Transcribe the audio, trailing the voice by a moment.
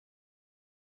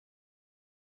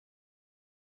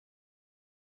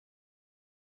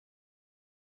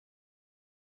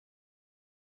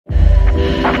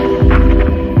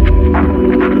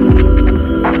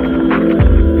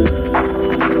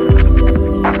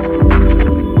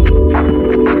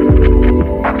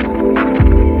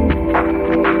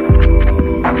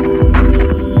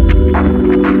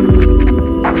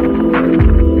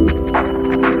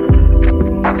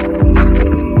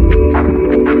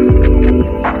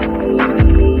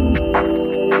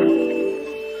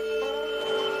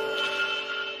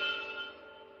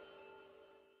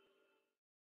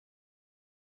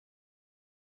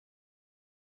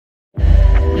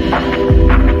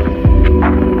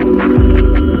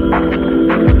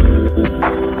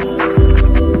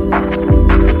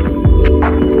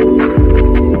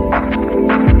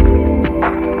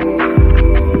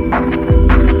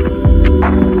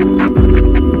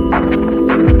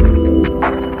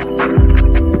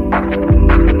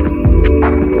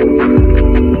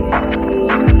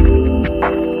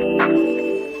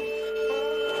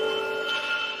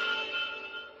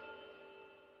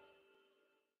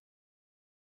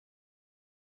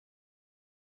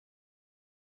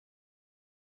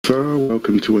Sir,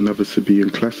 welcome to another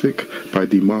Sabaean classic by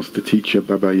the master teacher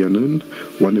Baba Yanun,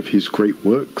 one of his great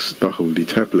works, the Holy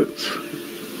Tablets.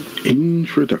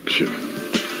 Introduction.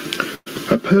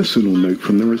 A personal note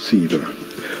from the receiver.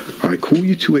 I call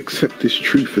you to accept this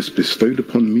truth as bestowed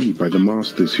upon me by the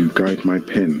masters who guide my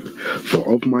pen, for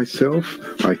of myself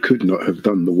I could not have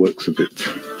done the works of it.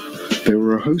 There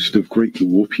were a host of great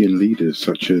European leaders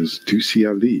such as Dusi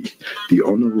Ali, the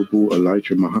Honourable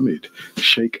Elijah Muhammad,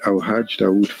 Sheikh Al-Hajj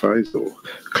Dawood Faisal,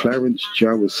 Clarence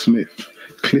Jawa Smith,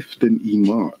 Clifton E.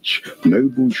 March,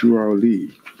 Noble Drew Ali,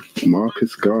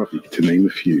 Marcus Garvey, to name a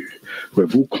few, who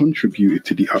have all contributed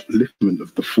to the upliftment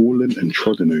of the fallen and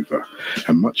trodden over,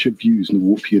 and much abused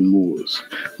Nuwaubian Moors.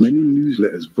 Many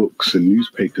newsletters, books, and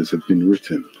newspapers have been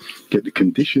written, yet the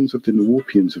conditions of the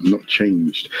Nuwaubians have not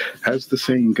changed. As the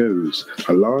saying goes,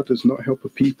 Allah does not help a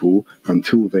people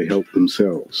until they help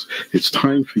themselves. It's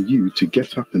time for you to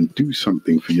get up and do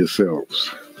something for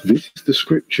yourselves. This is the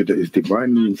scripture that is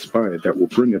divinely inspired that will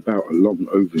bring about a long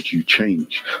overdue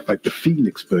change, like the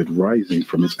phoenix bird rising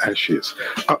from its ashes.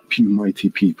 Up, you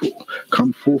mighty people,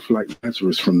 come forth like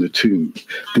Lazarus from the tomb.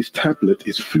 This tablet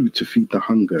is food to feed the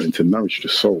hunger and to nourish the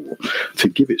soul, to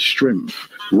give it strength.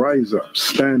 Rise up,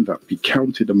 stand up, be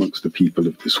counted amongst the people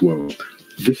of this world.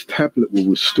 This tablet will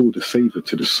restore the savour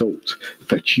to the salt,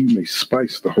 that you may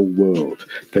spice the whole world,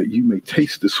 that you may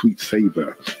taste the sweet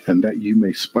savour, and that you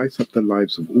may spice up the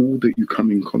lives of all that you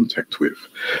come in contact with.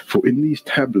 For in these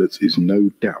tablets is no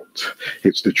doubt.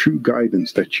 It's the true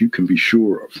guidance that you can be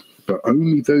sure of. But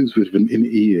only those with an inner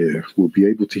ear will be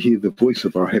able to hear the voice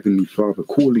of our Heavenly Father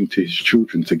calling to his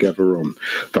children to gather on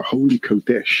the holy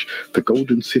Kodesh, the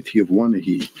golden city of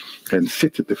Wanahi, and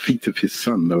sit at the feet of his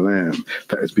son, the Lamb,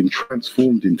 that has been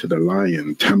transformed into the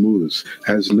Lion, Tammuz,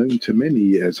 as known to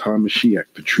many as HaMashiach,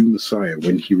 the true Messiah,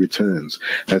 when he returns,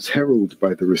 as heralded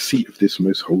by the receipt of this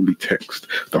most holy text,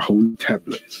 the Holy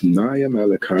Tablets, Naya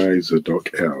Malachi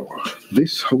Zadok El.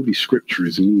 This holy scripture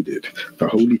is needed. The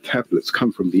Holy Tablets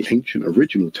come from the ancient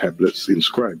original tablets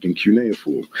inscribed in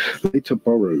cuneiform, later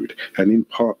borrowed and in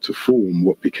part to form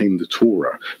what became the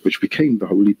Torah, which became the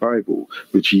Holy Bible,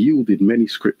 which yielded many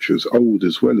scriptures, old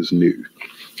as well as new,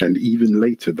 and even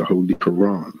later the Holy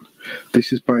Quran.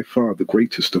 This is by far the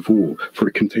greatest of all, for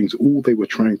it contains all they were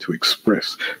trying to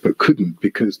express, but couldn't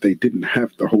because they didn't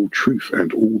have the whole truth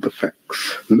and all the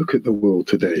facts. Look at the world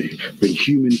today, when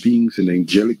human beings and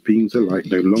angelic beings alike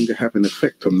no longer have an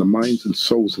effect on the minds and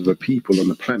souls of a people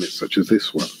on a planet such as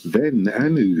this one. Then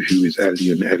Anu, who is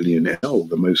Elyon El,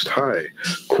 the Most High,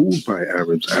 called by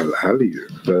Arabs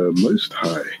Al-Aliyu, the Most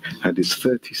High, and its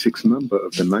 36th number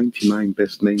of the 99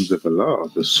 best names of Allah,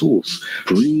 the Source,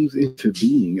 brings into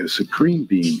being a supreme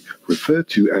being referred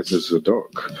to as a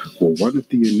Zadok, or one of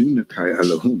the Anunnaki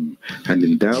Alahum, and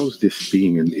endows this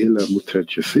being an Ila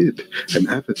Mutajasid, an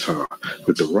avatar,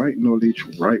 with the right knowledge,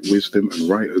 right wisdom, and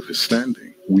right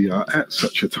understanding. We are at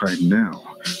such a time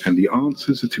now, and the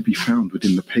answers are to be found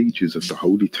within the pages of the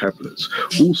Holy Tablets,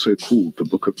 also called the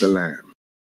Book of the Lamb.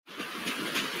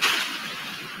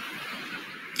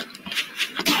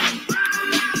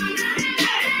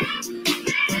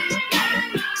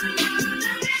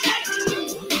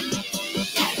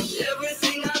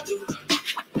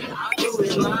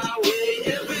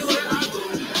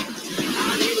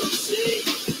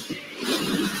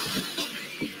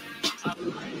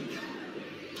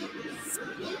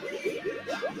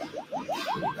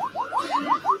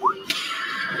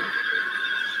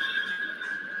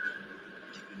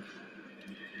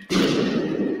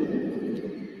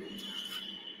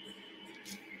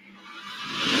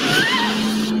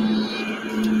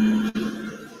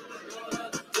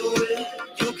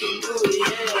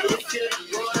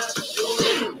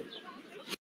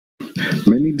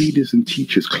 Many leaders and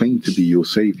teachers claim to be your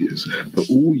saviors, but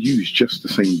all use just the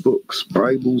same books,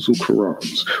 Bibles or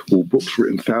Qurans, or books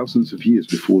written thousands of years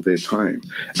before their time,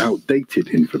 outdated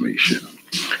information.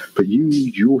 But you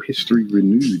need your history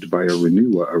renewed by a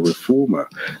renewer, a reformer,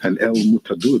 an El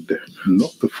Mutadud,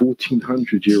 not the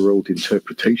 1400-year-old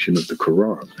interpretation of the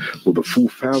Quran, or the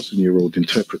 4,000-year-old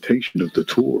interpretation of the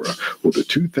Torah, or the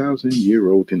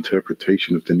 2,000-year-old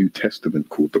interpretation of the New Testament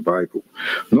called the Bible,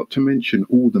 not to mention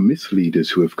all the misleaders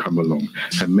who have come along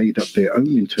and made up their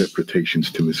own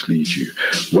interpretations to mislead you.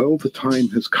 Well, the time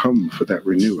has come for that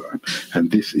renewer,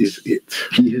 and this is it.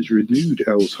 He has renewed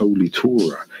El's holy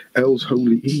Torah, El's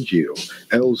holy Injil,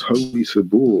 El's holy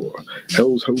Sabur,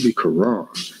 El's holy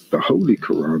Quran, the Holy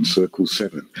Quran, Circle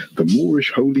 7, the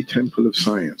Moorish Holy Temple of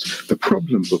Science, the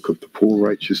Problem Book of the poor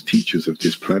righteous teachers of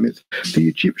this planet, the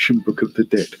Egyptian Book of the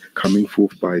Dead, coming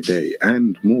forth by day,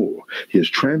 and more. He has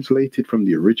translated from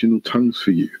the original tongues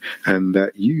for you, and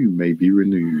that you may be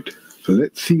renewed.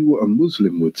 Let's see what a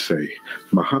Muslim would say.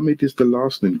 Muhammad is the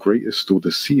last and greatest, or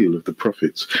the seal of the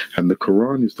prophets, and the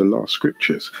Quran is the last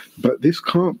scriptures. But this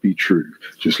can't be true.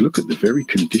 Just look at the very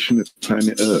condition of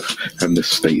planet Earth and the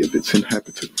state of its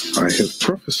inhabitants. I have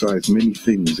prophesied many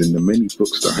things in the many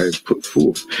books that I have put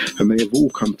forth, and they have all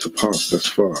come to pass thus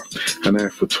far. And I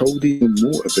have foretold even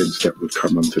more events that would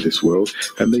come unto this world,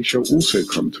 and they shall also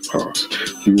come to pass.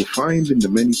 You will find in the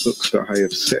many books that I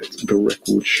have set the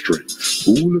record straight.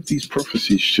 All of these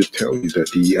prophecies should tell you that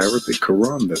the Arabic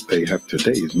Quran that they have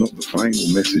today is not the final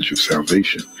message of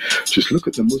salvation. Just look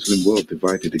at the Muslim world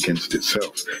divided against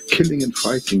itself, killing and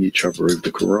fighting each other over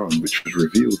the Quran, which was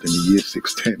revealed in the year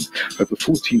 610, over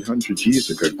 1400 years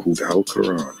ago, called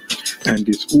Al-Quran, and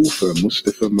its author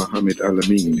Mustafa Muhammad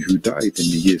Al-Amin, who died in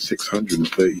the year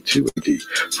 632 AD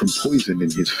from poison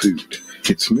in his food.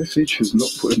 Its message has not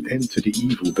put an end to the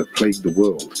evil that plagued the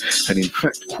world, and in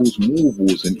fact caused more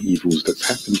wars and evils that's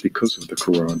happened because of the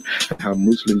Quran and how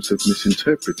Muslims have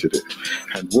misinterpreted it,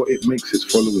 and what it makes its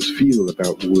followers feel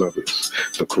about all others.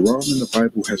 The Quran and the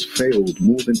Bible has failed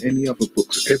more than any other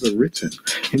books ever written,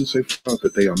 insofar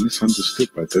that they are misunderstood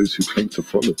by those who claim to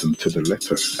follow them to the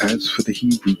letter. As for the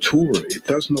Hebrew Torah, it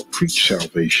does not preach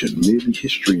salvation, merely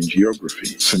history and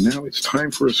geography. So now it's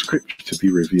time for a scripture to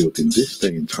be revealed in this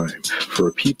day and time, for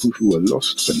a people who are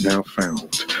lost but now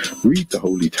found. Read the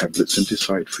holy tablets and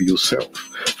decide for yourself,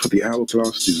 for the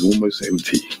hourglass is almost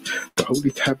empty. The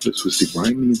holy tablets was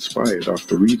divinely inspired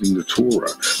after reading the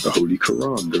Torah, the Holy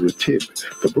Quran, the Ratib,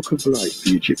 the Book of Light,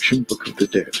 the Egyptian Book of the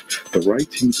Dead, the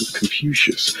writings of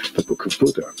Confucius, the Book of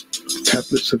Buddha, the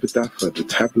tablets of Adafa, the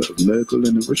tablet of Nergal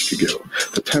and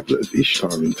Erishkigal, the tablet of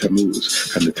Ishtar and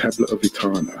Tammuz, and the tablet of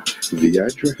Etana, the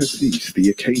Adra Hadith,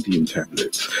 the Akkadian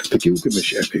tablets, the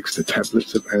Gilgamesh epics, the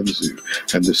tablets of Anzu,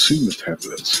 and the Sumer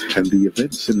tablets, and the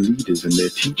events and leaders and their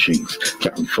teachings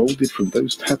that unfolded from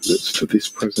those tablets to this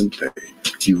present day.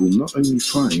 You will not only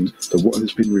find that what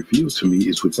has been revealed to me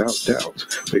is without doubt,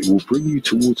 but it will bring you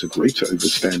towards a greater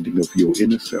understanding of your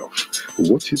inner self.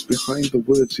 What is behind the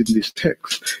words in this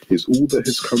text is all that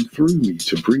has come through me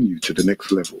to bring you to the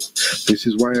next level. This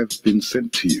is why I've been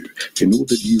sent to you, in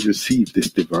order that you receive this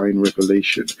divine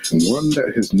revelation, one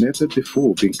that has never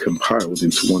before been compiled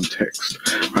into one text.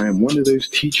 I am one of those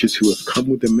teachers who have come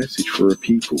with a message for a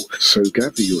people, so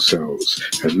gather yourselves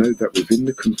and know that within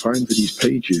the confines of these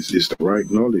pages is the right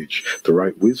knowledge, the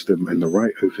right wisdom, and the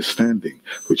right understanding,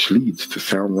 which leads to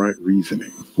sound right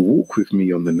reasoning. Walk with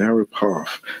me on the narrow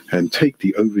path and take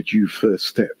the overdue first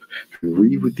step, and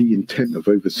read with the intent of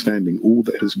understanding all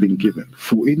that has been given.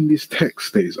 For in this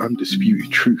text there is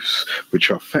undisputed truths,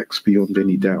 which are facts beyond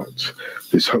any doubt.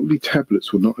 This holy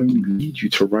tablets will not only lead you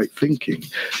to right thinking,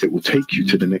 it will take you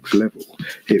to the next level.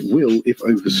 It will, if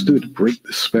overstood, break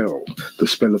the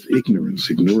spell of ignorance,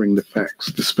 ignoring the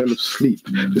facts, the spell of sleep,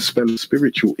 the spell of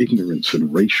spiritual ignorance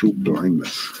and racial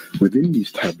blindness. Within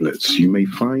these tablets, you may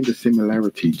find a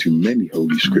similarity to many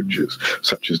holy scriptures,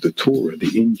 such as the Torah, the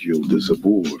Injil, the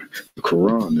Zabur, the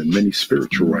Quran, and many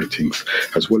spiritual writings,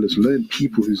 as well as learned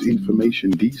people whose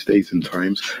information these days and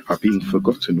times are being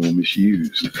forgotten or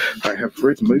misused. I have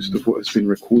read most of what has been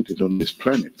recorded on this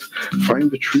planet. Find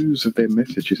the truths of their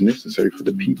message is necessary for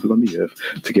the people on the earth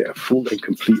to get a full and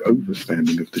complete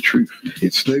understanding of the truth.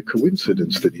 It's no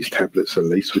coincidence that these tablets are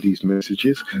laced with these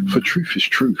messages, for truth is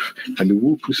truth, and the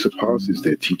world surpasses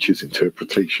their teachers'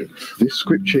 interpretation. This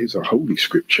scripture is a holy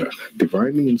scripture,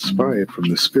 divinely inspired from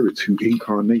the spirits who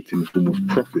incarnate in the form of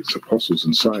prophets, apostles,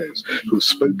 and sires, who have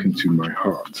spoken to my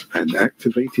heart and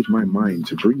activated my mind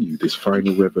to bring you this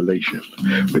final revelation.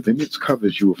 Within its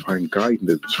covers you will find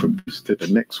guidance from this to the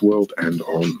next world and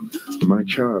on. My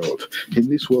child, in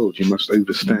this world you must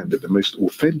understand that the most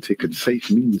authentic and safe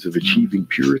means of achieving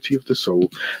purity of the soul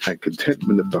and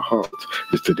contentment of the heart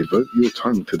is to devote your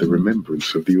tongue to the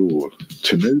remembrance of the All.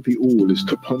 To know the All is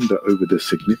to ponder over the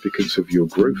significance of your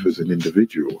growth as an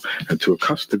individual, and to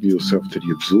accustom yourself to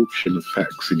the absorption of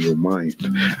facts in your mind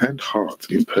and heart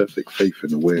in perfect faith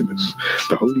and awareness.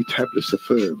 The Holy Tablets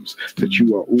affirms that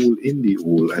you are all in the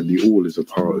All, and the All is a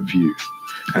part of you.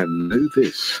 And know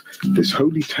this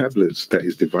holy tablets that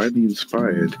is divinely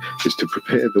inspired is to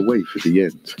prepare the way for the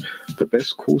end. The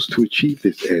best course to achieve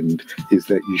this end is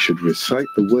that you should recite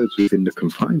the words within the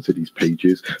confines of these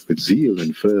pages with zeal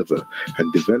and fervor,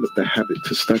 and develop the habit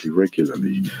to study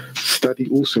regularly. Study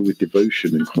also with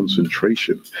devotion and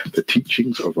concentration the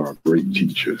teachings of our great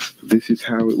teachers. This is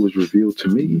how it was revealed to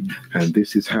me, and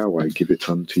this is how I give it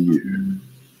unto you.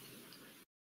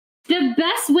 The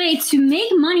best way to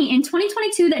make money in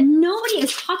 2022 that nobody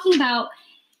is talking about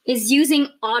is using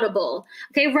Audible.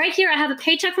 Okay, right here I have a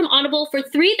paycheck from Audible for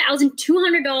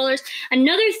 $3,200,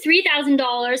 another $3,000,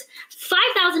 $5,000,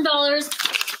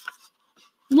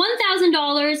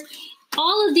 $1,000.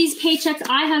 All of these paychecks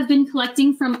I have been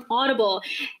collecting from Audible.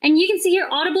 And you can see here,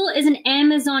 Audible is an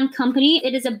Amazon company.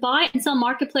 It is a buy and sell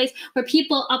marketplace where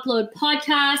people upload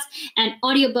podcasts and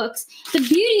audiobooks. The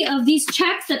beauty of these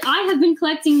checks that I have been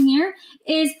collecting here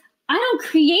is I don't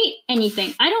create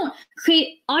anything. I don't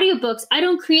create audiobooks. I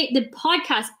don't create the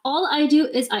podcast. All I do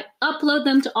is I upload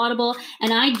them to Audible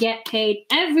and I get paid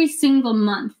every single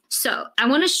month. So I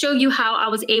want to show you how I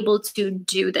was able to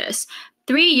do this.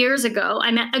 3 years ago,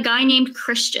 I met a guy named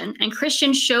Christian, and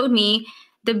Christian showed me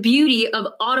the beauty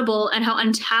of Audible and how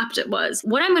untapped it was.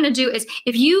 What I'm going to do is,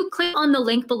 if you click on the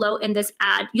link below in this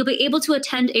ad, you'll be able to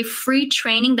attend a free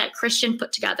training that Christian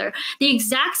put together. The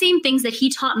exact same things that he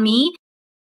taught me.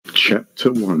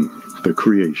 Chapter 1, The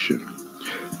Creation.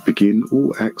 Begin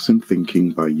all acts and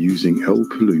thinking by using El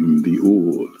Kalum, the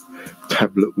All.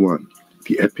 Tablet 1,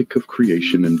 the Epic of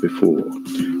Creation and Before.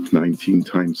 19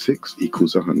 times 6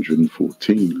 equals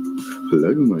 114.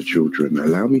 Hello, my children.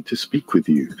 Allow me to speak with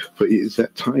you, for it is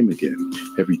that time again,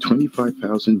 every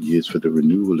 25,000 years for the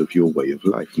renewal of your way of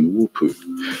life, Mut'Awuh.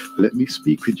 Let me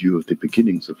speak with you of the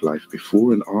beginnings of life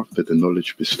before and after the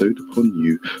knowledge bestowed upon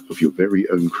you of your very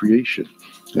own creation,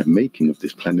 and making of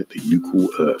this planet that you call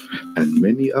Earth, and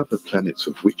many other planets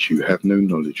of which you have no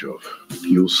knowledge of.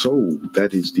 Your soul,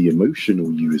 that is the emotional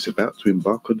you, is about to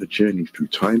embark on a journey through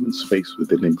time and space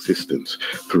within existence,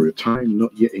 through a time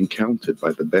not yet encountered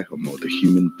by the Behemoth, the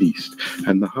human beast,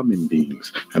 and the humming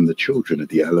beings, and the children of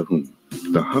the Allahum.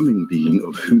 The humming being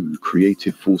of Hu,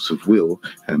 creative force of will,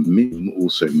 and Mim,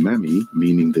 also Mami,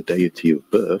 meaning the deity of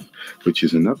birth, which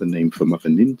is another name for Mother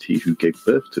Ninti, who gave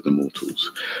birth to the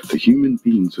mortals. The human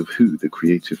beings of Hu, the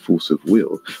creative force of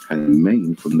will, and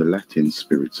Main from the Latin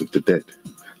spirits of the dead.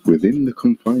 Within the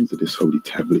confines of this holy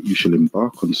tablet, you shall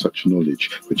embark on such knowledge,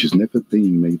 which has never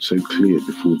been made so clear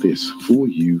before this, for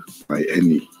you by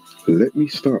any. Let me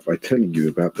start by telling you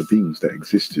about the beings that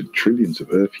existed trillions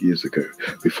of Earth years ago,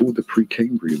 before the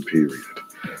Precambrian period.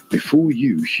 Before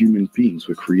you, human beings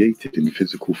were created in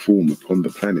physical form upon the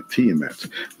planet Tiamat,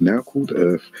 now called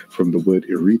Earth from the word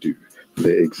Iridu.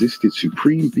 There existed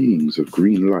supreme beings of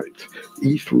green light,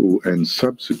 ethereal and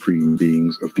sub-supreme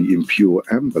beings of the impure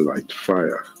amber light,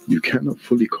 fire. You cannot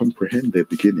fully comprehend their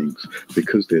beginnings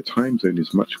because their time zone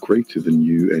is much greater than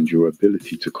you and your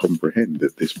ability to comprehend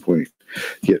at this point.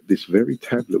 Yet this very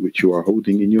tablet which you are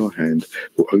holding in your hand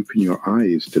will open your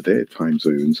eyes to their time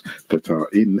zones that are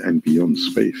in and beyond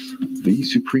space.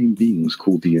 These supreme beings,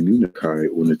 called the Anunnaki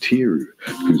or Natiru,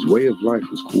 whose way of life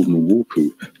was called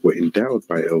Mut'Awuh, were endowed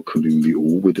by El Kalum the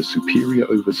All with a superior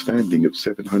overstanding of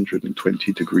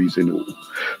 720 degrees in all,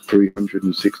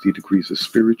 360 degrees of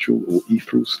spiritual or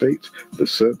ethereal state, the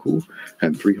circle,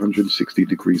 and 360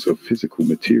 degrees of physical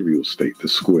material state, the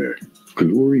square.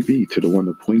 Glory be to the one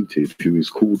appointed, who is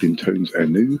called in tones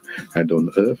Anu, and on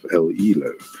earth El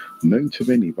Elo, known to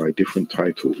many by different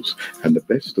titles, and the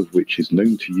best of which is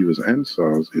known to you as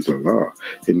Ansars is Allah,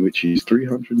 in which he is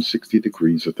 360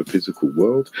 degrees of the physical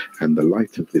world, and the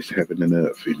light of this heaven and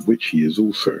earth, in which he is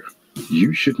also.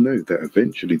 You should know that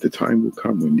eventually the time will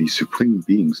come when these supreme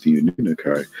beings, the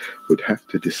Anunnaki, would have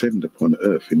to descend upon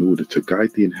Earth in order to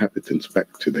guide the inhabitants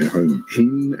back to their home,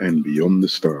 in and beyond the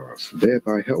stars,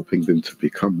 thereby helping them to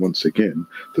become once again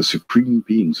the supreme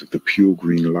beings of the pure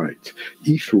green light,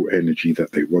 ethereal energy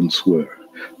that they once were.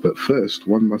 But first,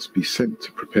 one must be sent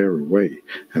to prepare a way,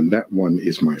 and that one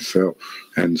is myself.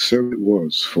 And so it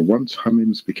was, for once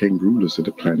Hummims became rulers of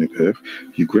the planet Earth,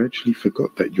 you gradually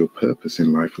forgot that your purpose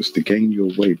in life was to gain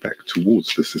your way back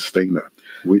towards the sustainer,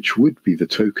 which would be the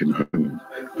token home,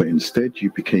 but instead you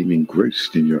became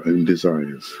engrossed in your own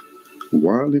desires.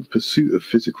 While in pursuit of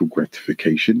physical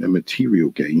gratification and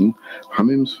material gain,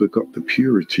 Hummims forgot the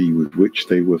purity with which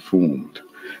they were formed.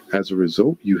 As a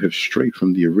result, you have strayed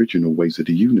from the original ways of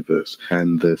the universe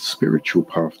and the spiritual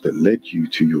path that led you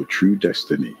to your true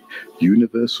destiny,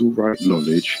 universal right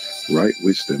knowledge, right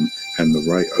wisdom, and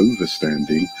the right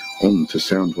overstanding, on to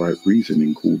sound right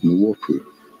reasoning called Mut'Awuh.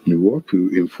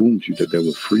 Mut'Awuh informed you that there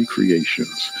were three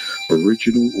creations: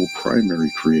 original or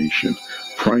primary creation,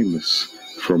 primus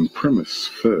from premise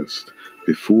first,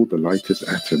 Before the lightest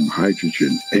atom,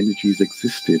 hydrogen, energies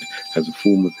existed as a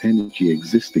form of energy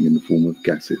existing in the form of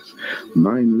gases.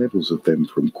 9 levels of them,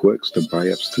 from quarks to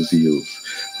biops to zeals,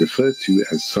 referred to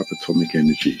as subatomic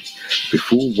energy.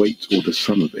 Before weight or the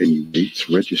sum of any weights,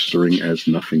 registering as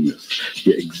nothingness,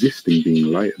 yet existing, being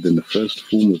lighter than the first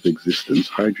form of existence,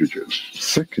 hydrogen.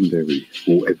 Secondary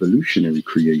or evolutionary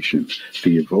creation,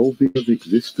 the evolving of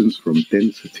existence from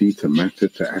density to matter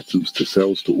to atoms to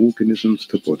cells to organisms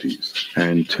to bodies.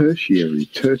 And tertiary,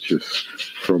 tertius,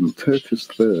 from tertius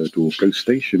third or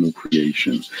ghostational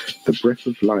creation, the breath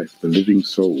of life, the living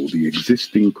soul, the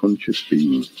existing conscious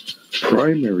being.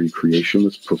 Primary creation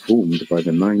was performed by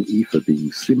the 9 ether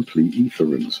beings, simply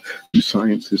etherans, whose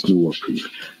science is Mut'Awuh.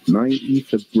 9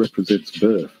 ether represents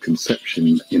birth,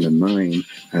 conception in a 9,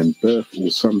 and birth or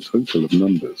sum total of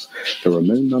numbers. There are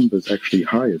no numbers actually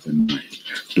higher than 9.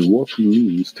 Mut'Awuh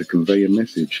means to convey a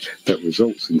message that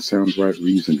results in sound right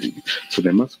reasoning. So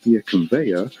there must be a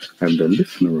conveyor and a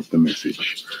listener of the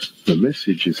message. The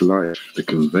message is life, the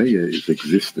conveyor is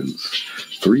existence.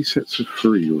 3 sets of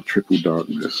 3 or triple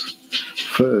darkness.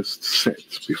 First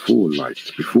set, before light,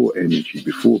 before energy,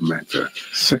 before matter.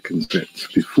 Second set,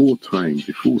 before time,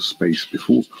 before space,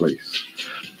 before place.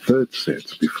 Third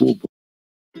set, before...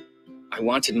 I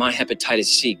wanted my hepatitis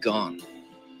C gone.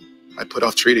 I put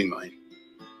off treating mine.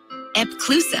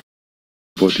 Epclusa.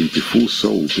 Body, before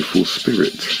soul, before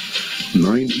spirit.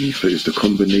 9 ether is the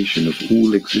combination of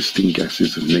all existing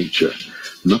gases of nature.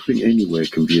 Nothing anywhere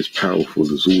can be as powerful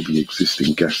as all the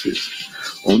existing gases.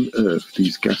 On Earth,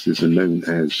 these gases are known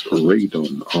as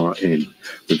radon, Rn,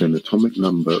 with an atomic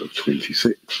number of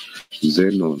 26,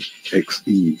 xenon,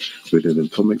 Xe, with an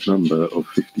atomic number of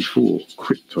 54,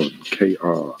 krypton,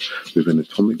 Kr, with an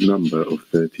atomic number of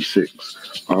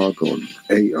 36, argon,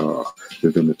 Ar,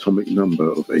 with an atomic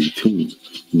number of 18,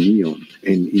 neon,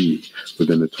 Ne, with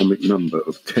an atomic number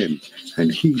of 10,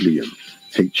 and helium,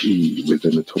 He, with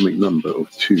an atomic number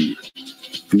of 2.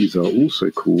 These are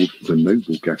also called the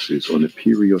noble gases on a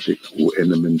periodic or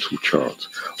elemental chart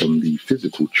on the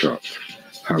physical chart.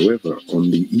 However,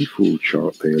 on the ethereal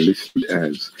chart, they are listed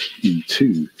as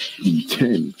E2,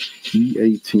 E10,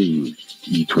 E18,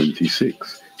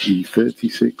 E26,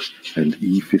 E36, and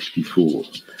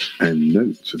E54. And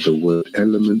note the word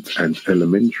element and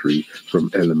elementary from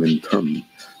elementum,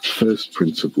 first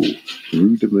principle,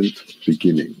 rudiment,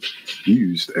 beginning,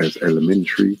 used as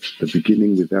elementary, the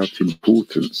beginning without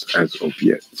importance as of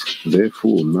yet.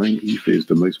 Therefore, 9 ether is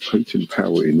the most potent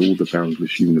power in all the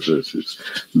boundless universes.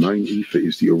 9 ether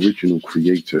is the original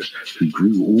creator who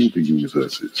grew all the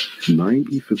universes. 9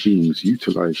 ether beings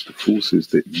utilize the forces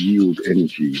that yield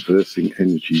energy, versing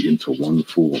energy into one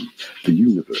form, the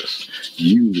universe.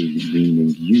 Uni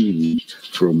meaning uni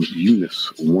from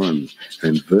unus, one,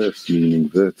 and verse meaning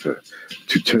verta,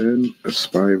 to turn a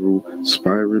spiral,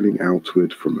 spiraling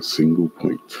outward from a single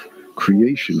point.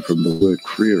 Creation from the word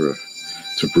creara,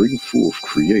 to bring forth,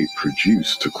 create,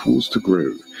 produce, to cause to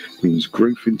grow, means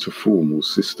growth into form or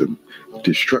system.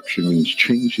 Destruction means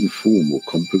change in form or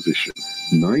composition.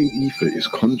 9 ether is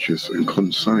conscious and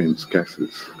conscience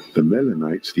gases. The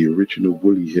Melanites, the original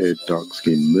woolly-haired,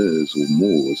 dark-skinned Mers or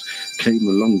Moors, came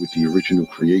along with the original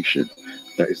creation.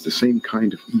 That is the same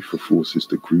kind of ether forces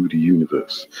that grew the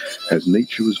universe. As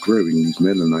nature was growing, these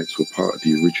Melanites were part of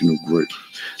the original growth.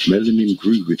 Melanin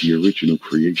grew with the original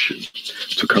creation.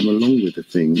 To come along with a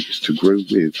thing is to grow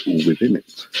with or within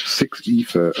it. 6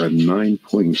 ether are 9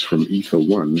 points from ether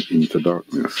 1 into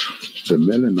darkness. The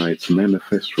Melanites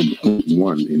manifest from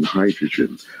 1 in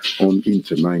hydrogen on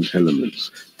into 9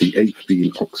 elements, the 8th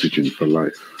being oxygen for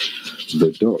life.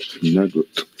 The dot,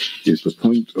 nagut, is the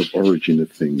point of origin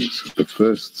of things, the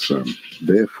first sum.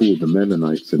 Therefore, the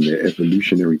Melanites and their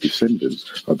evolutionary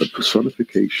descendants are the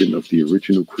personification of the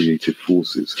original creative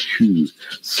forces, Hu,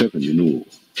 7 in all.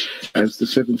 As the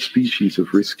 7 species of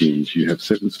Riskians, you have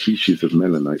 7 species of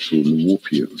Melanites or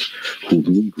Nuwarpians, called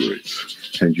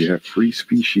Negroids, and you have 3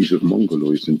 species of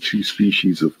Mongoloids and 2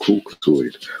 species of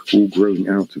Caucasoid, all growing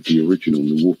out of the original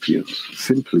Nuwarpians.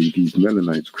 Simply, these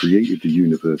Melanites created the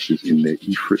universes in their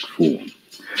etheric form.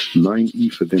 9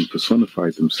 ether then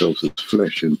personified themselves as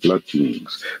flesh and blood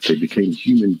beings. They became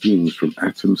human beings from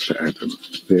atoms to atom.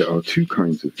 There are 2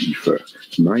 kinds of ether,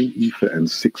 9 ether and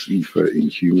 6 ether in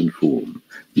human form.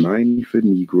 9 ether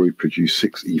Negroid produce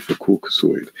 6 ether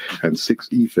Caucasoid, and 6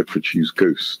 ether produce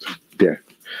ghost, death.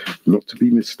 Not to be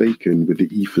mistaken with the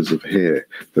ethers of hair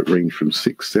that range from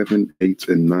 6, 7, 8,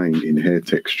 and 9 in hair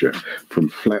texture, from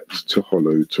flat to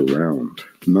hollow to round.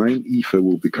 9 ether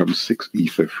will become 6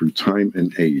 ether through time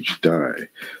and age, die.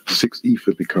 6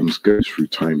 ether becomes ghost through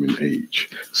time and age.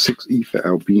 6 ether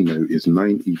albino is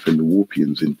 9 ether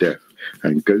Nuwarpians in death,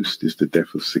 and ghost is the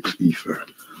death of 6 ether.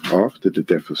 After the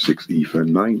death of 6 ether,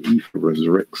 9 ether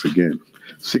resurrects again.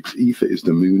 6 ether is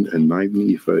the moon and 9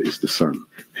 ether is the sun.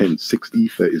 Hence, 6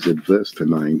 ether is adverse to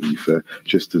 9 ether,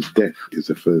 just as death is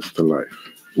adverse to life.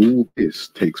 All this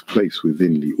takes place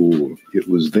within the All. It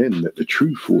was then that the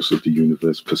true force of the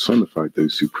universe personified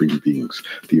those supreme beings,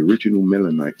 the original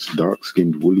Melanites,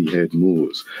 dark-skinned, woolly-haired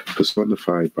Moors,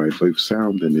 personified by both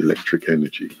sound and electric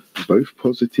energy. Both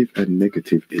positive and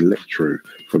negative electro,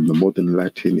 from the modern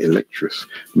Latin electris,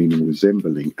 meaning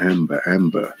resembling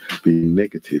amber, being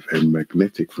negative, and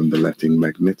magnetic from the Latin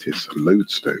magnetis,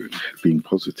 lodestone, being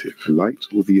positive. Light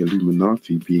or the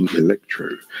Illuminati being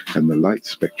electro, and the light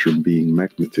spectrum being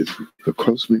magnetism. The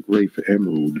cosmic ray for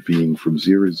emerald being from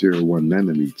 001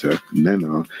 nanometer,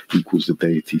 nana equals the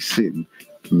deity Sin,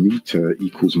 meter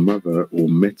equals mother or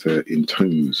meta in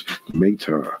tones,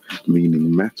 matter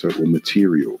meaning matter or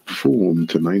material, form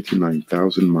to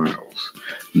 99,000 miles.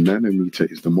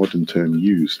 Nanometer is the modern term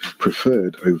used,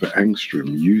 preferred over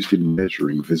angstrom, used in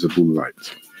measuring visible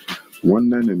light.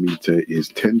 1 nanometer is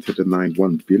 10 to the 9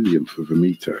 1/billionth of a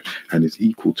meter and is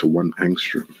equal to 1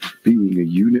 angstrom, being a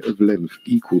unit of length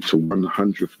equal to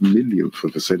 100th millionth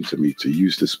of a centimeter,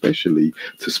 used especially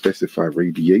to specify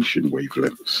radiation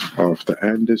wavelengths. After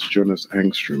Anders Jonas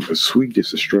Angstrom, a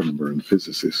Swedish astronomer and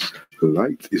physicist,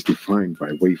 light is defined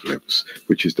by wavelengths,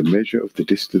 which is the measure of the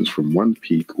distance from one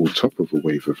peak or top of a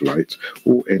wave of light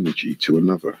or energy to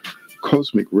another.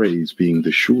 Cosmic rays being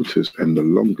the shortest and the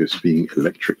longest being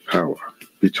electric power.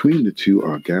 Between the two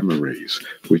are gamma rays,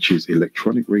 which is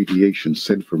electronic radiation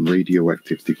sent from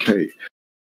radioactive decay.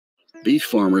 Beef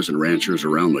farmers and ranchers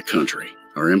around the country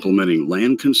are implementing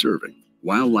land conserving,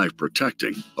 wildlife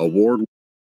protecting,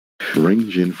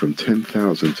 ranging from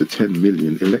 10,000 to 10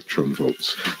 million electron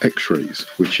volts, X-rays,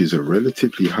 which is a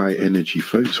relatively high energy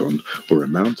photon or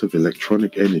amount of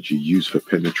electronic energy used for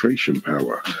penetration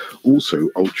power. Also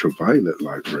ultraviolet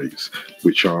light rays,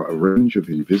 which are a range of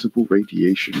invisible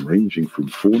radiation ranging from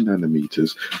 4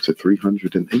 nanometers to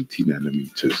 380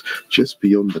 nanometers, just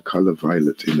beyond the color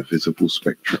violet in the visible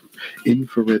spectrum.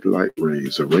 Infrared light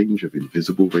rays, a range of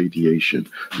invisible radiation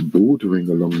bordering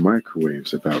along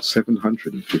microwaves about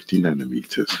 750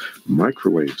 nanometers.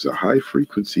 Microwaves are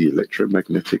high-frequency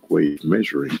electromagnetic waves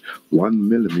measuring 1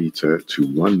 millimeter to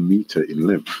 1 meter in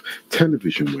length.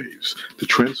 Television waves, the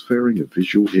transferring of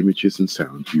visual images and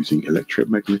sound using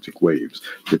electromagnetic waves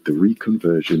with the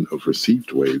reconversion of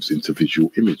received waves into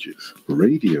visual images.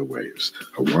 Radio waves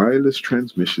are wireless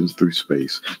transmissions through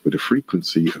space with a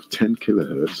frequency of 10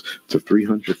 kilohertz to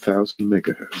 300,000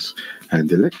 megahertz.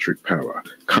 And electric power,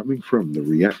 coming from the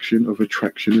reaction of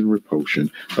attraction and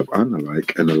repulsion of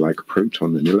unalike and alike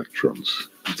proton and electrons.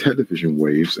 Television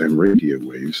waves and radio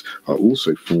waves are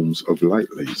also forms of light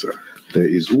laser. There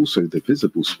is also the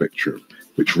visible spectrum,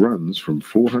 which runs from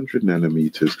 400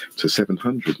 nanometers to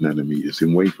 700 nanometers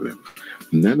in wavelength.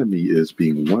 Nanometers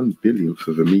being 1 billionth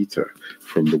of a meter,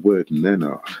 from the word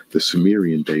nana, the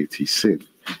Sumerian deity Sin,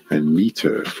 and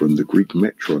meter from the Greek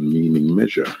metron, meaning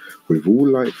measure, with all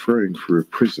light flowing through a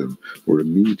prism or a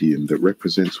medium that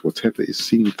represents whatever is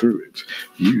seen through it,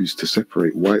 used to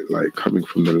separate white light coming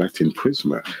from the Latin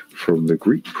prisma, from the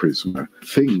Greek prisma,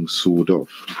 things sawed off,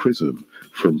 prism,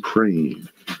 from prane,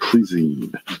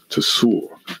 prisine, to saw.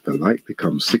 The light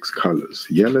becomes 6 colors: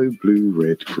 yellow, blue,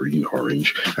 red, green,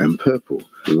 orange, and purple.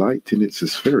 Light in its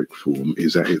spheric form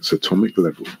is at its atomic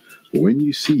level. When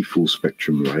you see full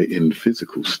spectrum light in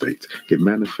physical state, it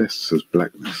manifests as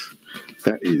blackness.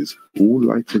 That is, all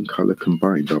light and color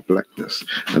combined are blackness,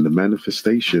 and the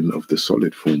manifestation of the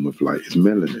solid form of light is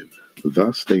melanin.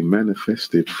 Thus they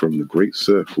manifested from the great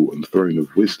circle and throne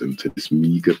of wisdom to this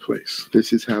meager place.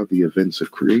 This is how the events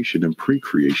of creation and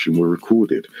pre-creation were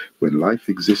recorded, when life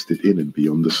existed in and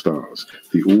beyond the stars.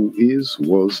 The all is,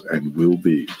 was, and will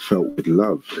be, felt with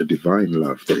love, a divine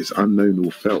love that is unknown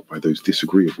or felt by those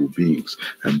disagreeable beings,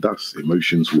 and thus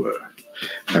emotions were.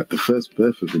 At the first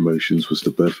birth of emotions was the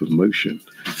birth of motion.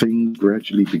 Things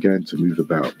gradually began to move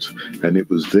about, and it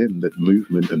was then that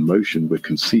movement and motion were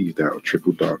conceived out of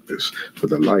triple darkness, for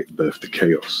the light birthed the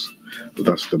chaos.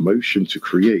 Thus the motion to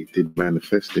create did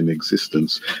manifest in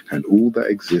existence, and all that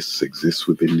exists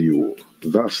within the all.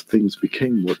 Thus things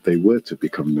became what they were to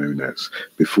become known as,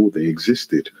 before they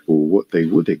existed, or what they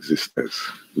would exist as.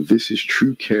 This is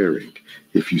true caring.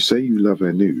 If you say you love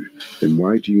Anu, then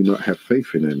why do you not have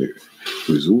faith in Anu,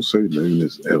 who is also known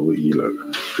as El Elo,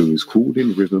 who is called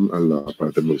in rhythm Allah by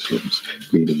the Muslims,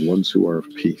 meaning ones who are of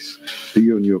peace?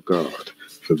 Be on your guard,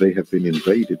 for they have been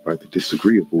invaded by the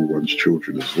disagreeable one's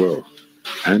children as well.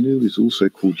 Anu is also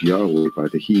called Yahweh by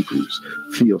the Hebrews,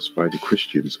 Theos by the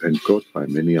Christians, and God by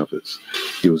many others.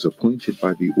 He was appointed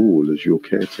by the All as your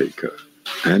caretaker.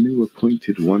 Anu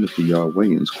appointed one of the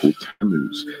Yahwehans called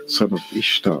Tammuz, son of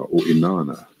Ishtar or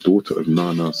Inanna, daughter of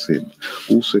Nanna-Sin,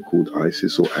 also called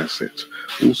Isis or Aset,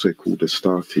 also called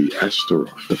Astarte,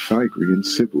 Astaroth, the Phygrian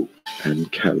Sibyl,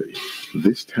 and Kali.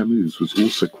 This Tammuz was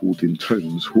also called in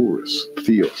tones Horus,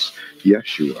 Theos,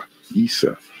 Yeshua,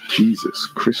 Isa, Jesus,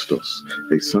 Christos,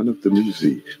 a son of the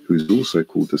Muzi, who is also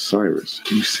called Osiris,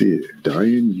 Usir,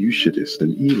 Dian, Eushidist,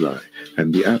 and Eli,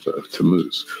 and the Abba of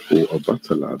Tammuz, or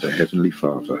Obatala, the Heavenly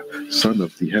Father, son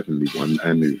of the Heavenly One,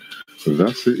 Anu.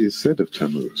 Thus it is said of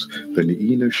Tammuz, then the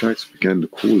Enoshites began to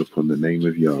call upon the name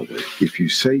of Yahweh. If you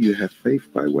say you have faith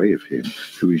by way of him,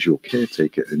 who is your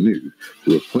caretaker Anu,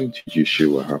 who appointed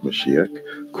Yeshua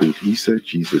HaMashiach, called Isa,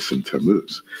 Jesus, and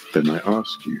Tammuz, then I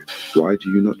ask you, why do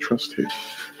you not trust him?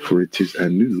 For it is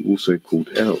Anu, also called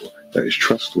El, that is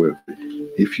trustworthy.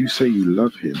 If you say you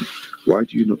love him, why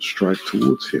do you not strive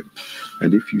towards him?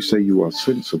 And if you say you are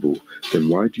sensible, then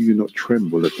why do you not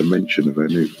tremble at the mention of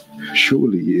Anu?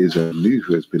 Surely it is Anu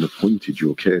who has been appointed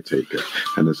your caretaker,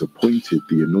 and has appointed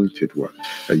the anointed one,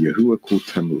 a Yahuwah called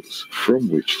Tammuz, from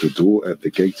which the door at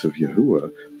the gate of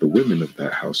Yahuwah, the women of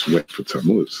that house wept for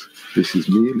Tammuz. This is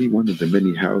merely one of the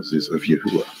many houses of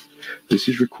Yahuwah. This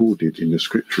is recorded in the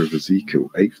scripture of Ezekiel,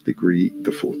 8th degree,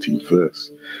 the 14th verse.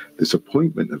 This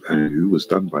appointment of Anu was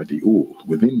done by the All,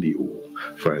 within the All,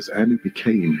 for as Anu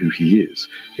became who he is,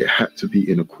 it had to be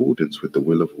in accordance with the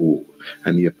will of All,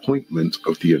 and the appointment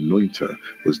of the anointer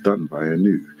was done by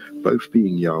Anu, both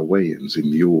being Yahwehans in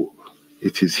the All.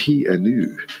 It is he,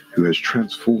 Anu, who has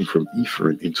transformed from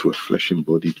Ephraim into a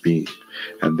flesh-embodied being,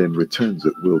 and then returns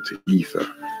at will to Ether.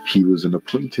 He was an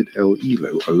appointed El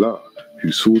Elo, Allah,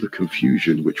 who saw the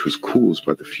confusion which was caused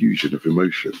by the fusion of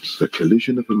emotions. The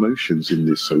collision of emotions in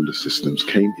this solar system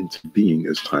came into being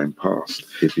as time passed.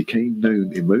 It became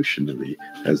known emotionally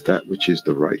as that which is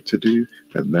the right to do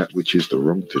and that which is the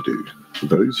wrong to do.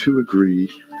 Those who agree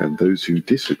and those who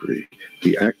disagree.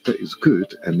 The act that is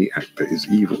good and the act that is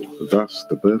evil. Thus,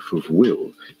 the birth of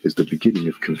will is the beginning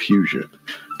of confusion.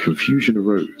 Confusion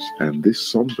arose, and this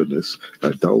somberness,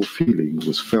 a dull feeling,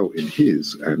 was felt in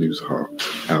his, Anu's heart.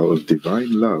 Out of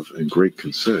divine love and great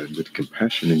concern, with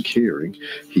compassion and caring,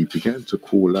 he began to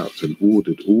call out and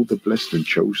ordered all the blessed and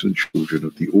chosen children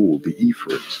of the All, the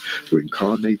Ephraimites, who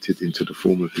incarnated into the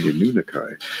form of the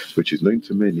Anunnaki, which is known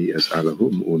to many as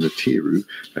Alahum or Natiru,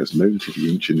 as known to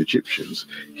the ancient Egyptians.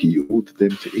 He ordered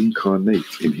them to incarnate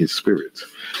in his spirit,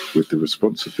 with the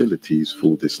responsibilities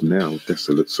for this now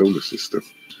desolate solar system.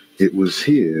 It was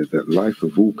here that life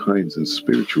of all kinds and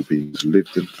spiritual beings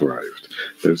lived and thrived.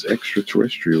 Those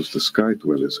extraterrestrials, the sky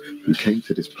dwellers, who came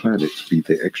to this planet, be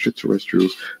they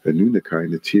extraterrestrials, Anunnaki,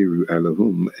 Natiru,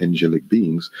 Alahum, angelic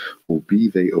beings, or be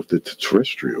they of the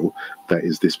terrestrial, that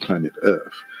is this planet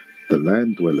Earth, the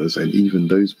land dwellers, and even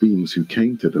those beings who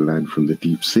came to the land from the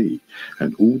deep sea,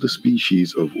 and all the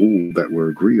species of all that were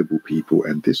agreeable people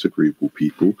and disagreeable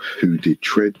people, who did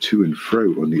tread to and fro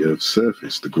on the earth's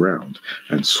surface, the ground,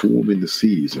 and swarm in the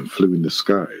seas and flew in the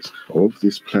skies, of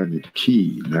this planet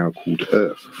Ki, now called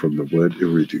Earth, from the word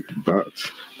Iridu. But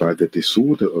by the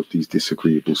disorder of these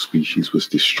disagreeable species was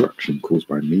destruction caused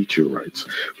by meteorites,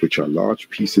 which are large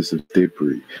pieces of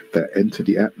debris that enter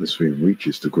the atmosphere and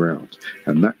reaches the ground,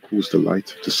 and that caused the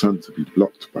light of the sun to be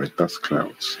blocked by dust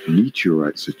clouds.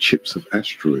 Meteorites are chips of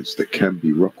asteroids that can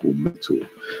be rock or metal.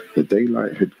 The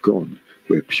daylight had gone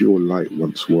where pure light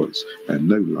once was, and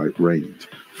no light reigned.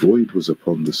 Void was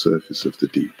upon the surface of the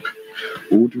deep.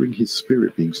 Ordering his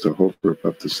spirit beings to hover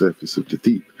above the surface of the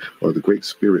deep, while the Great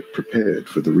Spirit prepared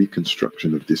for the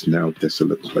reconstruction of this now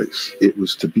desolate place. It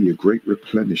was to be a great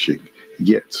replenishing,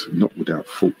 yet not without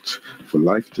fault, for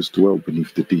life does dwell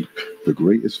beneath the deep. The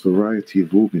greatest variety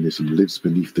of organism lives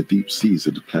beneath the deep seas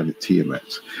of the planet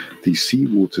Tiamat. These sea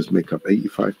waters make up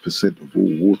 85% of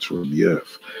all water on the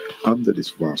earth. Under this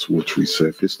vast watery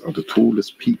surface are the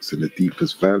tallest peaks and the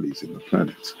deepest valleys in the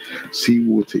planet.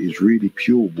 Seawater is really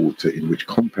pure water in which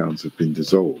compounds have been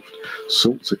dissolved.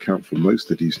 Salts account for most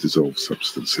of these dissolved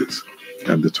substances,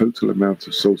 and the total amount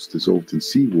of salts dissolved in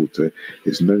seawater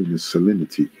is known as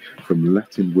salinity, from the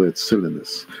Latin word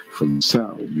salinus, from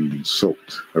sal meaning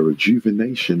salt. A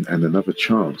rejuvenation and another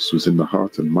chance was in the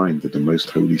heart and mind of the Most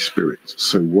Holy Spirit.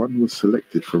 So one was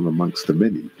selected from amongst the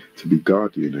many to be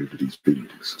guardian over these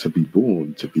beings, to be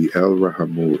born to be El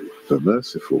Rahamur, the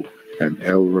merciful, and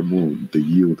El Ramun, the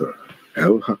yielder.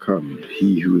 El Hakam,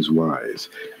 he who is wise.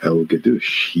 El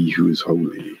Gadush, he who is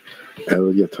holy.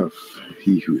 El Yataf,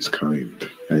 he who is kind.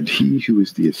 And he who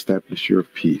is the establisher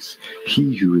of peace,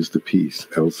 he who is the peace,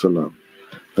 El Salam.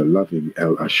 the loving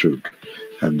El Ashug,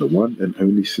 and the one and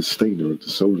only sustainer of the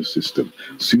solar system,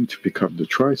 soon to become the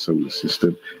tri-solar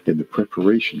system in the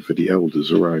preparation for the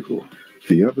Elder's arrival.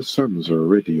 The other suns are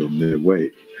already on their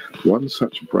way. One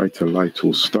such brighter light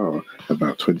or star,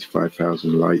 about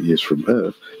 25,000 light years from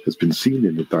Earth, has been seen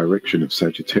in the direction of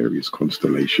Sagittarius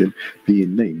constellation,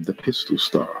 being named the Pistol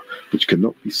Star, which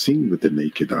cannot be seen with the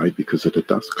naked eye because of the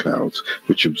dust clouds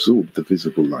which absorb the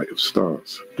visible light of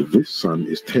stars. This sun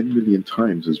is 10 million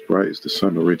times as bright as the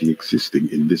sun already existing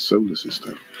in this solar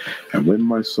system. And when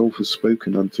my soul has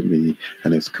spoken unto me,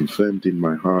 and has confirmed in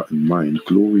my heart and mind,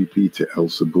 glory be to El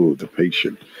Sabur, the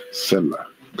patient, Selah.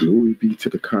 Glory be to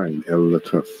the kind, El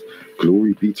Latuf.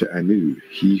 Glory be to Anu,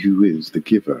 he who is the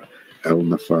giver, El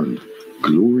Nafan.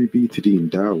 Glory be to the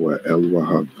Endower, El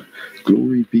Wahab.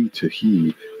 Glory be to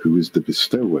he who is the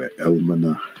bestower, El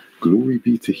Manah. Glory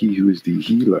be to he who is the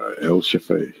healer, El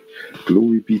Shafay.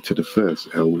 Glory be to the first,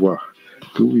 El Wah.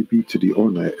 Glory be to the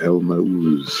honor, El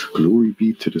Ma'uz. Glory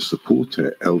be to the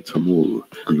supporter, El Tamul.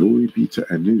 Glory be to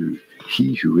Anu,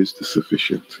 he who is the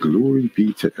sufficient. Glory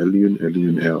be to Elion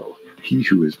Elion El, he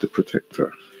who is the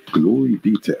protector. Glory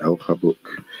be to El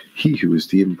Habuk, he who is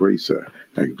the embracer,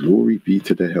 and glory be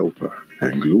to the helper,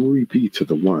 and glory be to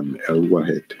the one, El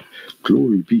Wahed.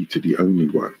 Glory be to the only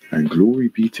one, and glory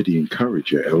be to the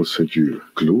encourager, El Saju.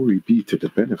 Glory be to the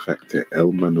benefactor,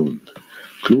 El Manund.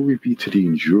 Glory be to the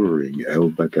enduring, El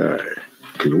Bagai.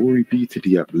 Glory be to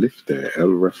the uplifter, El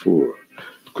Rafur.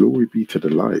 Glory be to the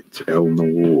light, El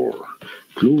Nawar.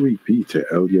 Glory be to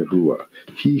El Yahuwah,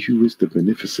 he who is the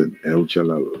beneficent, El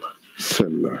Jalal.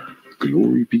 Selah.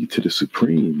 Glory be to the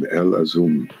supreme, El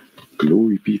Azum.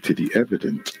 Glory be to the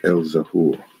evident, El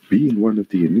Zahor. Being one of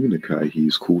the Anunnaki, he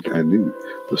is called Anu,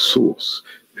 the source,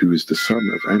 who is the son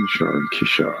of Anshar and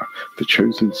Kishar, the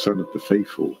chosen son of the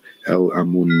faithful, El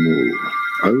Amun-Mul.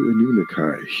 O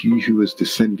Anunnaki, he who has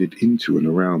descended into and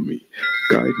around me,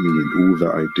 guide me in all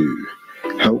that I do.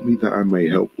 Help me that I may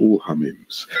help all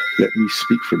Hamims. Let me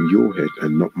speak from your head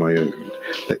and not my own.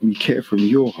 Let me care from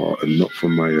your heart and not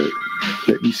from my own.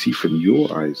 Let me see from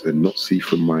your eyes and not see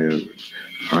from my own.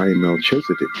 I am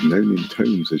Melchizedek, known in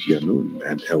tones as Yanun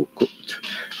and El Qut,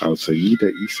 Al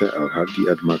Sayyida Isa Al Hadi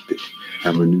Admati,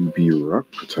 Amanu Bi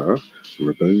Rakpata,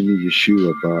 Rabboni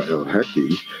Yeshua Bar El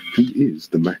Hadi, who is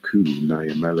the Maku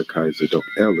Naya Malachi Zadok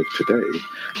El of today.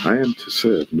 I am to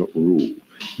serve, not rule.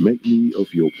 Make me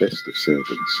of your best of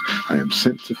servants. I am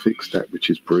sent to fix that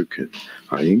which is broken.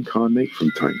 I incarnate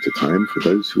from time to time for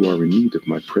those who are in need of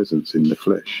my presence in the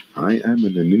flesh. I am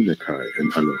an Anunnaki,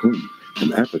 an Elohim,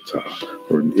 an avatar,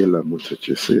 or an Ila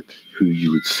Mutajasid, who you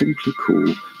would simply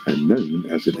call and known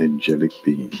as an angelic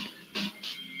being.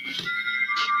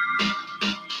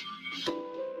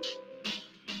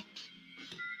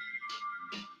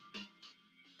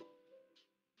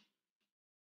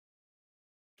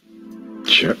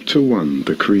 Chapter 1,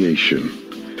 The Creation.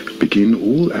 Begin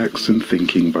all acts and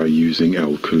thinking by using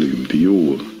Al-Kalum, the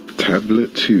All.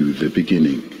 Tablet 2, The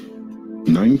Beginning.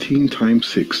 19 times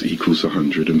 6 equals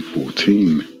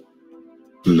 114.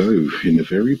 Lo, in the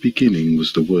very beginning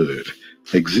was the Word.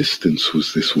 Existence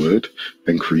was this Word,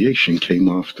 and creation came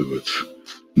afterwards.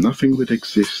 Nothing would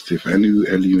exist if Anu,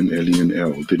 Elion, Elion,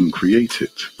 El didn't create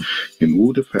it. In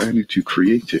order for Anu to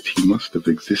create it, he must have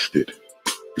existed.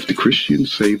 If the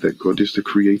Christians say that God is the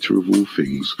creator of all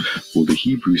things, or the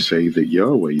Hebrews say that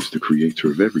Yahweh is the creator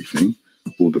of everything,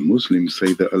 or the Muslims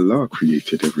say that Allah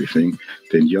created everything,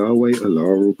 then Yahweh, Allah,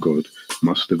 or God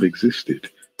must have existed,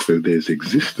 so there's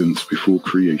existence before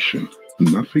creation.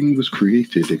 Nothing was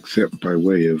created except by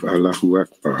way of Allahu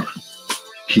Akbar.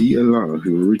 He, Allah,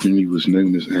 who originally was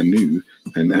known as Anu,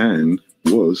 and An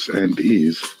was and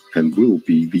is and will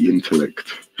be the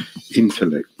intellect.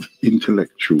 Intellect,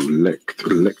 intellectual,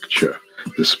 lecture,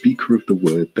 the speaker of the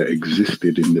word that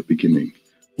existed in the beginning,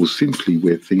 or simply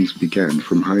where things began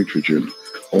from hydrogen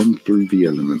on through the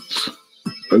elements.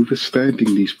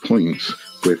 Overstanding these points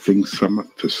where things sum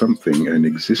up to something and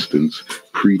existence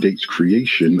predates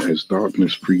creation as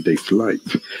darkness predates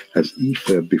light, as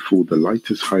ether before the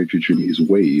lightest hydrogen is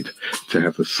weighed to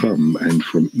have a sum, and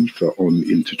from ether on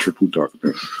into triple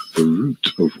darkness, the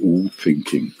root of all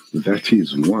thinking. That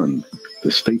is 1,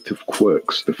 the state of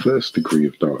quirks, the first degree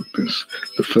of darkness,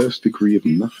 the first degree of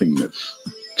nothingness.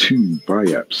 2,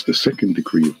 Biaps, the second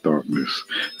degree of darkness,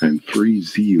 and 3,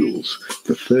 Zeals,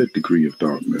 the third degree of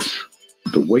darkness.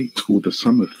 The weight or the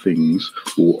sum of things,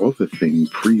 or of a thing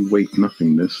pre-weight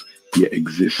nothingness, yet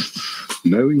exists.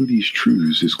 Knowing these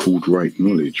truths is called right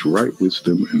knowledge, right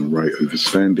wisdom, and right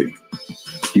understanding.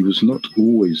 He was not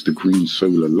always the green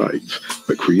solar light,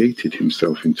 but created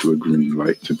himself into a green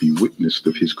light to be witnessed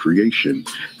of his creation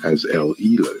as El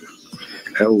Elo.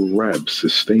 El Rab,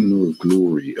 sustainer of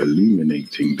glory,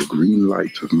 illuminating the green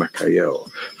light of Michael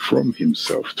from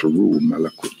himself to rule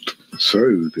Malakut.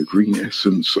 So the green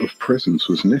essence of presence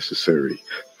was necessary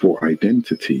for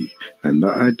identity, and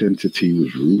that identity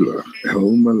was ruler,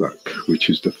 El Malak,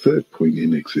 which is the third point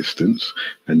in existence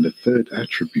and the third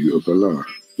attribute of Allah.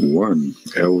 1.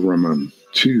 El Rahman.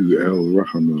 2. El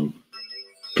Rahman.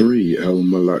 3. El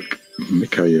Malak,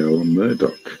 Michael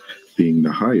Murdoch, being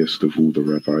the highest of all the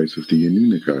rabbis of the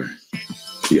Anunnaki.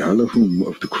 The Alahum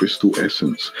of the crystal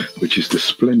essence, which is the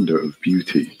splendor of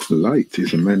beauty. Light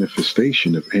is a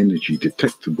manifestation of energy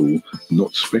detectable,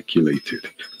 not speculated,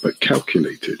 but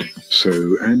calculated.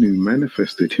 So Anu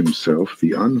manifested himself,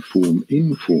 the unformed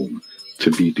in form,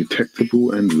 to be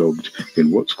detectable and logged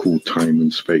in what's called time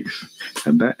and space.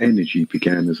 And that energy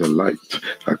began as a light,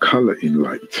 a color in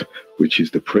light, which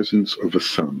is the presence of a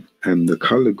sun. And the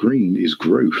color green is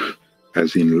growth,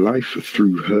 as in life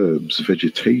through herbs,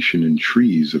 vegetation and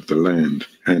trees of the land,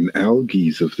 and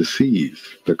algae of the seas.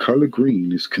 The color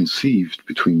green is conceived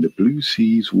between the blue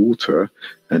sea's water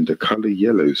and the color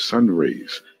yellow sun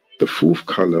rays, the fourth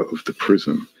color of the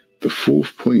prism, the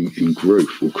fourth point in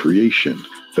growth or creation,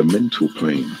 the mental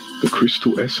plane. The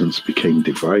crystal essence became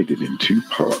divided in two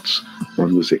parts.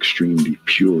 One was extremely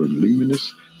pure and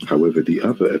luminous, however, the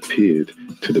other appeared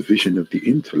to the vision of the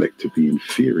intellect to be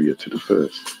inferior to the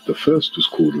first. The first was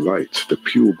called light, the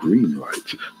pure green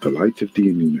light, the light of the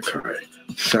Anunnaki.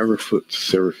 Seraphut,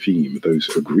 seraphim, those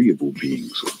agreeable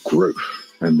beings of growth.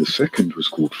 And the second was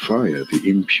called fire, the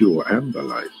impure amber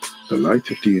light, the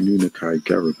light of the Anunnaki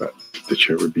Garabat, the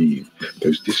cherubim,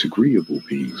 those disagreeable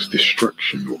beings,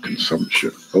 destruction or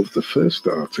consumption. Of the first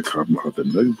that are to come are the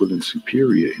noble and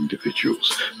superior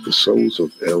individuals, the souls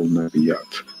of El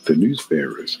Nabiyat, the news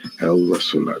bearers, El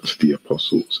Rasulat, the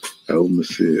apostles, El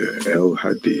Nasir, El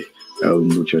Hadi, El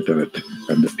Mujadad,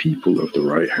 and the people of the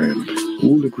right hand.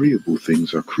 All agreeable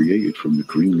things are created from the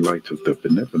green light of the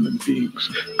benevolent beings,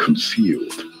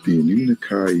 concealed. The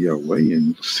Anunnaki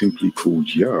Yahwehan, simply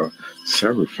called Yah,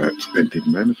 Sarafat, and did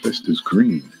manifest as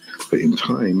green. But in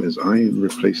time, as iron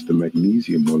replaced the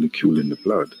magnesium molecule in the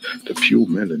blood, the pure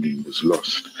melanin was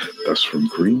lost. Thus from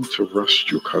green to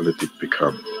rust your color did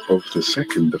become. Of the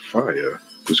second, the fire,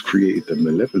 was created the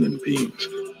malevolent beings,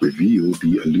 reveal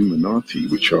the Illuminati,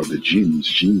 which are the jinns,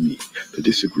 genie, the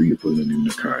disagreeable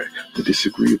Anunnaki, the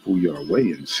disagreeable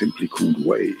Yahwehan, simply called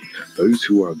Way, those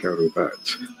who are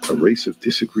Garobat, a race of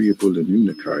disagreeable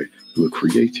Anunnaki who were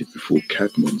created before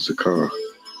Kadmon Zakar.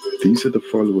 These are the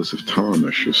followers of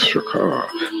Tarnash of Shakar,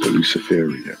 the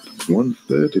Luciferian.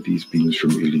 1/3 of these beings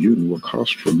from Ilion were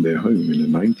cast from their home in the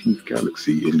 19th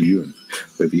galaxy Ilion,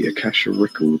 where the Akasha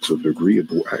records of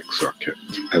agreeable acts are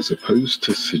kept, as opposed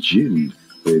to Sijin,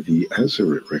 where the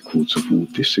Azaret records of all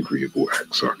disagreeable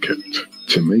acts are kept.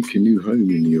 To make a new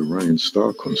home in the Orion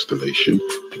star constellation,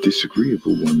 the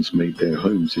disagreeable ones made their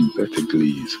homes in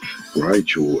Betelgeuse,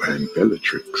 Rigel, and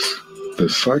Bellatrix. The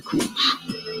cycles.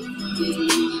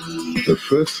 The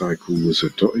first cycle was a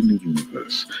dot in the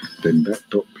universe, then that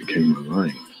dot became a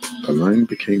line. The line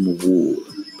became a wall.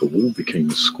 The wall became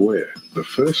a square. The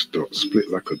first dot split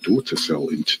like a daughter cell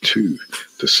into two.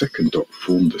 The second dot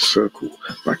formed a circle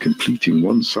by completing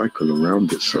one cycle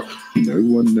around itself. No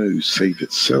one knows save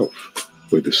itself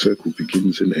where the circle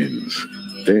begins and ends.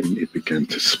 Then it began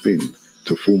to spin,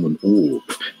 to form an orb,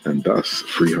 and thus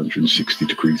 360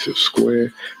 degrees of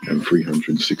square and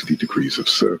 360 degrees of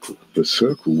circle. The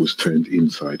circle was turned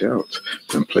inside out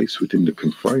and placed within the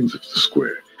confines of the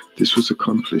square. This was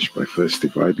accomplished by first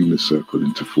dividing the circle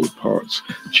into 4 parts.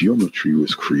 Geometry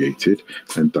was created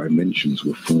and dimensions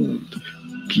were formed.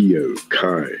 Geo,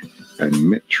 Chi, and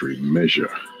metri, measure.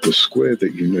 The square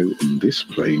that you know on this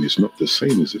plane is not the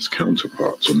same as its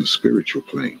counterparts on the spiritual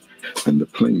plane and the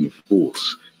plane of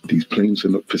force. These planes are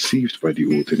not perceived by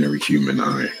the ordinary human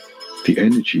eye. The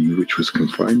energy which was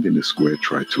confined in the square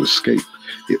tried to escape.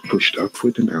 It pushed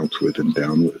upward and outward and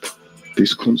downward.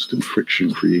 This constant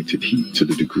friction created heat to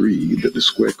the degree that the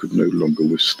square could no longer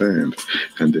withstand,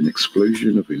 and an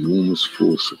explosion of enormous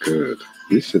force occurred.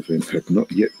 This event had not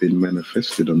yet been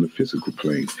manifested on the physical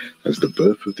plane as the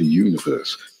birth of the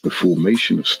universe, the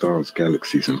formation of stars,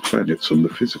 galaxies, and planets on the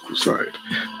physical side.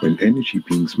 When energy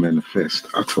beings manifest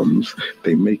atoms,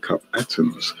 they make up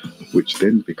atoms, which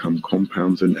then become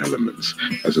compounds and elements,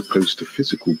 as opposed to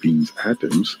physical beings,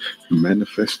 atoms, who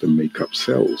manifest and make up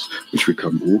cells, which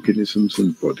become organisms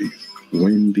and bodies.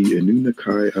 When the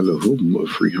Anunnaki Elohim of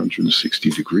 360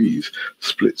 degrees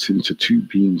splits into 2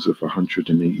 beams of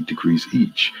 180 degrees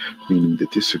each, meaning the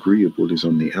disagreeable is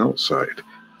on the outside,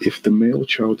 If the male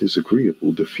child is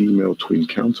agreeable, the female twin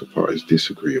counterpart is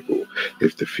disagreeable.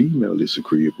 If the female is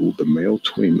agreeable, the male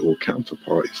twin or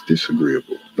counterpart is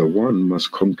disagreeable. The one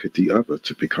must conquer the other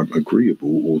to become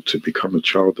agreeable or to become a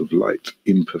child of light,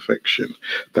 imperfection,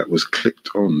 that was clicked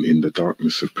on in the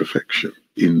darkness of perfection.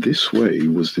 In this way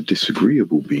was the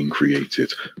disagreeable being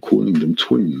created, calling them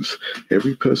twins.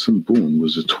 Every person born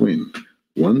was a twin.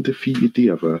 One defeated the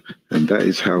other, and that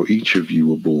is how each of you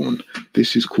were born.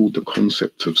 This is called the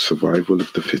concept of survival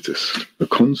of the fittest. The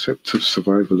concept of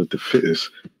survival of the fittest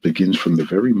begins from the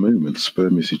very moment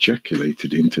sperm is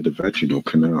ejaculated into the vaginal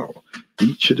canal.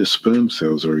 Each of the sperm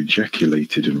cells are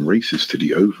ejaculated and races to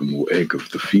the ovum or egg of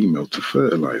the female to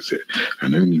fertilize it,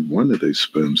 and only one of those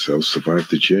sperm cells survive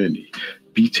the journey,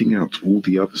 beating out all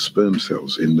the other sperm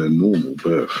cells in their normal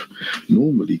birth.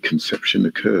 Normally, conception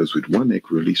occurs with one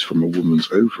egg released from a woman's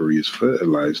ovary is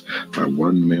fertilized by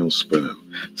one male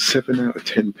sperm. 7 out of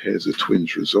 10 pairs of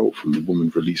twins result from the woman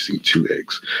releasing 2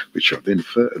 eggs, which are then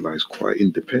fertilized quite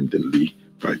independently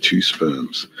by 2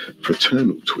 sperms.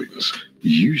 Fraternal twins.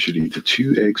 Usually the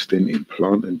 2 eggs then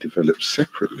implant and develop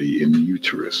separately in the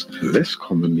uterus. Less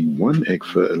commonly, 1 egg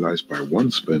fertilized by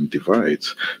 1 sperm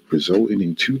divides, resulting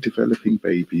in 2 developing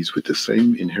babies with the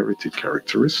same inherited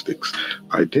characteristics,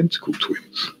 identical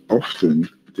twins. Often,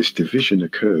 this division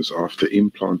occurs after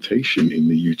implantation in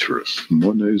the uterus.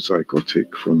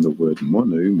 Monozygotic, from the word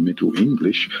mono, Middle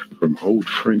English, from Old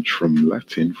French, from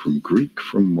Latin, from Greek,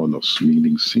 from monos,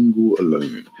 meaning single,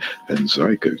 alone, and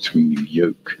zygote, meaning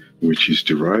yolk, which is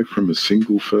derived from a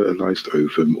single fertilized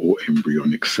ovum or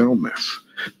embryonic cell mass.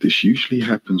 This usually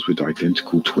happens with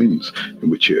identical twins, in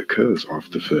which it occurs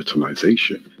after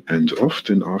fertilization, and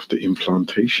often after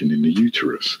implantation in the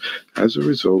uterus. As a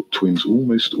result, twins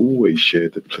almost always share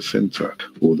the placenta,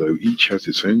 although each has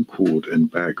its own cord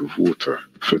and bag of water.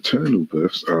 Fraternal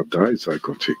births are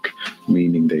dizygotic,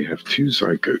 meaning they have 2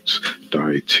 zygotes,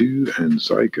 di2 and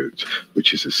zygote,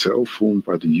 which is a cell formed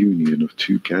by the union of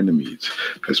 2 ganymedes,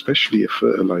 especially a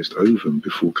fertilized ovum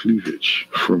before cleavage.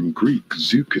 From Greek,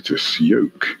 zooketos,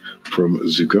 yolk, from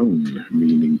zygone,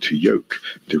 meaning to yolk,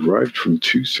 derived from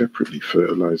 2 separately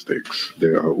fertilized eggs.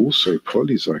 There are also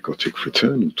polyzygotic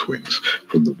fraternal twins,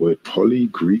 from the word poly,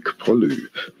 Greek polou,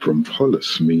 from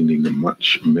polis, meaning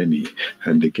much, many,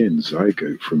 and again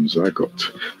zygote from zygote,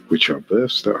 which are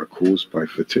births that are caused by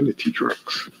fertility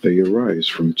drugs. They arise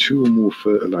from 2 or more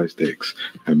fertilized eggs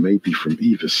and may be from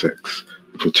either sex.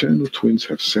 Fraternal twins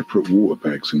have separate water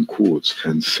bags and cords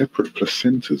and separate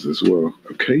placentas as well.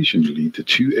 Occasionally, the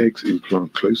 2 eggs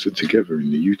implant closer together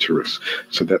in the uterus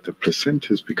so that the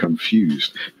placentas become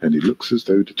fused and it looks as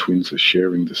though the twins are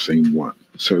sharing the same one.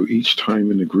 So each time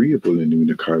an agreeable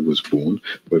Anunnaki was born,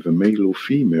 whether male or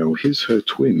female, her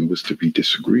twin was to be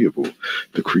disagreeable.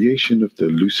 The creation of the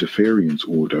Luciferians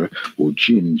order, or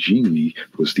genie,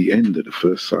 was the end of the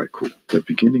first cycle. The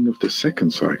beginning of the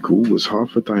second cycle was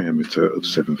half a diameter of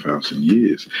 7,000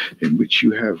 years, in which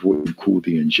you have what you call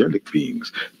the angelic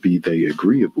beings, be they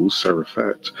agreeable,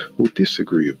 Sarafat, or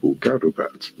disagreeable,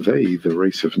 Garubat. They, the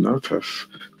race of Natas,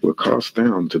 were cast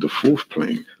down to the 4th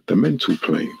plane, the mental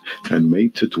plane, and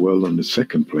made to dwell on the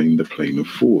 2nd plane, the plane of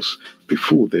force,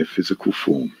 before their physical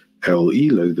form. El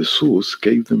Elo, the source,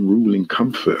 gave them ruling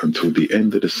comfort until the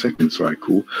end of the 2nd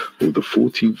cycle, or the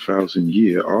 14,000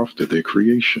 year after their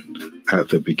creation. At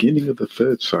the beginning of the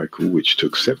 3rd cycle, which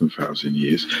took 7,000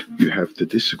 years, you have the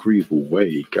disagreeable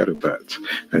Way, Garubat,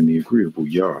 and the agreeable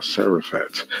Yah,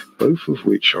 Sarafat, both of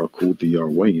which are called the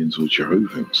Yahwehans or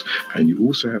Jehovans, and you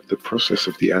also have the process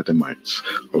of the Adamites,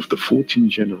 of the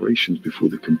 14 generations before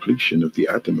the completion of the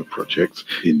Adama project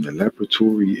in the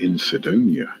laboratory in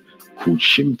Sidonia, called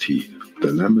Shimti, the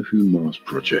Lamahou Mars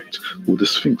Project, or the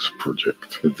Sphinx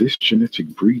Project. This genetic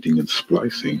breeding and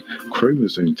splicing,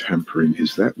 chromosome tampering,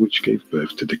 is that which gave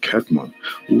birth to the Kadmon,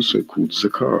 also called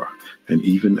Zakar, and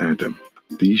even Adam.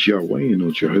 These Yahwehan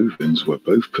or Jehovans were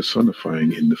both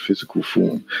personifying in the physical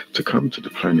form to come to the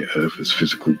planet Earth as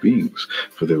physical beings,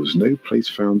 for there was no place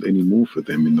found any more for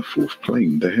them in the 4th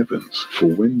plane, the heavens. For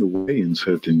when the Wayans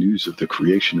heard the news of the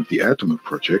creation of the Adama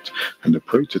project and the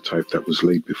prototype that was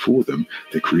laid before them,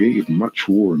 they created much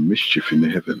war and mischief in the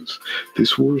heavens.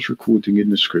 This war is recorded in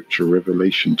the scripture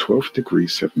Revelation 12th degree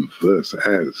 7th verse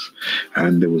as,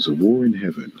 and there was a war in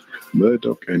heaven.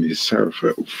 Murdoch and his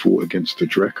Sarafat fought against the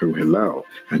Draco Hilal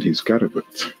and his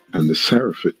Garubat, and the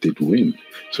Sarafat did win,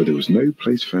 so there was no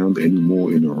place found any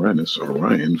more in Uranus,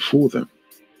 Orion, for them.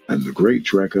 And the great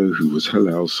Drago, who was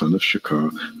Halal, son of Shakar,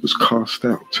 was cast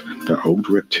out, that old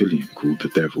reptilian called the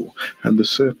devil, and the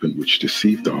serpent which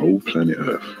deceived the whole planet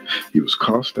Earth. He was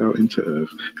cast out into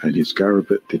Earth, and his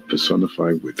Garabet did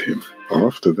personify with him.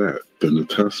 After that, the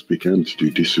Natas began to do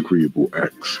disagreeable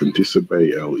acts and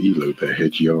disobey El Elo, their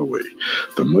head Yahweh,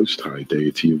 the Most High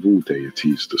deity of all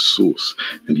deities, the source,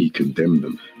 and he condemned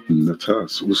them.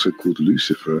 Natas, also called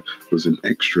Lucifer, was an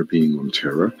extra being on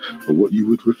Terra, or what you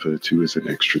would refer to as an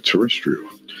extraterrestrial.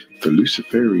 The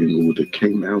Luciferian order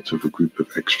came out of a group of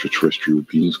extraterrestrial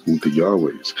beings called the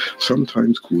Yahwehs,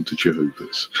 sometimes called the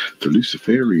Jehovahs. The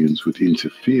Luciferians would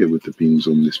interfere with the beings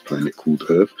on this planet called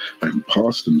Earth and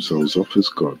pass themselves off as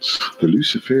gods. The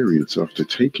Luciferians, after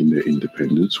taking their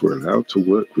independence, were allowed to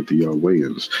work with the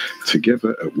Yahwehans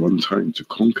together at one time to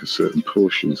conquer certain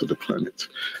portions of the planet.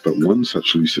 But one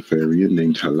such Luciferian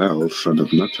named Halal, son of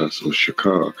Natas or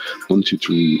Shakar, wanted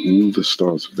to rule all the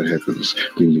stars of the heavens,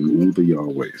 meaning all the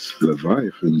Yahwehs.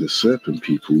 Leviathan, the serpent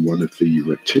people, one of the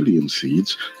reptilian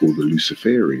seeds, or the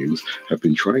Luciferians, have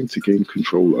been trying to gain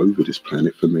control over this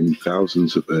planet for many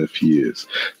thousands of Earth years.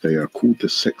 They are called the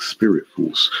sex spirit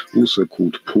force, also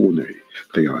called Porne.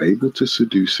 They are able to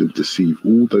seduce and deceive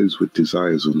all those with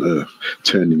desires on Earth,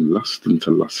 turning lust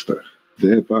into luster,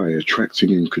 thereby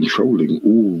attracting and controlling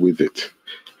all with it.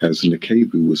 As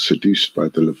Nekebu was seduced by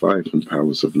the Leviathan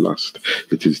powers of lust,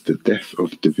 it is the death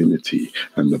of divinity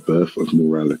and the birth of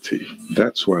morality.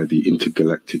 That's why the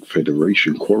Intergalactic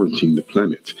Federation quarantined the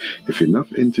planet. If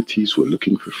enough entities were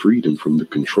looking for freedom from the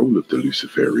control of the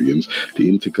Luciferians, the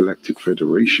Intergalactic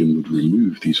Federation would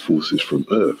remove these forces from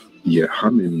Earth. Yet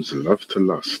Hamims love to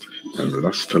lust and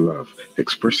lust to love,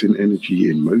 expressing energy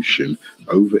in motion,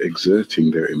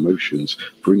 overexerting their emotions,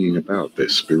 bringing about their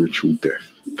spiritual death.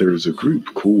 There is a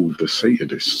group called the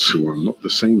Satanists who are not the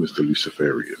same as the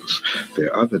Luciferians.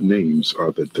 Their other names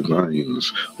are the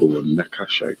Divines, or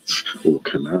Nakashites, or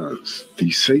Kanaz.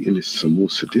 These Satanists are more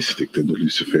sadistic than the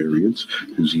Luciferians,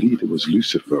 whose leader was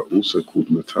Lucifer, also called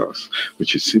Natas,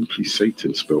 which is simply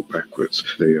Satan spelled backwards.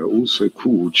 They are also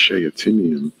called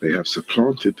Shayatinian. They have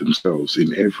supplanted themselves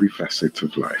in every facet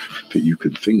of life that you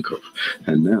can think of,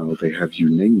 and now they have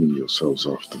you naming yourselves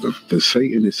after them. The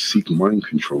Satanists seek mind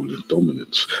control and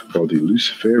dominance, while the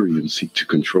Luciferians seek to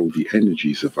control the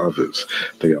energies of others.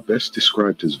 They are best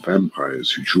described as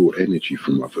vampires who draw energy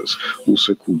from others,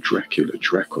 also called Dracula,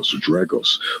 Dracos,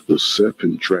 Dragos, or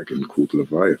serpent dragon called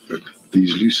Leviathan.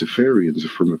 These Luciferians are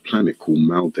from a planet called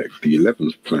Maldek, the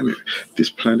 11th planet. This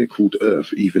planet called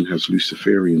Earth even has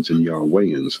Luciferians and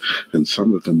Yahwehans, and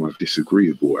some of them are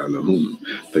disagreeable, Alahum.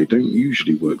 They don't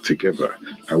usually work together.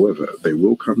 However, they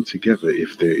will come together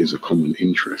if there is a common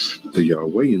interest. The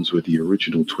Yahwehans were the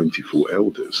original 24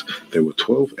 elders. There were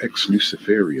 12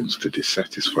 ex-Luciferians to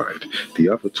dissatisfied. The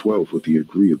other 12 were the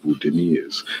agreeable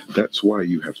deniers. That's why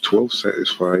you have 12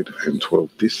 satisfied and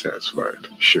 12 dissatisfied.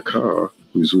 Shakar,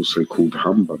 who is also called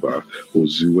Humbaba, or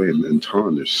Zuen and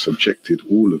Tarnish, subjected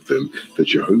all of them, the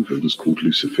Jehovahans called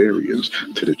Luciferians,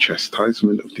 to the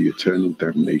chastisement of the eternal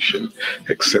damnation,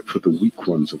 except for the weak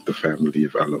ones of the family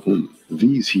of Alahum.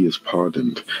 These he has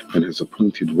pardoned, and has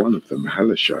appointed one of them,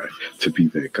 Halashai, to be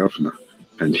their governor.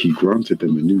 And he granted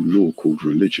them a new law called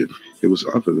religion. It was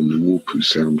other than the Warpu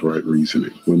sound right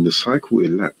reasoning. When the cycle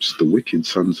elapsed, the wicked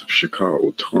sons of Shakar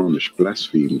or Tarnish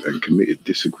blasphemed and committed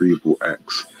disagreeable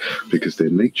acts, because their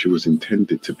nature was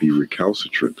intended to be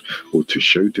recalcitrant or to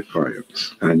show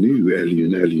defiance. Anu,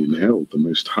 Elion El, the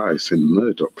Most High, sent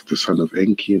Murdoch, the son of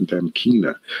Enki and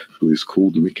Damkina, who is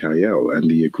called Mikael, and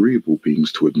the agreeable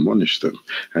beings to admonish them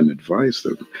and advise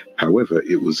them. However,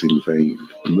 it was in vain.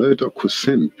 Murdoch was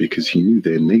sent because he knew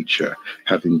their nature,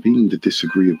 having been the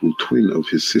disagreeable twin of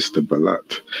his sister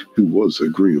Balat, who was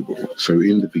agreeable. So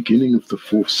in the beginning of the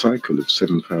fourth cycle of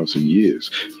 7,000 years,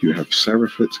 you have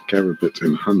Sarafat, Garabet,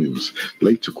 and Hamims,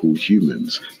 later called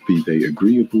humans, be they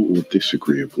agreeable or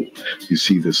disagreeable. You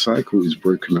see, the cycle is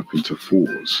broken up into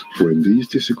fours. When these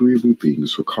disagreeable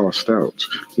beings were cast out,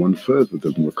 one further of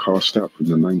them were cast out from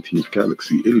the 19th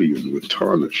galaxy, Ilion, with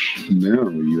Tarnish. Now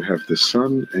you have the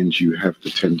sun and you have the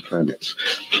 10 planets.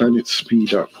 Planets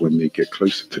speed up when they get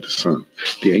closer to the sun.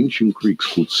 The ancient Greeks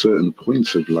called certain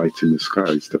points of light in the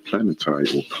skies the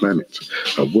planetai, or planet,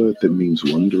 a word that means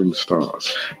wandering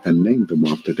stars, and named them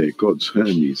after their gods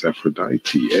Hermes,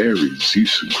 Aphrodite, Ares,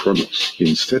 Zeus, and Kronos.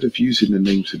 Instead of using the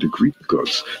names of the Greek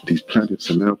gods, these planets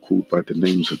are now called by the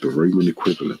names of the Roman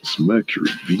equivalents: Mercury,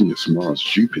 Venus, Mars,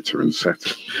 Jupiter, and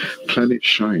Saturn. Planets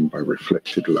shine by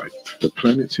reflected light. The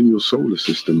planets in your solar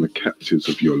system are captives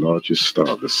of your largest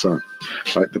star, the sun.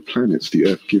 Like the planets, the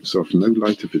Earth gives off no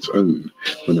light of its own.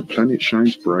 When a planet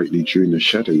shines brightly during the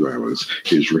shadow hours,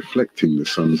 it is reflecting the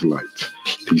sun's light.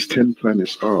 These 10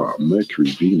 planets are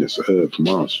Mercury, Venus, Earth,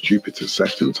 Mars, Jupiter,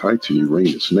 Saturn, Titan,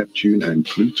 Uranus, Neptune, and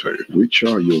Pluto, which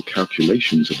are your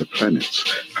calculations of the planets.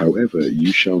 However,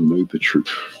 you shall know the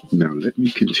truth. Now let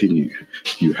me continue.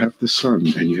 You have the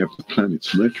Sun and you have the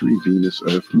planets Mercury, Venus,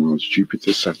 Earth, Mars,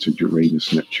 Jupiter, Saturn,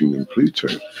 Uranus, Neptune, and Pluto.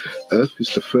 Earth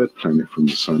is the third planet from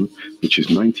the Sun, which is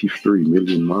 93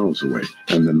 million miles away,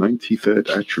 and the 93rd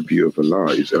attribute of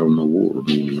Allah is El-Nawar,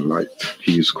 meaning light.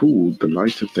 He is called the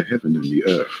light of the heaven and the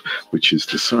earth, which is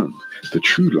the Sun, the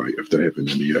true light of the heaven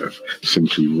and the earth.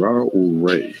 Simply Ra or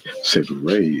Ray, said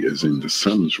Ray as in the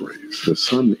sun's rays. The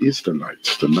Sun is the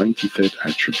light, the 93rd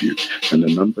attribute, and the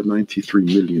number 93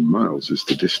 million miles is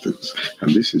the distance,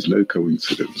 and this is no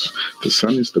coincidence. The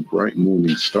Sun is the bright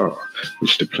morning star,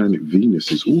 which the planet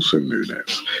Venus is also known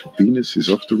as. Venus is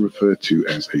often referred to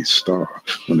as a star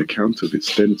on account of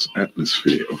its dense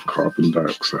atmosphere of carbon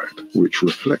dioxide, which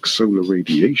reflects solar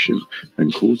radiation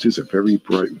and causes a very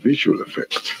bright visual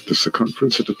effect. The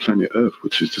circumference of the planet Earth,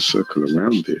 which is the circle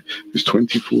around it, is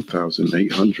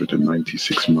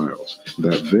 24,896 miles.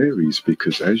 That varies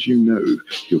because, as you know,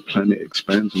 your planet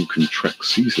expands and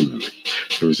contracts seasonally.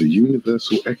 There is a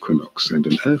universal equinox and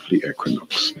an earthly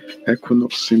equinox.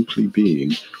 Equinox simply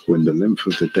being when the length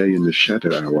of the day and the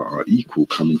shadow hour are equal,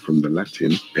 coming from the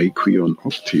Latin aequion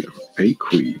optium,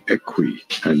 equi,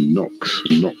 and nox,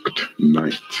 noct,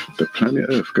 night. The planet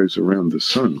Earth goes around the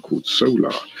Sun, called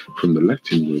solar, from the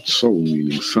Latin word sol,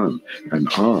 meaning sun, and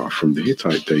Ar from the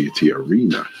Hittite deity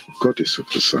Arena, goddess of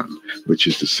the sun, which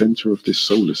is the center of this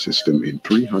solar system in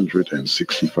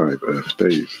 365 Earth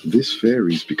days. This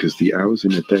varies because the hours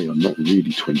in a day are not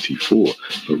really 24,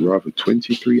 but rather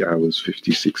 23 hours,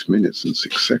 56 minutes, and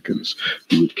 6 seconds.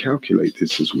 You would calculate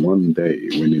this as one day,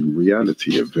 when in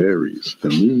reality it varies. The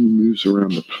moon moves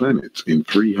around the planet in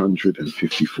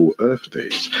 354 Earth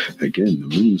days. Again, the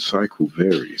moon cycle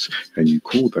varies, and you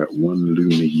call that one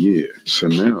lunar year. So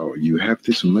now you have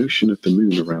this motion of the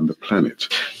moon around the planet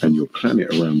and your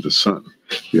planet around the sun.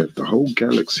 You have the whole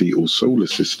galaxy or solar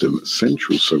system,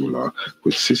 central solar,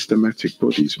 with systematic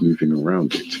bodies moving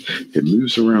around it. It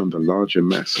moves around a larger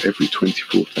mass every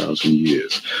 24,000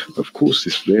 years. Of course,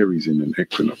 this varies in an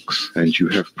equinox. And you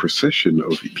have precession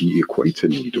of the equator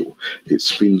needle. It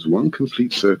spins one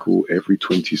complete circle every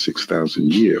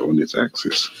 26,000 years on its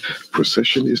axis.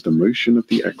 Precession is the motion of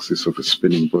the axis of a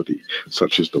spinning body,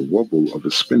 such as the wobble of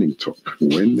a spinning top.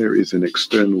 When there is an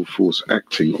external force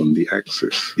acting on the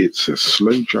axis, it's a slow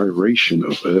gyration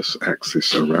of Earth's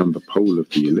axis around the pole of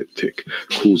the ecliptic,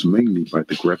 caused mainly by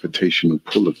the gravitational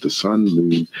pull of the Sun,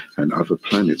 Moon, and other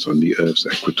planets on the Earth's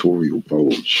equatorial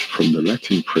bulge. From the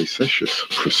Latin precession,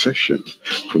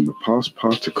 from the past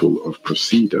particle of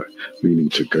preceder, meaning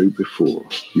to go before.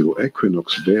 Your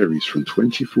equinox varies from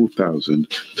 24,000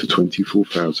 to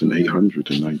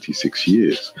 24,896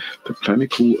 years. The planet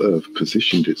called Earth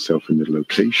positioned itself in the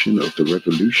location of the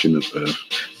revolution of Earth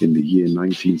in the year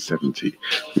 1970,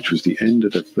 which was the end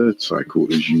of the third cycle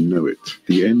as you know it,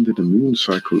 the end of the moon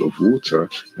cycle of water,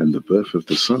 and the birth of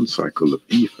the sun cycle of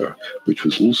ether, which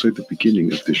was also the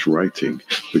beginning of this writing,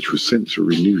 which was sent to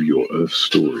renew your Earth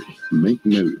story. Make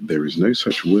note, there is no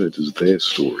such word as their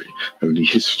story, only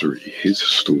history, his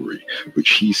story,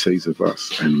 which he says of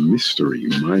us, and mystery,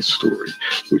 my story,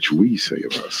 which we say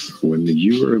of us. When the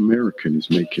Euro-American is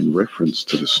making reference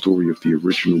to the story of the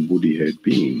original woolly-haired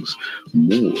beings,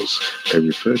 Moors, they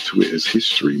refer to it as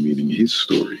history, meaning his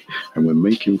story, and when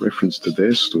making reference to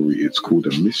their story, it's called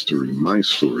a mystery, my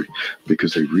story,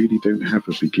 because they really don't have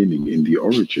a beginning in the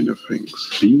origin of things.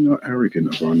 Be not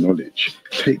arrogant of our knowledge.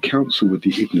 Take counsel with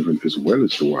the ignorant as well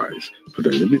as the wise, for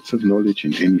the limits of knowledge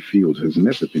in any field has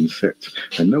never been set,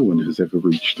 and no one has ever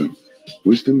reached them.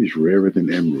 Wisdom is rarer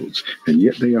than emeralds, and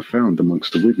yet they are found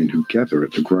amongst the women who gather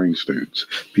at the grindstones.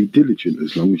 Be diligent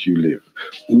as long as you live.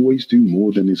 Always do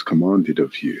more than is commanded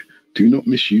of you. Do not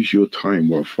misuse your time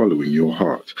while following your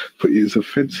heart, for it is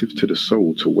offensive to the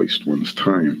soul to waste one's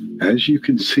time. As you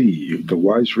can see, the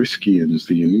wise Riskians,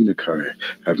 the Anunnaki,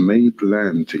 have made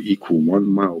land to equal 1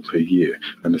 mile per year,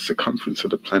 and the circumference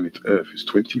of the planet Earth is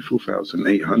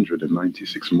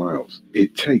 24,896 miles.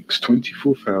 It takes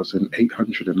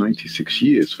 24,896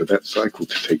 years for that cycle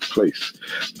to take place.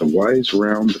 The wise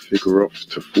round the figure off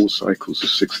to 4 cycles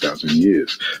of 6,000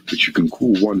 years, which you can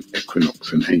call one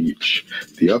equinox an age.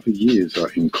 The other years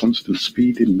are in constant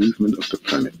speed in movement of the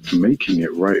planet, making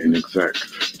it right and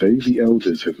exact. They, the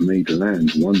elders, have made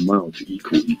land 1 mile to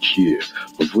equal each year,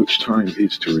 of which time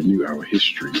is to renew our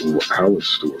history or our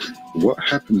story. What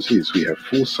happens is we have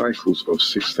 4 cycles of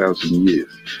 6,000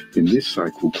 years. In this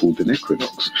cycle called an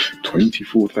equinox,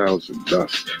 24,000.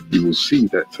 Thus, you will see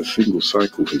that a single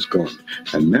cycle has gone,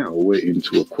 and now we're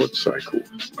into a quad cycle.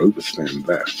 Overstand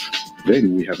that.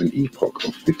 Then we have an epoch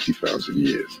of 50,000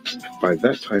 years. By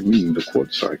that I mean the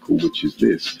quad cycle, which is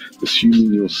this.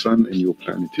 Assuming your sun and your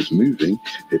planet is moving,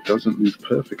 it doesn't move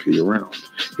perfectly around.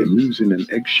 It moves in an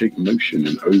egg-shaped motion,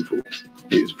 an oval.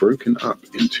 It is broken up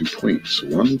into points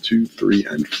 1, 2, 3,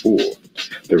 and 4.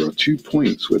 There are 2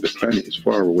 points where the planet is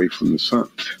far away from the sun,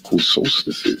 called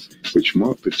solstices, which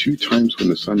mark the 2 times when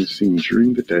the sun is seen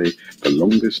during the day, the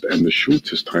longest and the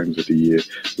shortest times of the year,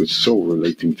 with Sol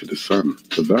relating to the sun.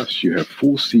 Thus, you have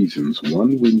 4 seasons,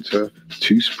 1 winter,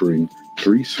 2 spring,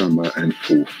 3 summer, and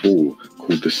 4 fall,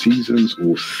 called the seasons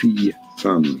or sea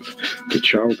suns, the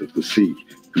child of the sea,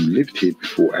 who lived here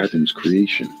before Adam's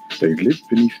creation. They lived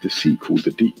beneath the sea called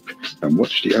the deep, and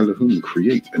watched the Elohim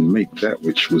create and make that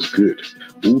which was good,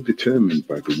 all determined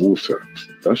by the water.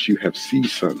 Thus you have sea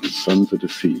sons, sons of the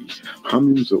sea.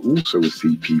 Humans are also a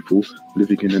sea people,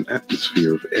 living in an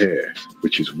atmosphere of air,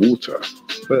 which is water.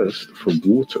 First, from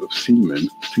water of seamen,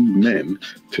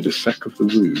 to the sac of the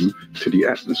womb, to the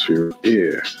atmosphere of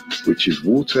air, which is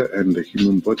water, and the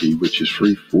human body, which is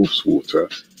 3/4 water,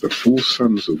 the 4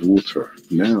 sons of water.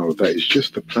 Now, that is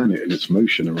just the planet and its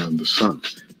motion around the sun.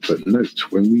 But note,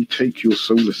 when we take your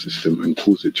solar system and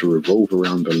cause it to revolve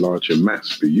around a larger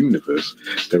mass, the universe,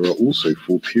 there are also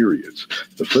 4 periods.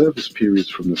 The furthest periods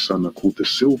from the sun are called the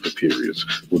silver periods,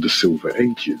 or the silver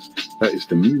ages. That is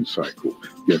the moon cycle.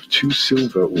 You have 2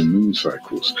 silver or moon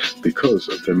cycles. Because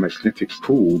of the magnetic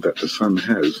pull that the sun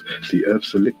has, the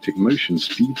Earth's elliptic motion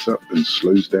speeds up and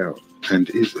slows down,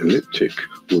 and is elliptic,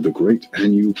 or the great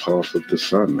annual path of the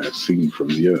sun as seen from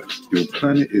the Earth. Your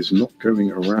planet is not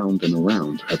going around and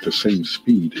around at the same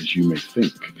speed as you may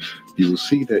think. You will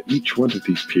see that each one of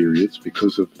these periods,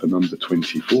 because of the number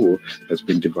 24, has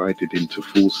been divided into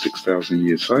 4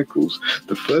 6,000-year cycles.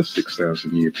 The first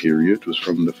 6,000-year period was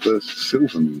from the first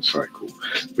silver moon cycle,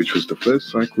 which was the first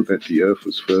cycle that the Earth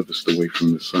was furthest away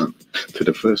from the sun, to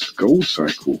the first gold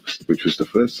cycle, which was the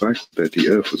first cycle that the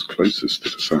Earth was closest to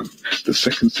the sun. The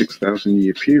second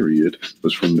 6,000-year period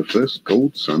was from the first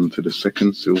gold sun to the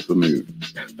second silver moon.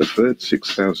 The third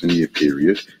 6,000-year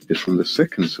period is from the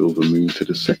second silver moon to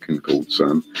the second gold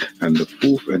sun, and the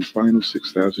fourth and final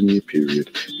 6,000-year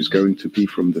period is going to be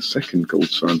from the second gold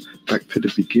sun back to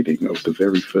the beginning of the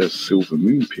very first silver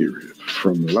moon period,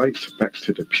 from light back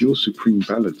to the pure supreme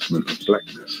balancement of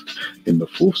blackness. In the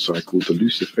fourth cycle, the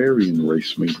Luciferian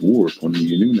race made war upon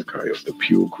the Anunnaki of the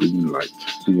pure green light.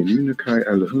 The Anunnaki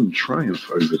Elohim triumphed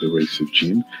over the race of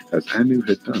Jinn, as Anu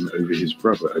had done over his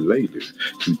brother Alelu,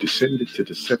 who descended to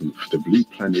the seventh, the blue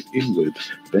planet inward,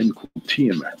 then called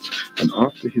Tiamat, and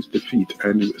after his defeat,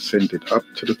 Anu ascended up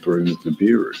to the throne of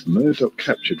Nibiru. Murdoch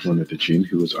captured one of the Jinn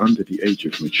who was under the age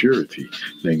of maturity,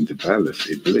 named Balus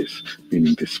Iblis,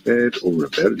 meaning despaired or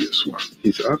rebellious one.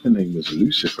 His other name was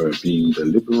Lucifer, being the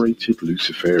liberated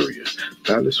Luciferian.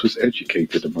 Balus was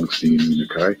educated amongst the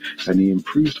Anunnaki, and he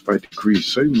improved by degrees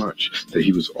so much that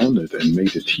he was honored and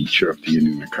made a teacher of the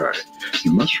Anunnaki.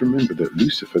 You must remember that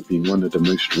Lucifer, being one of the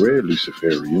most rare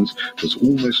Luciferians, was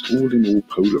almost all in all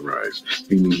polarized,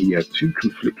 meaning he had 2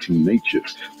 conflicting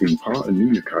natures, being part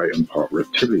Anunnaki and part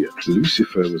reptilian.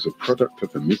 Lucifer was a product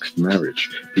of a mixed marriage,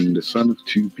 being the son of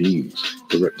 2 beings.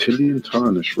 The reptilian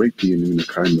Tarnish raped the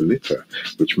Anunnaki Melita,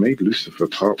 which made Lucifer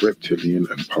part reptilian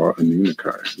and part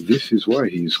Anunnaki. This is why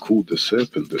he is called the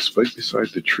serpent that spoke beside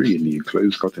the tree in the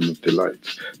enclosed garden of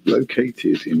delight,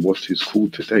 located in what is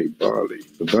called today Bali.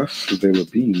 Thus, there were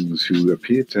beings who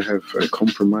appeared to have a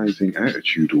compromising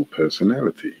attitude or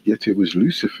personality, yet it was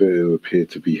Lucifer who appeared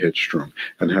to be headstrong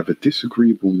and have a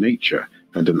disagreeable nature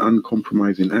and an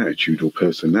uncompromising attitude or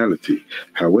personality.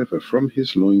 However, from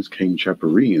his loins came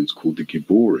Jabarians called the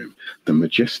Gibborim, the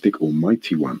majestic or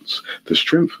mighty ones. The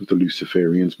strength of the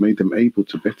Luciferians made them able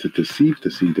to better deceive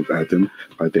the seed of Adam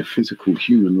by their physical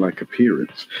human-like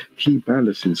appearance. He,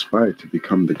 Balus, inspired to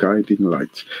become the guiding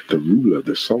light, the ruler,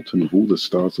 the sultan of all the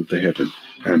stars of the heaven,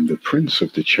 and the prince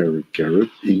of the cherub Gareb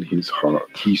in his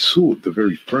heart. He sought the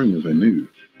very throne of Anu,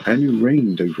 Anu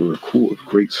reigned over a court of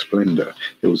great splendor.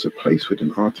 It was a place with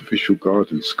an artificial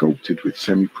garden sculpted with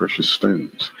semi-precious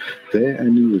stones. There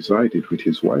Anu resided with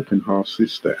his wife and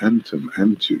half-sister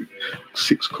Antu,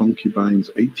 6 concubines,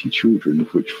 80 children,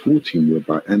 of which 14 were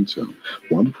by Antum,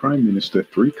 1 prime minister,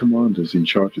 3 commanders in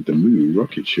charge of the Mu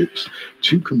rocket ships,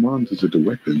 2 commanders of the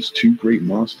weapons, 2 great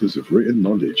masters of written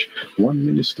knowledge, 1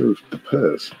 minister of the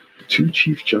purse, 2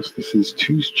 chief justices,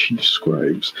 2 chief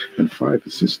scribes, and 5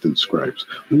 assistant scribes,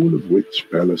 all of which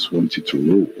Ballas wanted to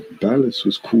rule. Ballas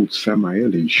was called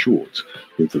Samael in short,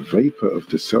 with the vapor of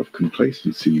the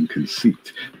self-complacency and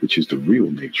conceit, which is the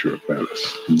real nature of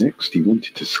Ballas. Next, he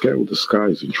wanted to scale the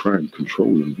skies and try and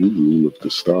control and rule all of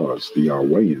the stars, the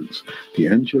Arwayans, the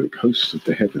angelic hosts of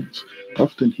the heavens.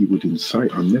 Often he would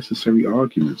incite unnecessary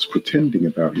arguments, pretending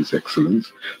about his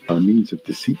excellence by means of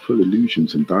deceitful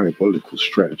illusions and diabolical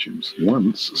stratagems.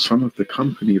 Once, some of the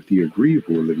company of the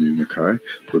agreeable Anunnaki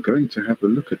were going to have a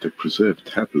look at the preserved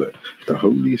tablet, the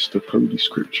holiest of holy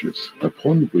scriptures,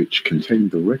 upon which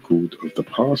contained the record of the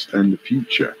past and the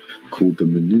future, called the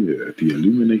Manure, the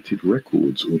illuminated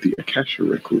records, or the Akasha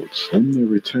records. On their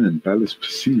return, Ballas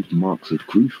perceived marks of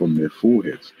grief on their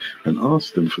foreheads and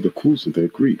asked them for the cause of their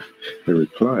grief. They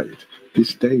replied,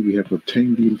 "This day we have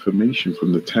obtained the information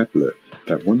from the tablet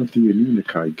that one of the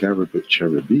Anunnaki Garabat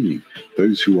Cherubim,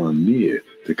 those who are near,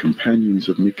 the companions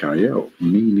of Michael,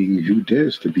 meaning who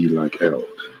dares to be like El,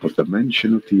 of the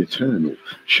mansion of the Eternal,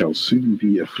 shall soon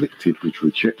be afflicted with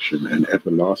rejection and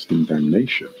everlasting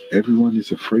damnation. Everyone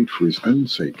is afraid for his own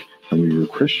sake, and we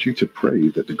request you to pray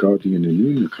that the guardian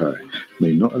Anunnaki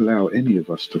may not allow any of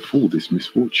us to fall this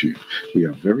misfortune. We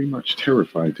are very much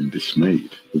terrified and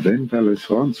dismayed." Then Ballas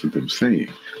answered them, saying,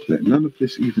 "Let none of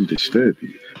this even disturb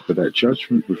you, for that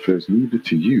judgment refers neither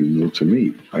to you nor to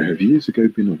me. I have years ago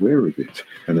been aware of it,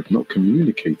 and have not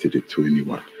communicated it to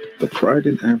anyone." The pride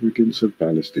and arrogance of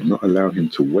Ballas did not allow him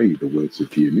to weigh the words of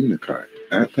the Anunnaki.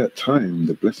 At that time,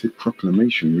 the blessed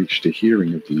proclamation reached the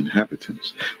hearing of the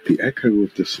inhabitants. The echo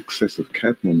of the success of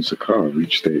Cadmon Zakar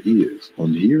reached their ears.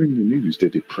 On hearing the news, their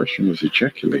depression was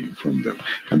ejaculating from them,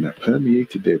 and that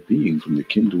permeated their being from the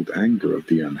kindled anger of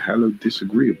the unhallowed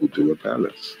disagreeable doer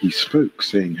Ballas. He spoke,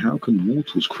 saying, "How can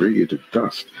mortals created of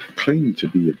dust claim to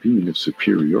be a being of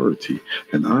superiority,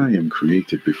 and I am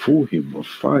created before him of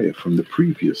fire from the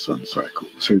previous sun cycle?"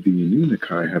 So the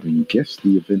Anunnaki, having guessed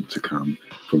the event to come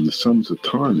from the sons of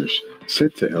Tarnish,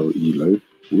 said to El Elo,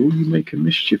 "Will you make a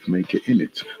mischief maker in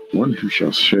it, one who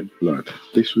shall shed blood?"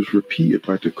 This was repeated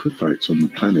by the Kuthites on the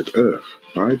planet Earth,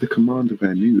 by the command of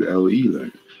Anu El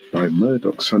Elo, by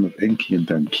Murdoch, son of Enki, and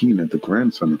Damkina, the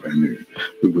grandson of Anu,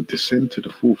 who would descend to the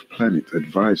 4th planet,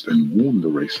 advised and warned the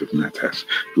race of Natas,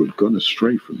 who had gone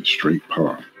astray from the straight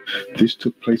path. This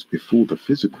took place before the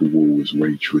physical war was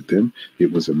waged with them.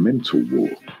 It was a mental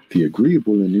war. The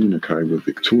agreeable Anunnaki were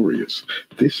victorious.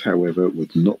 This, however,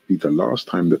 would not be the last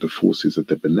time that the forces of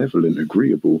the benevolent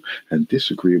agreeable and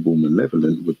disagreeable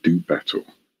malevolent would do battle.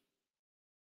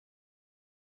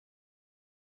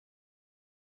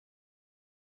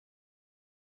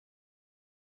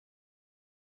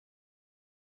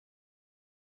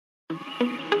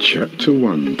 Chapter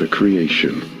 1, The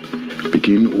Creation.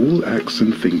 Begin all acts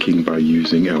and thinking by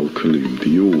using El-Kalum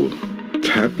Dior.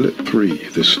 Tablet 3,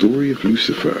 The Story of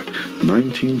Lucifer.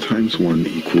 19 times 1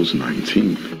 equals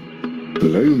 19.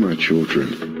 Hello, my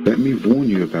children. Let me warn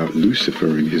you about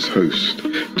Lucifer and his host.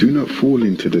 Do not fall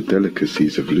into the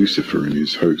delicacies of Lucifer and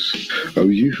his host. O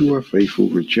you who are faithful,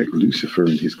 reject Lucifer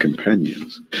and his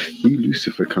companions. He,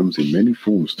 Lucifer, comes in many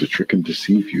forms to trick and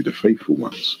deceive you, the faithful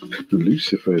ones.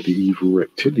 Lucifer, the evil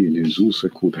reptilian, who is also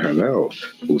called Halal,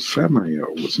 or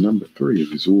Samael, was number 3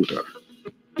 of his order.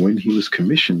 When he was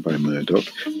commissioned by Murdoch,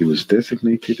 he was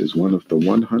designated as one of the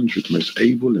 100 most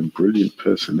able and brilliant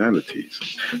personalities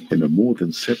in the more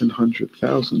than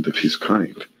 700,000 of his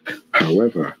kind.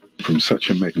 However, from such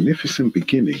a magnificent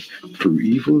beginning, through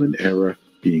evil and error,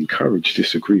 he encouraged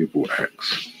disagreeable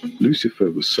acts. Lucifer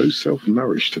was so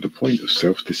self-nourished to the point of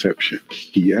self-deception.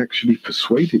 He actually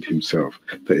persuaded himself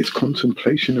that his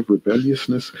contemplation of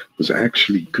rebelliousness was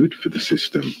actually good for the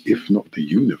system, if not the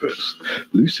universe.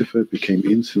 Lucifer became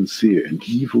insincere, and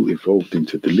evil evolved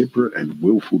into deliberate and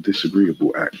willful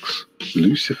disagreeable acts.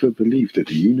 Lucifer believed that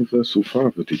the universal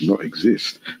father did not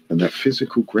exist, and that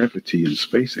physical gravity and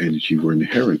space energy were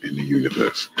inherent in the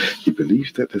universe. He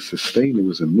believed that the sustainer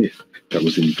was a myth that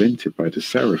was invented by the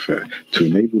Sarafat to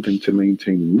enable them to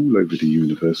maintain rule over the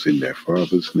universe in their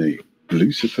father's name.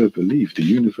 Lucifer believed the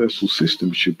universal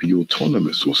system should be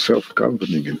autonomous or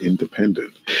self-governing and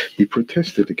independent. He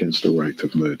protested against the right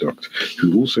of Marduk,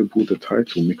 who also bore the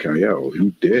title Michael,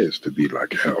 who dares to be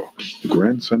like El, the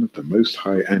grandson of the Most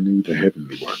High Anu, the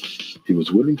Heavenly One. He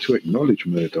was willing to acknowledge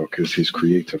Marduk as his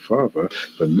creator father,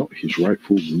 but not his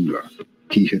rightful ruler.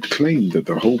 He had claimed that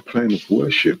the whole plan of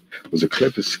worship was a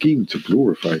clever scheme to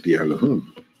glorify the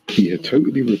Elohim. He had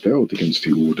totally rebelled against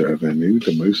the order of Anu,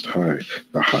 the Most High,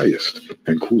 the highest,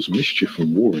 and caused mischief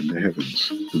and war in the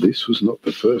heavens. This was not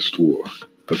the first war.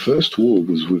 The first war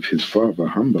was with his father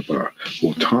Humbaba,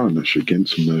 or Tarnish,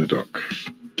 against Marduk.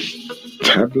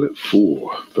 Tablet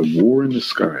 4, The War in the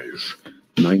Skies.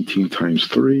 19 times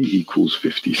 3 equals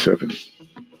 57.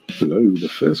 Lo, the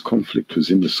first conflict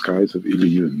was in the skies of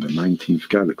Ilion, the 19th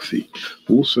galaxy,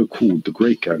 also called the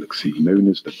Great Galaxy, known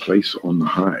as the Place on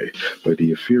High, where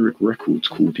the etheric records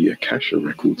called the Akasha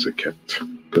records are kept.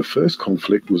 The first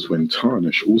conflict was when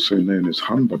Tarnish, also known as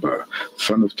Humbaba,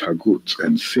 son of Tagut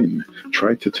and Sin,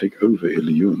 tried to take over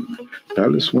Ilion.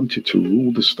 Dallas wanted to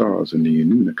rule the stars and the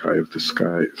Anunnaki of the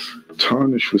skies.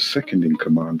 Tarnish was second in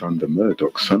command under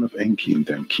Marduk, son of Enki and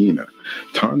Damkina.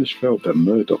 Tarnish felt that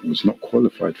Marduk was not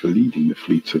qualified for leading the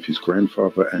fleets of his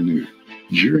grandfather Anu.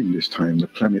 During this time, the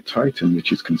planet Titan,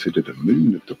 which is considered a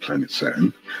moon of the planet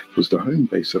Saturn, was the home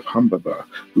base of Humbaba,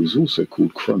 who was also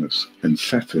called Cronus, and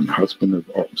Saturn, husband of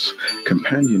Ops,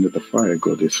 companion of the fire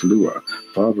goddess Lua,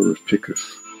 father of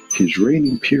Picus. His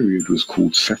reigning period was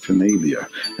called Saturnalia,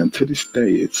 and to this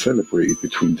day it's celebrated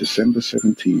between December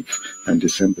 17th and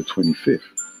December 25th.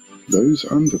 Those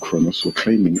under Kronos were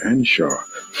claiming Anshar,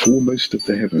 foremost of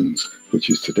the heavens, which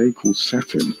is today called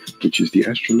Saturn, which is the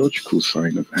astrological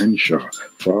sign of Anshar,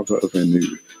 father of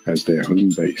Anu, as their home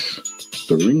base.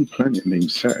 The ring planet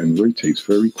named Saturn rotates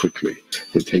very quickly.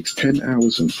 It takes 10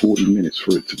 hours and 40 minutes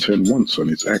for it to turn once on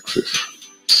its axis.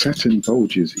 Saturn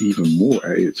bulges even more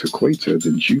at its equator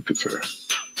than Jupiter.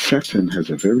 Saturn has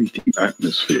a very deep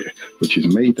atmosphere, which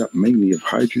is made up mainly of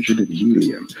hydrogen and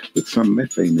helium, with some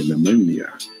methane and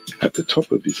ammonia. At the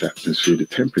top of its atmosphere, the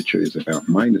temperature is about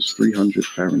 -300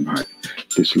 Fahrenheit.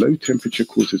 This low temperature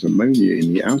causes ammonia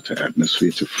in the outer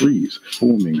atmosphere to freeze,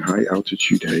 forming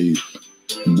high-altitude haze.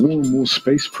 More and more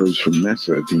space probes from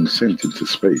NASA are being sent into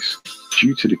space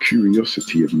due to the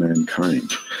curiosity of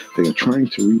mankind. They are trying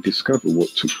to rediscover what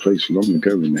took place long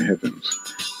ago in the heavens.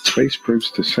 Space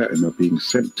probes to Saturn are being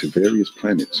sent to various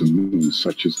planets and moons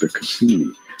such as the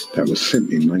Cassini that was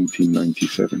sent in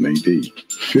 1997 AD,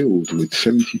 filled with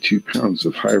 72 pounds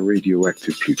of high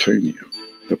radioactive plutonium.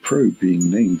 The probe being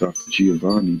named after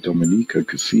Giovanni Domenico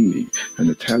Cassini, an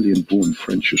Italian-born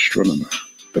French astronomer.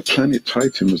 The planet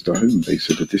Titan was the home base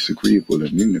of the disagreeable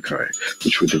Anunnaki,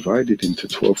 which were divided into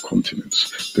 12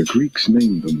 continents. The Greeks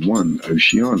named them 1.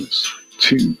 Oceanus,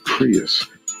 2. Prius,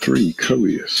 3.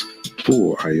 Coeus,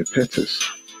 4. Iapetus,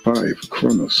 5.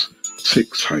 Kronos,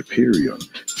 6. Hyperion,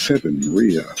 7.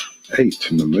 Rhea,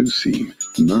 8. Mnemosyne,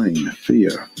 9.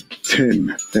 Thea,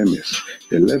 10. Themis,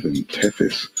 11.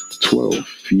 Tethys, 12.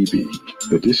 Phoebe.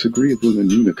 The disagreeable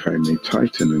Anunnaki made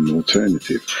Titan an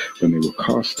alternative when they were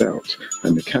cast out,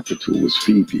 and the capital was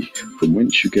Phoebe, from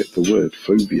whence you get the word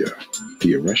phobia,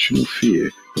 the irrational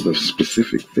fear of a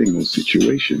specific thing or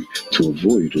situation to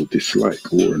avoid or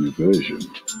dislike, or an aversion.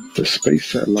 The space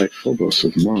satellite Phobos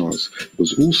of Mars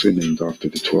was also named after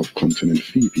the 12th continent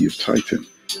Phoebe of Titan.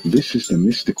 This is the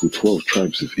mystical 12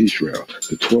 tribes of Israel,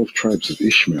 the 12 tribes of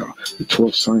Ishmael, the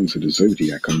 12 signs of the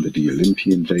zodiac under the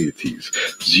Olympian deities.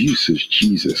 Zeus as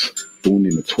Jesus, born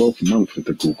in the 12th month of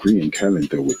the Gregorian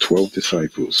calendar, with 12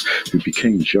 disciples, who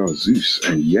became Jah-Zeus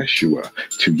and Yeshua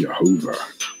to Jehovah.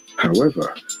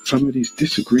 However, some of these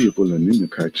disagreeable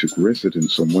Anunnaki took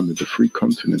residence on one of the 3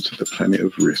 continents of the planet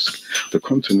of risk, the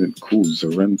continent called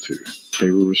Zarantu. They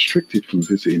were restricted from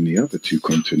visiting the other 2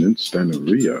 continents,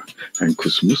 Danaria and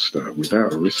Kusmusta,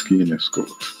 without a Riskian escort.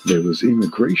 There was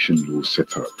immigration laws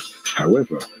set up.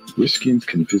 However, Riskians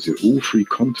can visit all 3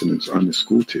 continents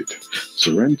unescorted.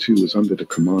 Zarantu was under the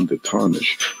command of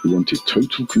Tarnish, who wanted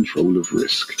total control of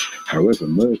risk. However,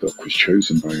 Marduk was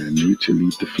chosen by Anu to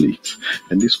lead the fleet,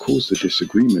 and this caused a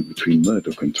disagreement between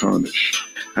Marduk and Tarnish.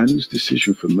 Anu's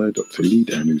decision for Marduk to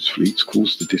lead Anu's fleets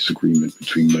caused a disagreement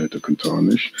between Marduk and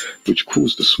Tarnish, which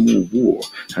caused a small war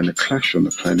and a clash on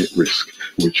the planet Risk,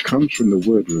 which comes from the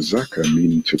word Razaka,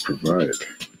 meaning to provide.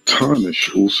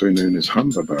 Tarnish, also known as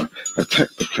Humbaba,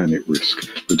 attacked the planet Risk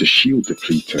with the shield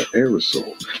depleter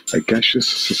aerosol, a gaseous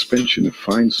suspension of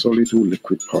fine solid or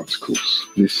liquid particles.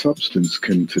 This substance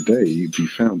can today be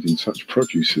found in such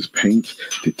produce as paint,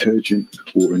 detergent,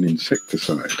 or an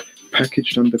insecticide.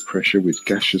 packaged under pressure with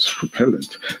gaseous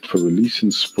propellant for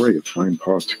releasing spray of fine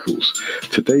particles.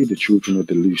 Today, the children of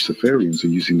the Luciferians are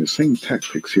using the same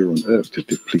tactics here on Earth to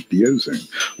deplete the ozone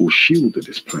or shield of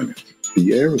this planet.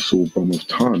 The aerosol bomb of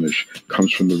tarnish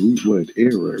comes from the root word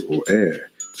aero or air,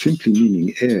 simply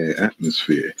meaning air,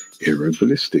 atmosphere,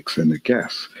 aeroballistics, and a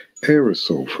gas.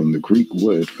 Aerosol from the Greek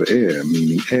word for air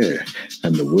meaning air,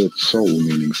 and the word sol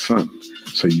meaning sun.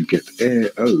 So you get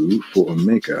air-o for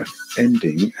omega,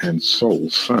 ending, and sol,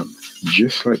 sun.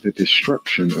 Just like the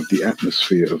destruction of the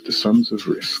atmosphere of the sons of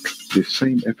Risk, this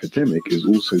same epidemic is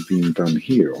also being done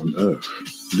here on Earth.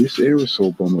 This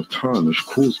aerosol bomb of tarnish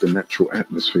caused the natural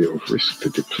atmosphere of Risk to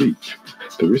deplete.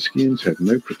 The Riskians had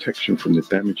no protection from the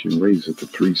damaging rays of the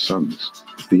three suns.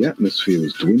 The atmosphere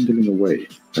was dwindling away,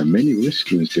 and many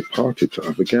Riskians departed to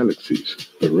other galaxies.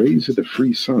 The rays of the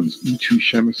three suns, Itu,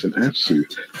 Shamus, and Afsu,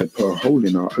 had put a hole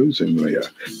in our ozone layer,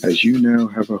 as you now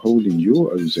have a hole in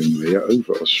your ozone layer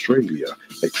over Australia,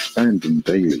 expanding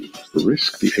daily.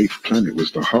 Risk, the eighth planet,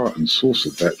 was the heart and source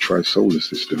of that tri-solar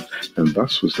system, and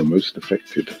thus was the most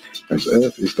affected, as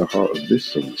Earth is the heart of this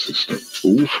solar system.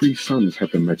 All three suns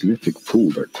have a magnetic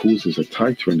pull that causes a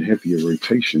tighter and heavier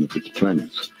rotation of its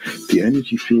planets. The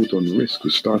energy field on Risk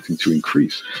was starting to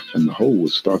increase, and the hole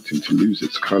was starting to lose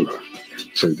its color.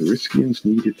 So the Riskians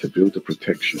needed to build a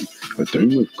protection, a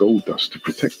dome of gold dust to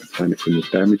protect the planet from the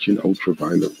damaging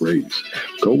ultraviolet rays.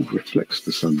 Gold reflects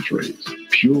the sun's rays.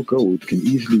 Pure gold can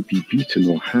easily be beaten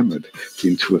or hammered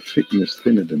into a thickness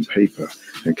thinner than paper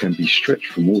and can be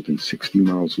stretched for more than 60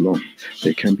 miles long.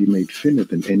 It can be made thinner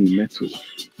than any metal.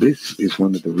 This is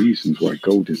one of the reasons why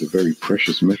gold is a very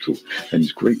precious metal and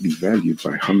is greatly valued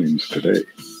by humans today.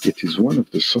 It is one of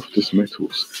the softest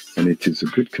metals, and it is a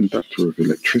good conductor of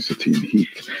electricity and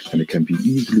heat, and it can be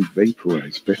easily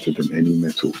vaporized better than any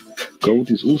metal.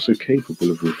 Gold is also capable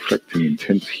of reflecting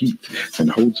intense heat and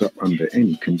holds up under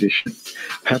any condition.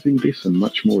 Having this and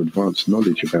much more advanced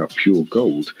knowledge about pure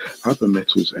gold, other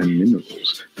metals and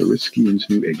minerals, the Riskians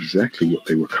knew exactly what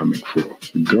they were coming for.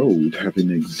 Gold,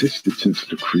 having existed since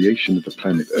the creation of the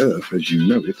planet Earth as you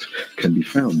know it, can be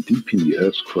found deep in the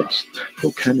Earth's crust,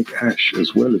 volcanic ash,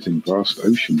 as well as in vast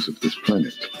oceans of this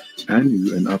planet.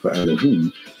 Anu and other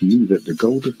Elohim knew that the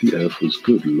gold of the earth was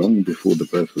good long before the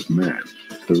birth of man.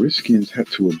 The Riskians had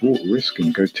to abort Risk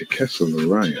and go to Kessel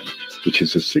Orion, which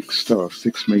is a 6-star,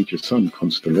 6-major sun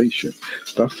constellation,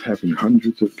 thus having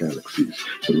hundreds of galaxies.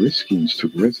 The Riskians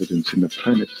took residence in the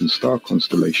planets and star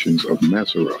constellations of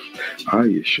Mazzaroth,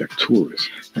 Aish, Arcturus,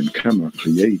 and Gamma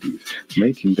Pleiades,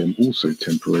 making them also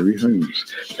temporary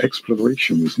homes.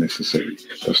 Exploration was necessary,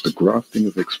 thus the grafting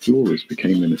of explorers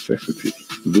became a necessity.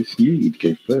 This need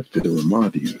gave birth to the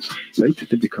Ramadians, later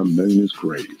to become known as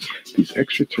Greys. These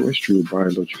extraterrestrial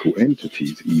biological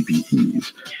entities,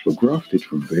 EBEs, were grafted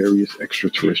from various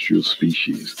extraterrestrial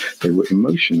species. They were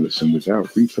emotionless and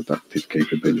without reproductive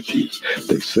capabilities.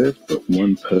 They served but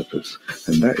one purpose,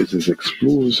 and that is as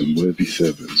explorers and worthy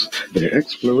servants. Their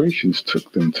explorations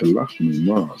took them to Lachmu,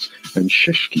 Mars, and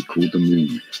Sheshki, called the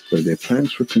Moon, where their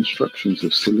plans for constructions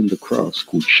of cylinder crafts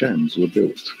called Shams were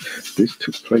built. This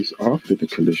took place after the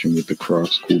collision with the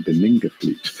crafts called the Ninga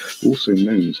Fleet, also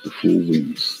known as the Four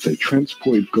Winds. They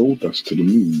transported gold dust to the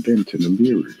Moon, then to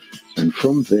Nibiru, and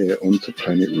from there onto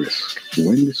planet Risk.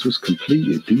 When this was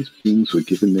completed, these beings were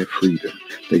given their freedom.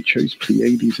 They chose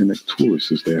Pleiades and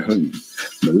Arcturus as their home.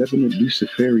 Malevolent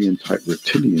Luciferian-type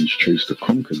reptilians chose to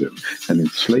conquer them and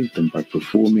enslave them by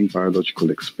performing biological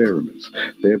experiments,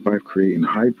 thereby creating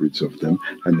hybrids of them,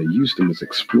 and they used them as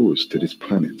explorers to this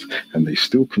planet, and they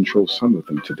still control some of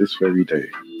them to this very day.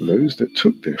 Those that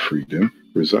took their freedom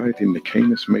reside in the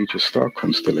Canis Major star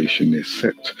constellation near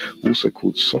Sept, also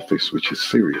called Sophis, which is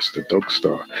Sirius, the dog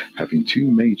star, having 2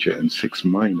 major and 6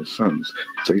 minor suns,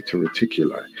 Zeta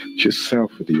Reticuli, just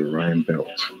south of the Orion Belt.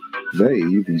 They,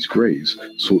 these Greys,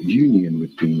 sought union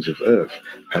with beings of Earth,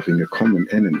 having a common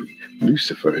enemy,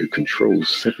 Lucifer, who controls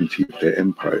 70 of their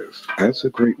empires. As a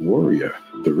great warrior,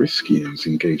 the Riskians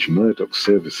engaged Murdoch's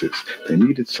services. They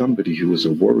needed somebody who was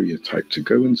a warrior type to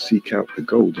go and seek out the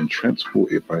gold and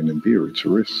transport it by Nibiru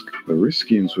to Risk. The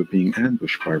Riskians were being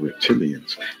ambushed by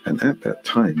reptilians, and at that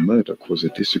time Murdoch was a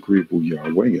disagreeable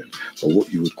Yahwehan, or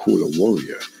what you would call a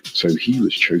warrior. So he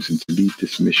was chosen to lead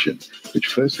this mission, which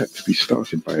first had to be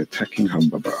started by attacking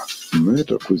Humbaba.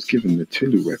 Murdoch was given the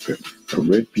Tilu weapon, a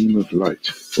red beam of light,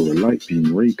 or a light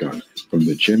beam ray gun, from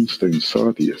the gemstone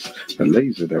Sardius, a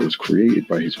laser that was created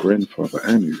by his grandfather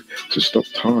Anu to stop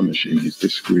Tarnish in his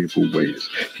disagreeable ways.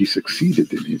 He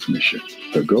succeeded in his mission.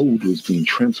 The gold was being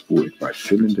transported by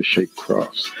cylinder-shaped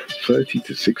crafts, 30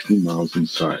 to 60 miles in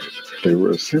size. They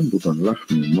were assembled on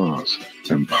Lachmu, Mars,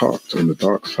 and parked on the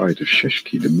dark side of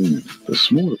Sheshki, the Moon. The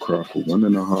smaller craft were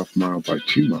 1.5 miles by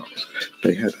 2 miles.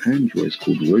 They had androids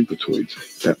called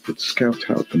robotoids that would scout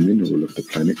out the mineral of the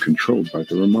planet controlled by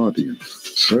the Ramadians.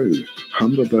 So,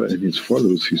 Humberbert and his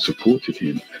followers who supported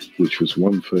him, which was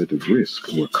 1/3 of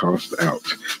Risk, were cast out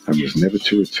and was never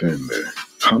to return there.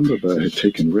 Humberbert had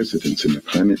taken residence in the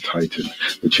planet Titan,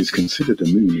 which is considered a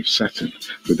moon of Saturn,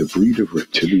 with a breed of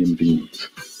reptilian beings.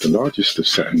 The largest of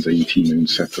Saturn's 18 known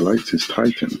satellites is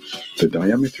Titan. The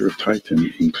diameter of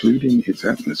Titan, including its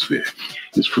atmosphere,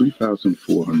 is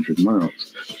 3,400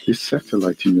 miles. This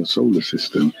satellite in your solar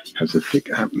system has a thick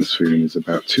atmosphere and is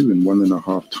about 2 and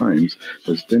 1.5 times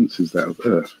as dense as that of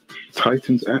Earth.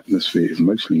 Titan's atmosphere is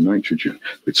mostly nitrogen,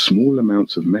 with small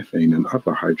amounts of methane and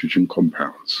other hydrogen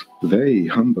compounds. They,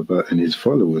 Humberbert and his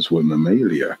followers, were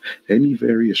mammalia, any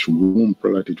various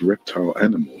warm-blooded reptile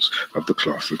animals of the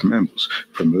class of mammals,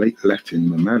 from late Latin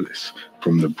mammalis,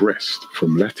 from the breast,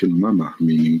 from Latin mamma,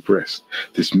 meaning breast.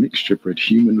 This mixture bred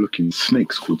human-looking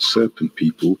snakes called serpent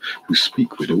people who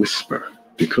speak with a whisper.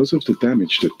 Because of the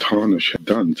damage that Tarnush had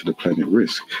done to the planet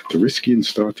Risk, the Riskians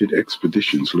started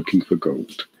expeditions looking for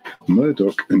gold.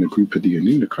 Murdoch and a group of the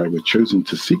Anunnaki were chosen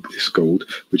to seek this gold,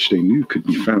 which they knew could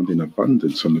be found in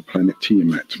abundance on the planet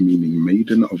Tiamat, meaning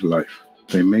Maiden of Life.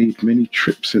 They made many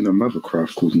trips in a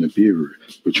mothercraft called Nibiru,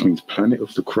 which means planet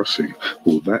of the crossing,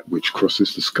 or that which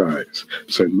crosses the skies.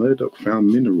 So Murdoch found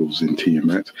minerals in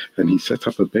Tiamat, and he set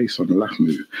up a base on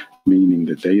Lahmu, meaning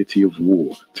the deity of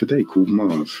war, today called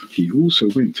Mars. He also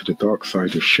went to the dark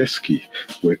side of Sheski,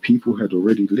 where people had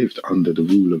already lived under the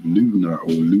rule of Luna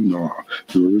or Lunar,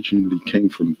 who originally came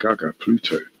from Gaga,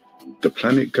 Pluto. The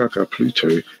planet Gaga,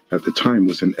 Pluto, at the time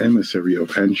was an emissary of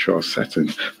Anshar Saturn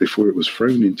before it was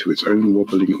thrown into its own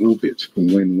wobbling orbit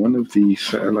when one of the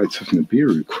satellites of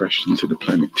Nibiru crashed into the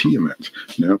planet Tiamat,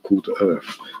 now called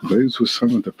Earth. Those were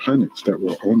some of the planets that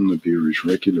were on Nibiru's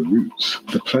regular routes.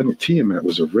 The planet Tiamat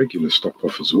was a regular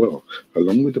stop-off as well,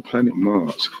 along with the planet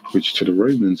Mars, which to the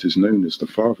Romans is known as the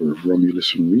father of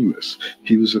Romulus and Remus.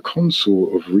 He was a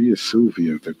consort of Rhea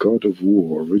Silvia, the god of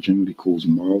war, originally called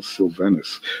Mars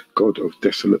Silvanus, god of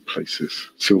desolate places.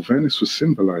 Silvanus was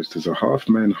symbolized as a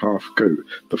half-man, half-goat,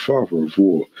 the father of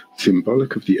war,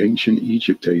 symbolic of the ancient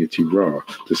Egypt deity Ra,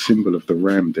 the symbol of the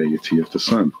ram deity of the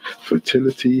sun,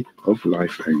 fertility of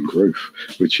life and growth,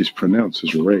 which is pronounced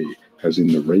as Re, as in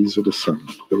the rays of the sun.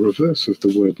 The reverse of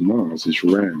the word Mars is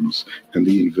rams, and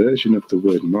the inversion of the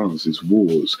word Mars is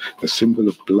wars, a symbol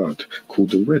of blood,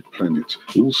 called the red planet,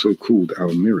 also called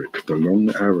Almiric, the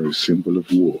long arrow symbol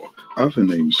of war. Other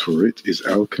names for it is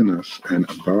Alcanas and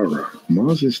Abara.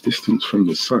 Mars's distance from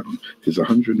the Sun is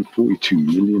 142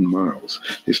 million miles.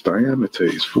 Its diameter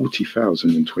is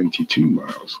 40,022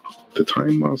 miles. The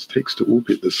time Mars takes to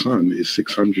orbit the Sun is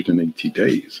 680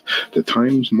 days. The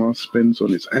time Mars spends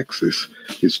on its axis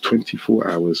is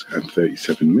 24 hours and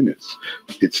 37 minutes.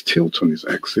 Its tilt on its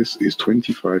axis is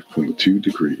 25.2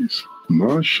 degrees.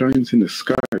 Mars shines in the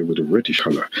sky with a reddish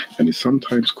color and is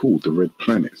sometimes called the red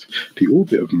planet. The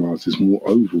orbit of Mars is more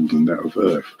oval than that of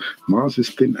Earth. Mars's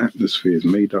thin atmosphere is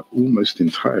made up almost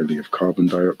entirely of carbon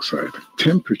dioxide.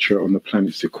 Temperature on the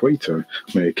planet's equator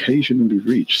may occasionally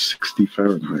reach 60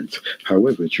 Fahrenheit.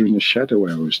 However, during the shadow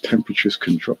hours, temperatures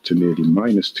can drop to nearly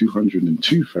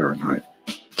 -202 Fahrenheit.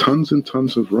 Tons and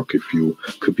tons of rocket fuel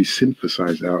could be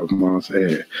synthesized out of Mars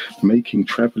air, making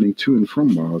traveling to and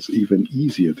from Mars even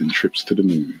easier than trips to the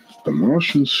moon. The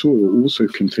Martian soil also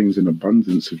contains an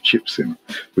abundance of gypsum,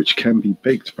 which can be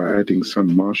baked by adding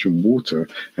some Martian water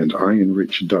and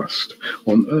iron-rich dust.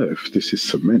 On Earth, this is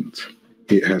cement.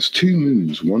 It has 2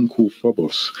 moons, one called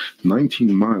Phobos,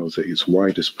 19 miles at its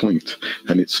widest point,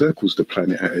 and it circles the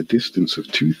planet at a distance of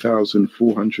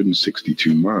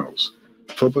 2,462 miles.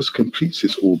 Phobos completes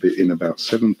its orbit in about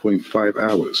 7.5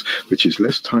 hours, which is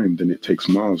less time than it takes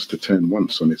Mars to turn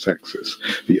once on its axis.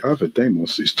 The other,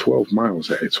 Deimos, is 12 miles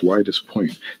at its widest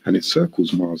point, and it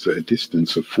circles Mars at a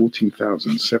distance of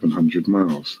 14,700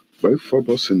 miles. Both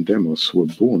Phobos and Deimos were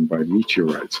born by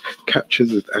meteorites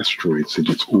captured as asteroids in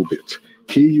its orbit.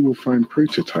 Here you will find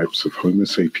prototypes of Homo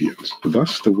sapiens,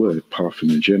 thus the word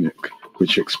parthenogenic,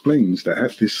 which explains that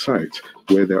at this site,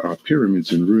 where there are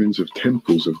pyramids and ruins of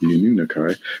temples of the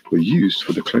Anunnaki, were used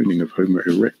for the cloning of Homo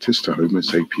erectus to Homo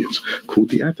sapiens, called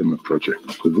the Adama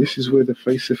Project. This is where the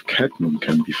face of Cadmon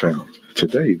can be found.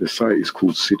 Today, the site is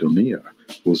called Sidonia,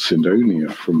 or Sidonia,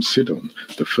 from Sidon,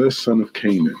 the first son of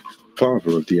Canaan,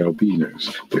 father of the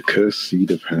albinos, the cursed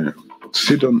seed of Ham.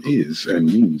 Sidon is and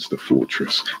means the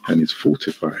fortress and is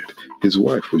fortified. His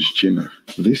wife was Jinnah.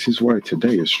 This is why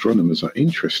today astronomers are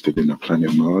interested in the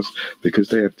planet Mars, because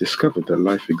they have discovered that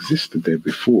life existed there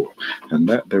before, and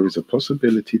that there is a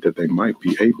possibility that they might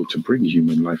be able to bring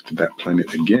human life to that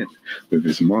planet again with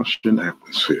its Martian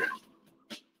atmosphere.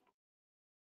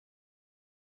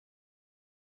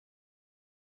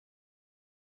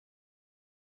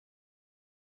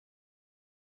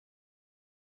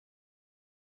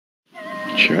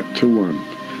 Chapter 1.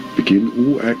 Begin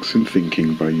all acts and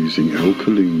thinking by using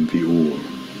Al-Kalum the All.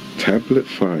 Tablet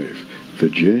 5. The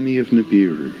Journey of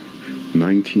Nibiru.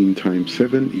 19 times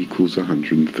 7 equals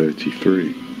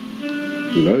 133.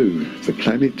 Lo, the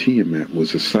planet Tiamat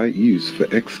was a site used for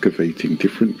excavating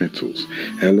different metals,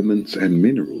 elements and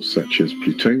minerals such as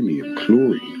plutonium,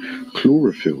 chlorine,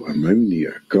 chlorophyll,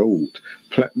 ammonia, gold,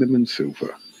 platinum and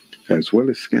silver, as well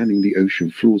as scanning the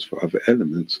ocean floors for other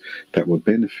elements that were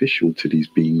beneficial to these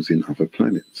beings in other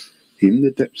planets. In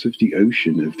the depths of the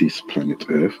ocean of this planet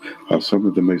Earth are some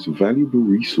of the most valuable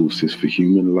resources for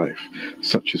human life,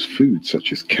 such as food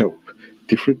such as kelp,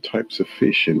 different types of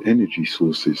fish and energy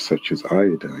sources such as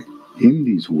iodine. In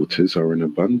these waters are an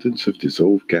abundance of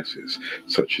dissolved gases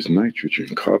such as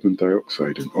nitrogen, carbon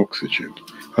dioxide and oxygen.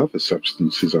 Other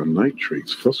substances are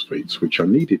nitrates, phosphates, which are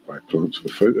needed by plants for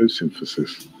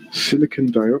photosynthesis.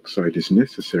 Silicon dioxide is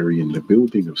necessary in the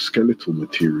building of skeletal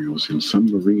materials in some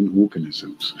marine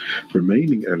organisms.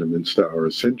 Remaining elements that are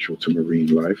essential to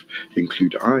marine life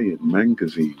include iron,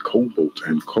 manganese, cobalt,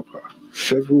 and copper.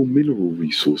 Several mineral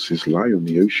resources lie on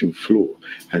the ocean floor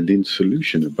and in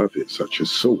solution above it, such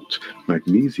as salt,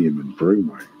 magnesium, and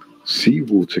bromine.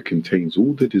 Seawater contains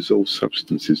all the dissolved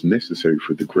substances necessary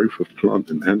for the growth of plant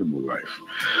and animal life.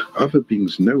 Other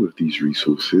beings know of these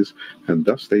resources, and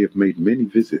thus they have made many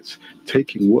visits,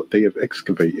 taking what they have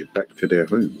excavated back to their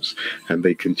homes, and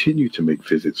they continue to make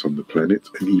visits on the planet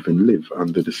and even live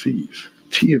under the seas.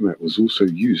 Tiamat was also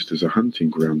used as a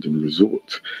hunting ground and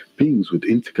resort. Beings would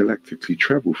intergalactically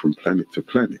travel from planet to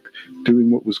planet, doing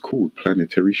what was called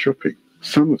planetary shopping.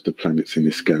 Some of the planets in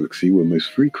this galaxy were most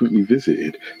frequently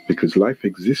visited because life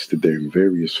existed there in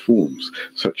various forms,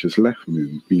 such as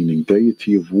Lahmum, meaning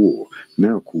deity of war,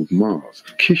 now called Mars,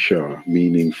 Kishar,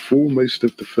 meaning foremost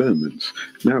of the firmaments,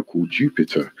 now called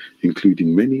Jupiter,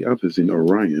 including many others in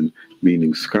Orion,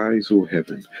 meaning skies or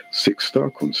heaven,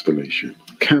 six-star constellation,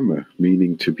 Kama,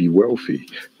 meaning to be wealthy,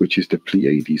 which is the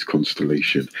Pleiades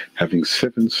constellation, having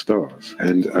 7 stars,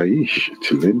 and Aish,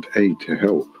 to lend aid to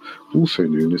help, also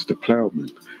known as the Plowman,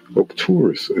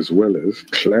 Octurus, as well as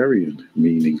Clarion,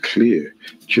 meaning clear,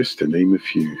 just to name a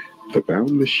few. The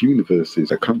boundless universes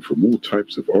that come from all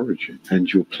types of origin,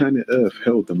 and your planet Earth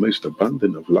held the most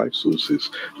abundant of life sources,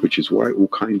 which is why all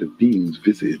kind of beings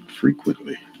visited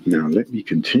frequently. Now let me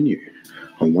continue.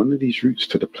 On one of these routes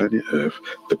to the planet Earth,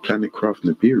 the planet craft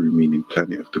Nibiru, meaning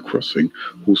planet of the crossing,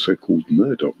 also called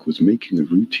Murdoch, was making a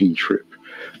routine trip,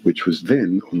 which was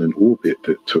then on an orbit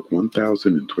that took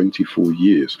 1,024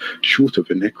 years, short of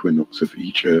an equinox of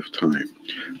each Earth time,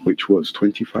 which was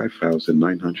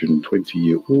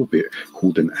 25,920-year orbit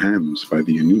called an AMS by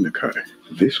the Anunnaki.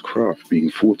 This craft being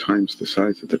 4 times the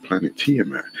size of the planet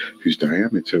Tiamat, whose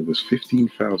diameter was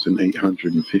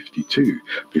 15,852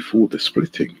 before the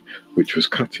splitting, which was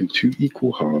cut in 2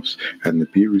 equal halves, and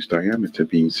Nibiru's diameter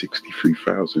being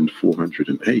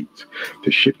 63,408.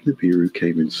 The ship Nibiru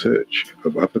came in search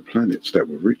of other planets that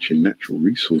were rich in natural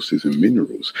resources and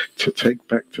minerals to take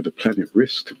back to the planet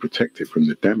Risk to protect it from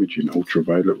the damaging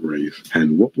ultraviolet rays.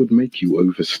 And what would make you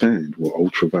understand what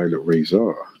ultraviolet rays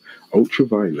are?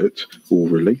 Ultraviolet, or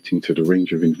relating to the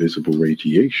range of invisible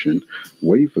radiation,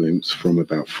 wavelengths from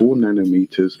about 4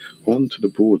 nanometers onto the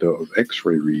border of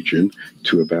X-ray region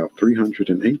to about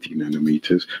 380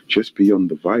 nanometers just beyond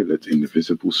the violet in the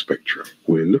visible spectrum.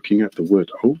 We're looking at the word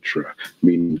ultra,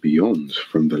 meaning beyond,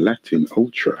 from the Latin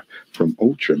ultra, from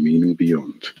ultra meaning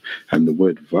beyond, and the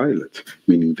word violet,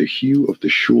 meaning the hue of the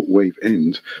shortwave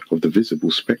end of the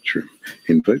visible spectrum,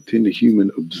 invoked in the human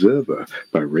observer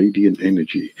by radiant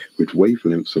energy, with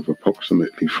wavelengths of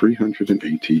approximately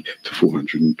 380 to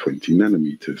 420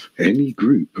 nanometers. Any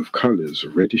group of colors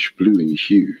reddish-blue in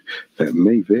hue that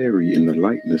may vary in the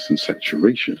lightness and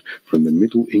saturation from the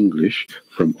Middle English,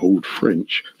 from Old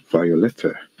French,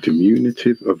 violetta,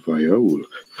 diminutive of viol,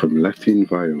 from Latin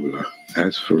viola.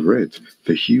 As for red,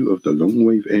 the hue of the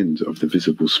long-wave end of the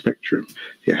visible spectrum,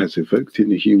 it has evoked in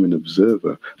the human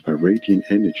observer by radiant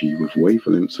energy with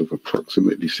wavelengths of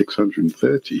approximately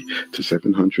 630 to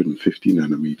 750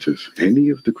 nanometers. Any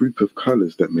of the group of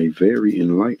colors that may vary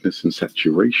in lightness and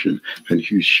saturation and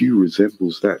whose hue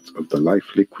resembles that of the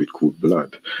life liquid called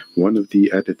blood, one of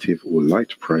the additive or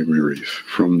light primaries,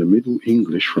 from the Middle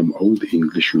English from Old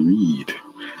English read.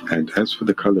 And as for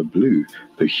the color blue,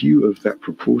 the hue of that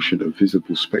proportion of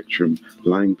visible spectrum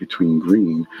lying between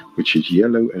green, which is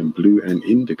yellow, and blue and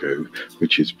indigo,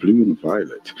 which is blue and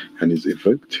violet, and is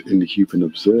evoked in the human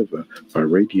observer by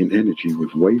radiant energy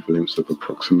with wavelengths of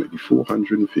approximately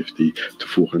 450 to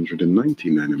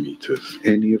 490 nanometers.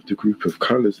 Any of the group of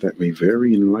colors that may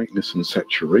vary in lightness and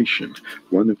saturation,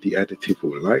 one of the additive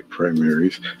or light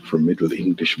primaries, from Middle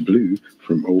English blue,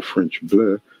 from Old French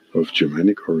bleu, of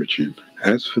Germanic origin.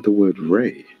 As for the word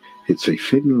ray, it's a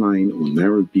thin line or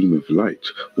narrow beam of light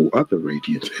or other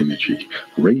radiant energy,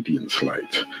 radiance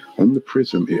light. On the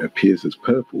prism it appears as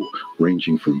purple,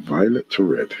 ranging from violet to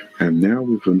red. And now,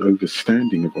 with an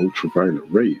understanding of ultraviolet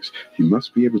rays, you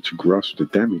must be able to grasp the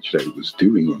damage that it was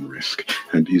doing on Risk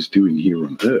and is doing here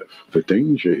on Earth. The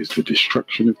danger is the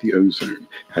destruction of the ozone.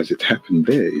 As it happened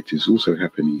there, it is also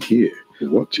happening here.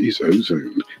 What is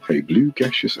ozone? A blue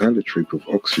gaseous allotrope of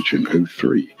oxygen,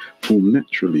 O3, formed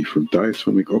naturally from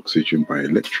diatomic oxygen by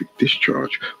electric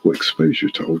discharge or exposure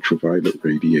to ultraviolet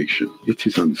radiation. It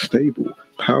is unstable,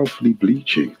 powerfully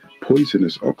bleaching,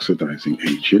 poisonous oxidizing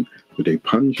agent with a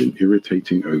pungent,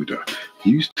 irritating odor,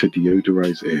 used to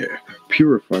deodorize air,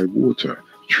 purify water,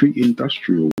 treat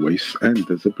industrial waste, and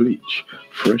as a bleach.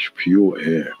 Fresh, pure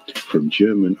air, from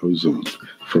German ozon,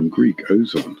 from Greek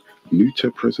ozon,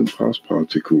 neuter present past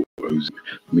particle ozone,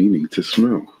 meaning to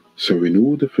smell. So in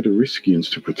order for the Riskians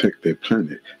to protect their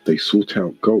planet, they sought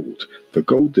out gold. The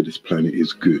gold of this planet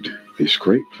is good. This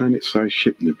great planet-sized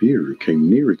ship Nibiru came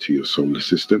nearer to your solar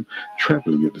system,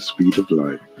 traveling at the speed of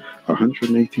light,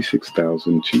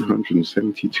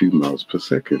 186,272 miles per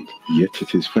second. Yet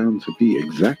it is found to be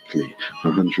exactly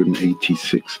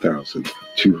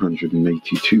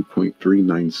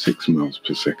 186,282.396 miles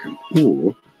per second,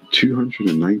 or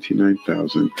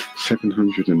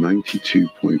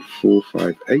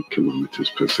 299,792.458 kilometers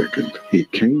per second. It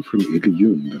came from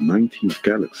Ilion, the 19th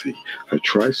galaxy, a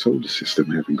tri-solar system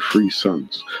having 3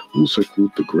 suns, also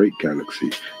called the Great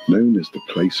Galaxy, known as the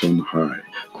place on high,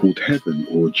 called Heaven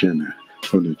or Jannah.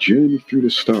 On a journey through the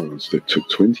stars that took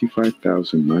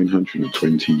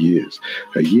 25,920 years.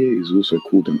 A year is also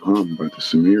called an arm by the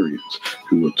Sumerians,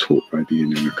 who were taught by the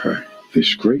Anunnaki.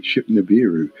 This great ship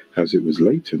Nibiru, as it was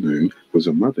later known, was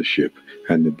a mothership,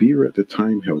 and Nibiru at the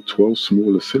time held 12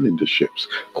 smaller cylinder ships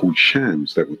called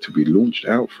Shams that were to be launched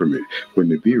out from it when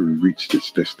Nibiru reached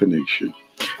its destination.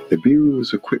 Nibiru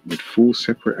was equipped with 4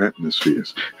 separate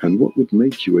atmospheres, and what would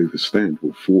make you understand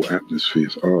what 4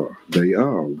 atmospheres are? They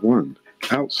are: 1.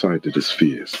 Outside of the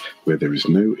spheres, where there is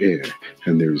no air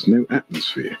and there is no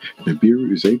atmosphere,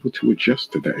 Nibiru is able to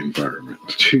adjust to that environment.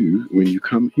 2. When you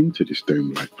come into this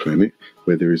dome-like planet,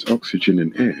 where there is oxygen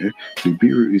and air,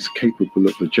 Nibiru is capable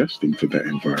of adjusting to that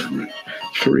environment.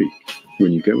 3.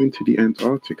 When you go into the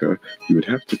Antarctica, you would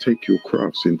have to take your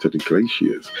crafts into the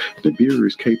glaciers. Nibiru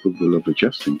is capable of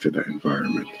adjusting to that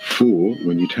environment. 4.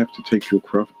 When you'd have to take your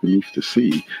craft beneath the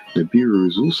sea, Nibiru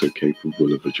is also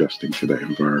capable of adjusting to that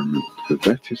environment. But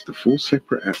that is the 4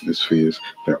 separate atmospheres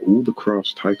that all the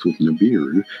crafts titled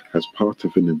Nibiru, as part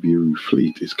of a Nibiru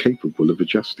fleet, is capable of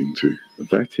adjusting to.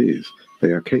 That is,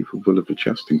 they are capable of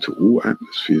adjusting to all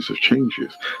atmospheres of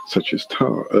changes, such as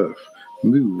tar, earth,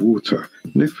 Mu, water,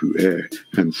 Nefu, air,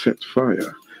 and Set,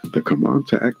 fire. The command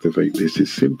to activate this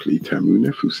is simply Tamu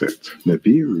Nefuset.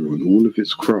 Nibiru and all of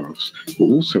its crafts were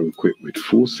also equipped with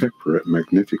 4 separate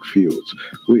magnetic fields,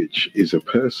 which is a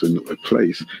person, a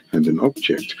place, and an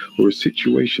object or a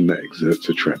situation that exerts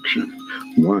attraction.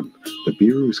 1.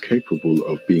 Nibiru is capable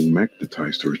of being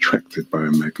magnetized or attracted by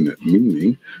a magnet,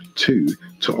 meaning 2.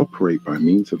 To operate by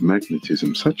means of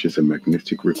magnetism, such as a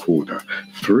magnetic recorder.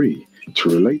 3. To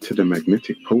relate to the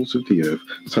magnetic poles of the Earth,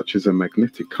 such as a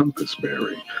magnetic compass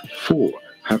bearing. 4.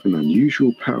 Have an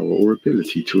unusual power or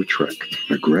ability to attract,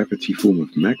 a gravity form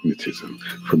of magnetism,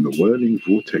 from the whirling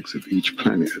vortex of each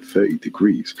planet at 30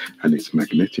 degrees and its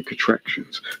magnetic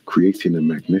attractions, creating a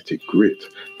magnetic grid,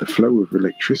 the flow of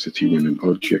electricity when an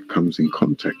object comes in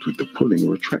contact with the pulling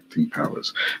or attracting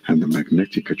powers, and the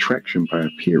magnetic attraction by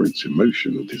appearance,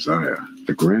 emotion, or desire.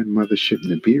 The Grand Mothership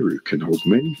Nibiru can hold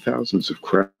many thousands of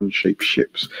crown-shaped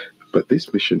ships, but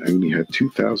this mission only had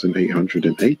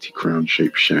 2,880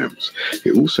 crown-shaped shams.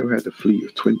 It also had a fleet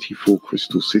of 24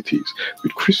 crystal cities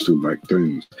with crystal-like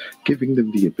domes, giving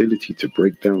them the ability to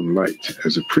break down light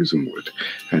as a prism would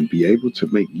and be able to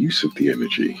make use of the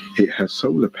energy. It has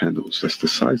solar panels that's the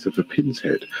size of a pin's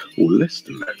head or less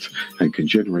than that, and can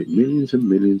generate millions and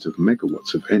millions of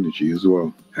megawatts of energy as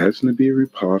well. As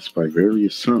Nibiru passed by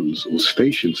various suns or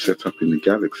stations set up in the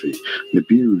galaxy,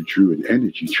 Nibiru drew an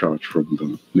energy charge from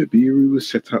them. Nibiru was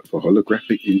set up for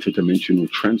holographic interdimensional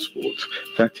transport.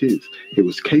 That is, it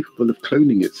was capable of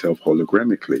cloning itself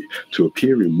hologrammically to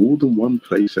appear in more than one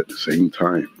place at the same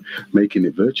time, making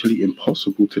it virtually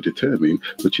impossible to determine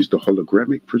which is the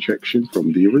holographic projection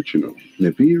from the original.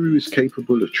 Nibiru is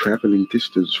capable of traveling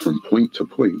distance from point to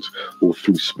point or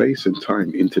through space and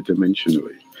time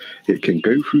interdimensionally. It can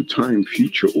go through time,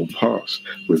 future or past,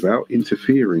 without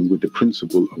interfering with the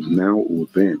principle of now or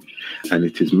then, and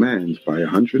it is manned by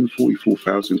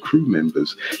 144,000 crew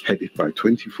members headed by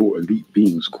 24 elite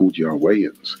beings called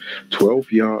Yahwehans,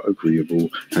 12 Yah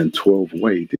agreeable and 12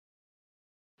 Way.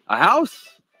 A house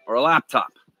or a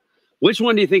laptop? Which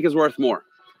one do you think is worth more?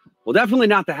 Well, definitely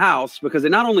not the house, because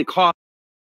it not only costs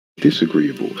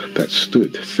disagreeable that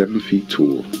stood 7 feet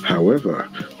tall. However,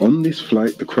 on this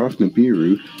flight, the craft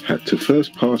Nibiru had to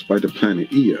first pass by the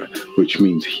planet Ea, which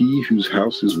means he whose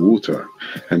house is water,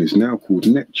 and is now called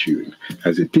Neptune,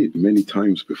 as it did many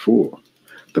times before.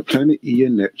 The planet Ea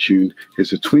Neptune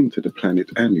is a twin to the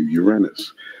planet Anu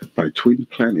Uranus. By twin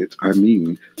planet, I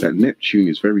mean that Neptune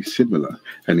is very similar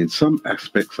and in some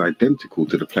aspects identical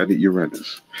to the planet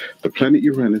Uranus. The planet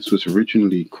Uranus was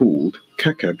originally called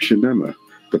Kakab Shanama,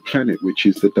 the planet which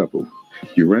is the double.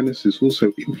 Uranus is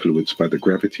also influenced by the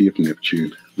gravity of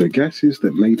Neptune. The gases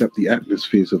that made up the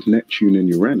atmospheres of Neptune and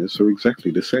Uranus are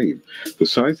exactly the same. The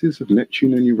sizes of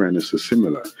Neptune and Uranus are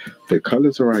similar. Their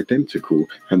colors are identical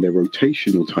and their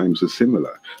rotational times are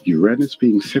similar, Uranus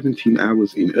being 17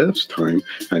 hours in Earth's time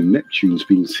and Neptune's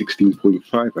being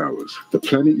 16.5 hours. The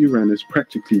planet Uranus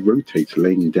practically rotates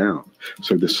laying down,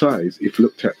 so the size, if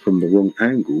looked at from the wrong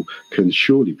angle, can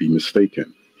surely be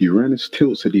mistaken. Uranus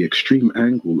tilts at the extreme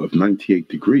angle of 98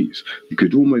 degrees. You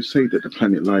could almost say that the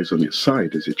planet lies on its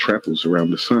side as it travels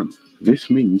around the sun.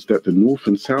 This means that the north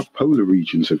and south polar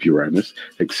regions of Uranus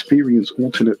experience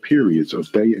alternate periods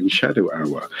of day and shadow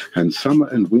hour, and summer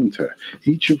and winter,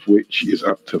 each of which is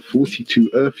up to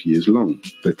 42 Earth years long.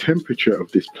 The temperature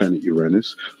of this planet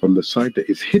Uranus on the side that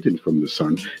is hidden from the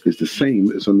sun is the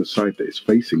same as on the side that is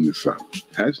facing the sun.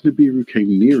 As Nibiru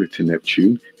came nearer to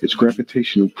Neptune, its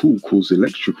gravitational pull caused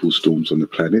electrical storms on the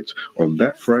planet on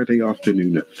that Friday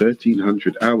afternoon at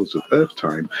 1300 hours of Earth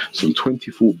time, some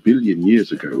 24 billion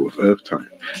years ago of Earth time,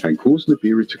 and caused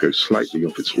Nibiru to go slightly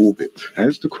off its orbit.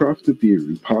 As the craft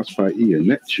Nibiru passed by Ea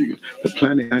Neptune, the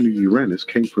planet Anu Uranus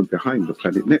came from behind the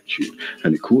planet Neptune,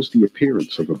 and it caused the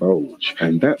appearance of a bulge.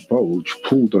 And that bulge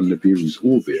pulled on Nibiru's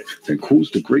orbit and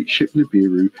caused the great ship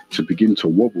Nibiru to begin to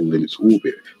wobble in its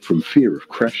orbit from fear of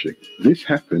crashing. This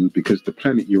happened because the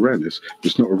planet Uranus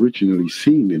was not originally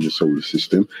seen in the solar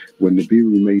system when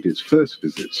Nibiru made its first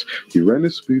visits.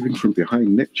 Uranus moving from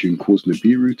behind Neptune caused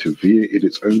Nibiru to veer in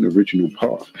its own original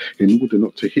path in order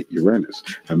not to hit Uranus,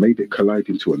 and made it collide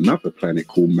into another planet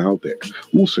called Maldek,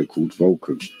 also called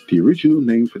Vulcan. The original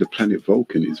name for the planet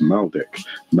Vulcan is Maldek.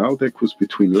 Maldek was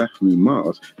between Lafmu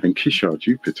Mars and Kishar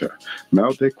Jupiter.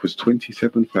 Maldek was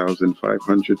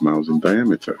 27,500 miles in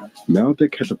diameter.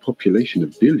 Maldek had a population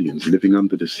of billions living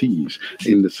under the seas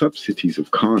in the sub-cities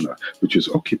of Kana, which was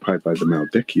occupied by the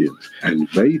Maldekians, and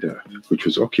Veda, which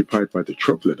was occupied by the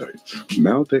Troglodytes.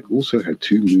 Maldek also had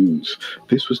 2 moons.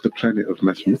 This was the planet of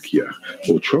Masmukia,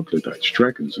 or Troglodytes,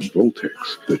 dragons, and Voltex.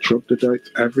 The Troglodytes'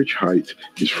 average height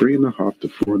is 3.5 to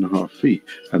 4.5 feet,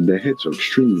 and their heads are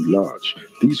extremely large.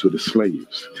 These were the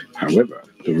slaves. However,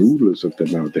 the rulers of the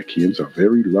Maldekians are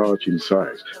very large in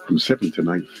size, from 7 to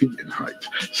 9 feet in height,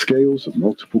 scales of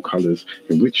multiple colors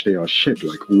in which they are shed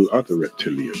like all other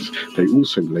reptilians. They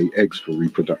also lay eggs for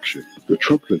reproduction. The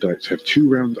Troglodytes have 2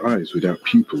 round eyes without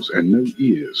pupils and no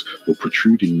ears or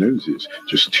protruding noses,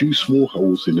 just 2 small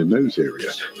holes in the nose area.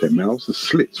 Their mouths are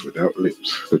slits without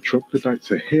lips. The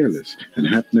Troglodytes are hairless and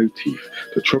have no teeth.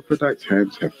 The Troglodytes'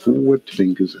 hands have 4 webbed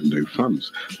fingers and no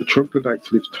thumbs. The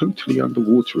Troglodytes live totally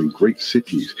underwater in great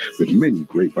cities with many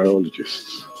great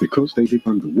biologists. Because they live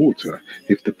underwater,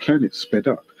 if the planet sped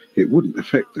up, it wouldn't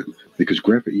affect them because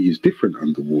gravity is different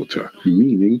underwater,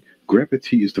 meaning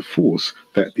Gravity is the force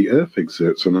that the Earth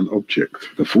exerts on an object.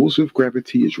 The force of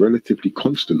gravity is relatively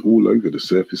constant all over the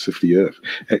surface of the Earth,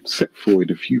 except for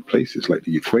in a few places like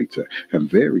the equator,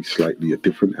 and varies slightly at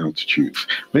different altitudes.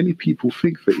 Many people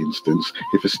think, for instance,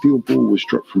 if a steel ball was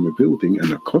dropped from a building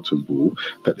and a cotton ball,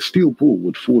 that the steel ball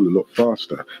would fall a lot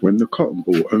faster, when the cotton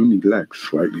ball only lags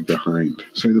slightly behind.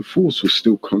 So the force was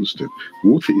still constant.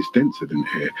 Water is denser than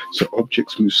air, so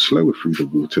objects move slower through the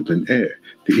water than air.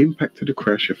 The impact of the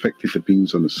crash affected the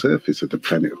beings on the surface of the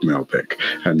planet of Maldek,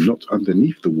 and not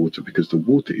underneath the water, because the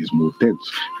water is more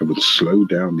dense and would slow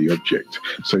down the object.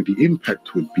 So the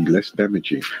impact would be less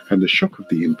damaging, and the shock of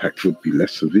the impact would be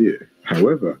less severe.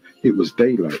 However, it was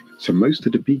daylight, so most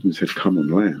of the beings had come on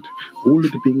land. All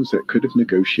of the beings that could have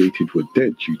negotiated were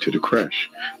dead due to the crash.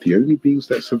 The only beings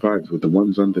that survived were the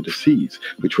ones under the seas,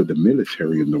 which were the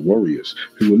military and the warriors,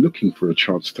 who were looking for a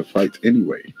chance to fight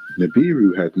anyway.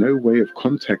 Nibiru had no way of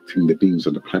contacting the beings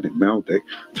on the planet Maldek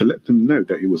to let them know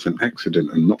that it was an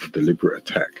accident and not a deliberate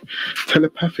attack.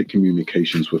 Telepathic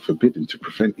communications were forbidden to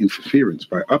prevent interference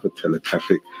by other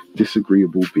telepathic,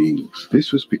 disagreeable beings.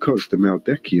 This was because the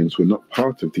Maldekians were not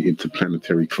part of the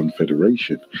Interplanetary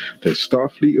Confederation. Their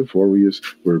Starfleet of warriors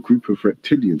were a group of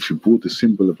reptilians who bore the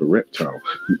symbol of a reptile,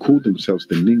 who called themselves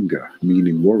the Ninga,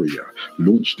 meaning warrior,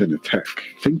 launched an attack.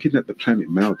 Thinking that the planet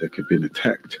Maldek had been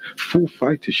attacked, 4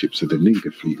 fighter ships of the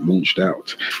Ninga fleet launched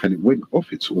out, and it went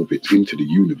off its orbit into the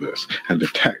universe and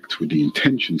attacked with the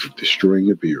intentions of destroying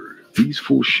Nibiru. These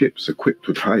 4 ships, equipped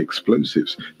with high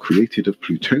explosives created of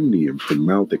plutonium from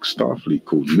Maldek's Starfleet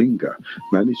called Ninga,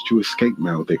 managed to escape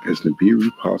Maldek as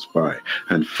Nibiru passed by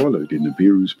and followed in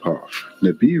Nibiru's path.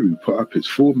 Nibiru put up its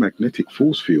 4 magnetic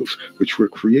force fields, which were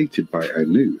created by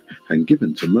Anu and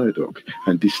given to Murdoch,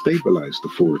 and destabilized the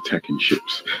 4 attacking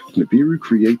ships. Nibiru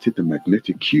created the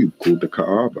magnetic cube called the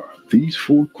Kaaba. These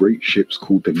 4 great ships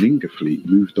called the Ninga fleet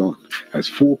moved on as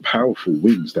 4 powerful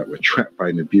winds that were trapped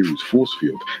by Nibiru's force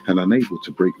field and unable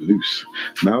to break loose.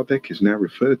 Maldek is now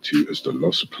referred to as the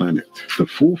Lost Planet. The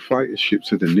 4 fighter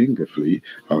ships of the Ninga fleet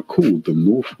are called the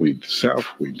North Wind, South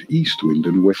Wind, East Wind,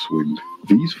 and West Wind.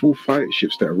 These 4 fighter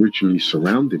ships that originally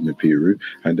surrounded Nibiru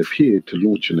and appeared to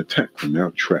launch an attack were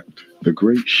now trapped. The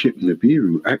great ship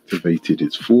Nibiru activated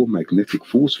its 4 magnetic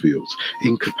force fields,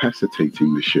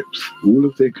 incapacitating the ships. All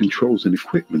of their controls and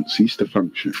equipment ceased to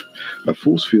function. A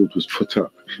force field was put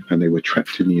up, and they were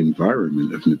trapped in the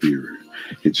environment of Nibiru.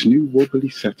 Its new wobbly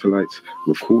satellites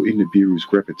were caught in Nibiru's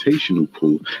gravitational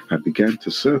pull and began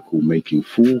to circle, making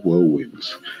 4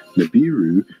 whirlwinds.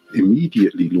 Nibiru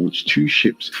immediately launched 2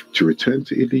 ships to return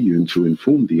to Ilion to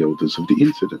inform the elders of the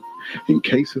incident, in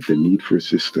case of the need for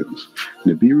assistance.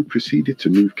 Nibiru proceeded to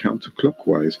move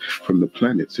counterclockwise from the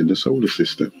planets in the solar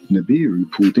system. Nibiru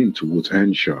pulled in towards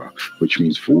Anshar, which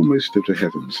means foremost of the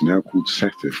heavens, now called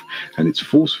Saturn, and its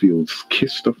force fields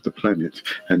kissed off the planet,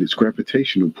 and its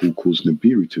gravitational pull caused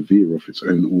Nibiru to veer off its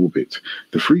own orbit.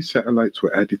 The 3 satellites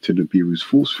were added to Nibiru's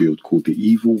force field called the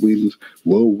Evil Wind,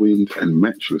 Whirlwind, and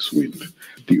Matchless Wind.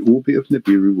 The orbit of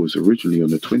Nibiru was originally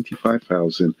on a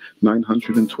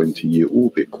 25,920-year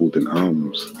orbit called an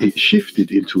Alms. It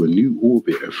shifted into a new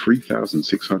orbit of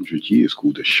 3,600 years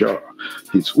called a Shah.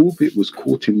 Its orbit was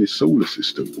caught in this solar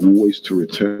system, always to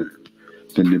return.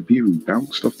 Then Nibiru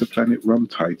bounced off the planet Rum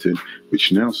Titan,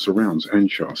 which now surrounds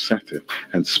Anshar Saturn,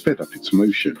 and sped up its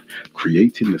motion,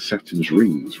 creating the Saturn's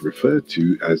rings, referred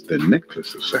to as the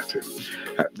Necklace of Saturn.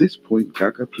 At this point,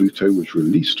 Gaga Pluto was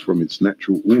released from its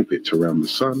natural orbit around the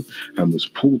Sun and was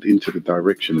pulled into the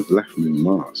direction of Lahamu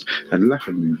Mars and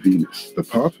Lahamu Venus. The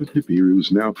path of Nibiru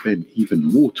was now bent even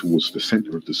more towards the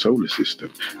center of the solar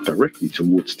system, directly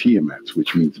towards Tiamat,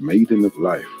 which means Maiden of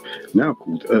Life, now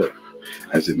called Earth.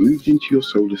 As it moved into your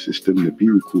solar system,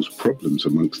 Nibiru caused problems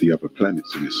amongst the other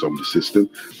planets in the solar system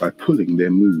by pulling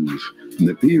their moons.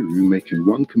 Nibiru, making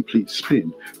one complete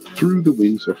spin, threw the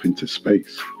wings off into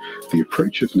space. The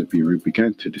approach of Nibiru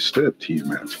began to disturb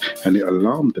Tiamat, and it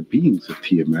alarmed the beings of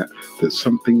Tiamat that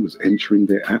something was entering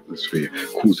their atmosphere,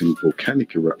 causing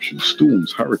volcanic eruptions,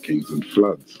 storms, hurricanes, and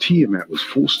floods. Tiamat was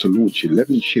forced to launch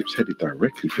 11 ships headed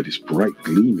directly for this bright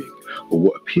gleaming, or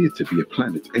what appeared to be a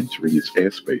planet entering its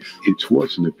airspace. It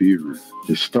was Nibiru.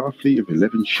 The Starfleet of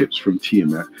 11 ships from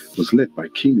Tiamat was led by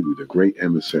Kinu, the Great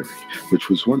Emissary, which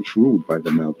was once ruled by the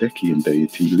Maldekian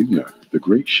deity Luna. The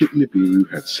great ship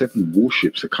Nibiru had 7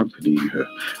 warships accompanying her,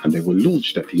 and they were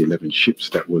launched at the 11 ships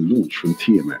that were launched from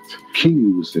Tiamat.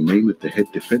 Kingu was the name of the head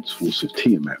defense force of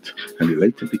Tiamat, and it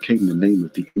later became the name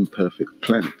of the imperfect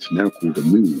planet, now called a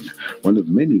moon, one of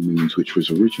many moons which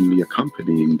was originally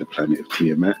accompanying the planet of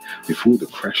Tiamat before the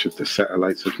crash of the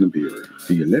satellites of Nibiru.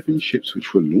 The 11 ships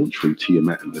which were launched from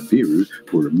Tiamat and Nibiru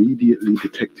were immediately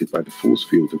detected by the force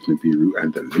field of Nibiru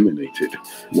and eliminated.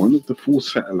 One of the 4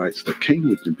 satellites that came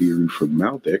with Nibiru from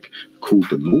Maldek, called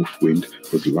the North Wind,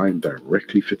 was lined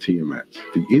directly for Tiamat.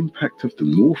 The impact of the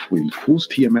North Wind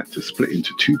caused Tiamat to split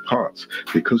into 2 parts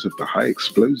because of the high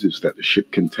explosives that the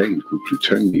ship contained, called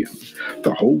plutonium.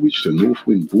 The hole which the North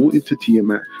Wind bore into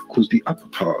Tiamat caused the upper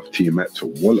part of Tiamat to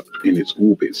wallop in its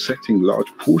orbit, setting large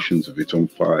portions of it on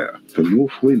fire. The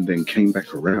North Wind then came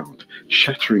back around,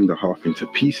 shattering the half into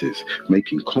pieces,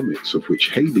 making comets, of which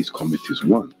Halley's Comet is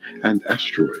one, and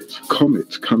asteroids.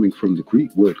 Comets coming from the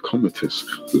Greek word cometus,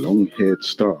 long-haired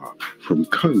star, from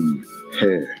comb,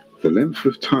 hair. The length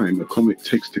of time a comet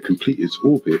takes to complete its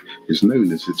orbit is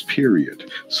known as its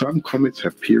period. Some comets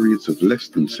have periods of less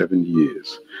than 7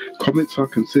 years. Comets are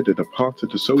considered a part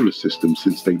of the solar system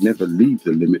since they never leave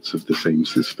the limits of the same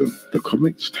system. The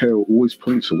comet's tail always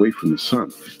points away from the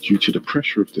sun due to the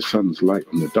pressure of the sun's light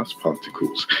on the dust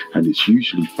particles, and it's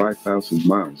usually 5,000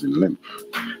 miles in length.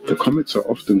 The comets are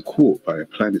often caught by a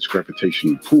planet's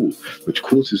gravitational pull, which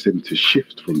causes them to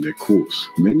shift from their course.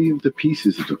 Many of the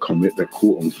pieces of the comet that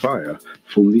caught on fire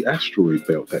form the asteroid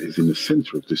belt that is in the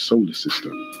center of this solar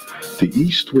system. The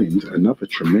East Wind, another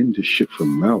tremendous ship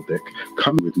from Maldek,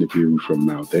 coming with Nibiru from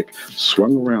Maldek,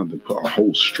 swung around and put a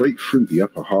hole straight through the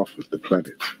upper half of the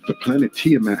planet. The planet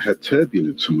Tiamat had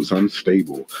turbulence and was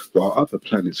unstable, while other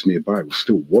planets nearby were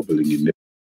still wobbling in their...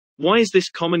 Why is this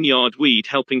common yard weed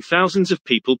helping thousands of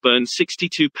people burn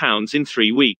 62 pounds in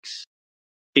 3 weeks?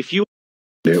 If you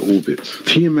their orbits.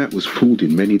 Tiamat was pulled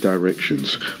in many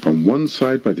directions. On one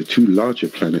side by the 2 larger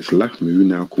planets Lahmu,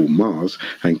 now called Mars,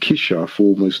 and Kishar,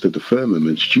 foremost of the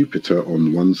firmaments, Jupiter,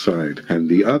 on one side, and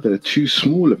the other 2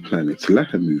 smaller planets,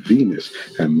 Lahamu, Venus,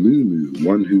 and Mumu,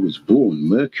 one who was born,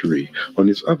 Mercury, on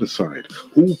its other side,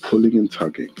 all pulling and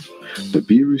tugging. The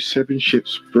Nibiru's 7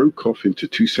 ships broke off into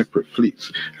 2 separate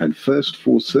fleets, and first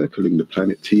 4 circling the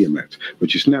planet Tiamat,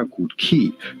 which is now called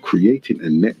Ki, creating a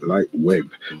net-like web,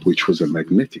 which was a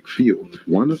magnetic field.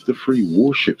 One of the 3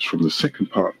 warships from the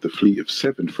second part of the fleet of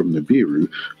 7 from Nibiru,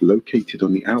 located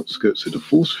on the outskirts of the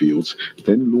force fields,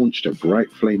 then launched a bright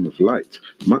flame of light,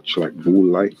 much like ball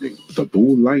lightning. The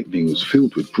ball lightning was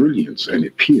filled with brilliance, and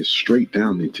it pierced straight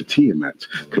down into Tiamat,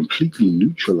 completely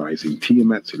neutralizing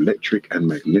Tiamat's electric and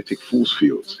magnetic force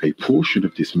fields. A portion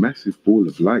of this massive ball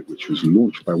of light, which was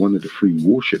launched by one of the 3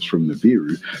 warships from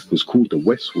Nibiru, was called the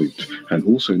West Wind, and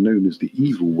also known as the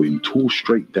Evil Wind, tore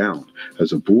straight down,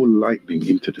 as a ball of lightning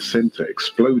into the center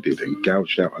exploded and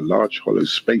gouged out a large hollow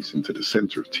space into the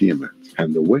center of Tiamat.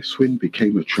 And the West Wind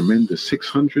became a tremendous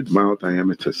 600-mile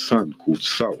diameter sun called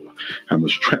Sol, and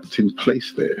was trapped in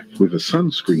place there, with a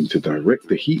sunscreen to direct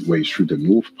the heat waves through the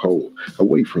North Pole,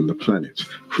 away from the planet,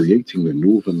 creating the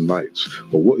Northern Lights,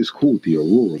 or what is called the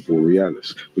Aurora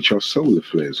Borealis, which are solar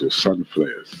flares or sun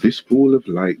flares. This ball of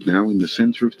light, now in the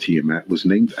center of Tiamat, was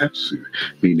named Apsu,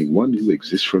 meaning one who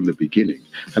exists from the beginning,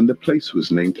 and the place was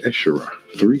named Escherah.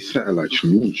 3 satellites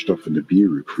launched off of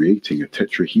Nibiru, creating a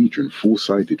tetrahedron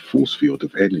 4-sided force field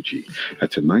of energy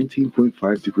at a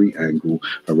 19.5-degree angle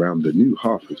around the new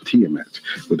half of Tiamat,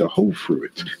 with a hole through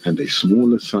it, and a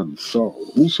smaller sun,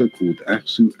 Sol, also called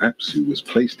Apsu, was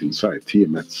placed inside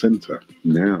Tiamat's center.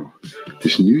 Now,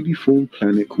 this newly formed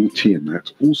planet called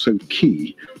Tiamat, also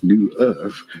Ki, New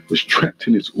Earth, was trapped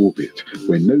in its orbit,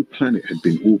 where no planet had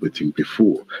been orbiting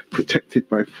before, protected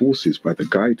by forces by the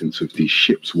guidance of these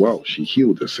ships while she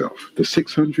healed herself. The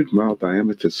 600-mile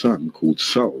diameter sun called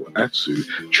Sol, Apsu,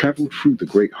 traveled through the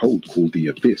great hole called the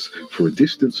Abyss for a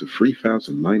distance of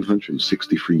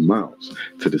 3,963 miles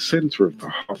to the center of the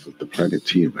half of the planet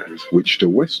Tiamat, which the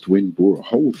West Wind bore a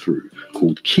hole through,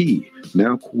 called Ki,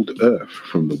 now called Earth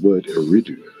from the word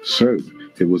Eridu. So,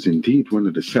 it was indeed one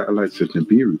of the satellites of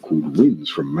Nibiru called Winds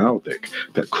from Maldek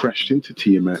that crashed into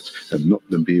Tiamat and not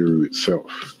Nibiru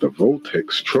itself. The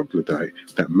Voltex troglodyte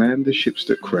that manned the ships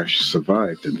that crashed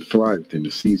survived and thrived in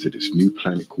the seas of this new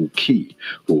planet called Ki,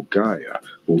 or Gaia,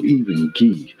 or even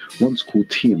Gi, once called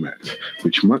Tiamat,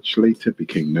 which much later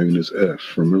became known as Earth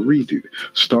from Eridu,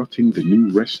 starting the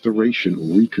new restoration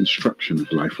or reconstruction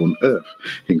of life on Earth,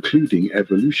 including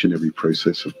evolutionary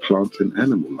process of plant and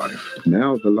animal life.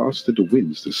 Now the last of the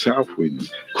winds, the South Wind,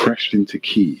 crashed into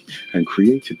Ki and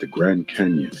created the Grand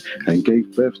Canyon and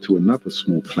gave birth to another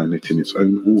small planet in its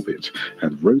own orbit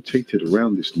and rotated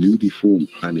around this newly formed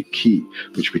planet Ki,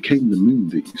 which became the moon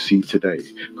that you see today,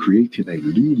 creating a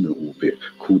lunar orbit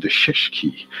called a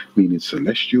Sheshki, meaning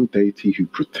celestial deity who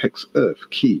protects Earth,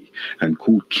 Ki, and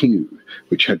called Kingu,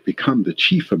 which had become the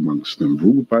chief amongst them,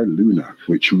 ruled by Luna,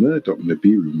 which Murdoch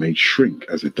Nibiru made shrink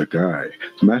as a Dagai,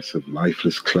 mass of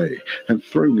lifeless clay, and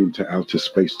thrown into outer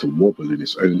space to wobble in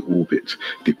its own orbit.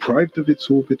 Deprived of its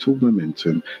orbital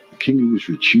momentum, Kingu was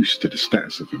reduced to the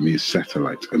status of a mere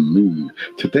satellite, a moon,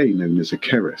 today known as a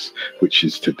Keres, which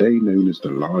is today known as the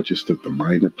largest of the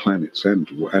minor planets and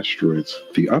or asteroids.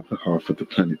 The upper half of the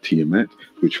planet Tiamat,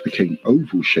 which became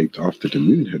oval-shaped after the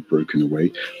moon had broken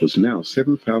away, was now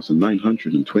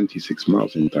 7,926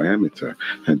 miles in diameter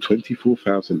and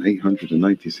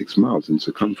 24,896 miles in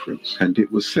circumference, and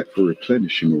it was set for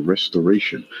replenishing or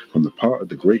restoration on the part of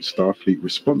the Great Starfleet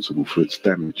responsible for its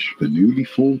damage. The newly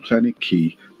formed planet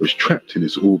Ki was trapped in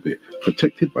its orbit,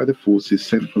 protected by the forces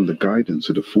sent from the guidance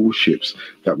of the 4 ships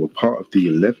that were part of the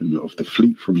 11 of the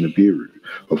fleet from Nibiru,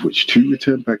 of which 2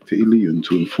 returned back to Ilion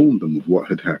to inform them of what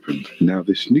had happened. Now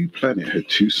this new planet had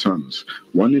 2 suns,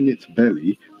 one in its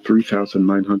belly,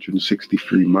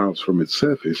 3,963 miles from its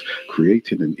surface,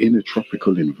 creating an inner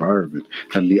tropical environment,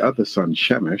 and the other sun,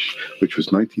 Shamash, which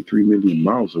was 93 million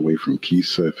miles away from Ki's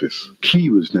surface.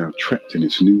 Ki was now trapped in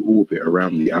its new orbit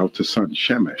around the outer sun,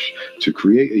 Shamash, to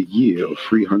create a year of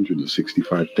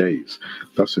 365 days.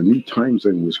 Thus a new time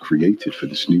zone was created for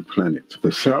this new planet.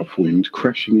 The south wind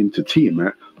crashing into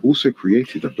Tiamat also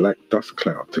created a black dust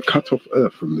cloud to cut off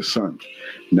Earth from the sun.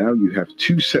 Now you have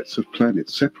 2 sets of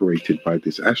planets separated by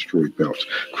this asteroid belt,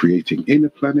 creating inner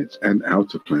planets and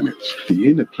outer planets. The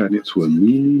inner planets were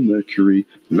Munu Mercury,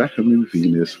 Lahamu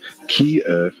Venus, Ki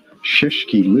Earth,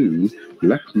 Sheshki Moon,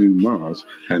 Lachmu Mars,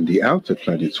 and the outer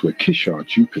planets were Kishar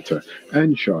Jupiter,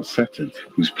 Anshar Saturn,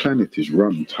 whose planet is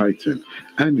Rum Titan,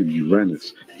 Anu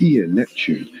Uranus, Ea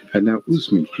Neptune, and now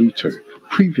Uzmi Pluto,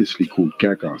 previously called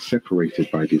Gaga, separated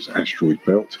by this asteroid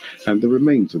belt, and the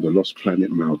remains of the lost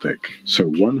planet Maldek. So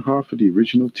one half of the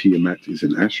original Tiamat is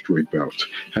an asteroid belt,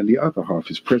 and the other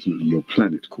half is presently your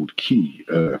planet called Ki,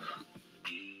 Earth.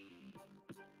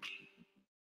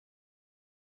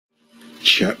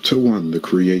 Chapter 1, The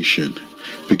Creation.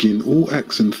 Begin all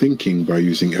acts and thinking by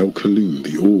using El Kalun,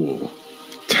 the All.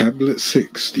 Tablet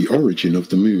 6, The Origin of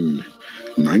the Moon.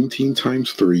 19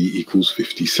 times 3 equals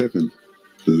 57.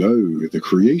 Lo, the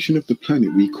creation of the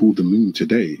planet we call the moon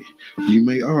today. You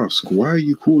may ask, why are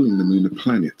you calling the moon a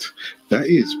planet? That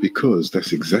is because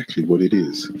that's exactly what it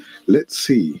is. Let's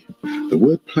see. The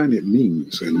word planet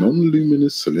means a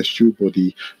non-luminous celestial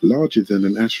body larger than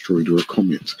an asteroid or a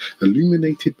comet,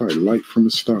 illuminated by light from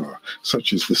a star,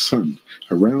 such as the sun,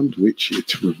 around which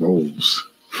it revolves.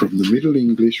 From the Middle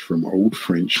English, from Old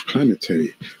French,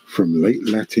 planete, from Late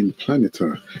Latin,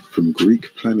 planeta, from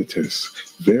Greek, planetes,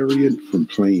 variant from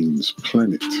planes,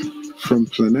 planet, from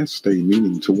planaste,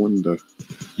 meaning to wander.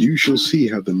 You shall see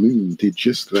how the moon did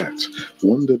just that,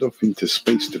 wandered off into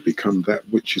space to become that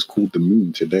which is called the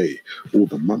moon today, or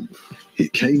the month.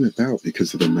 It came about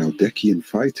because of a Maldekian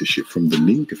fighter ship from the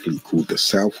Ninga fleet called the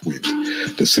South Wind.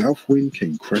 The South Wind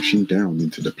came crashing down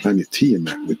into the planet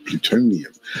Tiamat with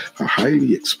plutonium, a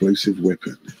highly explosive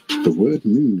weapon. The word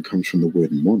moon comes from the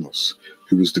word monos,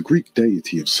 who was the Greek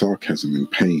deity of sarcasm and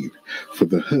pain, for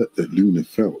the hurt that Luna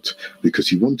felt, because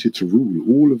he wanted to rule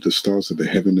all of the stars of the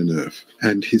heaven and earth,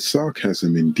 and his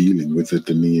sarcasm in dealing with the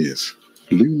Deniers.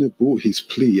 Luna brought his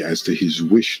plea as to his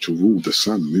wish to rule the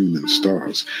sun, moon, and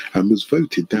stars, and was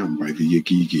voted down by the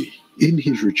Yagigi. In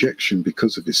his rejection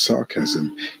because of his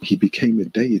sarcasm, he became a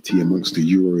deity amongst the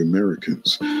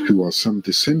Euro-Americans, who are some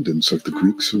descendants of the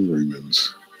Greeks and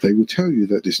Romans. They will tell you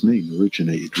that this name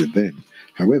originated with them.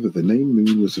 However, the name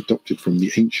Moon was adopted from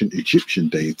the ancient Egyptian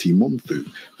deity Monthu,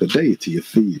 the deity of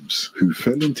Thebes, who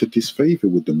fell into disfavor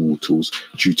with the mortals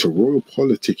due to royal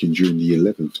politicking during the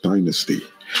 11th dynasty.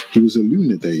 He was a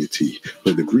lunar deity,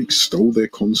 where the Greeks stole their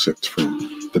concept from.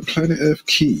 The planet Earth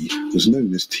Ki was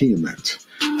known as Tiamat.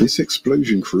 This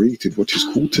explosion created what is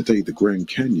called today the Grand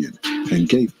Canyon, and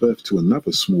gave birth to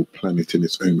another small planet in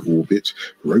its own orbit,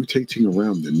 rotating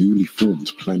around the newly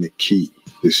formed planet Ki.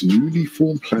 This newly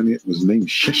formed planet was named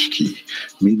Sheshki,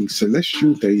 meaning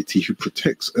celestial deity who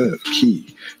protects Earth,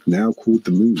 Ki, now called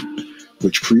the Moon,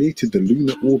 which created the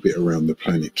lunar orbit around the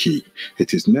planet Ki.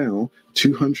 It is now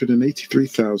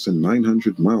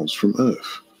 283,900 miles from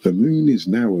Earth. The moon is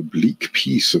now a bleak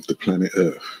piece of the planet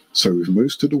Earth. So if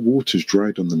most of the waters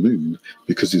dried on the moon,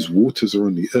 because its waters are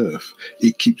on the Earth,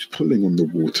 it keeps pulling on the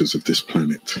waters of this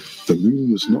planet. The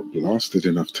moon was not blasted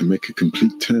enough to make a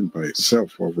complete turn by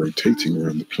itself while rotating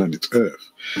around the planet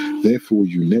Earth. Therefore,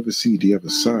 you never see the other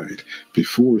side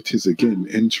before it is again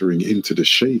entering into the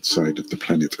shade side of the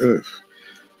planet Earth.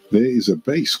 There is a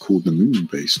base called the Moon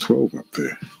Base 12 up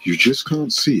there. You just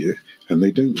can't see it, and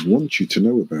they don't want you to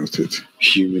know about it.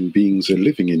 Human beings are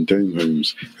living in dome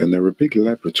homes, and there are big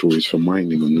laboratories for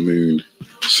mining on the moon.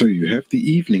 So you have the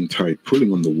evening tide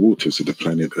pulling on the waters of the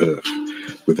planet Earth.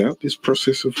 Without this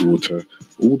process of water,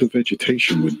 all the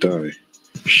vegetation would die.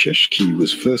 Sheshki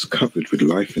was first covered with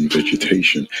life and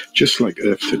vegetation, just like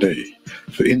Earth today.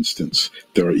 For instance,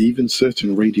 there are even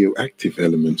certain radioactive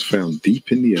elements found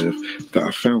deep in the Earth that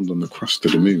are found on the crust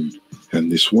of the moon.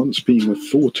 And this once being a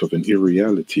thought of an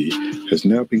irreality has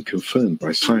now been confirmed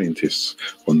by scientists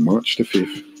on March the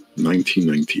 5th,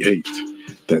 1998,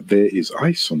 that there is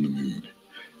ice on the moon.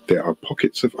 There are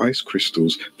pockets of ice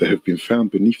crystals that have been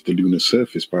found beneath the lunar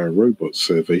surface by a robot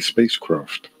survey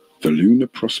spacecraft. The Lunar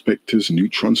Prospector's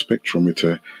neutron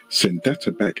spectrometer sent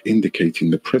data back indicating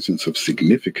the presence of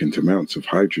significant amounts of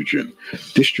hydrogen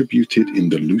distributed in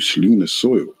the loose lunar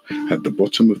soil at the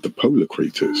bottom of the polar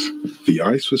craters. The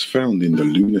ice was found in the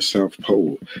lunar South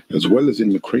Pole as well as in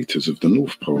the craters of the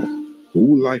North Pole.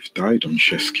 All life died on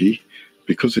Sheshki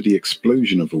because of the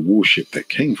explosion of a warship that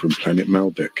came from planet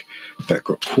Maldek that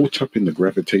got caught up in the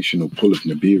gravitational pull of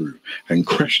Nibiru and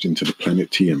crashed into the planet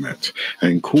Tiamat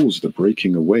and caused the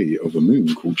breaking away of a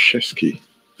moon called Sheshki.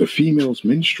 The female's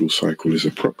menstrual cycle is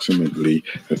approximately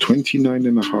a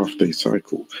 29.5-day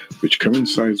cycle, which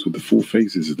coincides with the 4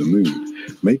 phases of the moon,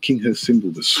 making her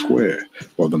symbol the square,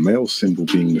 while the male symbol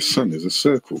being the sun is a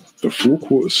circle. The 4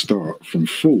 quarters start from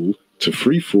full to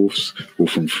 3/4, or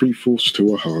from 3/4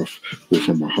 to a half, or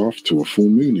from a half to a full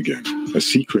moon again. A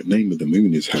secret name of the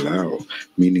moon is Halal,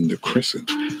 meaning the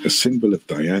crescent, a symbol of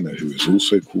Diana, who is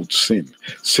also called Sin,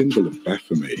 symbol of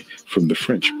Baphomet, from the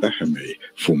French Bahameh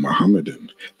for Mohammedan,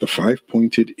 the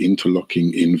 5-pointed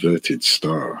interlocking inverted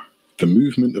star. The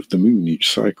movement of the moon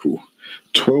each cycle,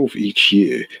 12 each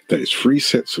year, that is 3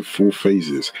 sets of 4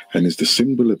 phases, and is the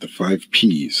symbol of the 5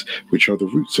 P's, which are the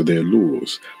roots of their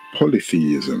laws: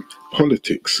 polytheism,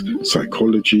 politics,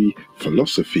 psychology,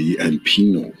 philosophy, and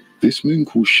penal. This moon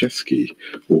called Sheshki,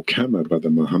 or Kama by the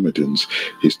Mohammedans,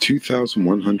 is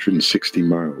 2,160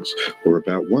 miles, or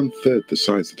about 1/3 the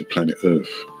size of the planet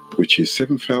Earth, which is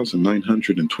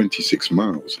 7,926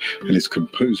 miles, and is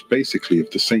composed basically of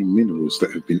the same minerals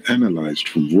that have been analyzed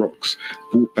from rocks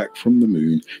brought back from the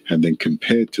moon and then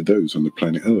compared to those on the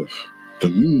planet Earth. The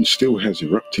moon still has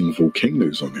erupting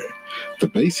volcanoes on it. The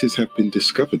bases have been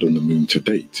discovered on the moon to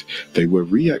date. They were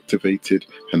reactivated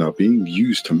and are being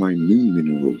used to mine moon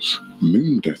minerals.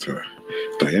 Moon data.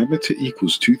 Diameter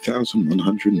equals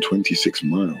 2,126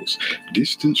 miles.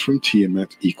 Distance from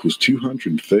Tiamat equals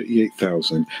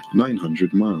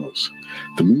 238,900 miles.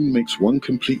 The moon makes one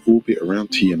complete orbit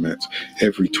around Tiamat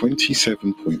every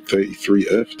 27.33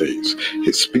 Earth days.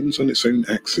 It spins on its own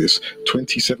axis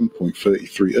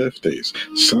 27.33 Earth days.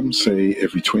 Some say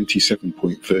every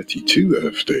 27.32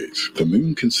 Earth days. The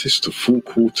moon consists of 4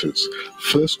 quarters.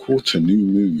 First quarter new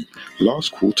moon,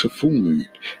 last quarter full moon.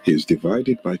 It is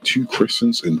divided by 2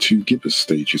 crescents and 2 gibbous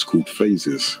stages called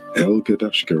phases.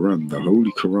 El-Gadash Quran, the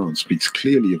Holy Quran, speaks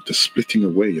clearly of the splitting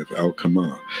away of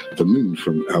Al-Qamar, the moon,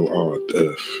 from Al-Ard,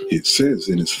 Earth. It says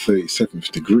in its 37th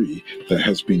degree that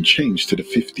has been changed to the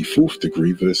 54th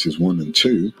degree, verses 1 and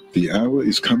 2. The hour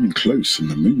is coming close and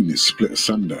the moon is split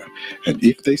asunder, and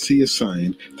if they see a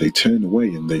sign, they turn away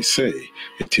and they say,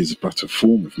 it is but a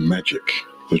form of magic.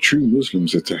 The true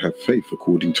Muslims are to have faith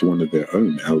according to one of their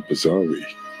own, Al-Bazari.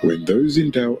 When those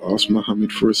in doubt asked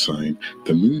Muhammad for a sign,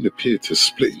 the moon appeared to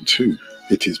split in 2.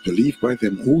 It is believed by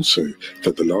them also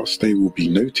that the last day will be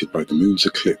noted by the moon's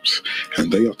eclipse, and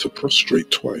they are to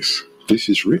prostrate twice. This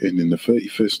is written in the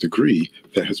 31st degree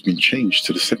that has been changed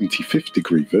to the 75th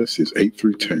degree, verses 8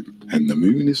 through 10. And the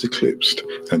moon is eclipsed,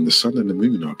 and the sun and the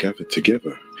moon are gathered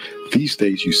together. These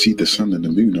days you see the sun and the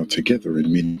moon are together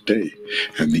in midday,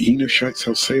 and the Enoshites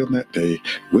shall say on that day,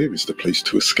 where is the place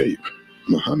to escape?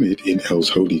 Muhammad in El's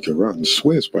Holy Quran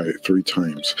swears by it 3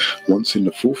 times, once in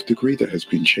the 4th degree that has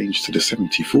been changed to the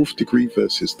 74th degree,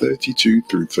 verses 32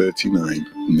 through 39.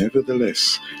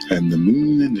 Nevertheless, and the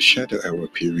moon in the shadow hour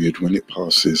period when it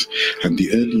passes, and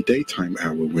the early daytime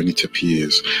hour when it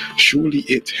appears, surely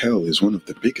it, hell, is one of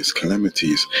the biggest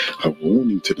calamities, a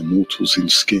warning to the mortals in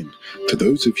skin, to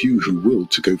those of you who will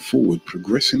to go forward,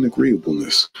 progress in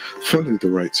agreeableness, follow the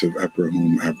rights of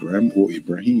Abraham or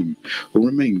Ibrahim, or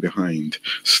remain behind,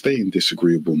 Stay in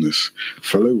disagreeableness.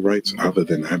 Follow rights other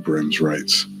than Abraham's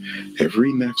rights.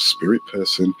 Every nafs spirit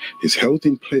person is held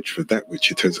in pledge for that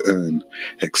which it has earned,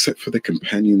 except for the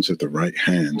companions of the right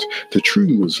hand, the true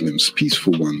Muslims,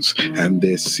 peaceful ones, and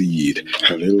their seed,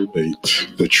 Halil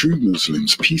Bayt. The true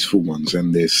Muslims, peaceful ones,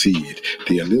 and their seed,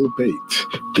 the Halil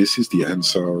Bayt. This is the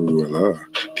Ansarullah,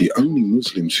 the only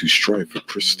Muslims who strive for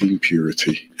pristine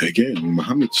purity. Again,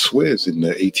 Muhammad swears in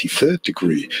the 83rd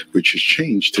degree, which has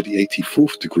changed to the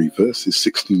 84th degree, verses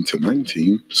 16 to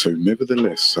 19. So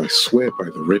nevertheless, I swear by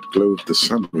the red glow of the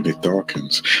sun when it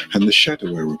darkens, and the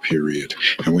shadow hour period,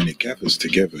 and when it gathers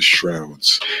together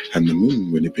shrouds, and the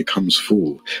moon when it becomes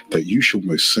full, that you shall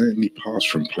most certainly pass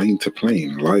from plane to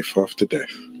plane, life after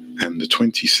death. And the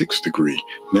 26th degree,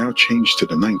 now changed to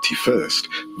the 91st,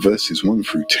 verses 1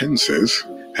 through 10 says,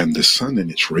 and the sun in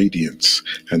its radiance,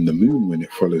 and the moon when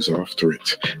it follows after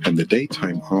it, and the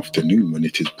daytime afternoon when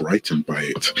it is brightened by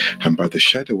it, and by the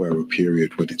shadow hour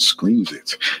period when it screens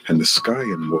it, and the sky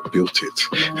and what built it,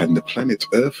 and the planet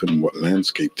earth and what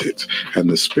landscaped it, and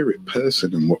the spirit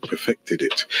person and what perfected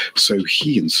it. So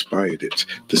he inspired it,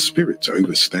 the spirit to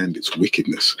overstand its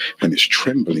wickedness, and its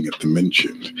trembling at the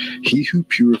mentioned. He who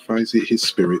purifies it, his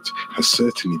spirit, has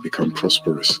certainly become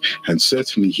prosperous, and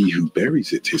certainly he who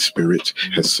buries it, his spirit,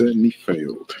 has certainly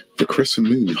failed. The crescent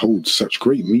moon holds such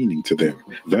great meaning to them.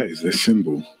 That is their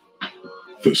symbol.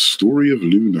 The story of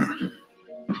Luna.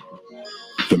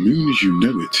 The moon as you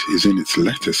know it is in its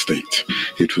latter state.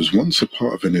 It was once a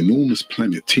part of an enormous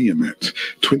planet Tiamat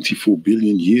 24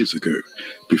 billion years ago.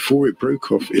 Before it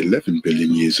broke off 11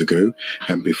 billion years ago,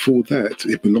 and before that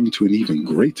it belonged to an even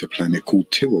greater planet called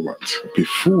Tiwawat.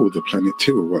 Before the planet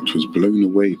Tiwawat was blown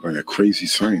away by a crazy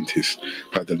scientist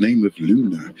by the name of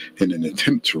Luna in an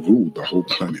attempt to rule the whole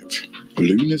planet.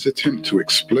 Luna's attempt to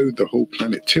explode the whole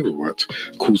planet Tiwawat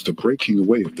caused a breaking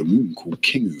away of the moon called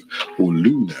Kingu, or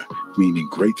Luna, meaning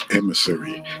great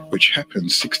emissary, which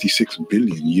happened 66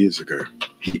 billion years ago.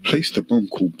 He placed a bomb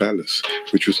called Ballast,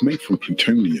 which was made from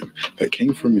plutonium that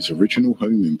came from his original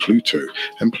home in Pluto,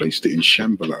 and placed it in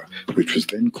Shambhala, which was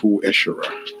then called Eshara.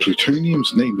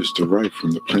 Plutonium's name is derived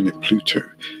from the planet Pluto.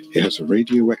 It has a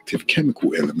radioactive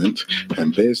chemical element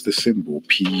and bears the symbol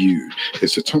Pu.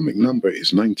 Its atomic number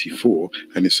is 94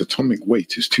 and its atomic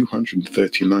weight is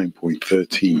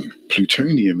 239.13.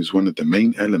 Plutonium is one of the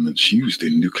main elements used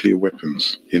in nuclear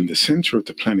weapons. In the center of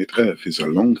the planet Earth is a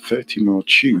long 30-mile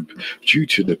tube due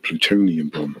to the plutonium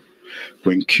bomb.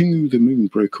 When Kingu the moon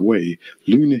broke away,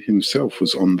 Luna himself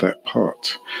was on that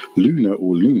part. Luna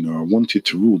or Lunar wanted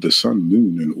to rule the sun,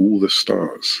 moon, and all the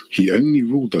stars. He only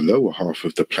ruled the lower half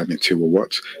of the planet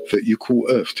Tiwawat that you call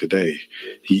Earth today.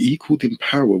 He equaled in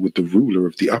power with the ruler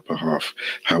of the upper half.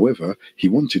 However, he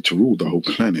wanted to rule the whole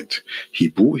planet. He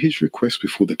brought his request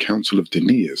before the Council of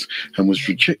Deniers and was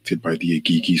rejected by the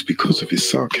Agigis because of his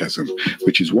sarcasm,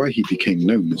 which is why he became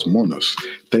known as Monos,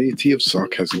 deity of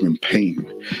sarcasm and pain.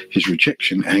 His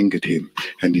rejection angered him,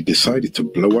 and he decided to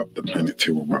blow up the planet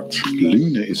Tiwawat.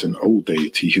 Luna is an old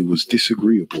deity who was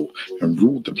disagreeable and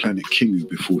ruled the planet Kingu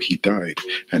before he died,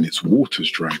 and its waters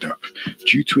dried up,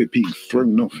 due to it being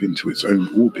thrown off into its own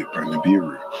orbit by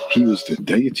Nibiru. He was the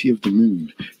deity of the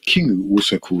moon, Kingu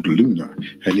also called Luna,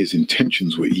 and his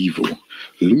intentions were evil.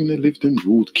 Luna lived and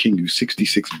ruled Kingu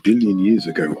 66 billion years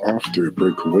ago after it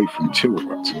broke away from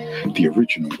Tiwawat, the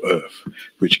original Earth,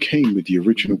 which came with the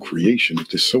original creation of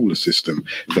the solar system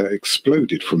that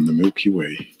exploded from the Milky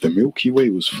Way. The Milky Way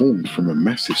was formed from a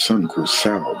massive sun called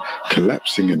Sol,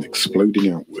 collapsing and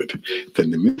exploding outward.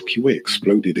 Then the Milky Way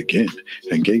exploded again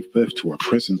and gave birth to our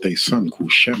present-day sun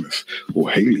called Shamus,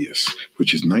 or Helios,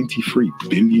 which is 93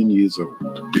 billion years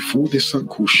old. Before this sun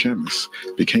called Shamus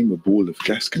became a ball of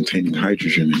gas containing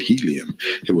hydrogen and helium,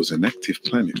 it was an active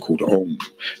planet called Om,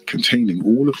 containing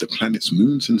all of the planet's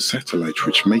moons and satellites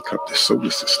which make up the solar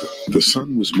system. The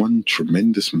sun was one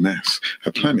tremendous mass,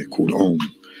 a planet called Om.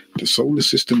 The solar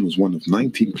system was one of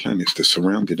 19 planets that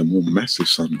surrounded a more massive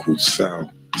sun called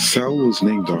Sol. Sol was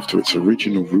named after its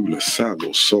original ruler, Sal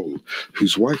or Sol,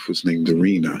 whose wife was named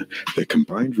Arena. Their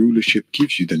combined rulership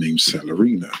gives you the name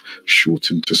Salarina,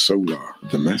 shortened to Solar.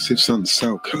 The massive sun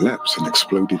Sol collapsed and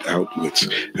exploded outwards,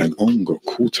 and Om got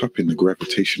caught up in the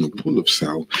gravitational pull of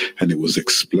Sol, and it was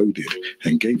exploded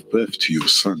and gave birth to your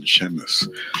sun, Shamus.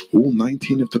 All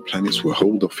 19 of the planets were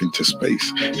hauled off into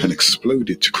space and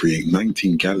exploded to create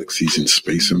 19 galaxies in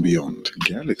space and beyond.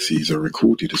 Galaxies are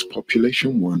recorded as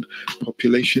population 1,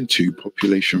 population Population 2,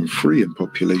 Population 3, and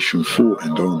Population 4,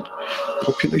 and on.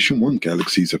 Population 1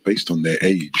 galaxies are based on their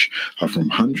age, are from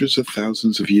hundreds of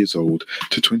thousands of years old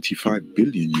to 25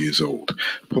 billion years old.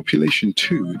 Population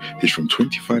 2 is from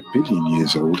 25 billion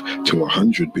years old to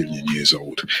 100 billion years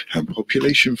old. And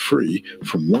Population 3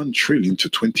 from 1 trillion to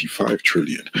 25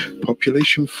 trillion.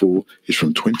 Population 4 is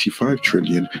from 25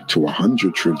 trillion to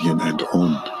 100 trillion and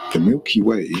on. The Milky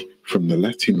Way, from the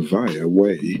Latin via,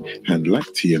 way, and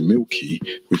lactea, milky,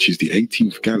 which is the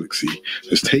 18th galaxy,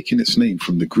 has taken its name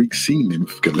from the Greek sea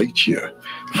nymph Galatea,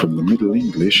 from the Middle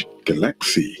English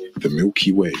galaxy, the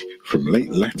Milky Way, from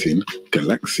late Latin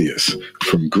galaxius,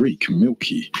 from Greek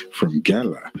milky, from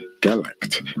gala,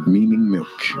 galact, meaning milk.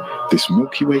 This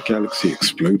Milky Way galaxy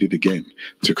exploded again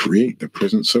to create the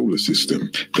present solar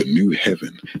system. The new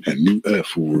heaven and new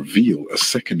earth will reveal a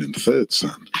second and third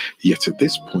sun. Yet at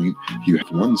this point, you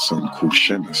have one sun called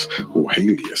Janus or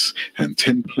Helios, and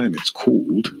 10 planets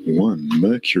called 1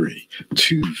 Mercury,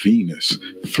 2 Venus,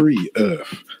 3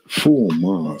 Earth, 4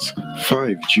 Mars,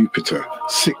 5 Jupiter,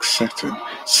 6 Saturn,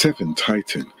 7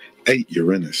 Titan, 8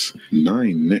 Uranus,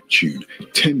 9 Neptune,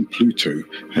 10 Pluto,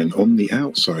 and on the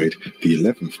outside, the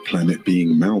 11th planet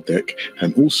being Maldek,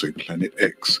 and also Planet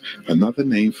X, another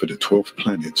name for the 12th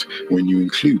planet. When you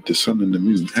include the Sun and the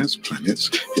Moon as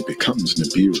planets, it becomes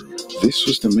Nibiru. This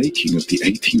was the making of the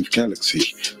 18th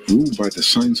galaxy, ruled by the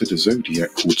signs of the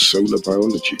zodiac called solar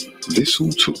biology. This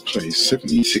all took place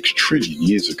 76 trillion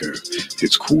years ago.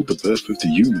 It's called the birth of the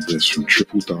universe from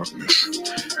triple darkness.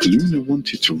 Luna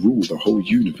wanted to rule the whole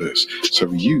universe, so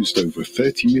he used over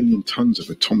 30 million tons of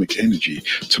atomic energy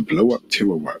to blow up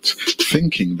Tiwawat,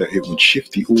 thinking that it would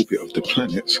shift the orbit of the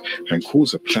planets and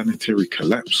cause a planetary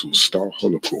collapse or star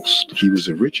holocaust. He was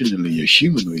originally a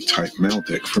humanoid-type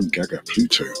Maldek from Gaga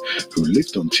Pluto, who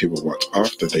lived on Tiwawat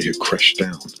after they had crashed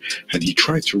down, and he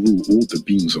tried to rule all the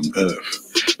beings on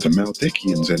Earth. The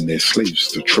Maldekians and their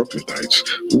slaves, the troglodytes,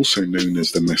 also known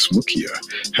as the Masmukia,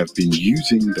 have been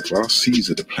using the vast seas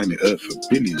of the planet Earth for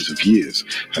billions of years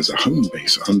as a home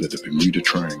base under the Bermuda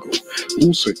Triangle,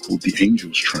 also called the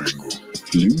Angel's Triangle.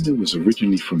 Luna was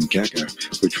originally from Gaga,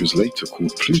 which was later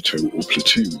called Pluto or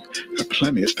Platoon, a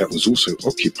planet that was also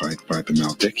occupied by the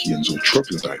Maldekians or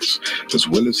troglodytes, as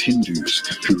well as Hindus,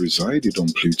 who resided on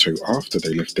Pluto after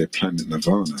they left their planet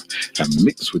Nirvana and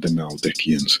mixed with the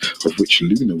Maldekians, of which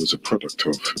Luna was a product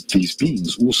of. These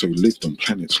beings also lived on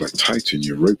planets like Titan,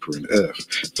 Europa, and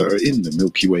Earth that are in the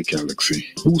Milky Way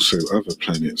galaxy. Also other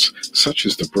planets, such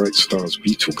as the bright stars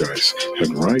Betelgeuse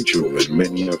and Rigel and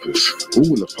many others,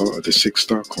 all are part of the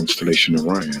six-star constellation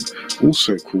Orion,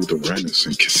 also called Uranus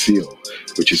and Cassiel,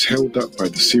 which is held up by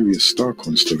the Sirius star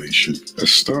constellation, a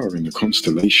star in the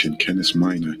constellation Canis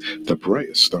Minor, the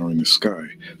brightest star in the sky,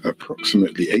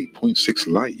 approximately 8.6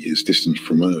 light years distant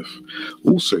from Earth,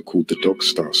 also called the dog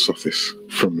star Sothis,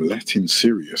 from Latin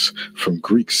Sirius, from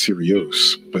Greek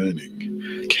Sirios,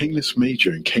 burning. Canis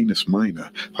Major and Canis Minor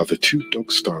are the two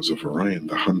dog stars of Orion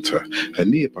the Hunter, a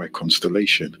nearby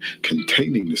constellation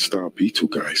containing the star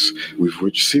Betelgeuse, with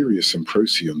which Sirius and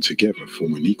Procyon together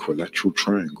form an equilateral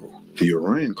triangle. The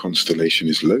Orion constellation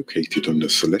is located on the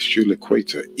celestial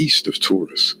equator east of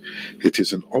Taurus. It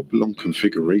is an oblong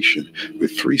configuration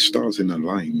with 3 stars in a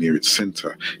line near its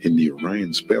center in the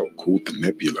Orion's belt called the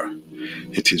nebula.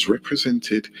 It is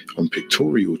represented on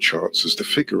pictorial charts as the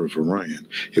figure of Orion.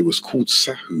 It was called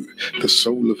Sahu, the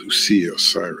soul of Usia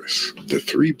Osiris. The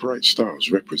 3 bright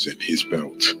stars represent his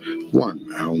belt: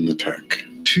 1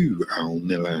 Al-Natak, 2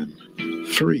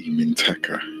 Al-Nilan, 3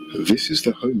 Mintaka. This is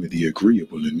the home of the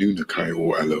agreeable Anunnaki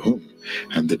or Elohim,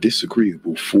 and the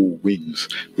disagreeable 4 winds,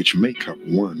 which make up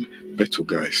 1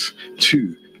 Betelgeuse,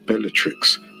 2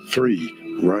 Bellatrix,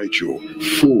 3 Rigel,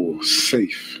 4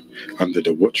 Safe, under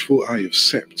the watchful eye of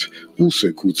Sept,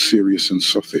 also called Sirius and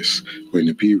Sothis, where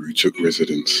Nibiru took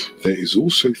residence. There is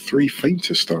also 3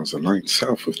 fainter stars aligned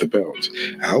south of the belt.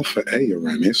 Alpha A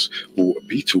Uranus, or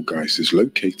Betelgeuse, is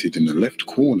located in the left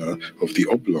corner of the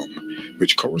oblong,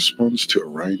 which corresponds to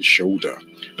Orion's shoulder.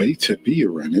 Beta B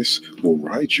Uranus, or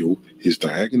Rigel, is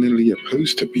diagonally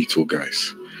opposed to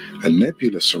Betelgeuse. A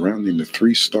nebula surrounding the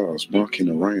 3 stars marking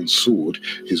Orion's sword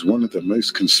is one of the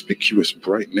most conspicuous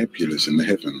bright nebulas in the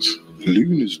heavens.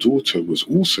 Luna's daughter was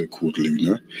also called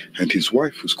Luna, and his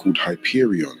wife was called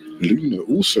Hyperion. Luna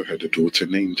also had a daughter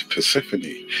named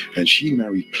Persephone, and she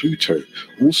married Pluto,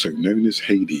 also known as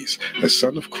Hades, a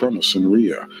son of Kronos and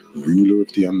Rhea, ruler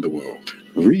of the underworld.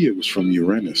 Rhea was from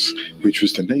Uranus, which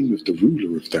was the name of the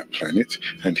ruler of that planet,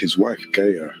 and his wife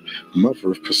Gaia,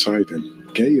 mother of Poseidon.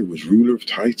 Gaia was ruler of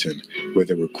Titan, where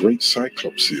there were great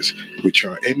cyclopses, which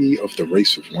are any of the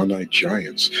race of one-eyed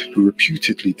giants who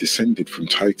reputedly descended from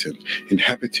Titan,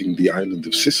 inhabiting the island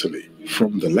of Sicily.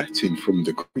 From the Latin, from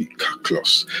the Greek,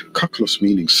 kuklos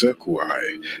meaning circle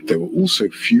eye. There were also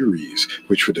Furies,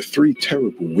 which were the three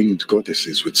terrible winged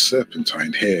goddesses with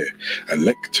serpentine hair,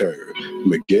 Alecto,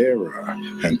 Megara,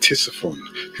 and Tisiphon,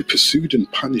 who pursued and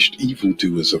punished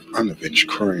evildoers of unavenged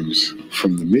crimes.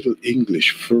 From the Middle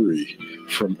English, Fury.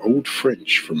 From Old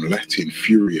French, from Latin,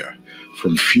 Furia.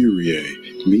 From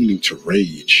Furiae, meaning to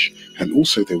rage. And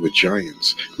also there were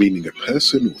giants, meaning a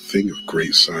person or thing of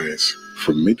great size.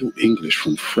 From Middle English,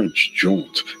 from French,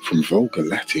 jaunt, from Vulgar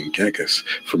Latin, gagus,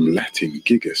 from Latin,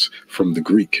 gigas, from the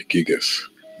Greek, gigas.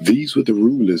 These were the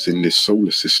rulers in this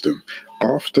solar system,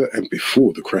 after and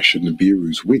before the crash of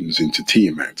Nibiru's winds into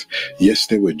Tiamat. Yes,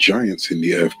 there were giants in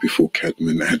the earth before Cadmon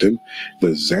and Adam, the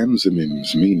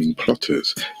Zamzamims meaning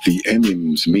plotters, the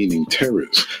Emims meaning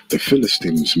terrors, the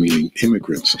Philistines meaning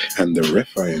immigrants, and the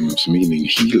Rephaims meaning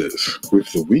healers.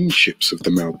 With the winged ships of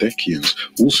the Maldekians,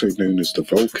 also known as the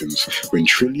Vulcans, when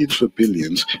trillions were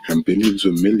billions, and billions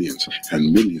were millions,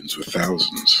 and millions were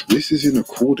thousands. This is in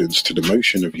accordance to the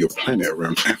motion of your planet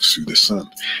around Apsu, the sun,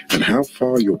 and how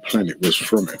far your planet was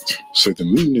from it. So the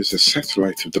moon, as a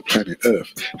satellite of the planet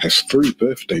Earth, has 3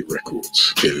 birth date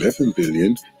records. 11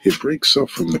 billion, it breaks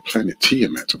off from the planet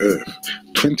Tiamat, Earth.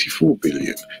 24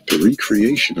 billion, the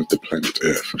recreation of the planet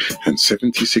Earth. And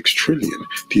 76 trillion,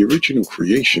 the original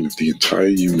creation of the entire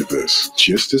universe.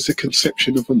 Just as the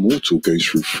conception of a mortal goes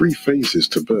through 3 phases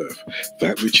to birth,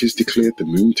 that which is declared the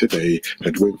moon today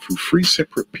had went through 3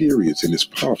 separate periods in its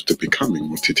path to becoming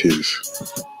what it is.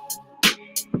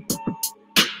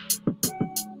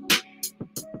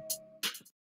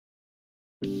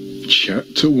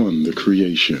 Chapter 1, The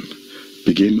Creation.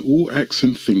 Begin all acts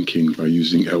and thinking by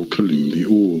using El Kalum the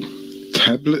All.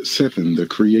 Tablet 7, the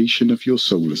creation of your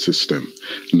solar system.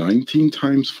 19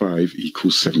 times 5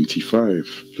 equals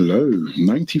 75. Lo,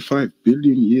 95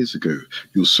 billion years ago,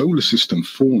 your solar system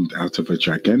formed out of a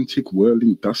gigantic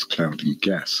whirling dust cloud and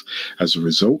gas as a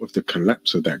result of the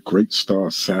collapse of that great star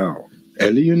Sal.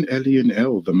 Elion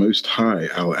El, the Most High,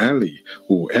 Al-Ali,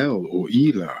 or El or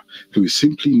Elah, who is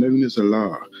simply known as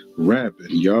Allah, Rab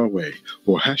and Yahweh,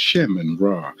 or Hashem and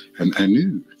Ra, and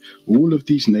Anu. All of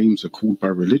these names are called by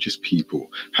religious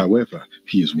people. However,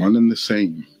 he is one and the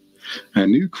same.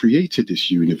 Anu created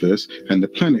this universe and the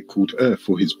planet called Earth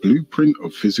for his blueprint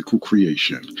of physical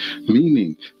creation,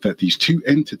 meaning that these 2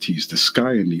 entities, the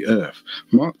sky and the earth,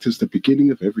 marked as the beginning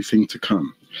of everything to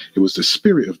come. It was the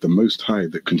spirit of the Most High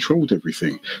that controlled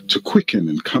everything to quicken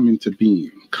and come into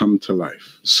being, come to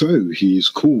life. So he is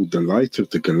called the light of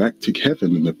the galactic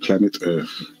heaven and the planet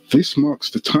Earth. This marks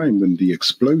the time when the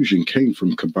explosion came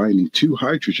from combining 2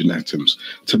 hydrogen atoms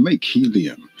to make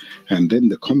helium, and then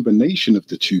the combination of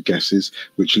the 2 gases,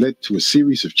 which led to a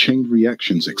series of chain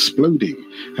reactions exploding,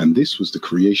 and this was the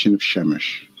creation of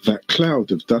Shamash. That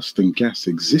cloud of dust and gas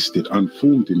existed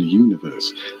unformed in the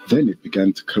universe, then it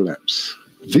began to collapse.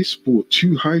 This brought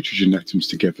 2 hydrogen atoms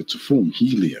together to form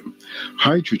helium.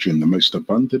 Hydrogen, the most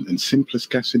abundant and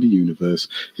simplest gas in the universe,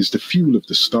 is the fuel of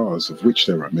the stars, of which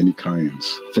there are many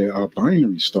kinds. There are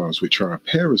binary stars, which are a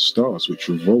pair of stars which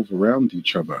revolve around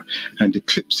each other, and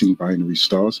eclipsing binary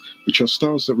stars, which are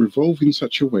stars that revolve in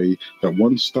such a way that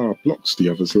one star blocks the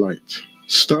other's light.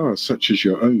 Stars such as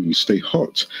your own stay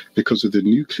hot because of the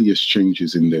nucleus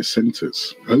changes in their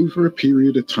centers. Over a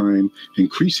period of time,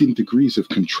 increasing degrees of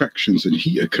contractions and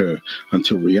heat occur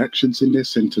until reactions in their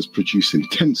centers produce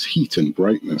intense heat and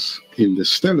brightness. In the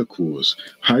stellar cores,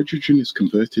 hydrogen is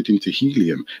converted into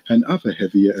helium and other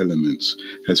heavier elements,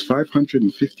 as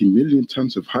 550 million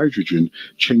tons of hydrogen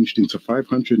changed into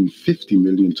 550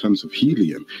 million tons of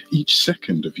helium each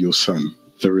second of your sun.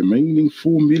 The remaining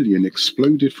 4 million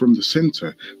exploded from the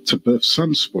center to birth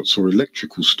sunspots or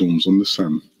electrical storms on the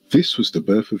sun. This was the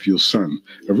birth of your sun,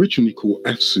 originally called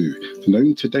Apsu,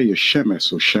 known today as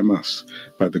Shemas or Shamas,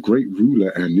 by the great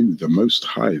ruler Anu, the Most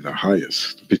High, the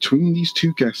highest. Between these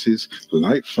 2 gases,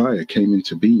 light fire came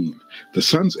into being. The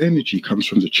sun's energy comes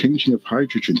from the changing of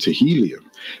hydrogen to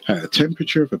helium at a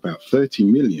temperature of about 30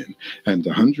 million and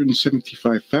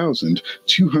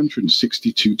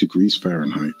 175,262 degrees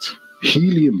Fahrenheit.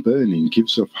 Helium burning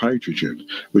gives off hydrogen,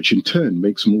 which in turn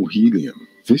makes more helium.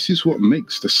 This is what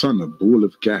makes the sun a ball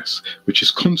of gas, which is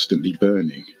constantly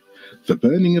burning. The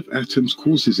burning of atoms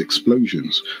causes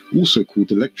explosions, also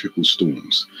called electrical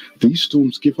storms. These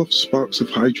storms give off sparks of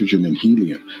hydrogen and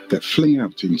helium that fling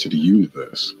out into the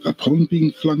universe. Upon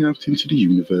being flung out into the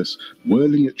universe,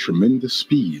 whirling at tremendous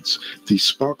speeds, these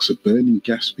sparks of burning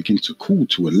gas begin to cool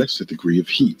to a lesser degree of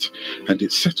heat, and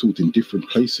it's settled in different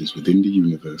places within the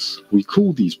universe. We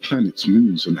call these planets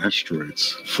moons and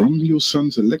asteroids. From your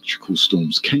sun's electrical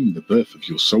storms came the birth of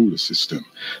your solar system.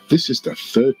 This is the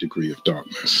third degree of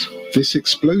darkness. This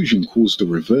explosion caused a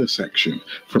reverse action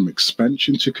from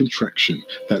expansion to contraction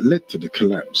that led to the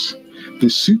collapse.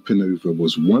 This supernova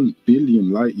was 1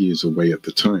 billion light years away at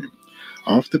the time.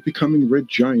 After becoming red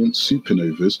giant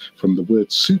supernovas from the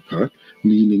word super,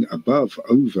 meaning above,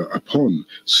 over, upon,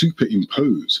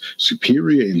 superimpose,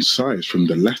 superior in size from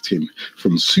the Latin,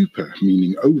 from super,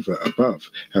 meaning over, above,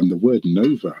 and the word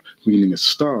nova, meaning a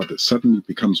star that suddenly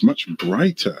becomes much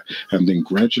brighter and then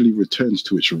gradually returns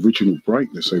to its original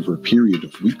brightness over a period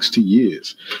of weeks to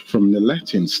years, from the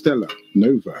Latin stella,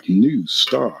 nova, new,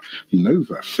 star,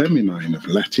 nova, feminine of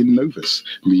Latin novus,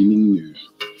 meaning new.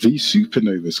 These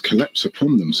supernovas collapse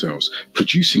upon themselves,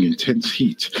 producing intense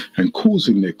heat and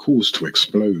causing their cores to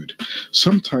explode.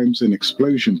 Sometimes an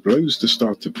explosion blows the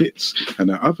star to bits, and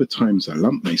at other times a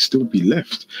lump may still be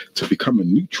left to become a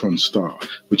neutron star,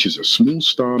 which is a small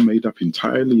star made up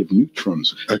entirely of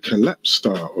neutrons, a collapsed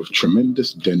star of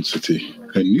tremendous density.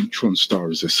 A neutron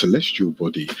star is a celestial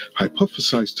body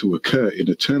hypothesized to occur in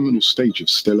a terminal stage of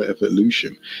stellar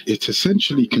evolution. It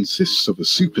essentially consists of a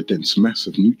superdense mass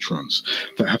of neutrons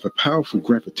that have a powerful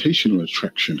gravitational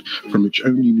attraction from which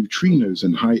only neutrinos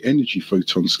and high-energy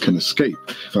photons can escape,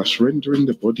 thus rendering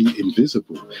the body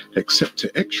invisible, except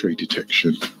to X-ray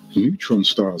detection. Neutron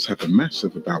stars have a mass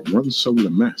of about 1 solar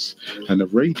mass and a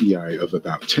radii of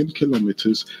about 10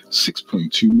 kilometers,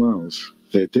 6.2 miles.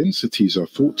 Their densities are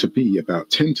thought to be about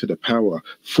 10 to the power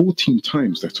 14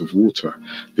 times that of water.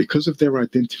 Because of their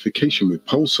identification with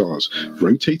pulsars,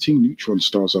 rotating neutron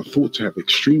stars are thought to have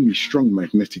extremely strong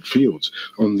magnetic fields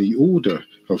on the order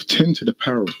of 10 to the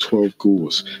power of 12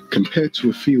 Gauss, compared to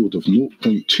a field of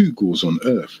 0.2 Gauss on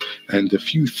Earth and a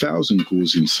few thousand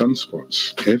Gauss in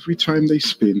sunspots. Every time they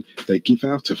spin, they give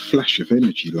out a flash of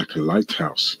energy like a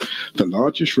lighthouse. The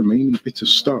largest remaining bit of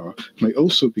star may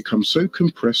also become so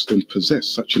compressed and possess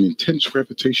such an intense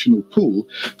gravitational pull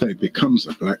that it becomes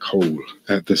a black hole.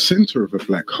 At the center of a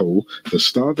black hole, the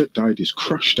star that died is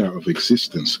crushed out of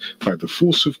existence by the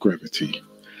force of gravity.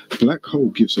 Black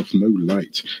hole gives off no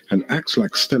light and acts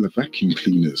like stellar vacuum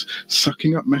cleaners,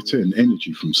 sucking up matter and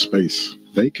energy from space.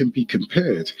 They can be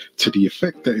compared to the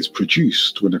effect that is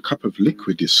produced when a cup of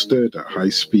liquid is stirred at high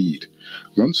speed.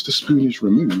 Once the spoon is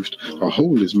removed, a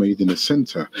hole is made in the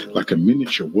center like a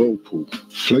miniature whirlpool.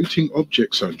 Floating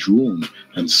objects are drawn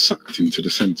and sucked into the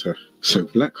center. So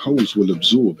black holes will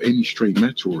absorb any stray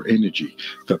matter or energy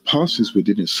that passes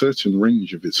within a certain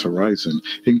range of its horizon,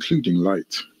 including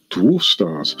light. Dwarf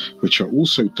stars, which are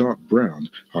also dark brown,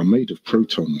 are made of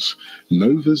protons.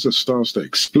 Novas are stars that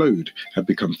explode and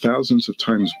become thousands of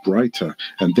times brighter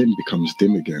and then becomes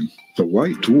dim again. The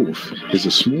white dwarf is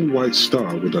a small white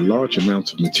star with a large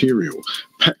amount of material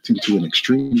packed into an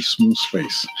extremely small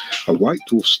space. A white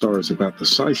dwarf star is about the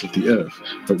size of the Earth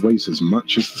but weighs as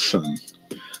much as the Sun.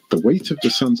 The weight of the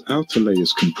Sun's outer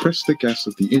layers compress the gas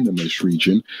of the innermost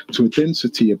region to a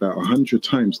density about 100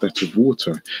 times that of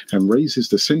water and raises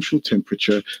the central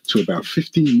temperature to about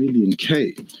 15 million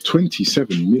K,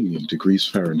 27 million degrees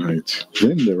Fahrenheit.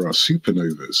 Then there are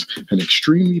supernovas, an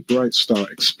extremely bright star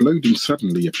exploding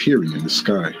suddenly appearing in the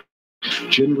sky,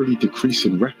 generally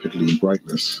decreasing rapidly in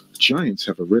brightness. Giants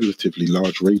have a relatively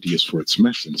large radius for its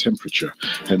mass and temperature,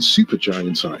 and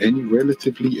supergiants are any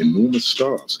relatively enormous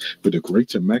stars with a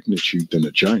greater magnitude than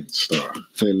a giant star.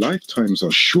 Their lifetimes are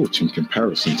short in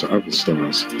comparison to other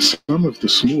stars. Some of the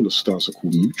smaller stars are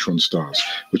called neutron stars,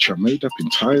 which are made up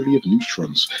entirely of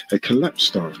neutrons, a collapsed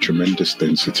star of tremendous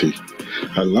density.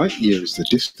 A light year is the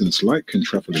distance light can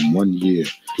travel in 1 year.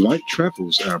 Light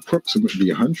travels at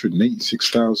approximately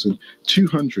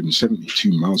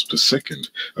 186,272 miles per second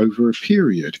over a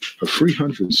period of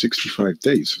 365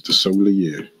 days of the solar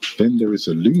year. Then there is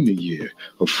a lunar year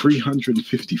of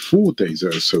 354 days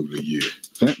at a solar year.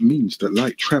 That means that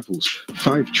light travels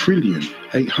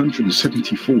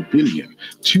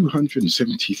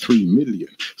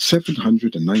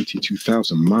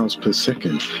 5,874,273,792,000 miles per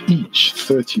second, each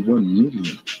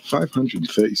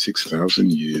 31,536,000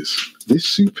 years. This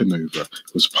supernova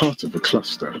was part of a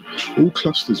cluster. All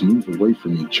clusters move away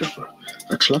from each other.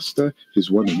 A cluster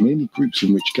is one of many groups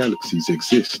in which galaxies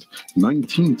exist,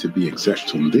 19 to be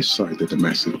exact on this side of the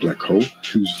massive black hole,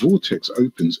 whose vortex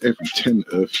opens every 10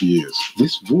 Earth years.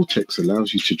 This vortex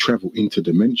allows you to travel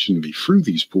interdimensionally through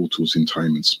these portals in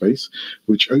time and space,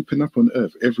 which open up on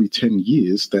Earth every 10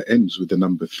 years that ends with the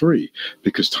number 3.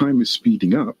 Because time is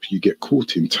speeding up, you get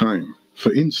caught in time.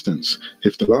 For instance,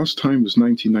 if the last time was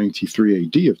 1993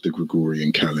 AD of the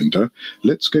Gregorian calendar,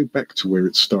 let's go back to where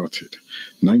it started.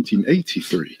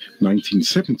 1983,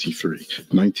 1973,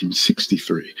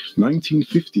 1963,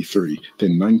 1953,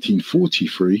 then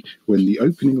 1943, when the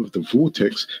opening of the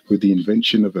vortex with the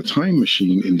invention of a time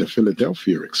machine in the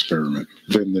Philadelphia experiment.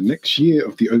 Then the next year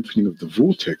of the opening of the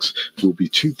vortex will be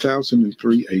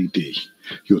 2003 AD.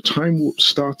 Your time warp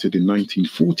started in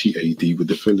 1940 AD with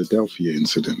the Philadelphia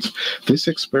incident. This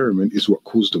experiment is what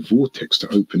caused the vortex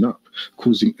to open up,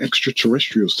 causing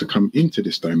extraterrestrials to come into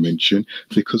this dimension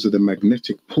because of the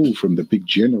magnetic pull from the big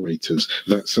generators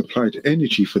that supplied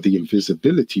energy for the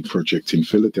Invisibility Project in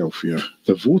Philadelphia.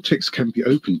 The vortex can be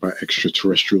opened by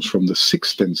extraterrestrials from the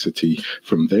 6th density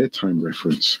from their time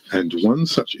reference, and one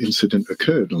such incident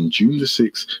occurred on June the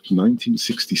 6th,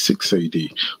 1966 AD,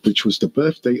 which was the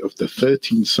birthday of the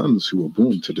 13 sons who were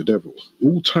born to the devil.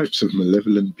 All types of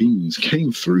malevolent beings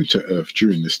came through to Earth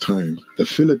during this time. The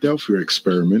Philadelphia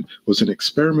experiment was an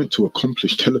experiment to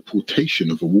accomplish teleportation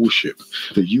of a warship.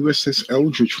 The USS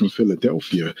Eldridge from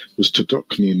Philadelphia was to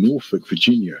dock near Norfolk,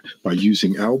 Virginia, by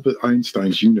using Albert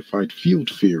Einstein's unified field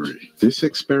theory. This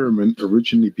experiment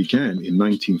originally began in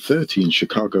 1930 in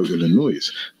Chicago,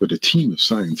 Illinois, with a team of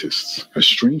scientists. A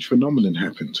strange phenomenon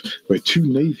happened, where two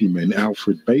Navy men,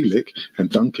 Alfred Balick and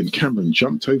Duncan Cameron,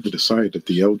 jumped over the side of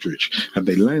the Eldridge, and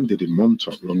they landed in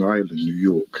Montauk, Long Island, New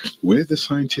York. Where the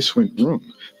scientists went wrong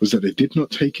was that they did not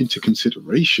take into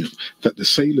consideration that the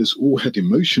sailors all had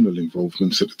emotional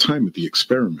involvements at the time of the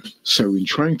experiment. So in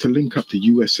trying to link up the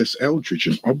USS Eldridge,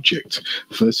 an object,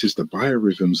 versus the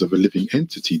biorhythms of a living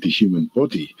entity, the human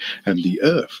body, and the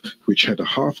Earth, which had a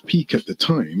half peak at the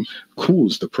time,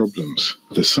 caused the problems.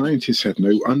 The scientists had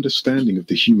no understanding of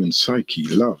the human psyche,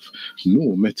 love,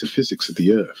 nor metaphysics of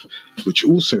the Earth, which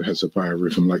also has a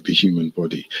biorhythm like the human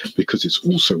body, because it's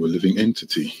also a living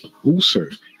entity. Also,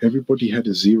 everybody had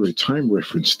a zero time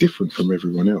reference different from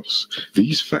everyone else.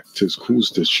 These factors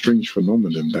caused a strange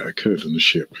phenomenon that occurred on the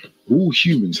ship. All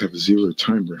humans have a zero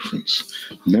time reference.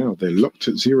 Now they're locked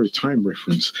at zero time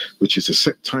reference, which is a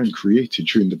set time created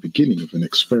during the beginning of an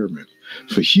experiment.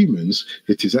 For humans,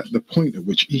 it is at the point at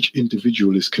which each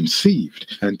individual is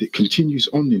conceived, and it continues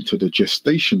on into the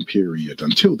gestation period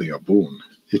until they are born.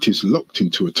 It is locked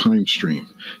into a time stream.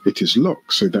 It is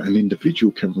locked so that an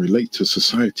individual can relate to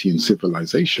society and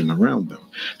civilization around them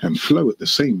and flow at the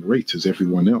same rate as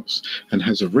everyone else, and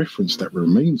has a reference that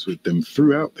remains with them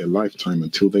throughout their lifetime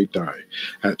until they die,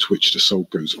 at which the soul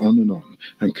goes on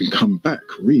and can come back,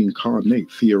 reincarnate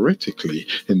theoretically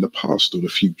in the past or the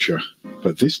future.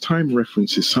 But this time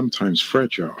reference is sometimes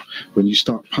fragile when you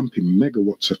start pumping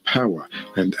megawatts of power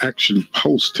and actually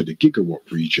pulse to the gigawatt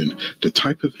region, the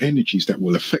type of energies that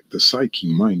will affect the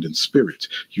psyche, mind, and spirit.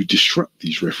 You disrupt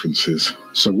these references.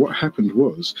 So what happened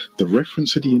was, the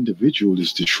reference of the individual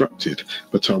is disrupted,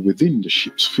 but are within the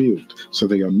ship's field, so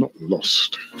they are not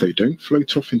lost. They don't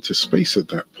float off into space at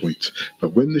that point,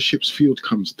 but when the ship's field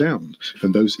comes down,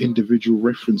 and those individual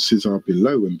references are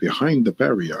below and behind the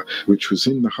barrier, which was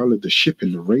in the hull of the ship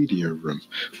in the radio room,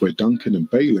 where Duncan and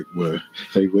Balick were,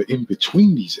 they were in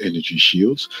between these energy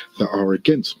shields that are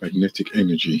against magnetic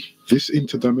energy. This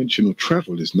interdimensional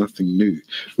travel is nothing new.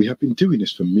 We have been doing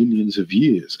this for millions of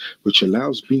years, which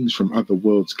allows beings from other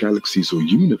worlds, galaxies, or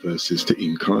universes to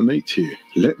incarnate here.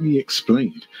 Let me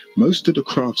explain. Most of the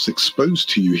crafts exposed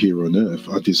to you here on Earth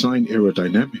are designed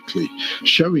aerodynamically,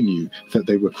 showing you that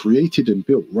they were created and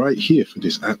built right here for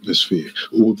this atmosphere,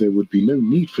 or there would be no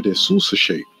need for their saucer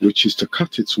shape, which is to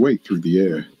cut its way through the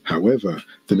air. However,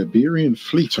 the Nibirian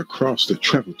fleet are crafts that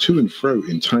travel to and fro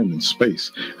in time and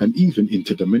space, and even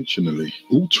interdimensionally,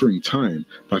 altering time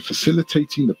by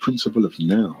facilitating the principle of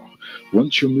now.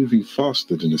 Once you're moving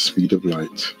faster than the speed of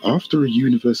light. After a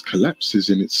universe collapses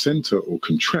in its center or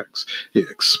contracts, it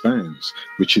expands,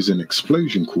 which is an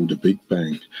explosion called a Big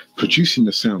Bang, producing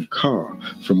the sound ka,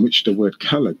 from which the word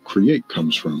kala, create,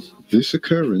 comes from. This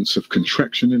occurrence of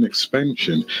contraction and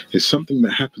expansion is something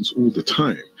that happens all the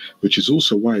time, which is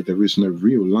also why there is no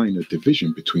real line of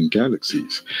division between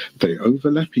galaxies. They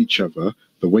overlap each other,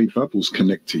 the way bubbles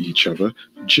connect to each other,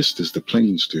 just as the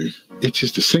planes do. It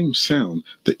is the same sound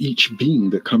that each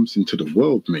being that comes into the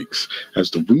world makes,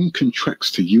 as the womb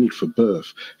contracts to yield for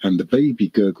birth, and the baby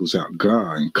gurgles out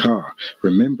Ga and Ka,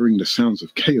 remembering the sounds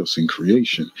of chaos in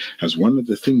creation. As one of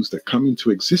the things that come into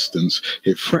existence,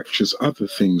 it fractures other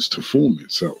things to form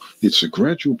itself. It's a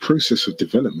gradual process of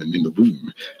development in the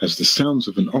womb, as the sounds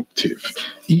of an octave.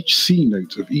 Each C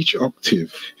note of each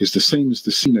octave is the same as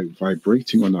the C note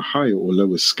vibrating on a higher or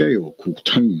lower scale called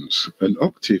tones. An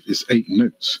octave is 8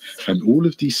 notes, and all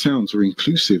of these sounds are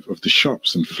inclusive of the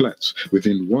sharps and flats.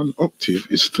 Within one octave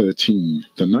is 13.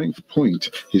 The 9th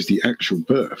point is the actual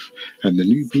birth, and the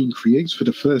new being creates for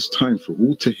the first time for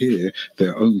all to hear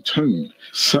their own tone.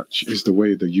 Such is the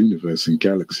way of the universe and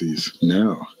galaxies.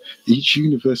 Now, each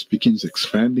universe begins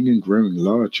expanding and growing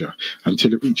larger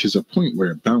until it reaches a point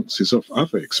where it bounces off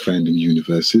other expanding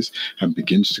universes and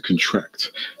begins to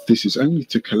contract. This is only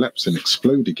to collapse and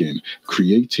explode again,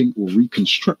 creating or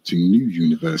reconstructing new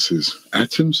universes.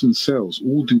 Atoms and cells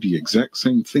all do the exact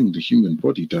same thing the human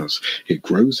body does. It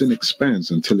grows and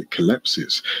expands until it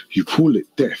collapses. You call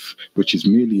it death, which is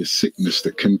merely a sickness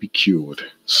that can be cured.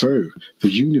 So, the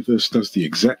universe does the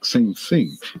exact same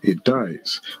thing. It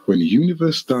dies. When the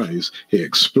universe dies, it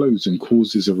explodes and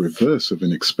causes a reverse of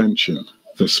an expansion.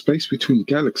 The space between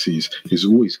galaxies is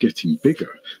always getting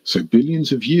bigger, so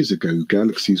billions of years ago,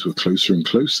 galaxies were closer and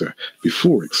closer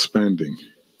before expanding.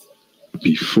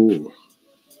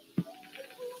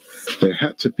 There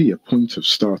had to be a point of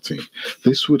starting.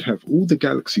 This would have all the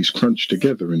galaxies crunched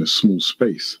together in a small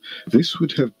space. This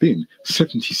would have been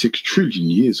 76 trillion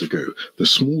years ago. The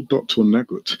small dot or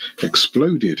nugget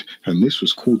exploded, and this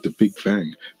was called the Big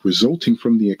Bang, resulting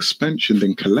from the expansion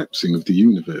then collapsing of the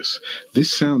universe.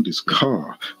 This sound is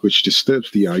Ka, which disturbs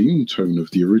the Ayun tone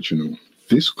of the original.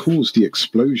 This caused the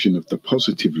explosion of the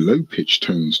positive low-pitched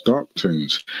tones, dark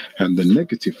tones, and the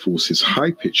negative forces,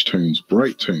 high-pitched tones,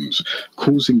 bright tones,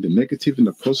 causing the negative and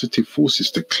the positive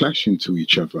forces to clash into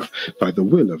each other by the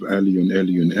will of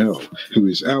Elyon El, who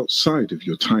is outside of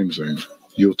your time zone.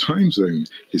 Your time zone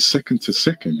is second to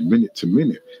second, minute to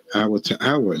minute, hour to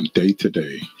hour, and day to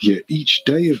day. Yet each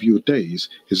day of your days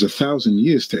is 1,000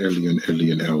 years to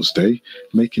Elyon El's day,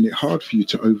 making it hard for you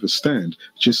to understand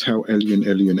just how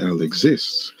Elyon El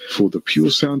exists. For the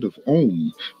pure sound of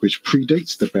Om, which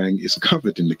predates the Bang, is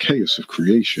covered in the chaos of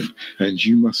creation, and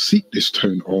you must seek this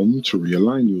tone Om to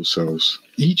realign yourselves.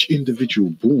 Each individual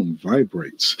born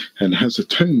vibrates and has a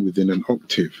tone within an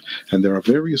octave, and there are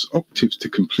various octaves to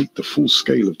complete the full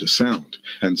scale of the sound,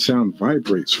 and sound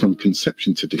vibrates from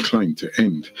conception to decline to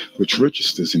end, which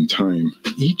registers in time.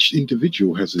 Each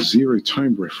individual has a 0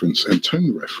 time reference and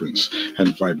tone reference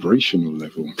and vibrational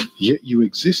level, yet you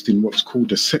exist in what's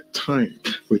called a set time,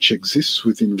 which exists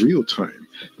within real time.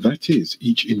 That is,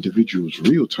 each individual's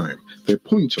real time, their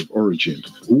point of origin.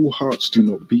 All hearts do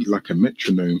not beat like a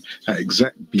metronome at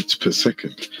exact beats per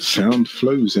second. Sound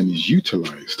flows and is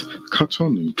utilized, cut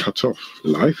on and cut off.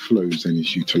 Life flows and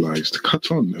is utilized,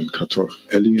 cut on and cut off.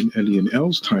 Elyon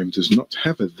El's time does not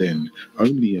have a then,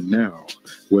 only a now,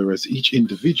 whereas each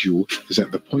individual is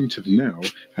at the point of now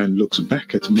and looks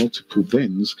back at multiple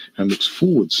thens and looks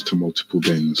forwards to multiple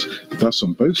thens. Thus,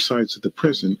 on both sides of the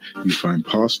present, you find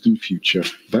past and future.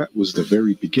 That was the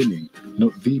very beginning,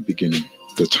 not the beginning.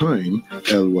 The time,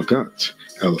 El Wagat,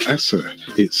 El Asr.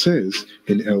 It says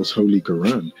in El's Holy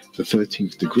Quran, the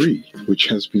 13th degree, which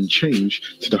has been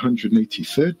changed to the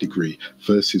 183rd degree,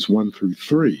 verses 1 through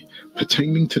 3,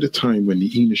 pertaining to the time when the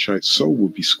Enoshite soul will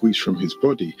be squeezed from his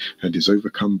body and is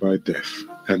overcome by death.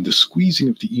 And the squeezing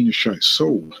of the Enoshite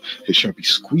soul, it shall be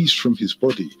squeezed from his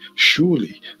body.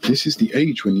 Surely this is the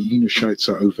age when the Enoshites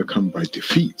are overcome by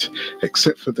defeat,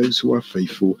 except for those who are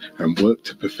faithful and work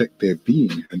to perfect their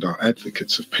being and are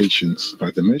advocates of patience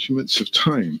by the measurements of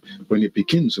time, when it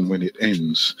begins and when it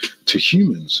ends. To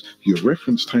humans, your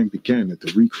reference time began at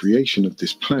the recreation of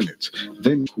this planet,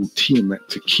 then called Tiamat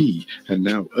Taki, and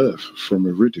now Earth from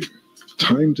Eridu.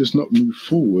 Time does not move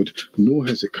forward, nor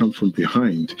has it come from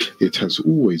behind. It has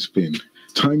always been.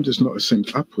 Time does not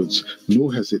ascend upwards,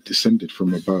 nor has it descended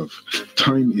from above.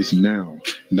 Time is now.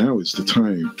 Now is the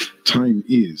time. Time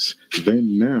is.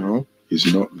 Then now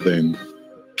is not then.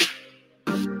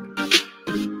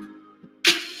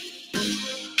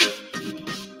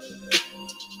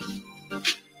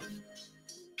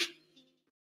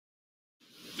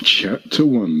 Chapter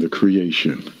 1, The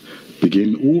Creation.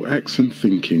 Begin all acts and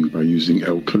thinking by using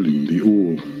El Kalum, the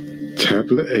All.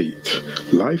 Tablet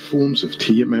 8. Life forms of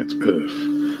Tiamat Earth.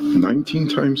 19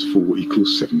 times 4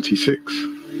 equals 76.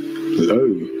 Lo,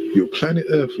 Your planet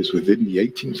Earth is within the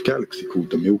 18th galaxy called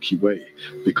the Milky Way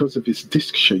because of its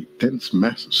disc-shaped dense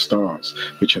mass of stars,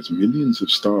 which has millions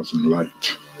of stars and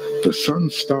light. The sun,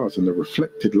 stars, and the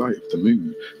reflected light of the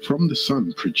moon from the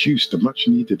sun produce the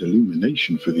much-needed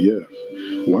illumination for the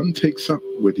Earth. One takes up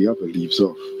where the other leaves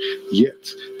off. Yet,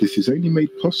 this is only made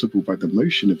possible by the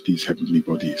motion of these heavenly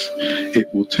bodies. It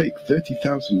will take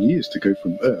 30,000 years to go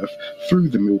from Earth through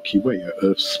the Milky Way at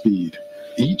Earth's speed.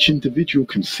 Each individual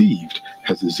conceived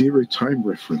has a zero time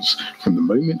reference from the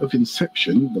moment of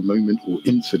inception, the moment or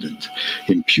incident,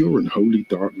 in pure and holy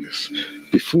darkness,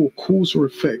 before cause or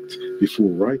effect, before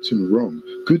right and wrong,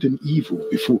 good and evil,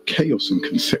 before chaos and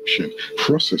conception,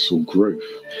 process or growth.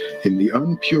 In the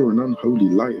unpure and unholy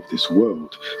light of this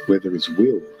world, where there is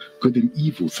will, good and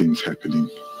evil things happening.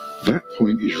 That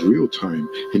point is real time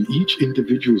in each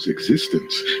individual's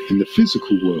existence. In the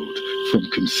physical world,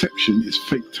 from conception is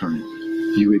fake time.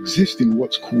 You exist in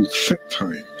what's called set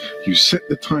time. You set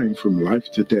the time from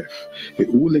life to death. It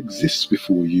all exists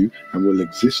before you and will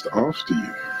exist after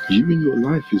you. You in your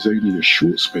life is only a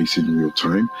short space in real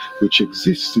time, which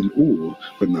exists in all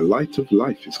when the light of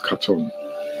life is cut on.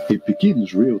 It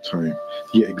begins real time,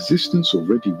 yet existence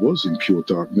already was in pure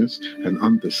darkness, and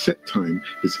under set time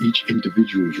is each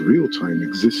individual's real time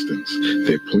existence,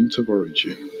 their point of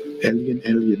origin.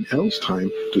 Alien L's time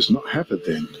does not have a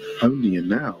then, only a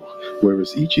now,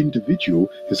 whereas each individual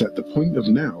is at the point of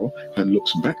now and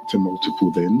looks back to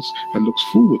multiple thens and looks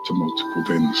forward to multiple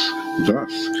thens.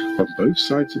 Thus, on both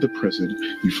sides of the present,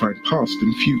 you find past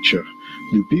and future.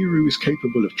 Nibiru is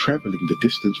capable of traveling the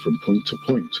distance from point to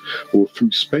point, or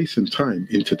through space and time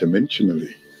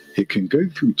interdimensionally. It can go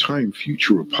through time,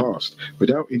 future or past,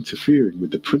 without interfering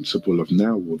with the principle of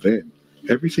now or then.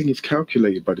 Everything is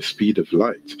calculated by the speed of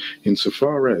light,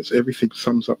 insofar as everything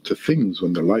sums up to things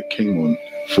when the light came on.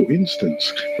 For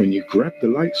instance, when you grab the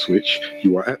light switch,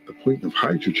 you are at the point of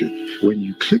hydrogen. When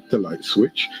you click the light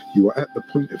switch, you are at the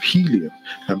point of helium,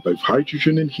 and both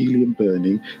hydrogen and helium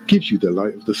burning gives you the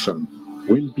light of the sun.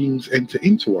 When beings enter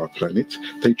into our planet,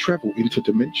 they travel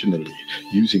interdimensionally,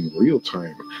 using real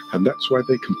time, and that's why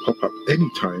they can pop up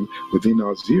anytime within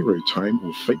our zero time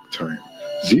or fake time.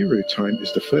 Zero time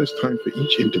is the first time for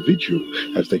each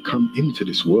individual as they come into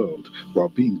this world, while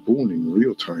being born in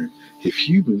real time. If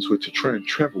humans were to try and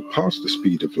travel past the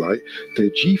speed of light,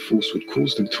 their G-force would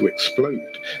cause them to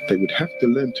explode. They would have to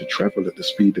learn to travel at the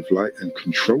speed of light and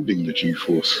controlling the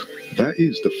G-force. That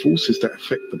is, the forces that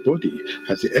affect the body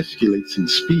as it escalates in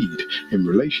speed in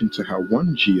relation to how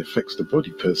 1 G affects the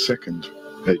body per second.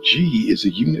 A G is a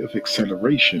unit of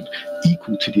acceleration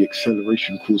equal to the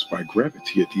acceleration caused by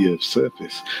gravity at the Earth's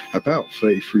surface, about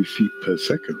 33 feet per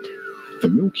second. The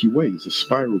Milky Way is a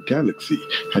spiral galaxy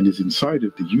and is inside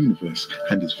of the universe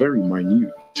and is very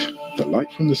minute. The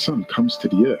light from the sun comes to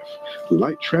the Earth.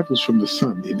 Light travels from the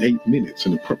sun in 8 minutes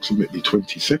and approximately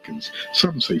 20 seconds,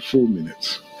 some say 4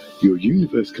 minutes. Your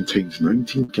universe contains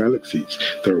 19 galaxies.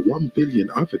 There are 1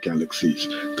 billion other galaxies.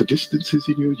 The distances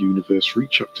in your universe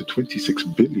reach up to 26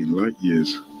 billion light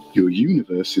years. Your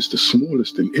universe is the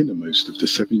smallest and innermost of the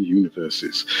 7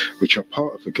 universes, which are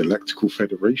part of a galactical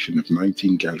federation of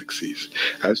 19 galaxies.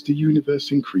 As the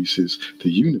universe increases,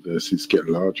 the universes get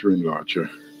larger and larger.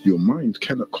 Your mind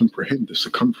cannot comprehend the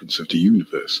circumference of the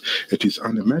universe. It is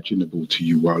unimaginable to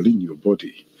you while in your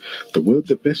body. The word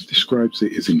that best describes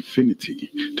it is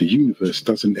infinity. The universe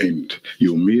doesn't end.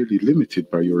 You're merely limited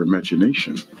by your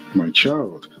imagination. My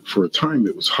child, for a time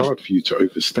it was hard for you to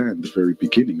understand the very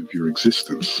beginning of your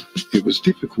existence. It was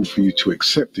difficult for you to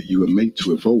accept that you were made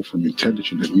to evolve from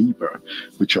intelligent amoeba,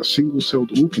 which are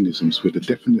single-celled organisms with a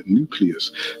definite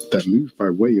nucleus that move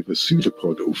by way of a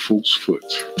pseudopod or false foot.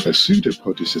 A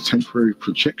pseudopod is a temporary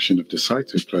projection of the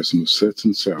cytoplasm of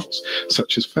certain cells,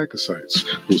 such as phagocytes,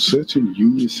 or certain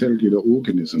unicellular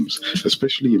organisms,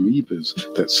 especially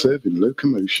amoebas, that serve in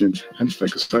locomotion and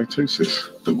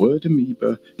phagocytosis. The word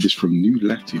amoeba is from New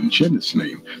Latin genus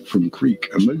name, from Greek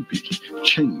amoebi,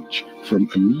 change, from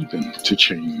amoeban to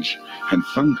change, and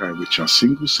fungi, which are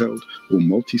single-celled or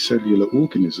multicellular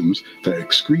organisms that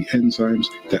excrete enzymes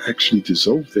that actually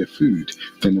dissolve their food,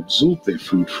 then absorb their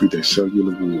food through their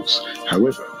cellular walls.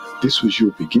 However, this was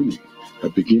your beginning, a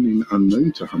beginning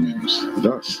unknown to Hamims.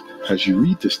 Thus, as you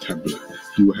read this tablet,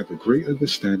 you will have a great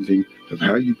understanding of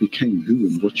how you became who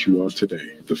and what you are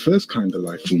today. The first kind of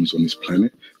life forms on this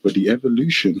planet were the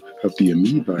evolution of the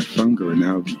amoebae, fungi and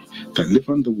algae that live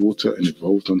underwater and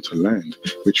evolved onto land,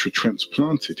 which were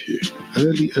transplanted here.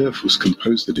 Early Earth was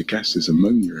composed of the gases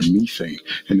ammonia and methane,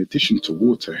 in addition to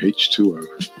water,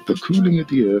 H2O. The cooling of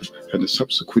the Earth and the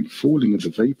subsequent falling of the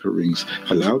vapor rings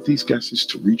allowed these gases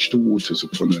to reach the waters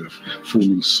upon Earth,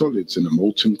 forming solids in a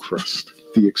molten crust.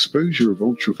 The exposure of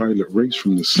ultraviolet rays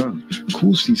from the sun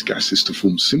caused these gases to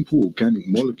form simple organic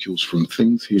molecules from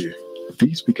things here.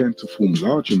 These began to form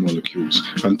larger molecules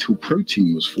until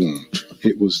protein was formed.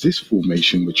 It was this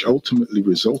formation which ultimately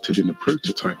resulted in a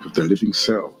prototype of the living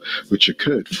cell, which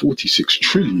occurred 46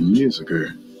 trillion years ago.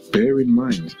 Bear in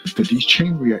mind that these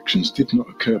chain reactions did not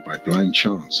occur by blind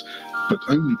chance, but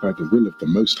only by the will of the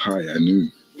Most High Anu.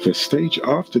 The stage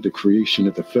after the creation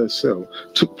of the first cell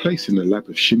took place in the lab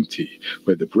of Shinti,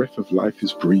 where the breath of life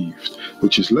is breathed,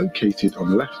 which is located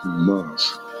on Lathnum,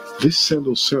 Mars. This cell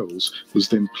or cells was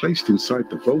then placed inside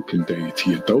the Vulcan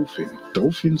deity, a dolphin.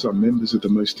 Dolphins are members of the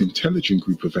most intelligent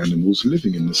group of animals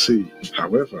living in the sea.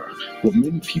 However, what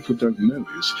many people don't know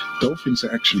is dolphins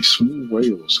are actually small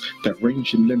whales that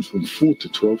range in length from 4 to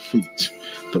 12 feet.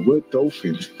 The word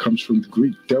dolphin comes from the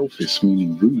Greek delphis,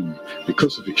 meaning womb,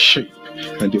 because of its shape,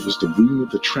 and it was the womb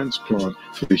of the transplant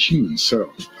for the human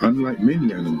cell. Unlike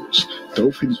many animals,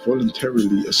 dolphins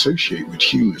voluntarily associate with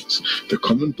humans. The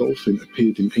common dolphin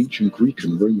appeared in ancient Greek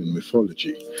and Roman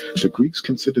mythology. The Greeks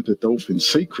considered the dolphin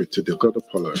sacred to the god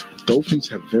Apollo. Dolphins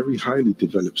have very highly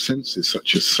developed senses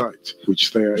such as sight,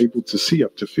 which they are able to see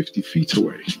up to 50 feet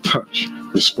away, touch,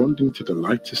 responding to the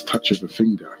lightest touch of a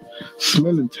finger.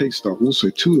 Smell and taste are also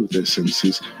two of their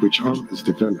senses which aren't as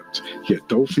developed, yet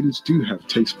dolphins do have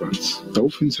taste buds.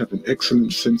 Dolphins have an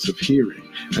excellent sense of hearing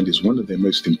and is one of their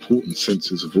most important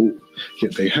senses of all,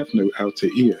 yet they have no outer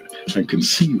ear and can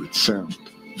see with sound.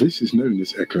 This is known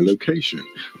as echolocation.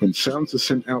 When sounds are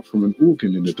sent out from an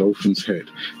organ in a dolphin's head,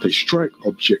 they strike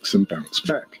objects and bounce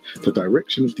back. The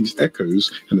direction of these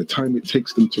echoes and the time it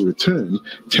takes them to return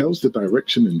tells the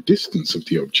direction and distance of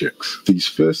the objects. These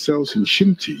first cells in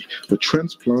Shinti were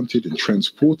transplanted and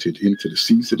transported into the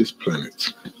seas of this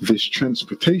planet. This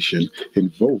transportation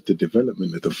involved the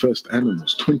development of the first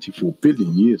animals 24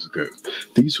 billion years ago.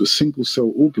 These were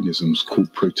single-cell organisms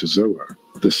called protozoa.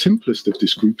 The simplest of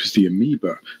this group is the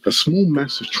amoeba, a small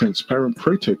mass of transparent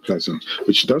protoplasm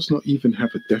which does not even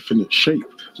have a definite shape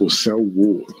or cell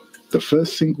wall. The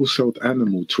first single-celled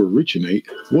animal to originate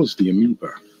was the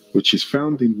amoeba, which is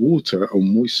found in water or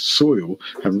moist soil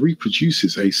and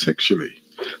reproduces asexually.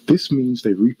 This means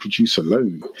they reproduce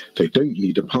alone. They don't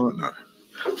need a partner.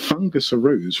 Fungus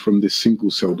arose from this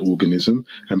single-celled organism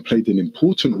and played an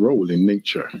important role in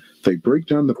nature. They break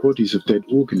down the bodies of dead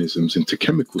organisms into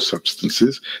chemical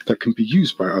substances that can be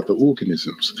used by other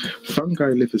organisms. Fungi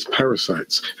live as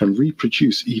parasites and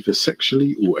reproduce either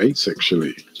sexually or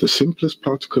asexually. The simplest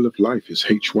particle of life is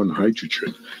H1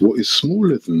 hydrogen. What is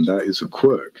smaller than that is a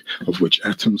quark, of which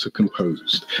atoms are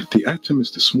composed. The atom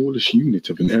is the smallest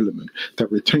unit of an element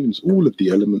that retains all of the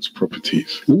element's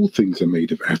properties. All things are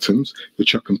made of atoms,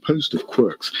 which are composed of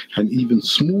quarks, and even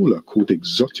smaller called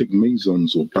exotic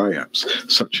mesons or biaps,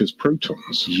 such as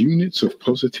protons, units of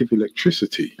positive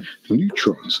electricity,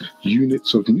 neutrons,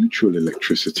 units of neutral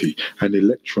electricity, and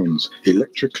electrons,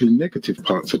 electrically negative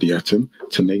parts of the atom,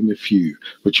 to name a few,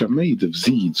 which are made of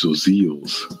zeeds or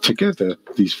zeals. Together,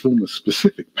 these form a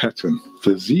specific pattern.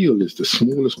 The zeal is the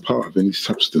smallest part of any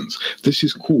substance. This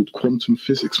is called quantum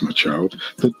physics, my child,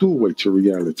 the doorway to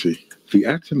reality. The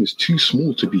atom is too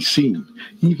small to be seen,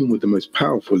 even with the most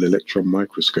powerful electron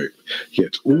microscope.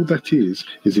 Yet all that is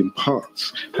in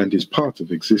parts and is part of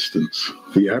existence.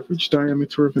 The average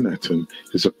diameter of an atom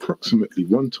is approximately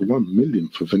 1 to 1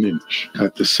 millionth of an inch.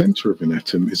 At the center of an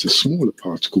atom is a smaller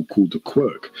particle called a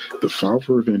quark, the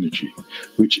father of energy,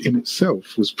 which in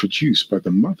itself was produced by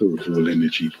the mother of all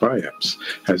energy, biaps,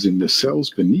 as in the cells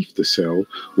beneath the cell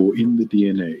or in the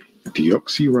DNA,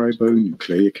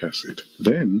 deoxyribonucleic acid.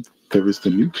 Then there is the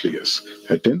nucleus,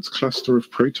 a dense cluster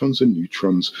of protons and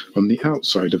neutrons on the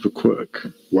outside of a quark.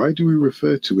 Why do we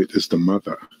refer to it as the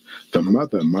mother? The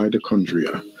mother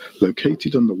mitochondria,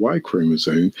 located on the Y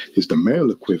chromosome, is the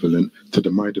male equivalent to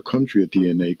the mitochondria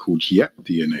DNA called YAP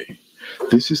DNA.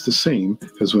 This is the same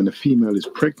as when a female is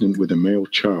pregnant with a male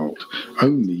child,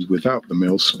 only without the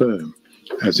male sperm,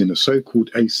 as in a so-called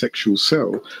asexual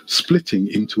cell splitting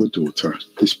into a daughter.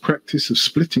 This practice of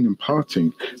splitting and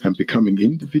parting and becoming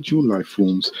individual life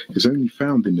forms is only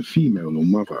found in the female or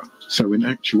mother. So in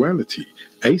actuality,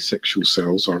 asexual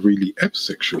cells are really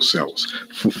F-sexual cells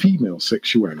for female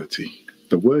sexuality.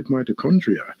 The word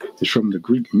mitochondria is from the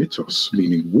Greek mytos,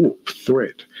 meaning warp,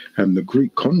 thread, and the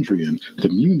Greek chondrion, the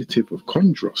diminutive of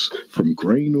chondros, from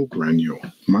grain or granule.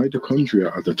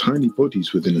 Mitochondria are the tiny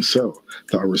bodies within a cell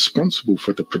that are responsible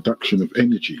for the production of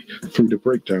energy through the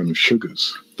breakdown of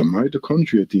sugars. The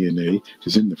mitochondria DNA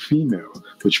is in the female,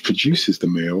 which produces the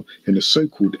male in a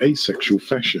so-called asexual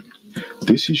fashion.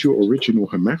 This is your original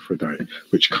hermaphrodite,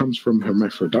 which comes from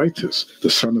Hermaphroditus, the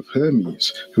son of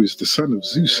Hermes, who is the son of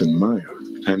Zeus and Maya.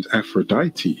 and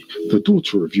Aphrodite, the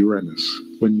daughter of Uranus.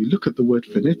 When you look at the word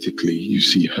phonetically, you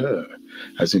see her,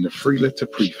 as in a three-letter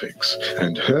prefix,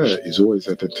 and her is always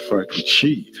identified with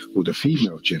she, or the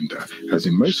female gender, as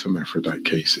in most hermaphrodite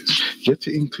cases, yet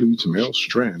it includes male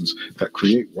strands that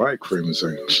create Y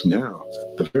chromosomes. Now,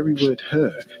 the very word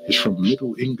her is from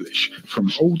Middle English,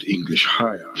 from Old English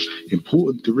higher.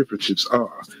 Important derivatives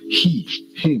are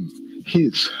he, him,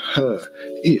 his, her,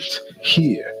 it,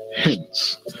 here,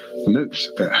 hence. Note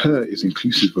that her is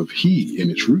inclusive of he in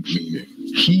its root meaning.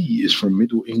 He is from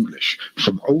Middle English,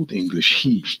 from Old English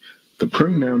he. The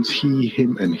pronouns he,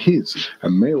 him, and his are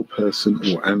male person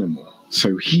or animal.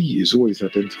 So he is always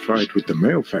identified with the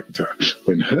male factor,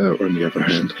 when her, on the other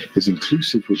hand, is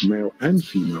inclusive with male and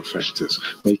female factors,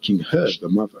 making her the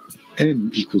mother.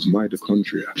 N equals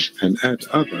mitochondria, and add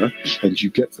other, and you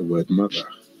get the word mother.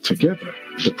 Together,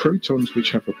 the protons which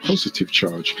have a positive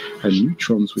charge and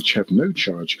neutrons which have no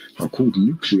charge are called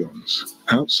nucleons.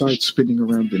 Outside spinning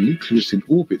around the nucleus in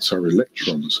orbits are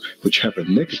electrons, which have a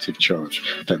negative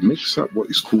charge that makes up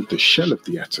what is called the shell of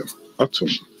the atom.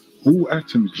 All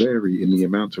atoms vary in the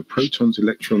amount of protons,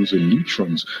 electrons, and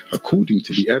neutrons according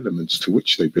to the elements to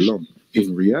which they belong.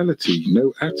 In reality,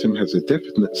 no atom has a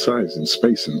definite size in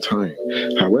space and time.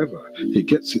 However, it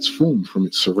gets its form from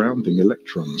its surrounding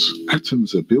electrons.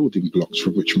 Atoms are building blocks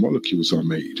from which molecules are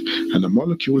made, and a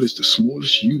molecule is the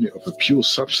smallest unit of a pure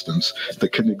substance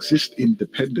that can exist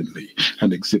independently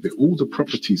and exhibit all the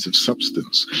properties of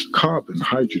substance: carbon,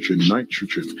 hydrogen,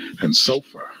 nitrogen, and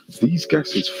sulfur. These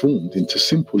gases formed into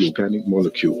simple organic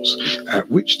molecules, at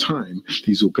which time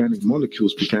these organic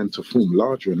molecules began to form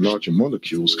larger and larger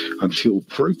molecules until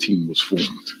protein was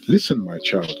formed. Listen, my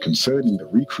child, concerning the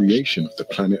recreation of the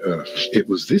planet Earth. It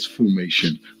was this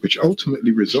formation which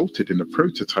ultimately resulted in a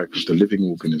prototype of the living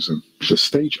organism. The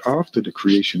stage after the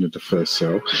creation of the first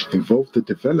cell involved the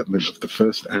development of the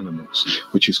first animals,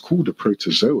 which is called a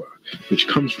protozoa, which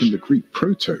comes from the Greek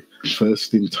proto,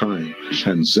 first in time,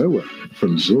 and zoa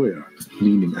from zoia,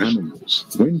 meaning animals.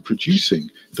 When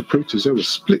producing, the protozoa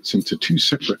splits into two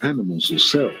separate animals or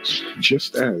cells,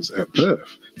 just as at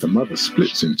birth the mother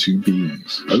splits in two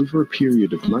beings. Over a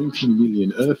period of 19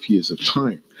 million Earth years of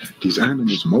time, these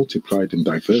animals multiplied and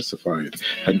diversified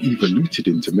and evoluted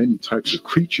into many types of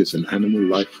creatures and animal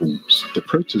life forms. The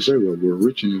protozoa were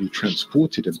originally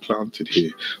transported and planted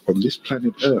here on this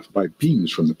planet Earth by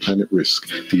beings from the planet Risk,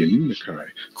 the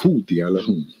Anunnaki, called the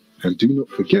Allahum. And do not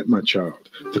forget, my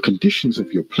child, the conditions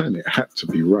of your planet had to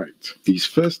be right. These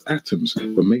first atoms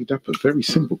were made up of very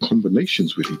simple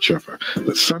combinations with each other,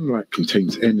 but sunlight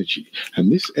contains energy,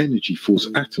 and this energy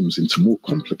forced atoms into more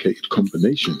complicated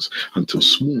combinations until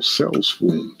small cells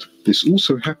formed. This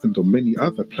also happened on many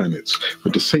other planets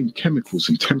with the same chemicals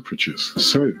and temperatures.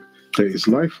 So, there is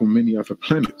life on many other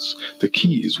planets. The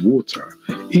key is water,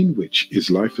 in which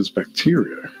is life as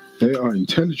bacteria. There are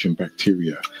intelligent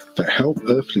bacteria that help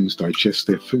Earthlings digest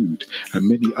their food and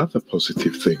many other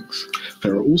positive things.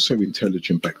 There are also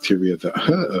intelligent bacteria that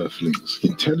hurt Earthlings.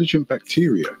 Intelligent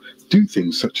bacteria do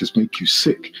things such as make you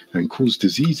sick and cause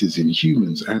diseases in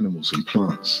humans, animals, and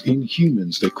plants. In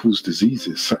humans, they cause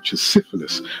diseases such as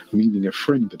syphilis, meaning a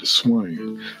friend of the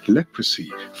swine,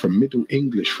 leprosy, from Middle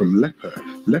English from leper,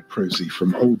 leprosy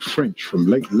from Old French, from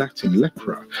late Latin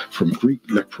lepra, from Greek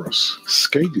lepros,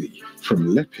 scaly, from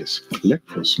lepis,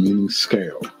 lepros meaning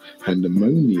scale, and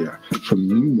pneumonia from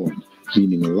pneumon,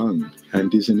 meaning lung,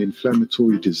 and is an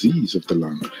inflammatory disease of the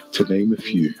lung, to name a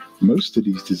few. Most of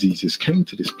these diseases came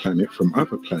to this planet from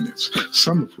other planets,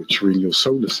 some of which are in your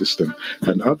solar system,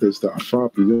 and others that are far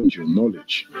beyond your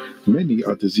knowledge. Many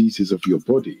are diseases of your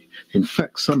body. In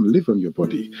fact, some live on your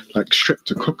body, like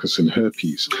streptococcus and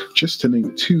herpes, just to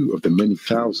name two of the many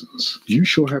thousands. You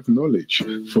shall have knowledge,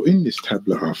 for in this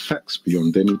tablet are facts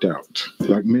beyond any doubt.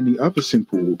 Like many other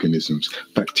simple organisms,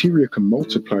 bacteria can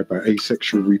multiply by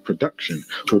asexual reproduction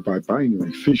or by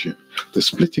binary fission, the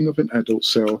splitting of an adult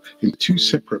cell into two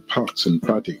separate parts and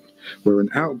budding, where an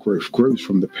outgrowth grows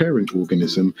from the parent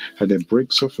organism and then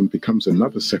breaks off and becomes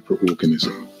another separate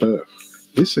organism, birth.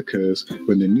 This occurs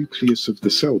when the nucleus of the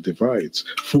cell divides,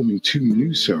 forming two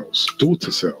new cells,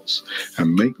 daughter cells.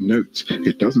 And make note,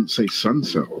 it doesn't say son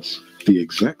cells. The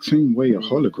exact same way a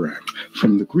hologram,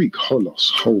 from the Greek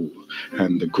holos, whole,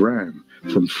 and the gram,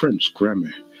 from French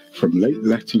grammaire, from late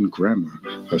Latin grammar,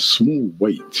 a small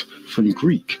weight, from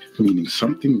Greek, meaning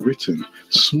something written,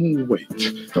 small weight.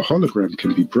 The hologram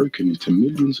can be broken into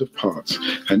millions of parts,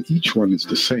 and each one is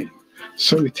the same.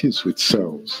 So it is with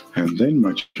cells. And then,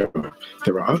 my child,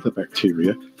 there are other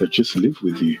bacteria that just live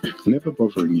with you, never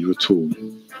bothering you at all.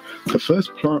 The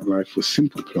first plant life was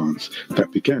simple plants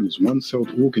that began as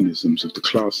one-celled organisms of the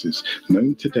classes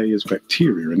known today as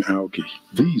bacteria and algae.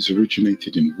 These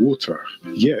originated in water,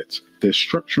 yet their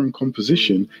structure and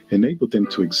composition enabled them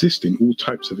to exist in all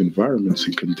types of environments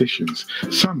and conditions.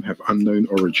 Some have unknown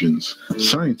origins.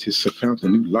 Scientists have found a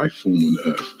new life form on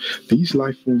Earth. These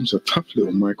life forms are tough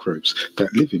little microbes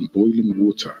that live in boiling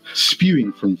water,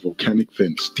 spewing from volcanic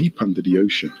vents deep under the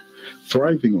ocean,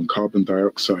 thriving on carbon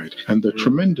dioxide and the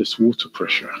tremendous water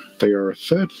pressure. They are a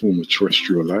third form of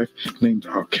terrestrial life named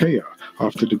archaea,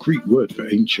 after the Greek word for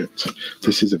ancient.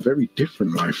 This is a very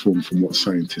different life form from what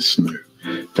scientists know.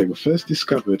 They were first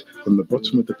discovered on the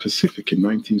bottom of the Pacific in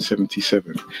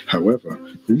 1977. However,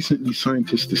 recently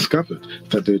scientists discovered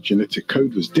that their genetic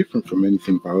code was different from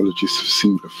anything biologists have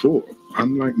seen before.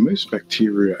 Unlike most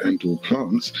bacteria and/or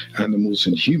plants, animals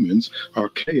and humans,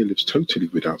 archaea lives totally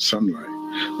without sunlight.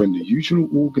 When the usual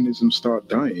organisms start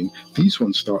dying, these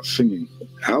ones start singing.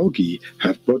 Algae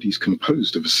have bodies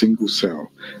composed of a single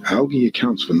cell. Algae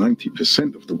accounts for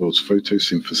 90% of the world's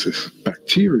photosynthesis.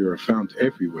 Bacteria are found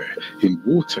everywhere, in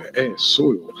water, air,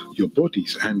 soil, your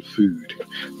bodies, and food.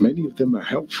 Many of them are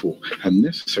helpful and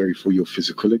necessary for your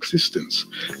physical existence.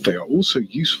 They are also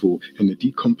useful in the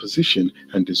decomposition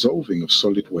and dissolving of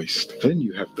solid waste. Then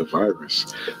you have the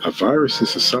virus. A virus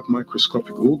is a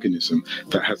submicroscopic organism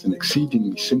that has an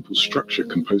exceedingly simple structure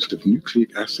composed of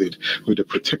nucleic acid with a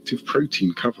protective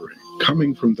protein covering,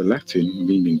 coming from the Latin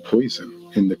meaning poison.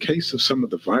 In the case of some of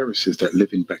the viruses that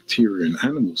live in bacteria and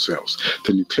animal cells,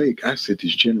 the nucleic acid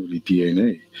is generally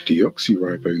DNA,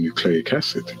 deoxyribonucleic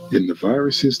acid. In the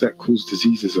viruses that cause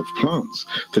diseases of plants,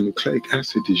 the nucleic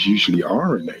acid is usually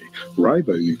RNA,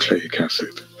 ribonucleic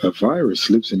acid. A virus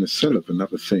lives in a cell of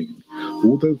another thing.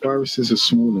 Although viruses are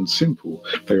small and simple,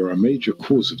 they are a major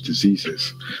cause of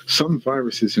diseases. Some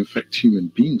viruses infect human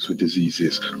beings with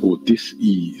diseases or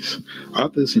dis-ease.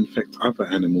 Others infect other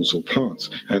animals or plants,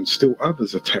 and still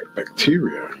others attack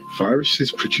bacteria.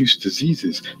 Viruses produce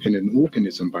diseases in an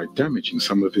organism by damaging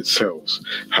some of its cells.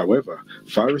 However,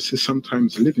 viruses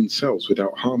sometimes live in cells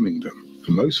without harming them.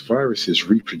 Most viruses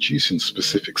reproduce in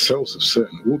specific cells of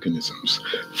certain organisms.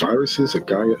 Viruses are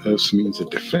Gaia Earth's means of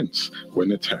defense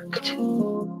when attacked.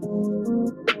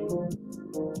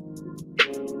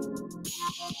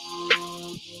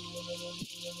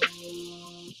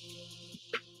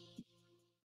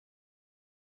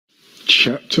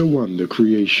 Chapter 1, The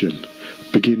Creation.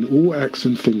 Begin all acts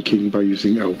and thinking by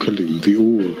using Al-Kalim, the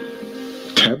All.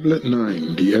 Tablet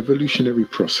 9, the evolutionary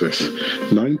process.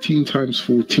 19 times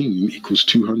 14 equals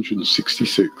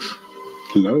 266.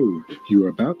 Lo, you are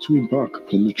about to embark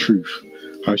upon the truth.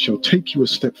 I shall take you a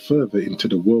step further into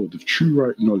the world of true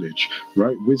right knowledge,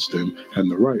 right wisdom, and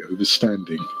the right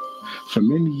understanding. For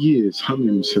many years,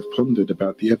 Hamims have pondered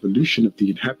about the evolution of the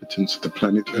inhabitants of the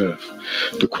planet Earth.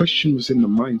 The question was in the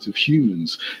minds of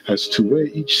humans as to where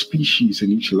each species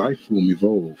and each life form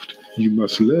evolved. You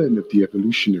must learn of the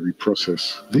evolutionary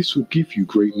process. This will give you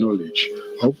great knowledge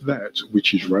of that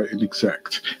which is right and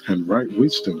exact, and right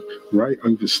wisdom, right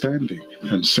understanding,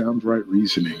 and sound right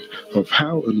reasoning, of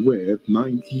how and where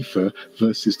 9 ether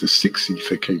versus the 6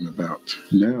 ether came about.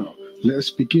 Now, let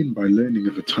us begin by learning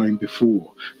of a time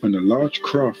before, when a large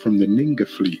craft from the Ninga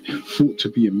fleet, thought to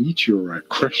be a meteorite,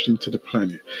 crashed into the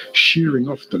planet, shearing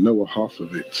off the lower half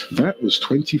of it. That was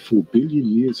 24 billion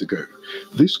years ago.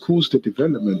 This caused the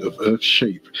development of Earth's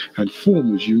shape and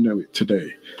form as you know it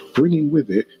today, bringing with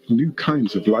it new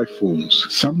kinds of life forms,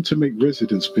 some to make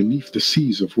residence beneath the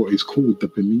seas of what is called the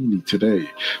Bimini today,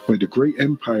 where the great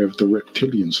empire of the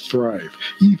reptilians thrive,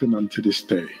 even unto this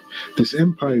day. This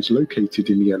empire is located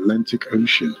in the Atlantic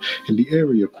Ocean, in the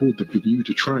area called the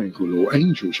Bermuda Triangle or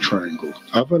Angel's Triangle.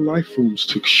 Other life forms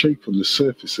took shape on the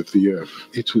surface of the Earth.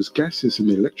 It was gases and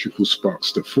electrical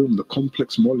sparks that formed the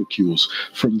complex molecules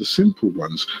from the simple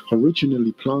ones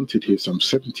originally planted here some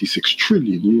 76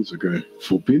 trillion years ago.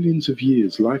 For billions of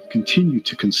years, life continued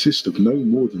to consist of no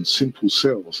more than simple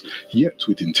cells, yet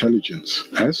with intelligence.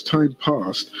 As time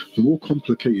passed, more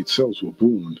complicated cells were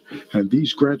born, and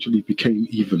these gradually became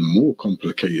even more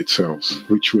complicated cells,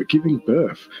 which were giving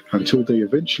birth until they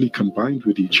eventually combined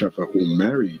with each other or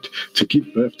married to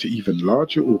give birth to even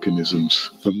larger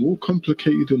organisms. The more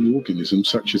complicated an organism,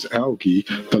 such as algae,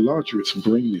 the larger its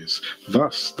brain is,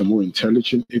 thus the more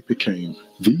intelligent it became.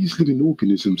 These living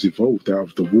organisms evolved out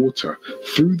of the water,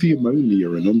 through the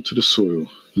ammonia and onto the soil.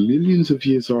 Millions of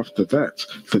years after that,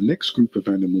 the next group of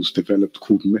animals developed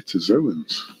called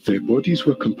metazoans. Their bodies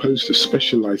were composed of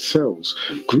specialized cells,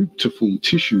 grouped to form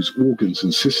tissues, organs,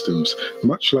 and systems,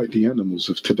 much like the animals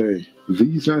of today.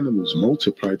 These animals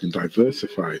multiplied and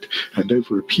diversified, and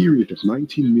over a period of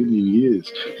 19 million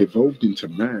years evolved into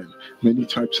man, many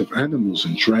types of animals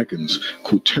and dragons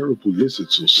called terrible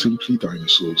lizards or simply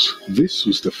dinosaurs. This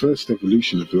was the first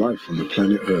evolution of life on the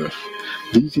planet Earth.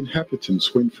 These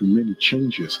inhabitants went through many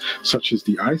changes, such as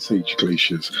the Ice Age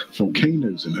glaciers,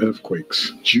 volcanoes, and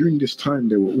earthquakes. During this time,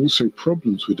 there were also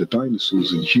problems with the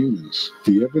dinosaurs and humans.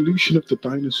 The evolution of the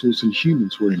dinosaurs and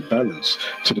humans were in balance,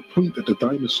 to the point that the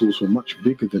dinosaurs were much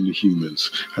bigger than the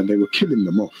humans, and they were killing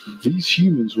them off. These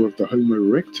humans were of the Homo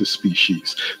erectus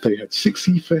species. They had 6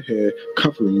 ether hair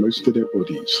covering most of their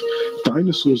bodies.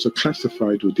 Dinosaurs are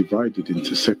classified or divided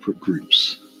into separate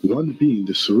groups. One being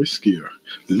the Sauriskia,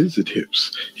 lizard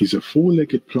hips. He's a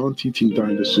 4-legged plant-eating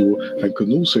dinosaur and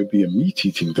can also be a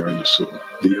meat-eating dinosaur.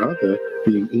 The other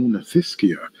being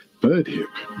Ornithischia, bird hip.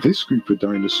 This group of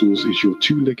dinosaurs is your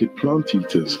 2-legged plant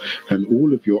eaters and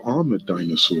all of your armored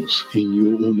dinosaurs. In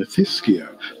your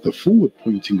Ornithischia, the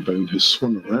forward-pointing bone has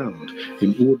swung around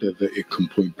in order that it can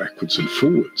point backwards and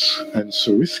forwards. And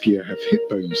Sauriskia have hip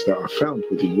bones that are found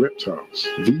within reptiles.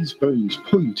 These bones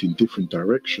point in different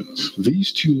directions.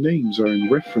 These 2 names are in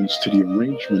reference to the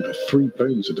arrangement of 3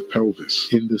 bones of the pelvis.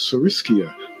 In the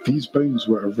Sauriskia, these bones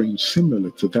were arranged similar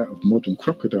to that of modern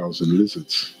crocodiles and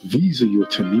lizards. These are your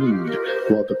tenine,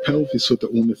 while the pelvis of the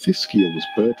Ornithischia was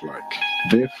bird-like.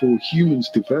 Therefore, humans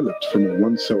developed from a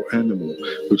one-cell animal,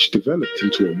 which developed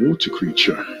into a water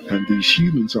creature. And these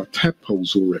humans are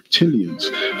tadpoles or reptilians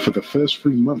for the first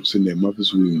 3 months in their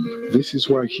mother's womb. This is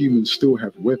why humans still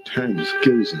have webbed hands,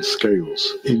 gills, and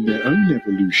scales. In their own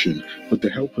evolution, with the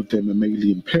help of their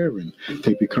mammalian parent,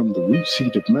 they become the root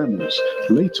seed of mammals,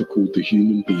 later called the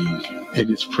human being.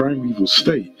 In its primeval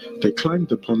state, they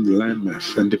climbed upon the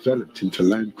landmass and developed into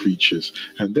land creatures,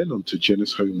 and then onto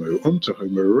genus Homo, onto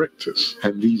Homo erectus.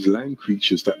 And these land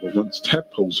creatures that were once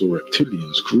tadpoles or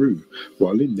reptilians grew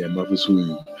while in their mother's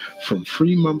womb. From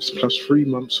 3 months plus 3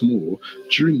 months more,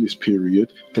 during this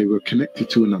period, they were connected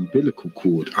to an umbilical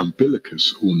cord,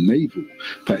 umbilicus or navel,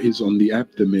 that is on the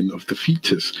abdomen of the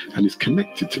fetus and is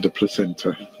connected to the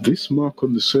placenta. This mark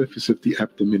on the surface of the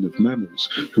abdomen of mammals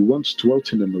who once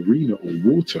dwelt in a marina or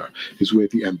water is where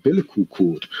the umbilical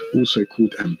cord, also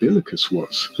called umbilicus,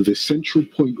 was. This central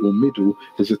point or middle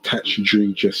is attached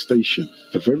during gestation.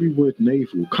 The very word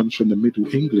navel comes from the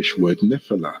Middle English word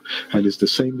nephala and is the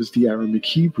same as the Aramaic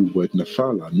Hebrew word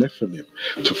nephala, nephilim,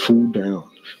 to fall down,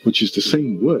 which is the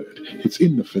same word. It's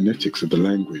in the phonetics of the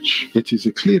language. It is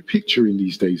a clear picture in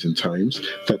these days and times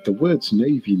that the words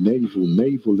navy, navel,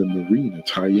 naval, and marina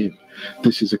tie in.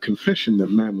 This is a confession that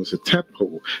man was a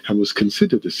tadpole and was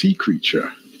considered a sea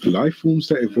creature. Life forms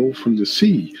that evolved from the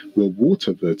sea were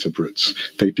water vertebrates.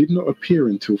 They did not appear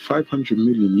until 500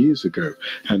 million years ago,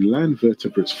 and land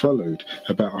vertebrates followed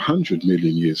about 100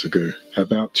 million years ago.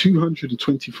 About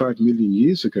 225 million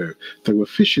years ago, there were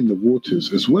fish in the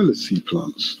waters as well as sea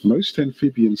plants. Most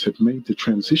amphibians had made the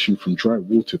transition from dry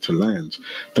water to land.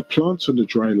 The plants on the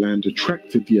dry land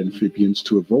attracted the amphibians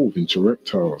to evolve into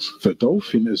reptiles. The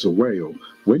dolphin, as a whale,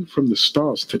 went from the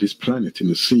stars to this planet in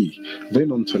the sea,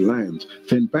 then onto land,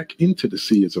 then back into the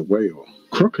sea as a whale.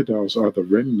 Crocodiles are the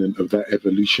remnant of that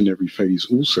evolutionary phase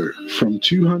also. From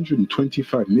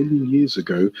 225 million years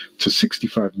ago to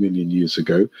 65 million years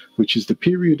ago, which is the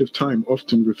period of time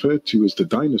often referred to as the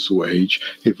dinosaur age,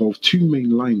 evolved 2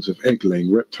 main lines of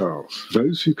egg-laying reptiles.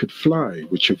 Those who could fly,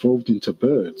 which evolved into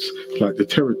birds, like the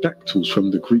pterodactyls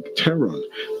from the Greek pteron,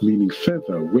 meaning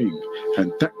feather, wing,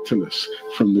 and dactylus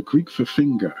from the Greek for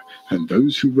finger, and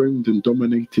those who roamed and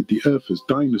dominated the earth as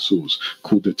dinosaurs,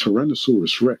 called the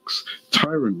Tyrannosaurus rex,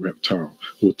 tyrant reptile,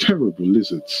 or terrible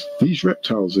lizards. These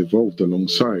reptiles evolved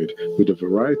alongside with a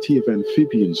variety of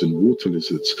amphibians and water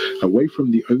lizards, away from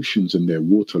the oceans and their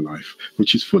water life,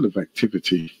 which is full of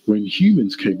activity. When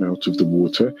humans came out of the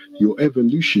water, your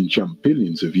evolution jumped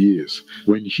billions of years.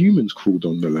 When humans crawled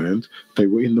on the land, they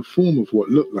were in the form of what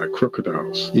looked like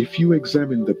crocodiles. If you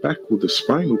examine the back or the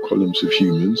spinal columns of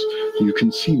humans, you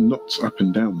can see knots up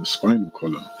and down the spinal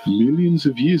column. Millions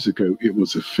of years ago, it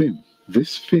was a fin.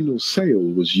 This fin or sail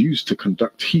was used to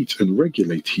conduct heat and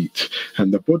regulate heat,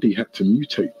 and the body had to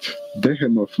mutate.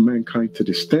 Behemoth, mankind to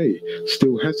this day,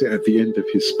 still has it at the end of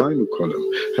his spinal column,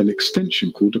 an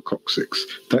extension called a coccyx,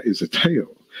 that is a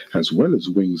tail, as well as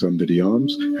wings under the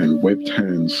arms and webbed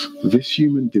hands. This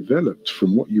human developed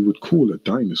from what you would call a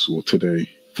dinosaur today.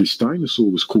 This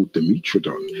dinosaur was called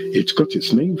Dimetrodon. It got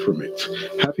its name from it,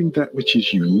 having that which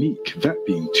is unique, that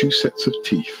being two sets of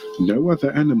teeth. No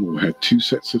other animal had two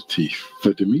sets of teeth.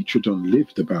 The Dimetrodon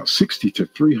lived about 60 to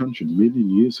 300 million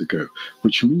years ago,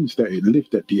 which means that it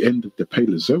lived at the end of the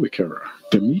Paleozoic era.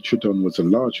 Dimetrodon was a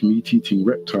large meat-eating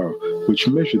reptile which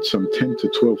measured some 10 to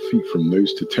 12 feet from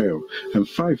nose to tail and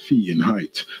 5 feet in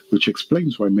height, which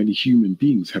explains why many human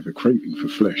beings have a craving for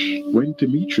flesh. When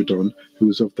Dimetrodon, who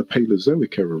was of the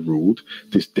Paleozoic era, ruled,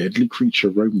 this deadly creature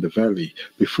roamed the valley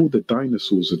before the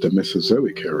dinosaurs of the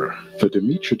Mesozoic era. The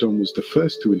Dimetrodon was the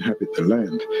first to inhabit the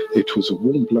land. It was a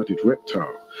warm-blooded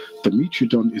reptile.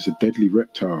 Dimetrodon is a deadly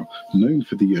reptile known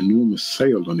for the enormous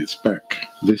sail on its back.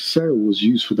 This sail was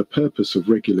used for the purpose of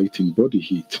regulating body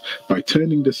heat. By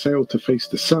turning the sail to face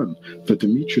the sun, the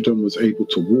Dimetrodon was able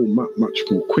to warm up much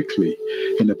more quickly,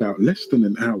 in about less than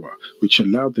an hour, which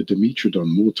allowed the Dimetrodon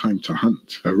more time to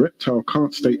hunt. A reptile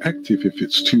can't stay active if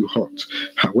it's too hot.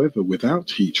 However, without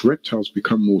heat, reptiles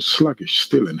become more sluggish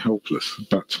still and helpless.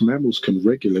 But mammals can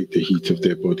regulate the heat of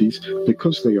their bodies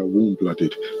because they are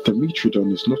warm-blooded.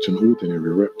 Dimetrodon is not an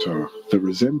ordinary reptile. The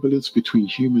resemblance between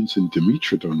humans and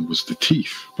Dimetrodon was the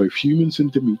teeth. Both humans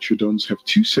and Dimetrodons have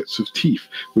two sets of teeth,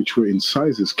 which were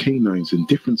incised as canines and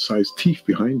different sized teeth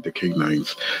behind the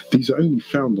canines. These are only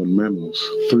found on mammals.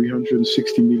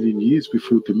 360 million years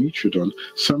before Dimetrodon,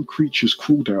 some creatures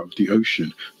crawled out of the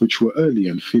ocean, which were early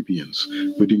amphibians.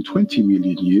 Within 20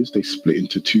 million years, they split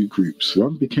into two groups.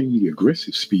 One became the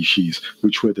aggressive species,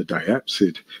 which were the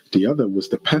diapsid. The other was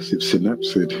the passive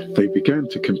synapsid. They began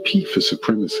to compete for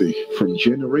supremacy. From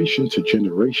generation to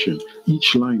generation,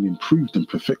 each line improved and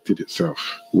perfected itself.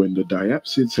 When the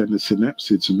diapsids and the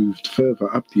synapsids moved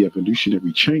further up the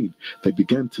evolutionary chain, they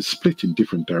began to split in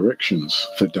different directions.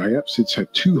 The diapsids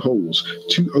had two holes,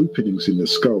 two openings in the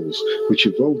skulls, which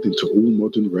evolved into all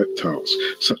modern reptiles,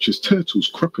 such as turtles,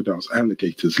 crocodiles,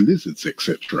 alligators, lizards,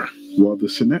 etc. While the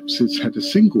synapsids had a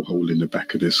single hole in the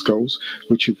back of their skulls,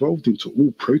 which evolved into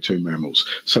all proto-mammals,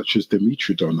 such as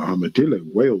Dimetrodon, armadillo,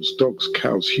 whales, dogs,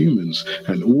 cows, humans,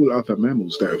 and all other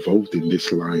mammals that evolved in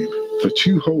this line. The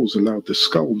two holes allowed the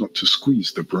skull not to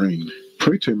squeeze the brain.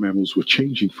 Proto-mammals were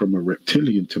changing from a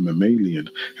reptilian to mammalian,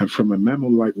 and from a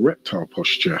mammal-like reptile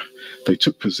posture. They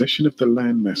took possession of the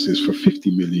land masses for 50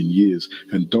 million years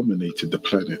and dominated the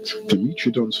planet.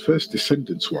 Dimetrodon's first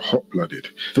descendants were hot-blooded.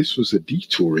 This was a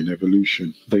detour in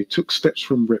evolution. They took steps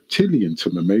from reptilian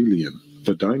to mammalian.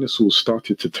 The dinosaurs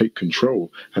started to take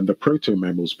control, and the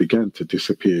proto-mammals began to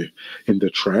disappear in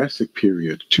the Triassic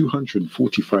period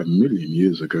 245 million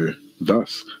years ago.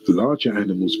 Thus, larger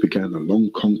animals began a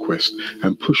long conquest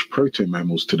and pushed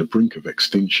proto-mammals to the brink of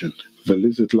extinction. The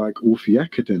lizard-like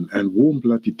Orpheacidon and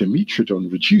warm-blooded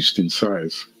Dimetrodon reduced in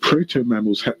size.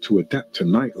 Proto-mammals had to adapt to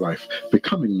nightlife,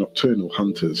 becoming nocturnal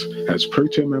hunters. As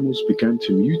proto-mammals began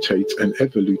to mutate and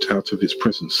evolute out of its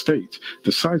present state,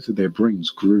 the size of their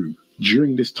brains grew.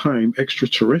 During this time,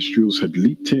 extraterrestrials had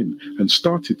leaped in and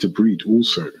started to breed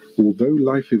also. Although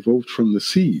life evolved from the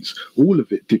seas, all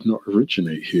of it did not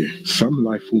originate here. Some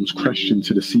life forms crashed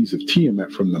into the seas of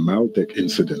Tiamat from the Maldek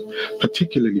incident,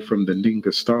 particularly from the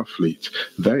Ninga star fleet,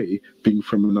 they being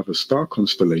from another star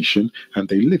constellation, and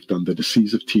they lived under the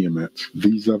seas of Tiamat.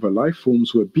 These other life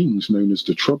forms were beings known as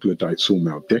the Troglodytes or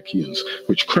Maldekians,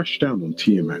 which crashed down on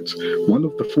Tiamat. One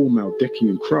of the 4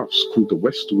 Maldekian crafts, called the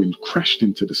West Wind, crashed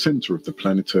into the center of the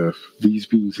planet Earth. These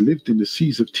beings lived in the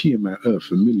seas of Tiamat Earth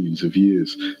for millions of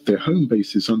years. Their home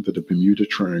base is under the Bermuda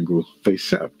Triangle. They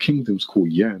set up kingdoms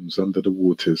called Yams under the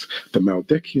waters. The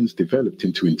Maldekians developed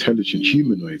into intelligent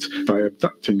humanoids by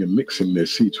abducting and mixing their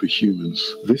seeds with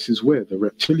humans. This is where the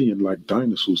reptilian-like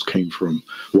dinosaurs came from,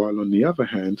 while on the other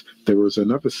hand, there was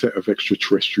another set of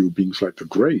extraterrestrial beings like the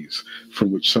Greys,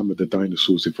 from which some of the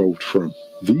dinosaurs evolved from.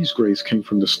 These Greys came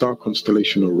from the star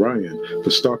constellation Orion, the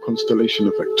star constellation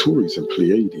of Arcturus and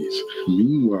Pleiades.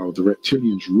 Meanwhile, the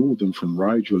reptilians ruled them from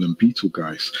Rigel and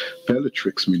Betelgeuse,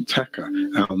 Bellatrix, Mintaka,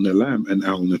 Al-Nilam and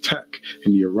Al-Natak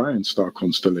in the Orion star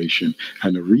constellation,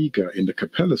 and Auriga in the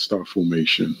Capella star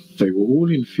formation. They were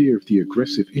all in fear of the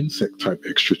aggressive insect-type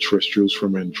extraterrestrials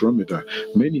from Andromeda,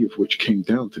 many of which came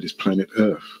down to this planet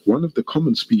Earth. One of the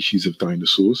common species of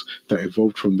dinosaurs that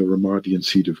evolved from the Ramadian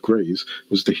seed of Greys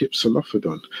was the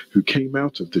Hypsilophodon, who came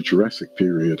out of the Jurassic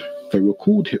period. They were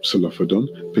called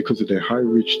Hypsilophodon because of their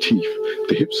high-ridged teeth.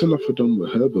 The Hypsilophodon were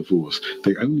herbivores.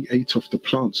 They only ate off the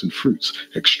plants and fruits,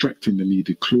 extracting the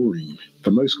needed chlorine.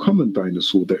 The most common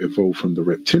dinosaur that evolved from the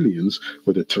reptilians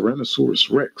were the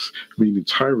Tyrannosaurus rex, meaning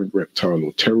tyrant reptile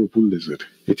or terrible lizard.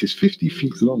 It is 50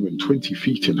 feet long and 20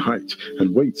 feet in height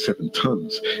and weighed 7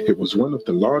 tons. It was one of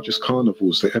the largest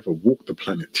carnivores that ever walked the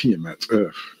planet Tiamat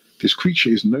Earth. This creature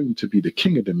is known to be the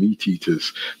king of the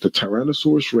meat-eaters. The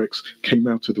Tyrannosaurus rex came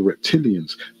out of the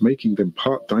reptilians, making them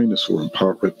part dinosaur and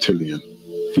part reptilian.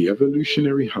 The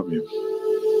evolutionary humming.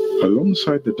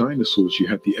 Alongside the dinosaurs, you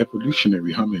had the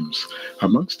evolutionary hummings.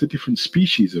 Amongst the different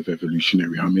species of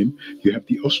evolutionary humming, you have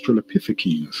the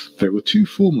Australopithecines. There were two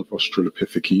forms of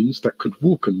Australopithecines that could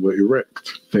walk and were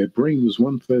erect. Their brain was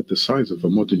 1/3 the size of a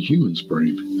modern human's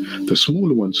brain. The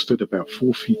smaller one stood about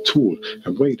 4 feet tall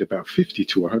and weighed about 50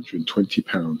 to 120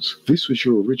 pounds. This was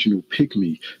your original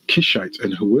Pygmy, Kishite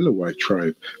and Hawilowite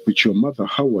tribe, which your mother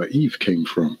Hawa Eve came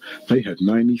from. They had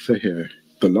 9 ether hair.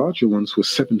 The larger ones were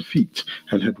 7 feet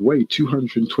and had weighed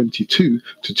 222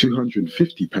 to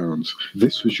 250 pounds.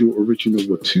 This was your original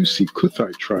Watusi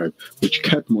Kuthite tribe, which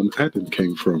Cadmon Adam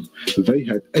came from. They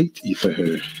had 8 ether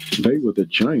hair. They were the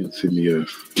giants in the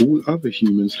earth. All other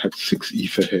humans had 6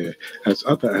 ether hair, as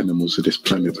other animals of this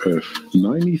planet Earth.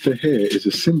 9 ether hair is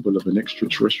a symbol of an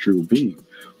extraterrestrial being.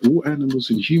 All animals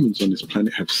and humans on this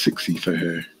planet have 6 ether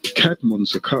hair. Cadmon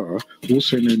Zakar,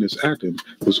 also known as Adam,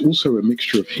 was also a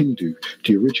mixture of Hindu,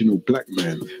 the original black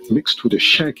man, mixed with a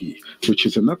Shaggy, which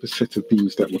is another set of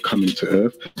beings that were coming to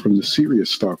Earth from the Sirius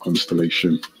star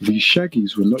constellation. These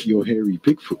Shaggies were not your hairy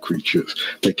Bigfoot creatures.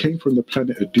 They came from the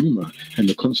planet Aduma and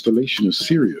the constellation of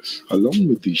Sirius. Along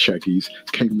with these Shaggies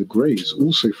came the Greys,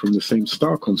 also from the same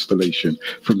star constellation,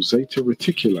 from Zeta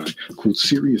Reticuli, called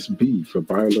Sirius B for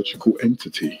biological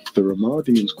entity. The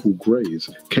Ramadians, called Greys,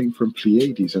 came from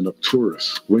Pleiades and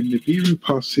Arcturus. When Nibiru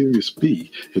passed Sirius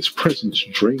B, its presence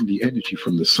drained the energy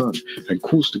from the sun and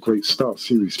caused the great star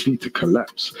Sirius B to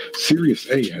collapse. Sirius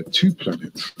A had 2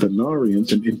 planets. The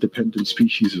Narians, an independent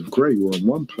species of Grey, were on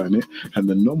one planet, and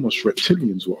the Nomos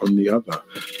reptilians were on the other.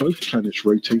 Both planets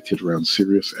rotated around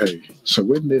Sirius A. So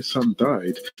when their sun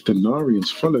died, the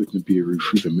Narians followed Nibiru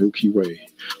through the Milky Way.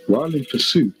 While in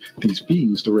pursuit, these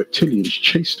beings, the reptilians,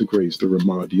 chased the Greys, the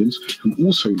Ramadians, who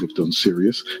also lived on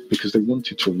Sirius, because they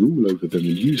wanted to rule over them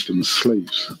and use them as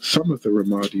slaves. Some of the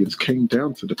Ramadians came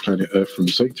down to the planet Earth from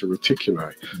Zeta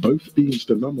Reticuli. Both beings,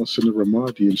 the Nomos and the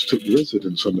Ramadians, took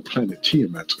residence on the planet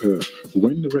Tiamat, Earth.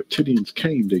 When the reptilians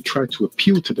came, they tried to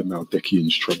appeal to the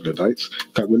Maldekians troglodytes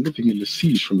that were living in the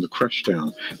seas from the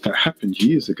crashdown that happened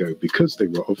years ago because they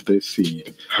were of their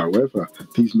seed. However,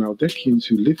 these Maldekians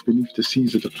who lived beneath the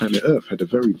seas of the planet Earth had a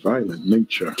very violent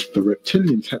nature. The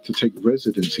reptilians had to take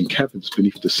residence in caverns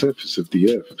beneath the surface of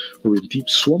the Earth or in deep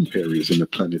swamp areas in the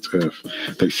planet Earth.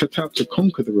 They set out to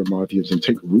conquer the Ramadians and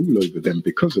take rule over them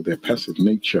because of their passive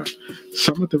nature.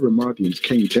 Some of the Ramadians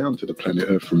came down to the planet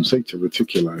Earth from Zeta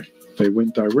Reticuli. They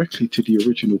went directly to the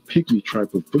original Pygmy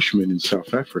tribe of Bushmen in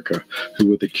South Africa, who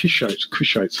were the Kishites,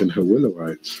 Kushites, and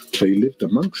Hawillowites. They lived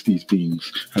amongst these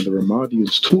beings, and the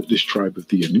Ramadians taught this tribe of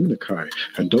the Anunnaki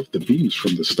and of the beings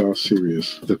from the star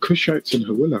Sirius. The Kushites and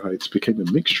Hawillowites became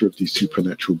a mixture of these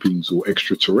supernatural beings or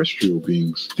extraterrestrial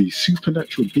beings. These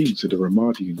supernatural beings are the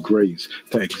Ramadian Greys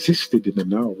that existed in the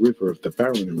Nile River of the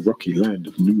barren and rocky land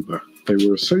of Nuba. They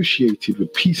were associated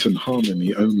with peace and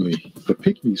harmony only. The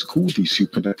Pygmies called these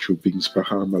supernatural beings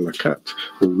Bahar Malakat,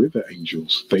 or river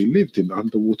angels. They lived in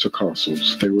underwater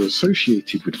castles. They were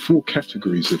associated with 4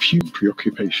 categories of human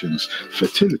preoccupations: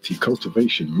 fertility,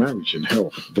 cultivation, marriage, and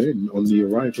health. Then, on the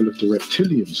arrival of the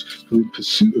reptilians, who in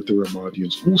pursuit of the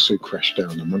Ramadians also crashed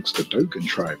down amongst the Dogon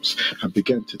tribes and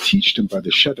began to teach them by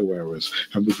the shadow hours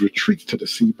and would retreat to the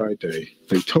sea by day.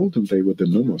 They told them they were the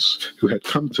Nomos, who had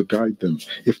come to guide them,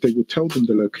 if they would tell them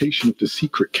the location of the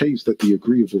secret caves that the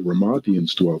agreeable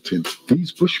Ramadians dwelt in.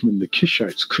 These Bushmen, the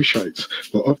Kishites, Kushites,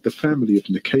 were of the family of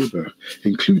Nekeba,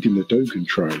 including the Dogon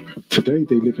tribe. Today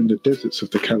they live in the deserts of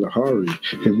the Kalahari,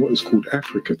 in what is called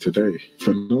Africa today.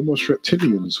 The Nomos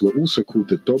reptilians were also called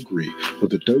the Dogri, or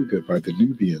the Doga, by the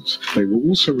Nubians. They were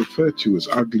also referred to as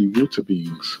ugly water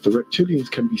beings. The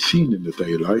reptilians can be seen in the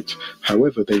daylight,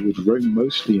 however they would roam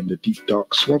mostly in the deep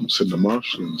dark swamps and the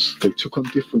marshlands. They took on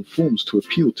different forms to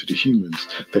appeal to the humans.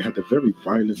 They had a very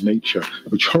violent nature,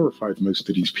 which horrified most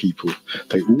of these people.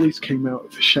 They always came out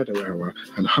at the shadow hour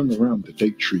and hung around the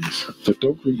date trees. The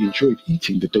Dogri enjoyed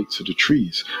eating the dates of the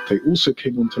trees. They also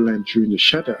came onto land during the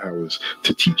shadow hours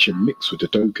to teach and mix with the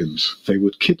Dogons. They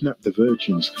would kidnap the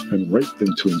virgins and rape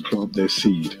them to implant their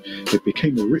seed. It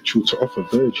became a ritual to offer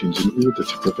virgins in order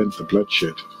to prevent the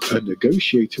bloodshed. A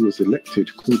negotiator was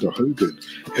elected called a Hogan.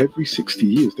 Every 60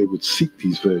 years they would seek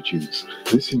these virgins.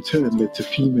 This in turn led to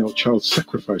female child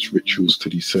sacrifice rituals to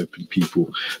these serpent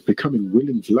people, becoming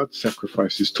willing blood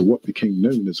sacrifices to what became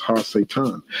known as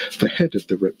Ha-Satan, the head of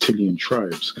the reptilian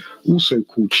tribes, also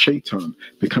called Shaitan,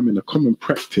 becoming a common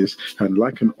practice and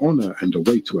like an honor and a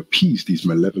way to appease these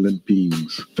malevolent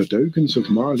beings. The Dogons of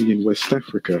Mali in West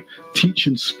Africa teach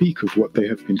and speak of what they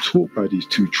have been taught by these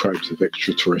two tribes of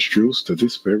extraterrestrials to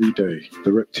this very day.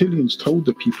 The reptilians told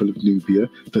the people of Nubia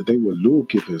that they were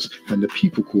lawgivers, and the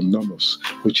people called Nomos,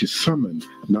 which is summon,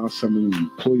 Nasamun,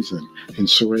 poison, in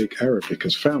Syriac Arabic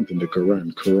as found in the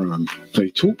Quran. They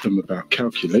taught them about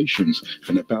calculations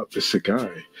and about the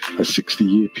Sagai, a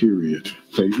 60-year period.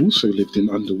 They also lived in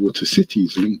underwater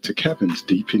cities linked to caverns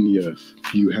deep in the earth.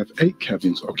 You have 8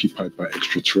 caverns occupied by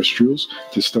extraterrestrials.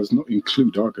 This does not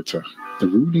include Agatha. The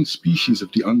ruling species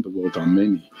of the underworld are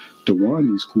many.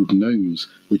 Dawanis called gnomes,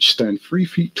 which stand 3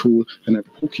 feet tall and have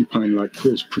porcupine-like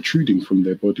quills protruding from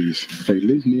their bodies. They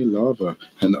live near lava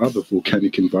and other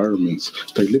volcanic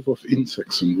environments. They live off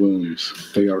insects and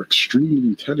worms. They are extremely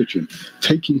intelligent,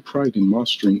 taking pride in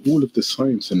mastering all of the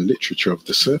science and literature of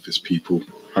the surface people.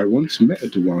 I once met a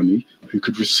Dawani who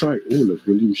could recite all of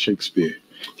William Shakespeare.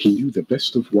 He knew the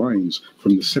best of wines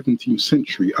from the 17th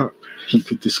century up. He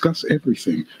could discuss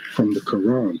everything from the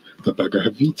Quran, the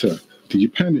Bhagavad Gita, the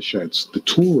Upanishads, the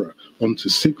Torah, onto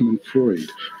Sigmund Freud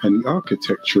and the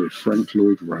architecture of Frank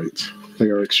Lloyd Wright. They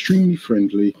are extremely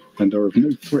friendly and are of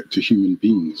no threat to human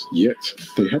beings, yet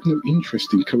they have no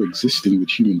interest in coexisting with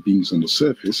human beings on the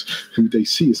surface, who they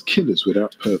see as killers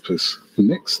without purpose.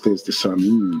 Next, there's the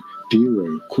Samin,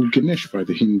 Dero, called Ganesh by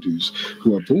the Hindus,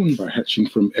 who are born by hatching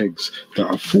from eggs that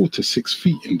are 4 to 6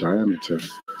 feet in diameter.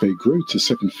 They grow to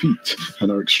 7 feet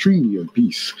and are extremely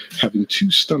obese, having 2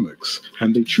 stomachs,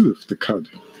 and they chew off the cud.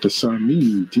 The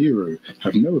Samin Dero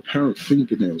have no apparent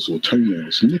fingernails or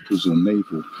toenails, nipples or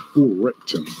navel, or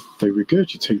rectum. They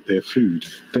regurgitate their food.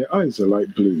 Their eyes are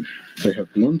light blue. They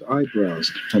have blonde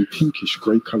eyebrows and pinkish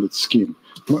grey-coloured skin,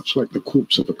 much like the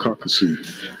corpse of a carcassoo.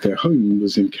 Their home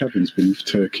was in caverns beneath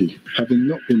Turkey, having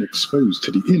not been exposed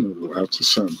to the inner or outer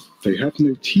sun. They have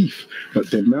no teeth,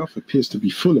 but their mouth appears to be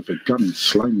full of a gummy,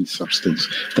 slimy substance.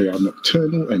 They are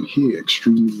nocturnal and hear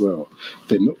extremely well.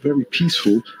 They're not very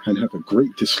peaceful and have a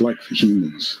great dislike for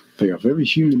humans. They are very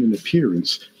human in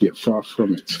appearance, yet far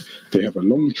from it. They have a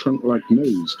long trunk-like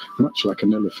nose, much like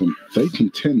an elephant. They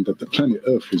contend that the planet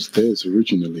Earth was theirs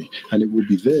originally, and it will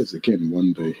be theirs again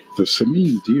one day. The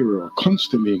Samin Dira are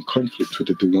constantly in conflict with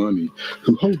the Dawani,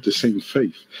 who hold the same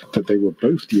faith, that they were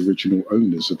both the original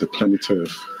owners of the planet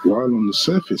Earth. While on the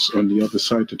surface, on the other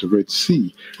side of the Red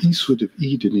Sea, eastward of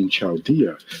Eden in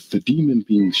Chaldea, the demon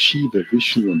beings Shiva,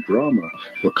 Vishnu, and Brahma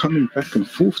were coming back and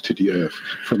forth to the Earth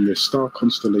from their star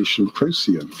constellation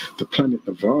Procyon, the planet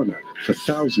Nirvana, for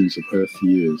thousands of Earth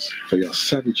years. They are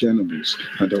savage animals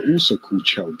and are also called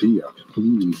Chaldea,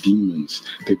 meaning demons.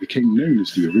 They became known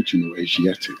as the original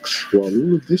Asiatics. While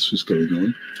all of this was going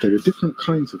on, there were different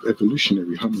kinds of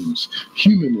evolutionary homins,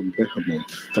 human and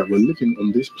behemoth, that were living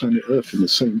on this planet Earth in the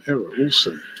same era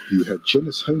also. You had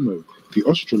genus Homo, the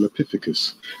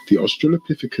Australopithecus. The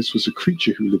Australopithecus was a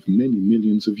creature who lived many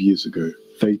millions of years ago.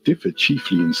 They differed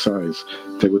chiefly in size.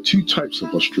 There were 2 types of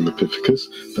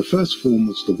Australopithecus. The first form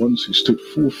was the ones who stood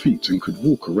 4 feet and could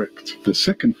walk erect. The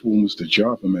second form was the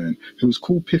Java man, who was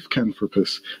called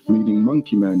Pithecanthropus, meaning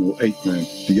monkey man or ape man.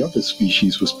 The other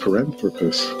species was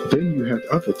Paranthropus. Then you had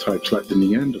other types like the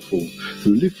Neanderthal,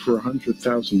 who lived for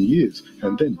 100,000 years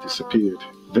and then disappeared.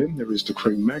 Then there is the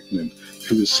Cro-Magnon,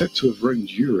 who is said to have roamed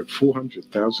Europe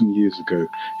 400,000 years ago,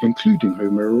 including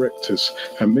Homo erectus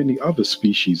and many other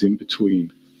species in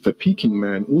between. The Peking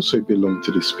man also belonged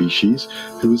to this species,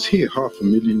 who was here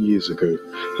 500,000 years ago,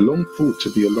 long thought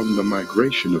to be along the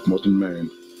migration of modern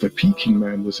man. The Peking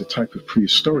man was a type of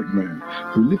prehistoric man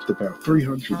who lived about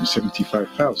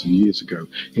 375,000 years ago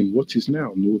in what is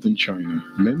now northern China.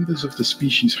 Members of the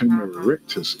species Homo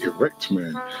erectus, erect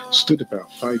man, stood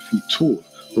about 5 feet tall,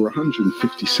 or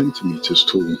 150 centimeters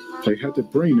tall. They had a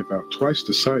brain about twice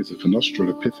the size of an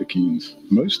Australopithecines.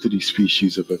 Most of these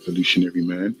species of evolutionary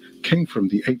man came from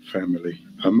the ape family.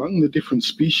 Among the different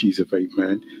species of ape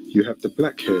man, you have the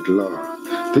black-haired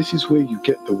La. This is where you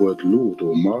get the word lord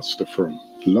or master from.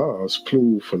 La's,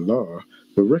 plural for La,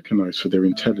 were recognized for their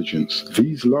intelligence.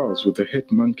 These La's were the head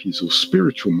monkeys or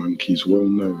spiritual monkeys well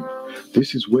known.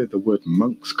 This is where the word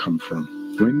monks come from.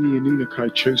 When the Anunnaki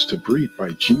chose to breed by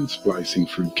gene splicing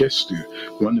through Gestu,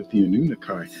 one of the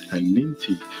Anunnaki, and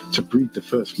Ninti to breed the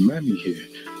first mammy here,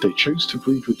 they chose to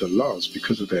breed with the La's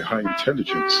because of their high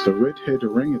intelligence. The red-haired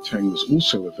orangutan was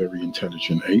also a very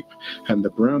intelligent ape, and the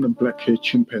brown and black-haired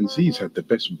chimpanzees had the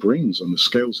best brains on the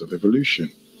scales of evolution.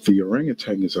 The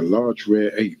orangutan is a large,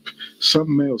 rare ape.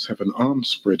 Some males have an arm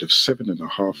spread of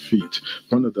 7.5 feet,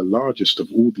 one of the largest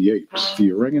of all the apes.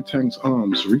 The orangutan's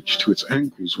arms reach to its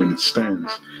ankles when it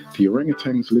stands. The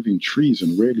orangutans live in trees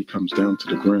and rarely comes down to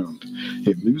the ground.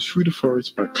 It moves through the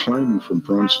forest by climbing from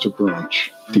branch to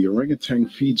branch. The orangutan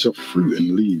feeds off fruit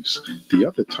and leaves. The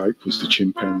other type was the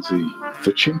chimpanzee.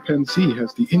 The chimpanzee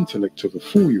has the intellect of a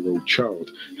 4-year-old child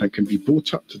and can be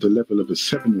brought up to the level of a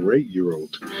 7 or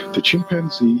 8-year-old. The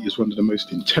chimpanzee is one of the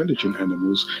most intelligent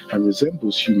animals and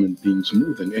resembles human beings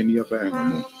more than any other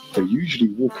animal. They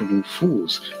usually walk on all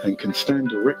fours and can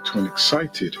stand erect when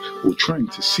excited or trying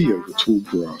to see over tall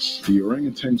grass. The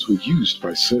orangutans were used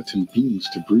by certain beings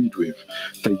to breed with.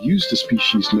 They used the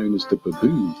species known as the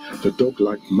baboon, the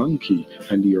dog-like monkey,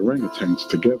 and the orangutans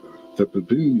together. The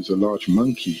baboon is a large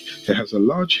monkey. It has a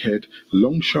large head,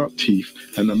 long sharp teeth,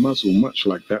 and a muzzle much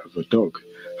like that of a dog.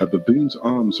 A baboon's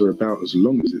arms are about as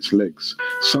long as its legs.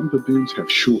 Some baboons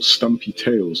have short, stumpy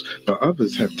tails, but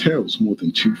others have tails more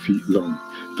than 2 feet long.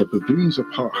 The baboons are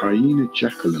part hyena,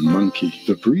 jackal, and monkey.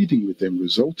 The breeding with them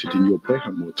resulted in your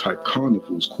behemoth-type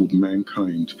carnivores called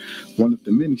mankind, one of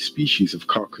the many species of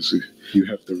Caucasus. You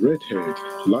have the red-haired,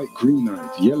 light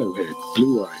green-eyed, yellow-haired,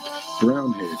 blue-eyed,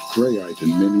 brown-haired, grey-eyed,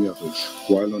 and many others.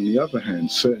 While on the other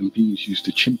hand, certain beings use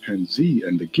the chimpanzee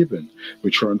and the gibbon,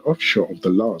 which are an offshoot of the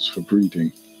last for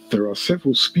breeding. There are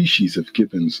several species of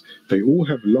gibbons. They all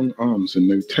have long arms and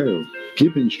no tail.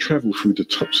 Gibbons travel through the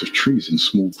tops of trees in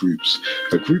small groups.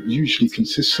 A group usually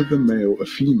consists of a male, a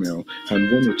female, and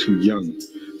 1 or 2 young.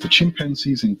 The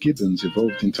chimpanzees and gibbons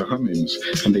evolved into humans,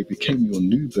 and they became your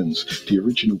Nubans, the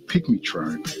original pygmy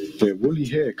tribe. Their woolly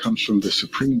hair comes from the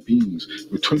supreme beings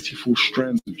with 24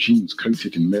 strands of genes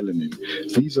coated in melanin.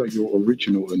 These are your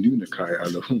original Anunnaki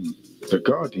Alahum, the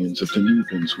guardians of the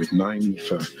Nubans with 9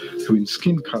 ether, who in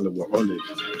skin color were olive,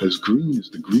 as green as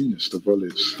the greenest of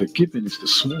olives. The gibbon is the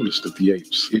smallest of the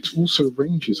apes. It also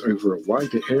ranges over a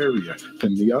wider area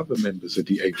than the other members of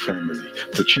the ape family,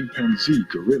 the chimpanzee,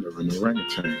 gorilla, and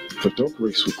orangutan. The dog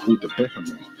race were called the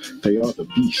behemoth. They are the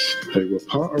beast. They were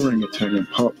part orangutan and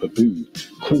part baboon,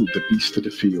 called the beast of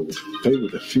the field. They were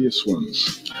the fierce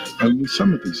ones. Only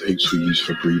some of these apes were used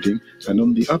for breeding, and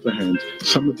on the other hand,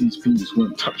 some of these beings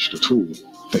weren't touched at all.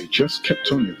 They just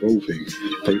kept on evolving.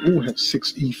 They all have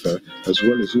 6 ether, as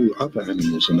well as all other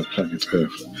animals on the planet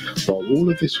Earth. While all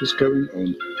of this was going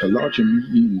on, the larger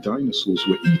meat-eating dinosaurs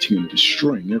were eating and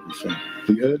destroying everything.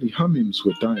 The early humans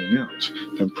were dying out,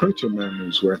 and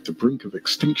proto-mammals were at the brink of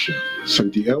extinction. So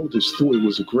the elders thought it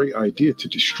was a great idea to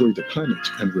destroy the planet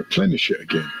and replenish it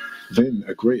again. Then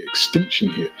a great extinction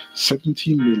hit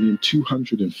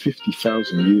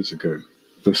 17,250,000 years ago.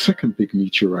 The second big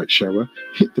meteorite shower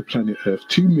hit the planet Earth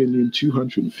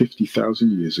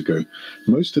 2,250,000 years ago.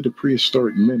 Most of the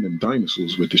prehistoric men and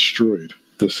dinosaurs were destroyed.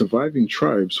 The surviving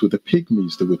tribes were the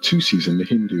Pygmies, the Watusis, and the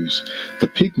Hindus. The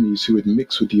Pygmies, who had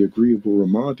mixed with the agreeable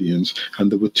Ramadians,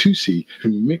 and the Watusi,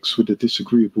 who mixed with the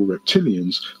disagreeable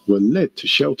reptilians, were led to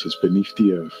shelters beneath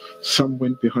the earth. Some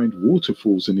went behind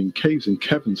waterfalls and in caves and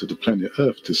caverns of the planet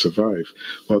Earth to survive,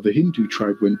 while the Hindu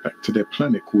tribe went back to their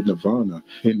planet called Nirvana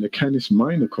in the Canis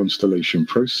Minor constellation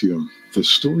Procyon. The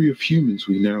story of humans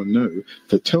we now know,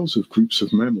 that tells of groups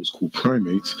of mammals called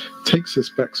primates, takes us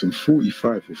back some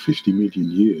 45 or 50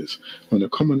 million years, when a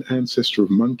common ancestor of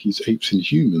monkeys, apes, and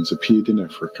humans appeared in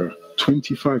Africa.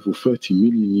 25 or 30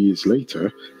 million years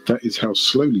later, that is how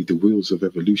slowly the wheels of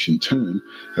evolution turn,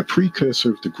 a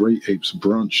precursor of the great apes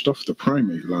branched off the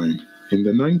primate line. In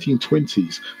the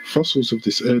 1920s, fossils of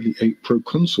this early ape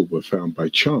proconsul were found by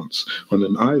chance on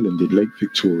an island in Lake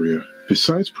Victoria.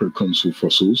 Besides proconsul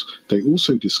fossils, they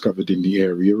also discovered in the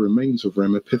area remains of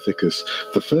Ramapithecus,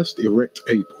 the first erect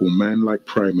ape or man-like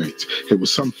primate. It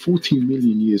was some 14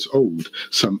 million years old,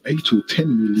 some 8 or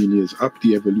 10 million years up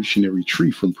the evolutionary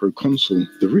tree from proconsul.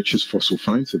 The richest fossil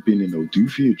finds have been in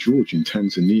Olduvia Gorge in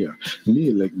Tanzania,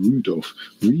 near Lake Rudolph,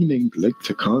 renamed Lake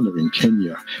Turkana in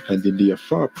Kenya, and in the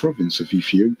Afar province of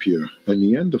Ethiopia. A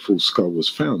Neanderthal skull was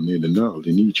found near the Nile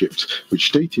in Egypt,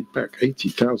 which dated back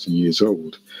 80,000 years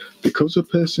old. Because a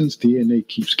person's DNA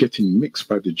keeps getting mixed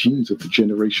by the genes of the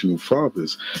generational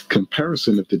fathers,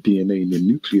 comparison of the DNA in the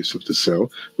nucleus of the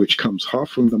cell, which comes half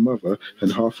from the mother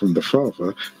and half from the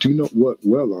father, do not work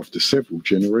well after several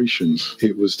generations.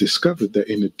 It was discovered that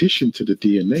in addition to the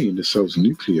DNA in the cell's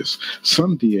nucleus,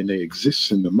 some DNA exists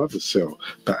in the mother cell,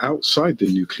 but outside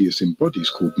the nucleus in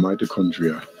bodies called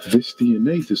mitochondria. This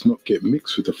DNA does not get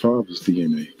mixed with the father's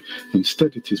DNA.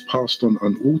 Instead, it is passed on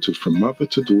unaltered from mother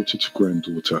to daughter to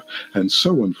granddaughter, and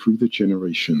so on through the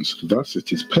generations. Thus,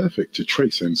 it is perfect to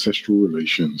trace ancestral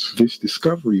relations. This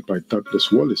discovery by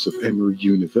Douglas Wallace of Emory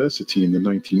University in the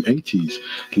 1980s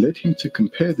led him to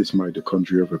compare this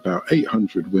mitochondria of about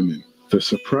 800 women. The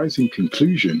surprising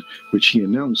conclusion, which he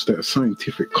announced at a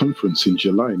scientific conference in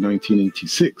July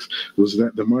 1986, was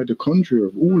that the mitochondria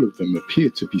of all of them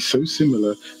appeared to be so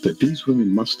similar that these women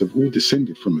must have all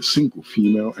descended from a single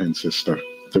female ancestor.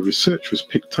 The research was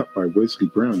picked up by Wesley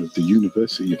Brown of the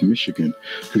University of Michigan,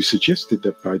 who suggested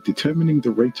that by determining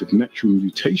the rate of natural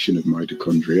mutation of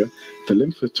mitochondria, the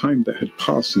length of time that had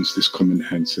passed since this common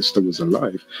ancestor was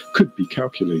alive could be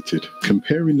calculated.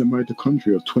 Comparing the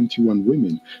mitochondria of 21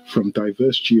 women from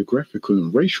diverse geographical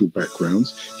and racial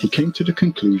backgrounds, he came to the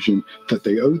conclusion that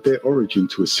they owed their origin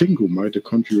to a single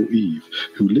mitochondrial Eve,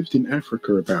 who lived in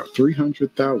Africa about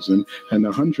 300,000 and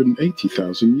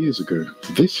 180,000 years ago.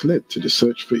 This led to the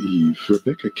search for Eve.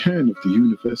 Rebecca Cann of the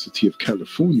University of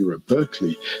California at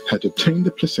Berkeley had obtained the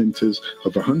placentas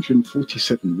of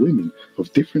 147 women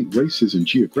of different races and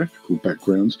geographical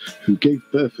backgrounds who gave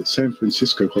birth at San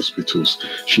Francisco hospitals.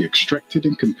 She extracted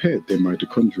and compared their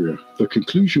mitochondria. The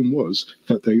conclusion was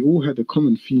that they all had a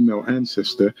common female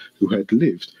ancestor who had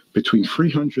lived between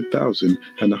 300,000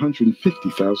 and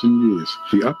 150,000 years.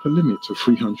 The upper limit of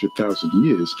 300,000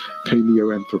 years,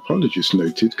 paleoanthropologists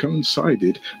noted,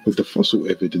 coincided with the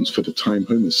fossil evidence for the time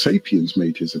Homo sapiens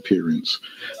made his appearance.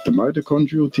 The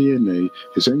mitochondrial DNA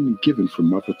is only given from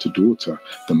mother to daughter.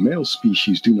 The male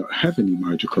species do not have any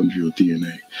mitochondrial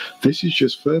DNA. This is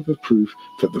just further proof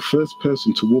that the first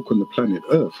person to walk on the planet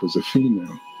Earth was a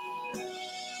female.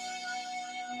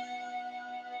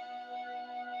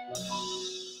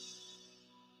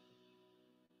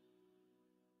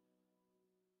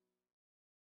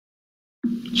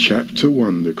 Chapter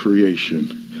 1, The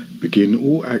Creation. Begin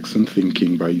all acts and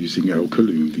thinking by using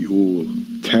Al-Kalum, the All.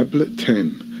 Tablet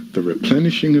 10, The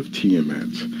Replenishing of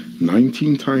Tiamat.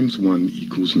 19 times 1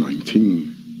 equals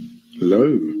 19.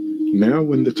 Lo, now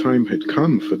when the time had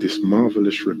come for this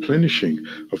marvelous replenishing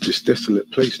of this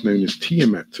desolate place known as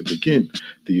Tiamat to begin,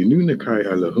 the Anunnaki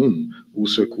Elohim,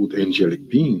 also called angelic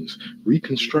beings,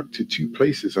 reconstructed 2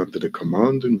 places under the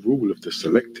command and rule of the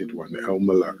selected one,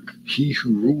 El-Malak, he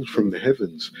who ruled from the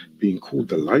heavens, being called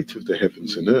the light of the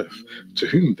heavens and earth, to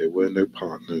whom there were no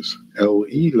partners.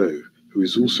 El-Elo, who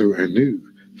is also Anu,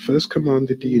 first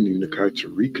commanded the Anunnaki to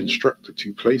reconstruct the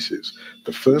 2 places,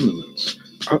 the firmaments.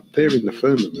 Up there in the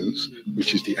firmaments,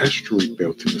 which is the asteroid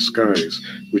belt in the skies,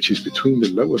 which is between the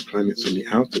lower planets and the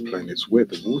outer planets where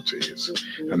the water is,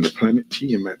 and the planet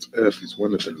Tiamat, Earth, is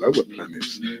one of the lower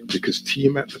planets, because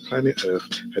Tiamat, the planet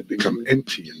Earth, had become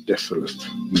empty and desolate.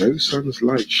 No sun's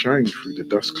light shined through the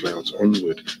dust clouds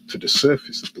onward to the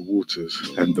surface of the waters,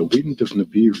 and the wind of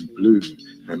Nibiru blew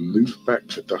and moved back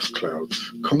the dust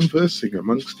clouds. Conversing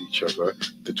amongst each other,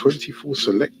 the 24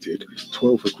 selected,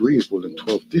 12 agreeable and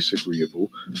 12 disagreeable,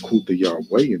 called the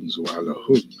Yahwehans or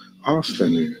Elohim, asked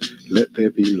Anu, let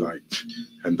there be light.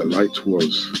 And the light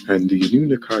was. And the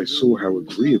Anunnaki saw how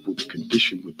agreeable the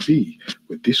condition would be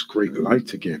with this great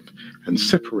light again, and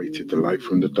separated the light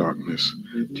from the darkness.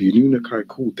 The Anunnaki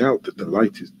called out that the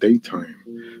light is daytime.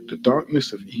 The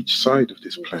darkness of each side of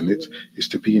this planet is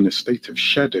to be in a state of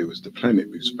shadow as the planet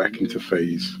moves back into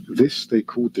phase. This they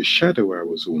called the shadow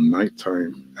hours or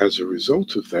nighttime. As a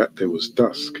result of that, there was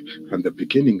dusk and the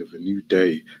beginning of a new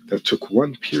day that took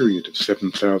one period of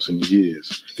 7,000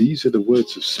 years. These are the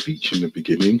words of speech in the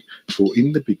beginning, for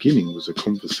in the beginning was a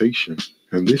conversation.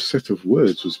 And this set of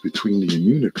words was between the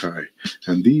Anunnaki,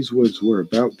 and these words were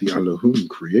about the Elohim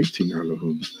creating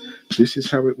Elohim. This is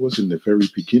how it was in the very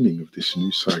beginning of this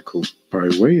new cycle. By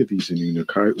way of these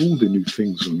Anunnaki, all the new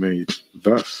things were made.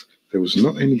 Thus, there was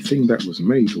not anything that was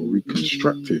made or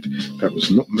reconstructed that was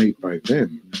not made by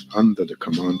them under the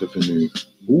command of Anu.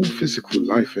 All physical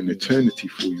life and eternity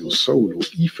for your soul or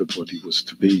ether body was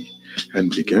to be,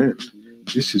 and began.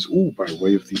 This is all by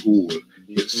way of the All.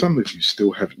 Yet some of you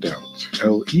still have doubt.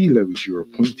 El-Elo is your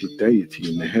appointed deity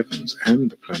in the heavens and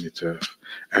the planet Earth.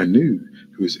 Anu,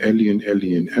 who is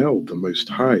Elyon El, the Most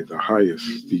High, the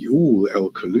highest. The All,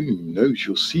 El-Kalum, knows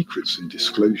your secrets and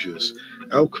disclosures.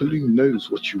 El-Kalum knows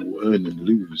what you will earn and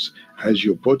lose, as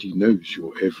your body knows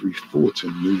your every thought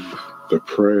and move. The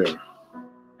prayer.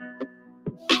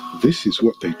 This is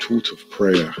what they taught of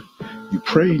prayer. You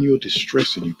pray in your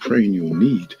distress and you pray in your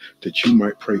need, that you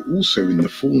might pray also in the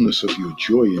fullness of your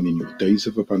joy and in your days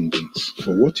of abundance.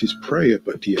 For what is prayer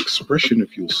but the expression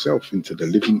of yourself into the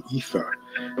living ether?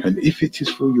 And if it is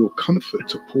for your comfort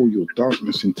to pour your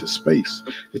darkness into space,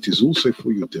 it is also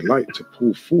for your delight to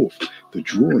pour forth the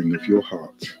drawing of your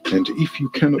heart. And if you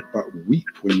cannot but weep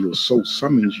when your soul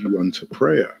summons you unto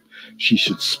prayer, she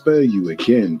should spur you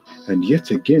again and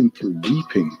yet again through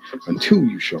weeping, until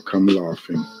you shall come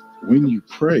laughing. When you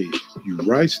pray, you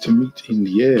rise to meet in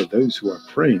the air those who are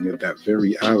praying at that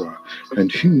very hour,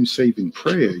 and whom save in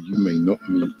prayer you may not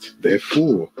meet.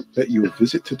 Therefore, let your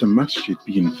visit to the masjid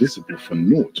be invisible for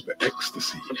naught but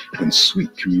ecstasy and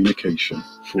sweet communication.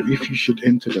 For if you should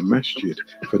enter the masjid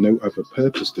for no other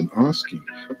purpose than asking,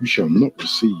 you shall not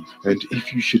receive. And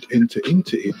if you should enter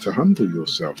into it to humble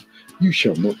yourself, you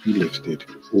shall not be lifted.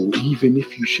 Or even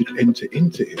if you should enter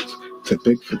into it to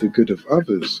beg for the good of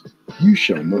others, you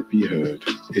shall not be heard.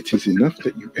 It is enough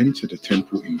that you enter the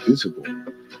temple invisible.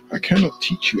 I cannot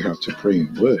teach you how to pray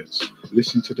in words.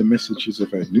 Listen to the messages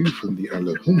of Anu from the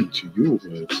Allahum to your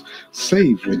words,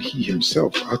 save when he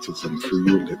himself utters them through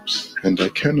your lips. And I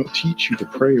cannot teach you the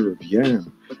prayer of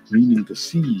Yam, meaning the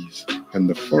seas and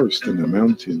the forest and the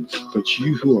mountains. But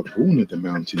you who are born of the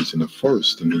mountains and the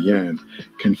forest and the Yan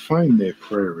can find their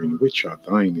prayer in which are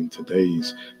thine in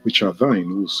today's, which are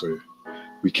thine also.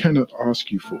 We cannot ask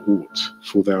you for aught,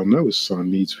 for thou knowest our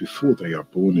needs before they are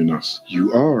born in us.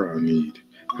 You are our need,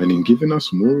 and in giving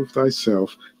us more of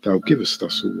thyself, thou givest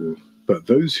us all. But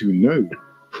those who know,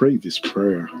 pray this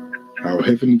prayer. Our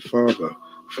Heavenly Father,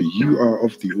 for you are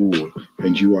of the all,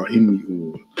 and you are in the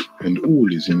all, and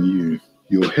all is in you.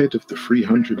 Your head of the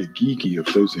 300 Agigi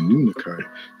of those Anunnaki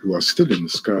who are still in the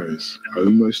skies, O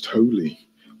most holy.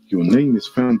 Your name is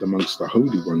found amongst the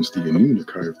holy ones, the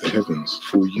Anunnaki of the heavens.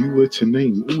 For you were to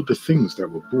name all the things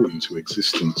that were brought into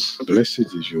existence.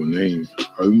 Blessed is your name,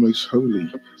 O most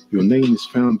holy. Your name is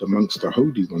found amongst the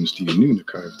holy ones, the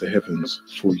Anunnaki of the heavens.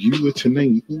 For you were to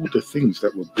name all the things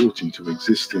that were brought into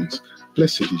existence.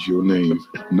 Blessed is your name.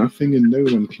 Nothing and no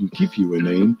one can give you a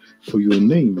name, for your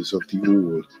name is of the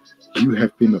all. You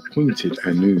have been appointed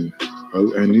Anu.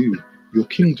 O Anu, your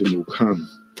kingdom will come,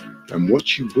 and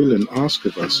what you will and ask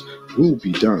of us will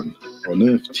be done. On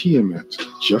earth Tiamat,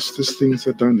 just as things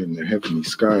are done in the heavenly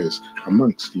skies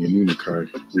amongst the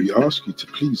Anunnaki. We ask you to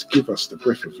please give us the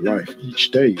breath of life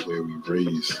each day where we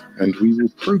raise, and we will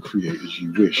procreate as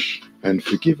you wish. And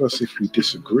forgive us if we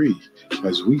disagree,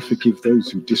 as we forgive those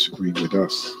who disagree with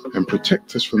us, and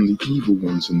protect us from the evil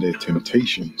ones and their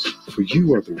temptations. For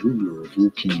you are the ruler of all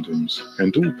kingdoms,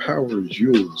 and all power is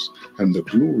yours, and the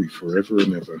glory forever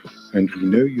and ever. And we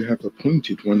know you have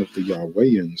appointed one of the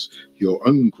Yahwehans, your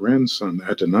own grandson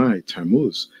Adonai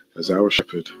Tammuz, as our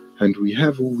shepherd. And we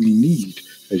have all we need,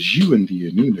 as you and the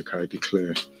Anunnaki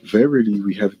declare. Verily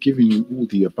we have given you all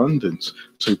the abundance,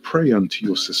 so pray unto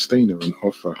your sustainer and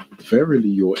offer. Verily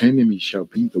your enemy shall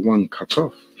be the one cut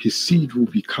off. His seed will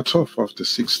be cut off after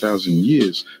 6,000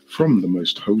 years from the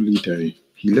most holy day.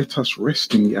 He let us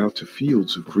rest in the outer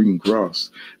fields of green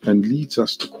grass, and leads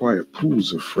us to quiet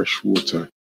pools of fresh water.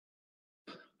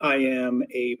 I am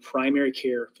a primary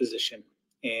care physician,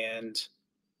 and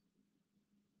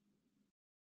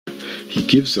He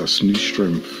gives us new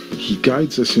strength. He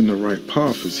guides us in the right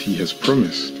path as he has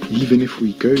promised. Even if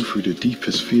we go through the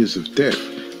deepest fears of death,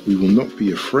 we will not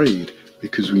be afraid,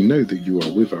 because we know that you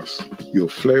are with us. Your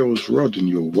flail's rod and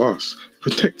your was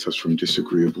protect us from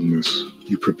disagreeableness.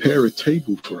 You prepare a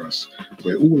table for us,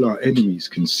 where all our enemies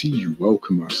can see you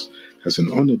welcome us as an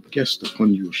honored guest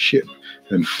upon your ship,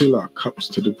 and fill our cups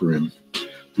to the brim.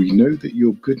 We know that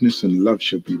your goodness and love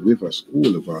shall be with us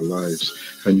all of our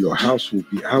lives, and your house will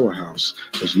be our house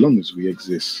as long as we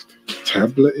exist.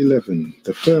 Tablet 11,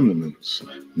 the firmaments,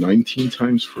 19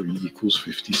 times 3 equals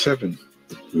 57.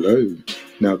 Lo,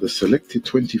 now the selected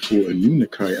 24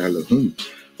 Anunnaki Allahum,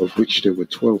 of which there were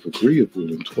 12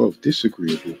 agreeable and 12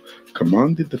 disagreeable,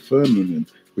 commanded the firmament,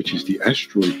 which is the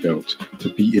asteroid belt,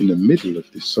 to be in the middle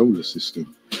of this solar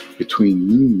system, between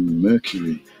Mut'Awuh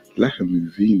Mercury,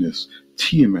 Lahamu Venus,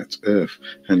 Tiamat Earth,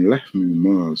 and Lahmu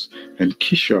Mars, and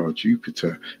Kishar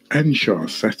Jupiter, Anshar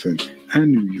Saturn,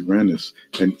 Anu Uranus,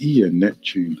 and Ea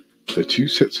Neptune, the two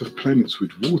sets of planets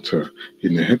with water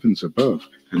in the heavens above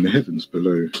and the heavens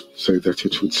below, so that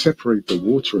it would separate the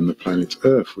water on the planet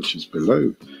Earth, which is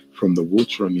below, from the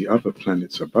water on the other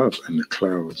planets above and the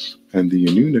clouds. And the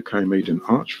Anunnaki made an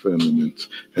arch firmament,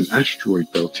 an asteroid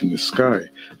belt in the sky,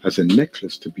 as a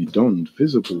necklace to be donned,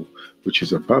 visible, which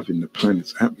is above in the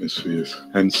planet's atmospheres,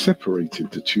 and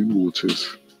separated the two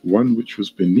waters. One which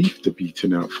was beneath the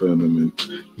beaten out firmament,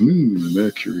 Mut'Awuh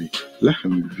Mercury,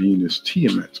 Lahamu Venus,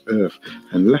 Tiamat Earth,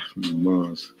 and Lahmu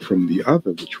Mars, from the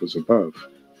other which was above,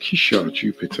 Kishar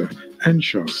Jupiter,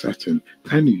 Anshar Saturn,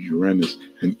 Anu Uranus,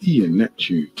 and Ea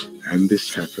Neptune. And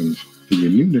this happened. The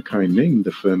Anunnaki named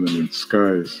the firmament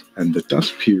skies, and the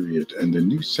dust period and the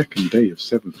new second day of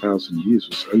 7,000 years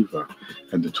was over,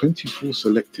 and the 24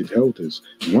 selected elders,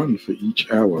 one for each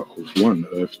hour of one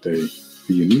Earth day.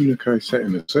 The Anunnaki sat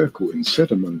in a circle and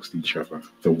said amongst each other,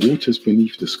 "The waters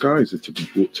beneath the skies are to be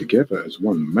brought together as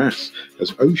one mass,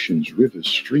 as oceans, rivers,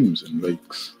 streams, and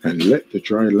lakes, and let the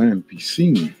dry land be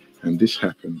seen." And this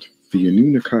happened. The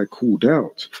Anunnaki called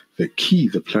out that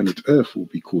the planet Earth, will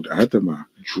be called Adama,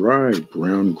 dry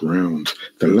brown ground,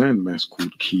 the landmass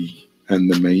called Ki,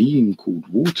 and the Ma'in called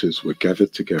waters were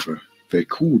gathered together. They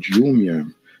called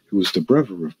Yormiam, who was the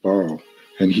brother of Baal,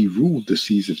 and he ruled the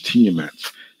seas of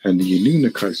Tiamat. And the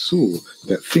Anunnaki saw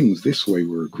that things this way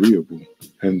were agreeable.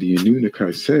 And the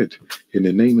Anunnaki said, in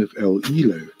the name of El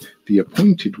Elo, the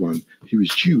appointed one, who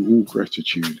is due all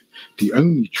gratitude, the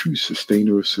only true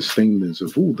sustainer of sustainers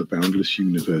of all the boundless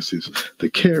universes,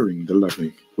 the caring, the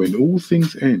loving. When all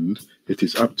things end, it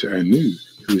is up to Anu,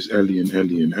 who is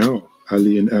Elian El.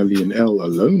 Elian El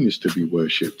alone is to be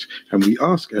worshipped, and we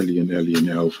ask Elian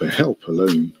El for help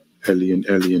alone.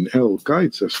 Elian El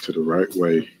guides us to the right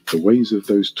way, the ways of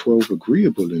those 12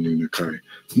 agreeable Anunnaki,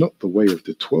 not the way of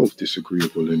the 12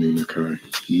 disagreeable Anunnaki,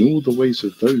 nor the ways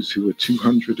of those who were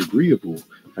 200 agreeable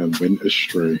and went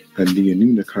astray. And the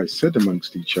Anunnaki said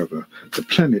amongst each other, the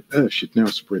planet Earth should now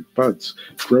spread buds,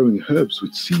 growing herbs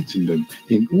with seeds in them,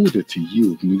 in order to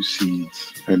yield new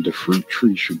seeds, and the fruit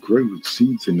tree should grow with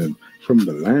seeds in them from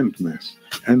the land mass.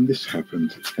 And this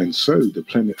happened. And so the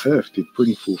planet Earth did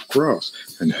bring forth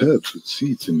grass and herbs with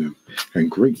seeds in them, and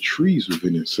great trees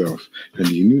within itself. And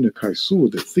the Anunnaki saw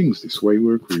that things this way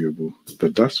were agreeable. The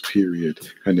dust period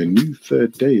and the new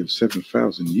third day of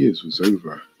 7,000 years was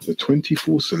over. The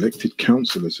 24 selected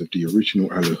counselors of the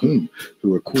original Elohim, who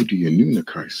were called the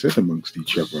Anunnaki, said amongst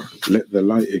each other, "Let the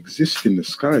light exist in the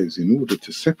skies in order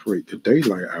to separate the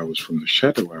daylight hours from the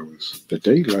shadow hours." The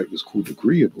daylight was called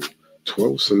agreeable,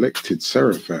 12 selected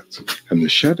Sarafat, and the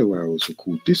shadow hours were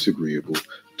called disagreeable,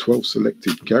 12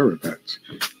 selected Garabat.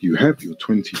 You have your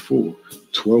 24,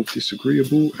 12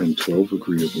 disagreeable and 12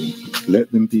 agreeable.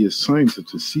 Let them be as signs of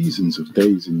the seasons of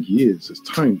days and years as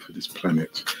time for this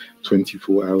planet.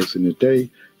 24 hours in a day,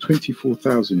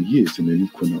 24,000 years in an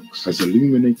equinox, as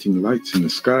illuminating lights in the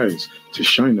skies to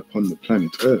shine upon the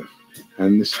planet Earth.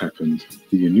 And this happened.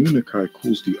 The Anunnaki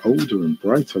caused the older and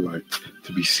brighter light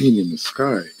to be seen in the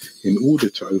sky in order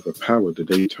to overpower the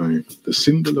daytime. The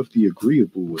symbol of the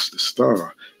agreeable was the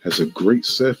star, as a great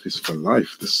surface for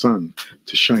life, the sun,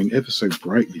 to shine ever so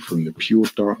brightly from the pure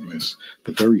darkness,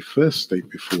 the very first state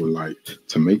before light,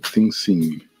 to make things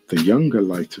seen. The younger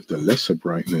light of the lesser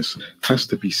brightness has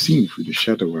to be seen through the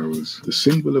shadow hours. The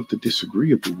symbol of the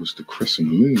disagreeable was the crescent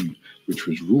moon, which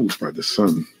was ruled by the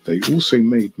sun. They also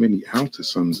made many outer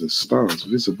suns as stars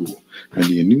visible, and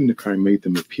the Anunnaki made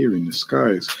them appear in the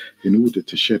skies in order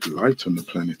to shed light on the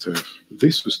planet Earth.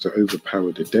 This was to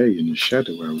overpower the day in the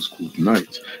shadow hours called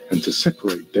night, and to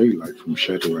separate daylight from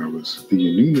shadow hours. The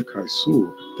Anunnaki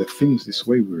saw that things this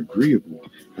way were agreeable,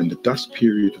 and the dust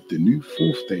period of the new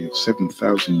fourth day of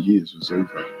 7,000 years was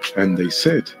over. And they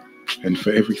said, "And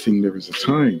for everything there is a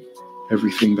time.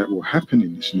 Everything that will happen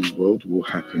in this new world will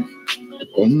happen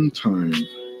on time."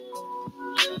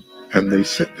 And they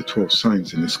set the 12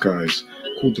 signs in the skies,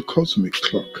 called the cosmic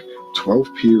clock, 12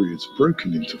 periods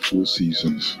broken into 4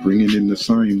 seasons, bringing in the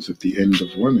signs of the end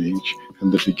of one age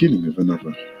and the beginning of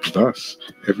another. Thus,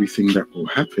 everything that will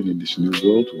happen in this new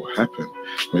world will happen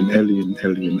when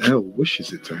Elian El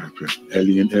wishes it to happen.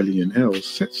 Elian El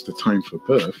sets the time for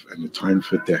birth and the time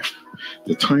for death,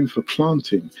 the time for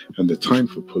planting and the time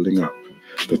for pulling up,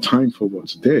 the time for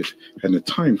what's dead and the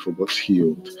time for what's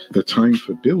healed, the time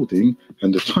for building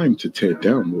and the time to tear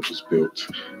down what was built,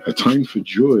 a time for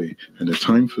joy and a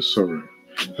time for sorrow,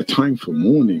 a time for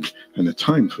mourning and a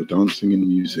time for dancing and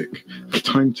music, a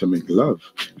time to make love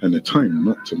and a time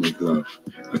not to make love,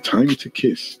 a time to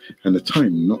kiss and a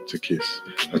time not to kiss,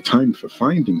 a time for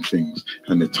finding things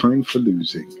and a time for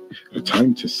losing, a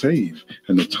time to save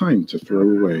and a time to throw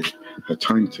away, a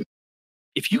time to...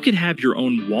 If you could have your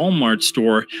own Walmart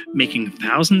store making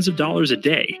thousands of dollars a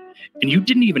day and you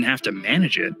didn't even have to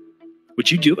manage it, would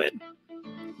you do it?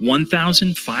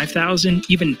 $1,000, $5,000,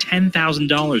 even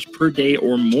 $10,000 per day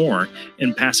or more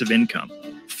in passive income.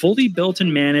 Fully built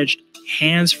and managed,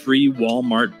 hands-free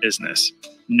Walmart business.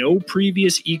 No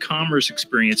previous e-commerce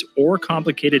experience or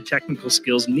complicated technical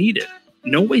skills needed.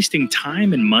 No wasting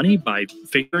time and money by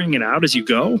figuring it out as you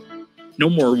go. No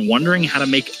more wondering how to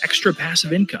make extra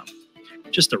passive income.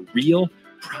 Just a real,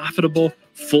 profitable,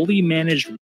 fully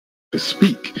managed... To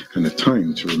speak and a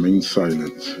time to remain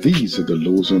silent. These are the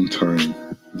laws on time.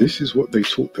 This is what they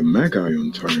taught the Magi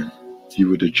on time. You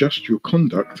would adjust your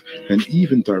conduct and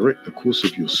even direct the course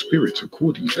of your spirit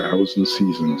according to hours and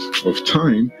seasons. Of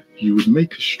time, you would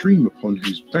make a stream upon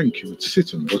whose bank you would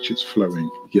sit and watch its flowing.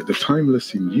 Yet the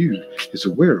timeless in you is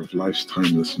aware of life's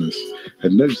timelessness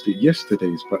and knows that yesterday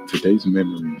is but today's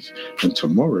memories, and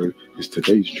tomorrow is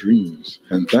today's dreams.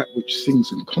 And that which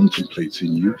sings and contemplates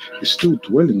in you is still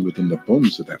dwelling within the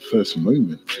bonds of that first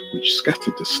moment which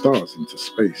scattered the stars into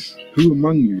space. Who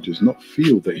among you does not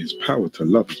feel that his power to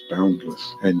love is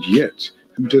boundless? And yet,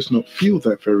 who does not feel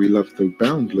that very love, though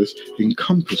boundless,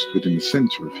 encompassed within the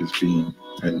center of his being,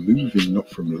 and moving not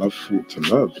from love thought to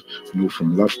love, nor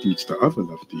from love deeds to other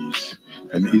love deeds?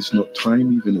 And is not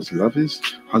time, even as love is,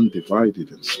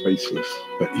 undivided and spaceless?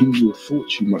 But in your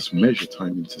thoughts you must measure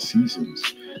time into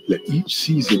seasons. Let each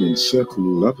season encircle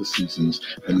all other seasons,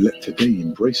 and let today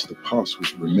embrace the past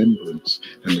with remembrance,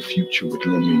 and the future with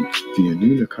longing. The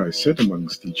Anunnaki said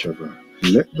amongst each other,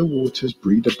 let the waters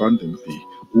breed abundantly,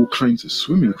 all kinds of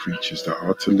swimming creatures that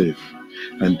are to live,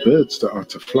 and birds that are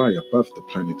to fly above the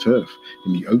planet Earth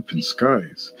in the open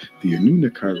skies. The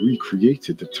Anunnaki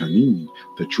recreated the Tannin,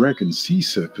 the dragon sea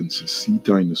serpents as sea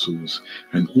dinosaurs,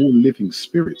 and all living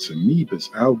spirits, amoebas,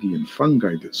 algae, and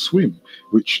fungi that swim,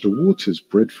 which the waters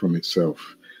bred from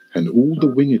itself, and all the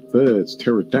winged birds,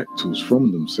 pterodactyls,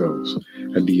 from themselves.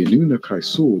 And the Anunnaki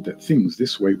saw that things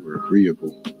this way were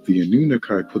agreeable. The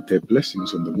Anunnaki put their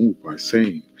blessings on them all by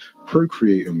saying,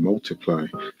 procreate and multiply,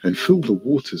 and fill the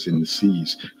waters in the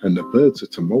seas, and the birds are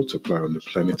to multiply on the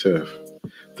planet Earth.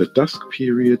 The dusk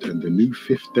period and the new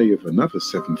fifth day of another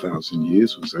 7,000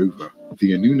 years was over.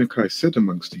 The Anunnaki said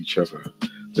amongst each other,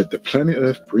 let the planet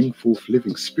Earth bring forth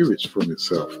living spirits from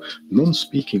itself,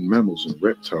 non-speaking mammals and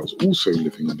reptiles also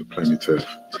living on the planet Earth.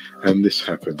 And this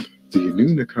happened. The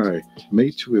Anunnaki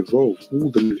made to evolve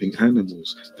all the living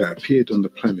animals that appeared on the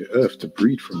planet Earth to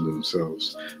breed from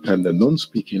themselves, and the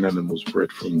non-speaking animals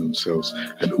bred from themselves,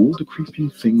 and all the creeping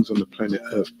things on the planet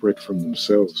Earth bred from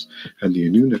themselves. And the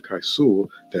Anunnaki saw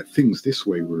that things this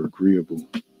way were agreeable.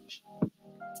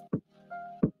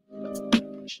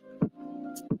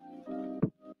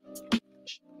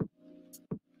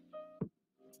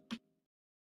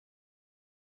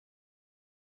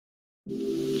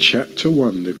 Chapter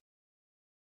 1,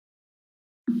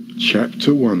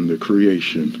 the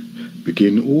creation.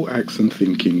 Begin all acts and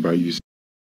thinking by using